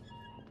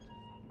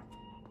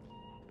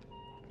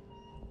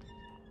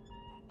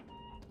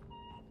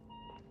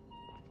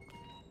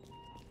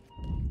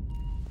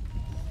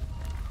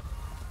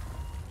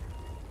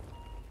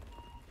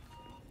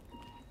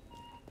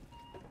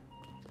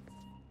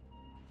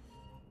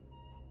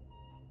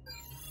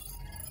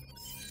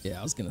 Yeah,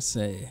 I was gonna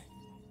say.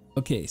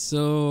 Okay,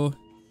 so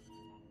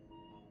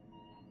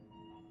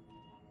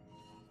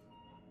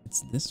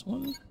it's this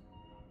one.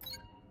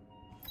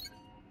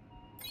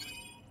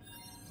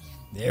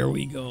 There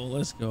we go.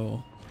 Let's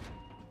go.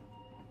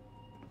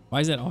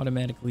 Why is that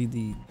automatically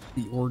the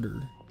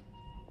order?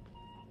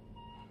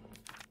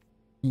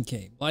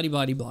 Okay, blah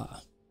blah blah.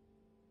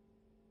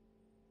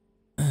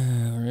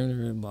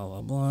 Blah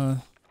blah blah.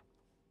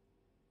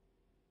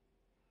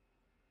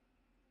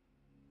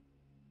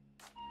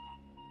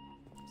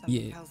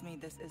 Something tells me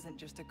this isn't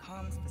just a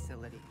comms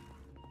facility.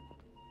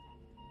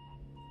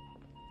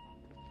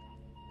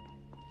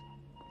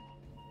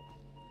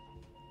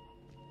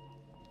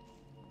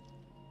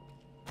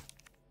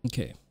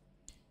 Okay.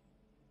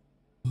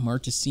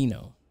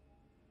 Martesino.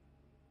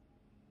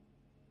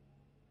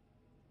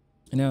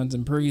 And now it's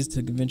impervious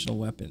to conventional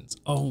weapons.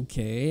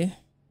 Okay.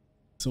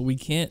 So we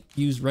can't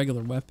use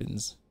regular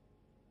weapons.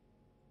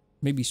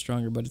 Maybe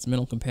stronger, but its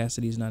mental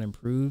capacity is not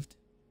improved.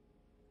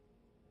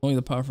 Only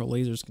the powerful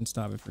lasers can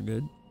stop it for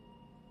good.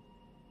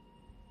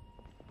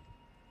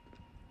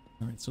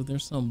 Alright, so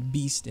there's some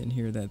beast in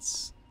here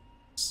that's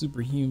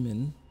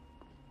superhuman.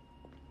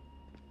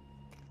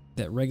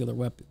 That regular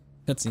weapon.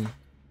 Cutscene.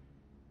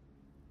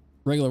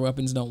 Regular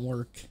weapons don't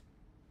work.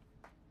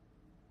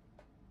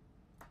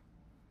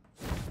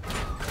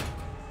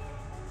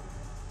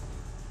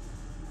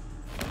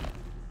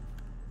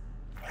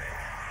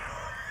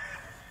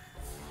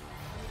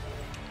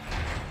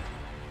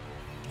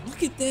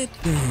 Look at that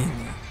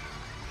thing.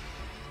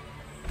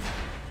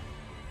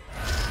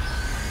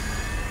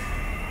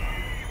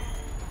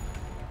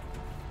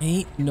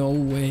 Ain't no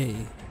way.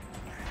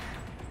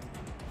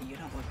 You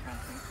don't look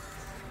friendly.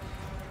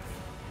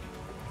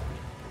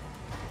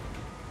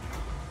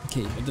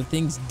 Okay, but the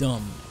thing's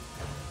dumb.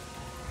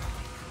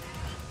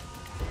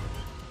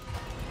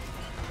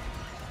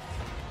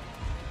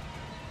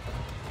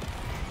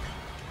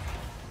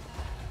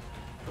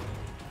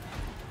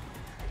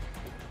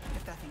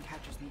 If that thing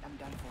catches me, I'm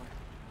done for.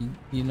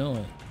 You know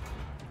it.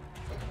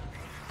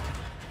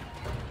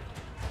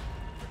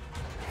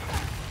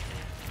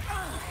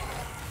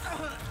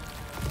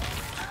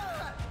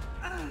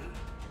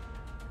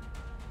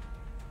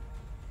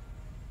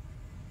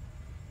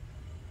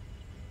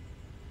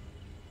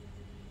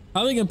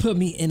 How are they gonna put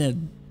me in a...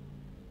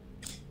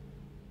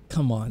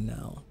 Come on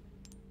now.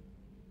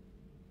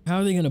 How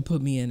are they gonna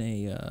put me in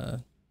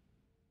a,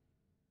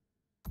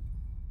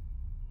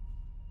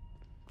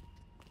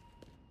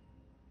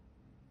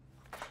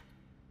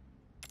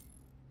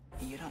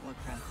 You don't look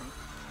friendly.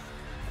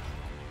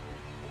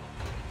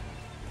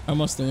 I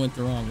must have went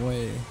the wrong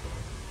way.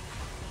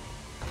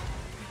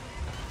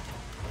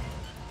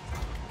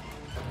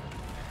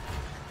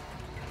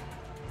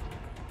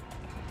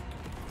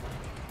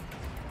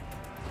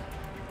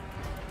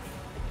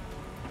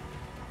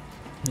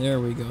 There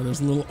we go.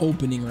 There's a little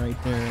opening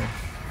right there.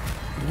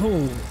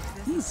 Whoa.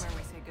 This is where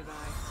we say goodbye.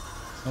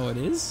 Oh, it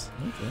is?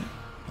 Okay.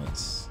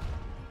 Nice.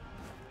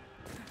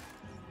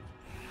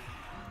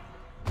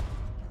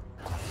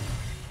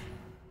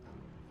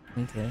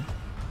 Okay.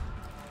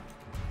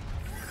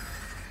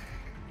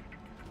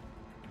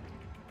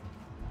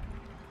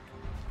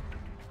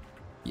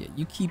 Yeah,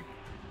 you keep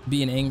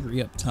being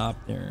angry up top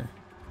there.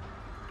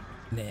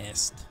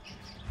 Nast.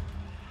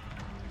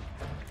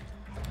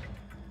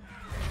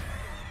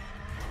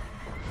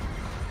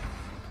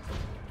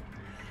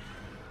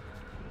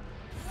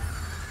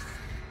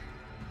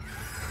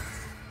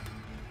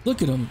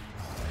 Look at him.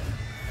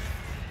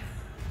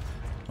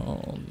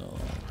 Oh no.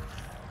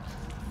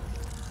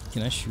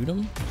 Can I shoot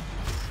him?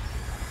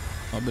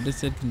 Oh, but it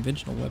said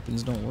conventional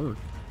weapons don't work.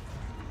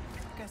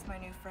 Guess my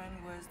new friend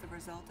was the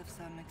result of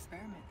some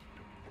experiment.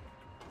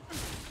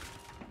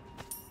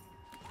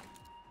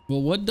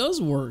 Well, what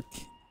does work?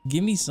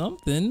 Give me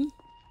something.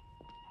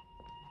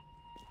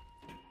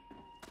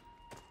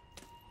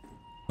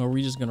 Or are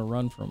we just gonna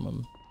run from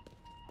him?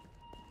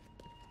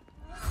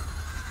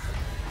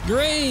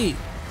 Great!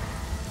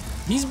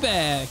 He's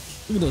back.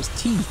 Look at those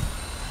teeth.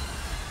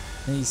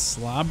 And he's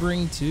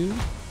slobbering too.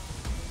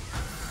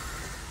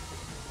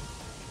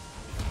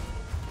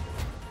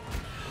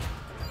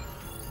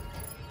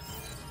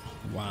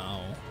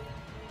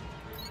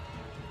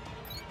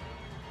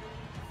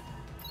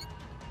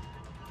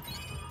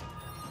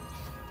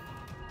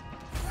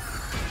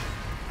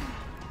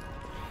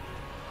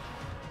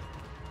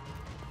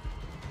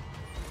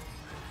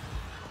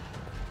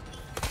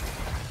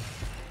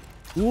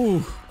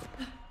 Ooh.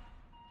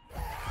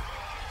 Oh,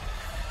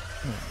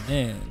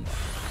 man.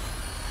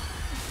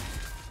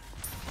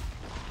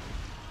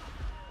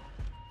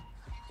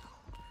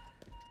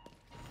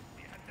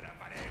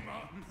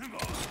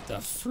 The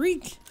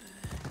freak?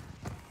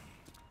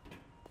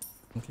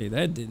 Okay,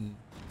 that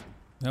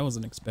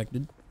wasn't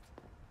expected.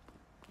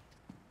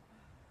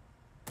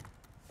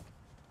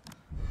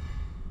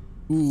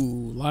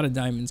 Ooh, a lot of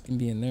diamonds can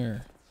be in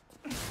there.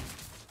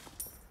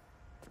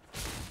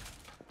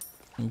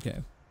 Okay.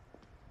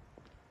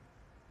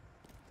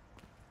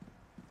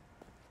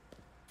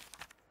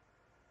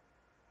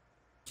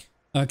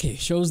 Okay,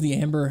 shows the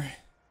amber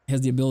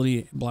has the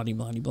ability blah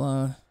blah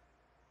blah.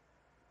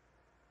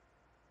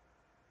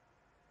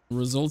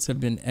 Results have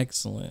been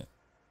excellent.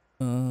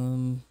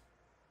 The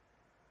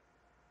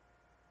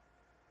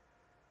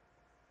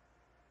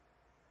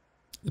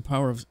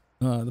power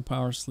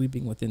of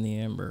sleeping within the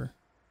amber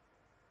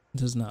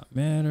does not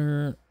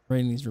matter.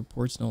 Writing these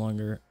reports no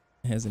longer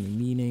has any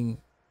meaning.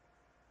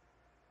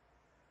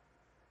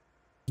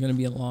 It's gonna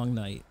be a long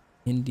night,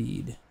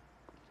 indeed.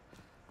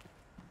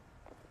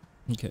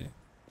 Okay.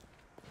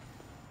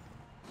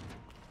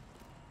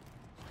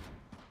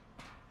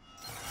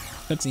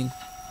 Cutscene.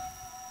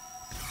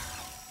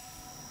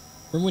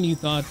 Remember when you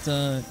thought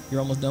you're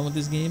almost done with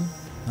this game?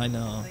 I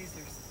know.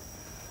 Lasers.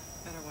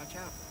 Better watch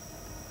out.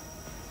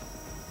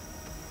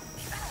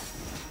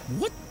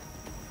 What?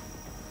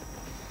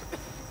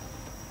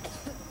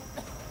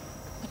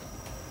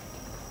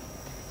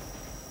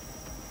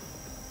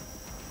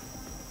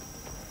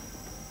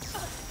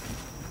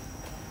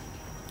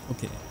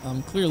 Okay,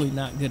 I'm clearly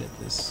not good at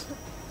this.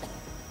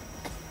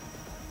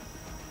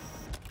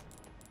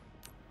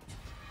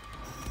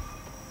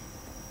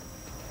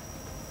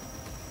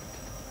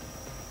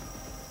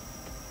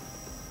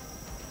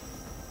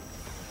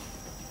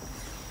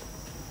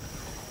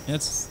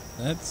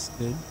 That's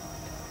good.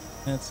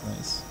 That's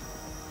nice.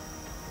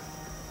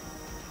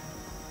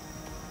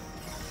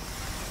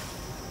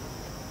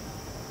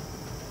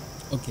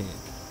 Okay.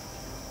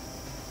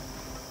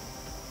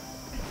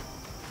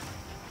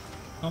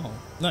 Oh,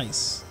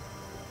 nice.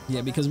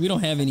 Yeah, because we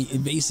don't have any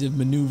evasive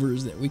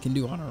maneuvers that we can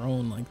do on our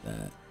own like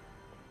that.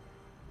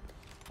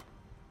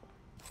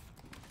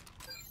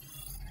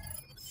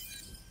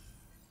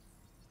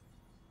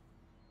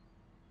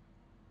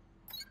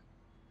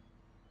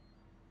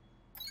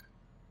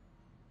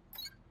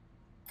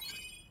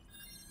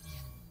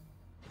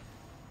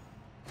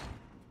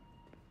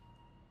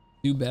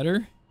 Do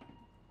better?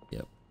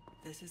 Yep.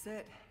 This is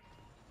it.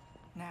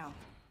 Now,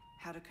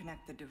 how to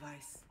connect the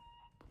device.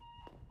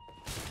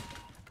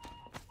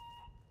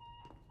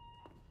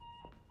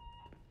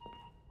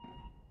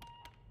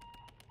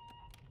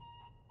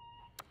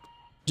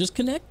 Just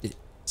connect it.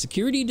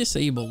 Security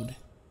disabled.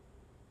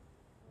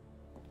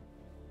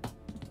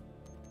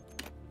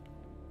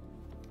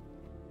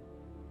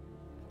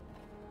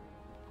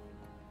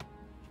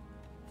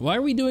 Why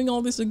are we doing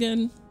all this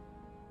again?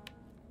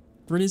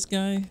 For this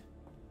guy?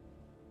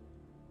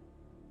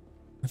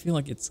 I feel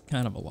like it's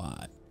kind of a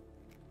lot.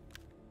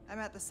 I'm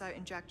at the site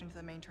and jacked into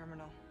the main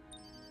terminal.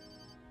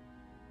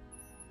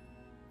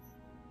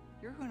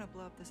 You're going to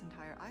blow up this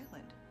entire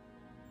island.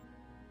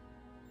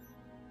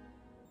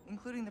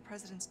 Including the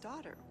president's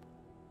daughter.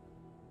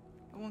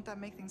 Won't that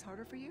make things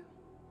harder for you?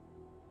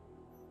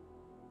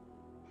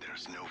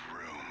 There's no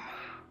room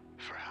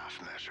for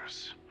half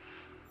measures.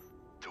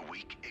 The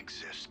weak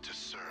exist to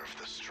serve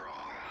the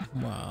strong.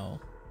 Wow.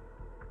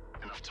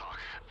 Enough talk.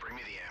 Bring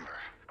me the amber.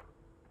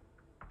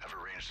 I've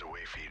arranged a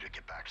way for you to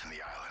get back to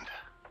the island.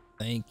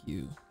 Thank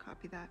you.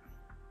 Copy that.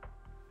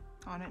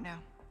 On it now.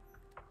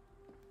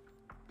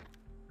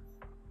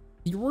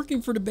 You're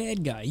working for the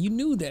bad guy. You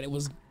knew that it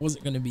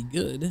wasn't going to be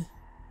good.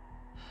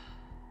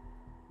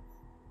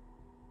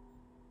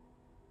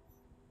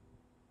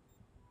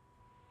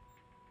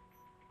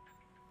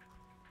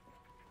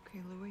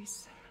 Okay,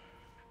 Luis.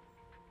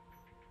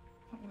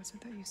 What was it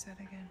that you said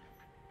again?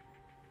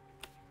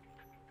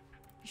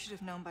 You should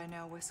have known by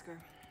now, Whisker,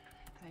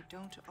 that I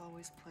don't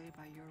always play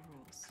by your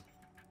rules.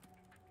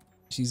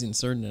 She's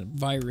inserting a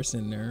virus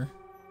in there.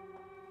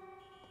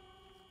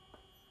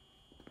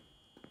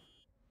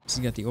 She's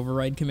got the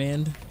override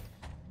command.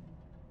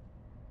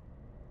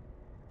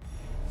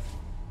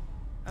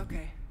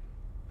 Okay,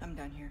 I'm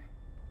done here.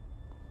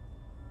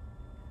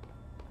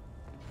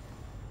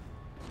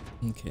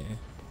 Okay.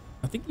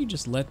 I think you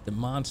just let the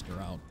monster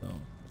out, though.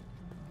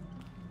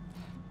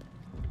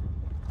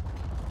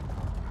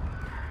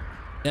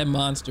 That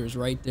monster's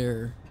right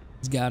there.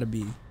 It's gotta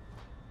be.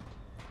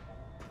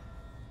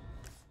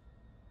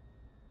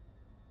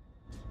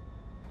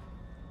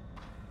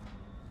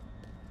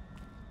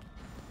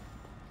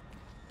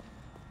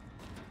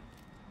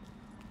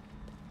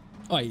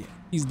 Oh yeah,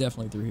 he's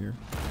definitely through here.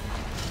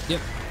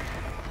 Yep.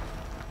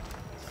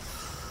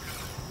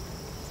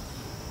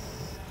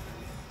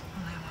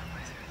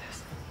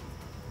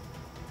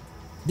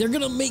 They're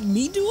gonna make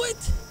me do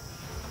it?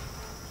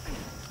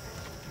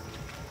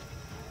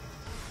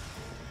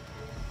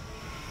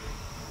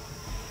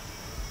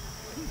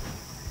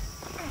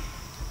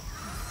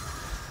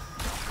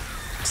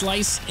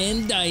 Slice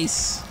and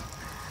dice.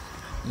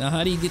 Now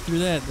how do you get through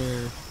that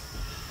there?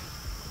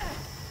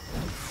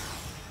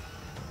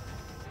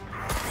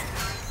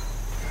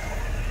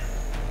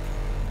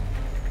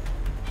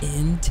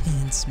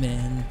 Intense,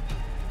 man.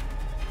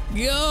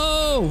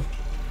 Go!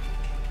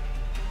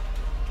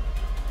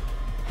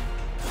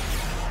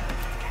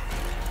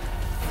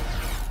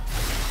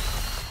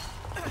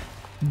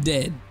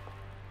 Dead.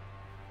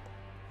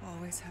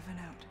 Always have an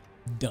out.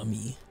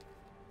 Dummy.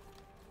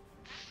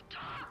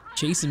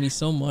 Chasing me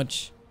so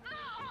much.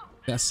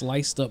 Got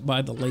sliced up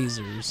by the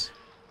lasers.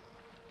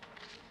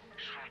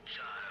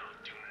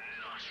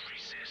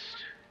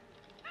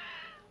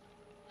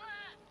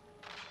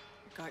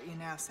 Got you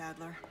now,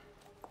 Sadler.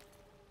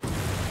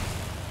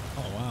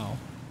 Oh wow,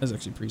 that's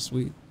actually pretty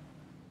sweet.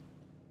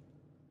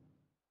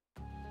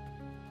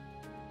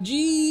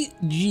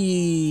 GG's.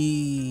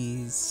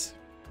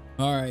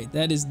 All right,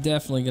 that is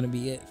definitely gonna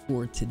be it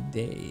for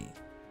today.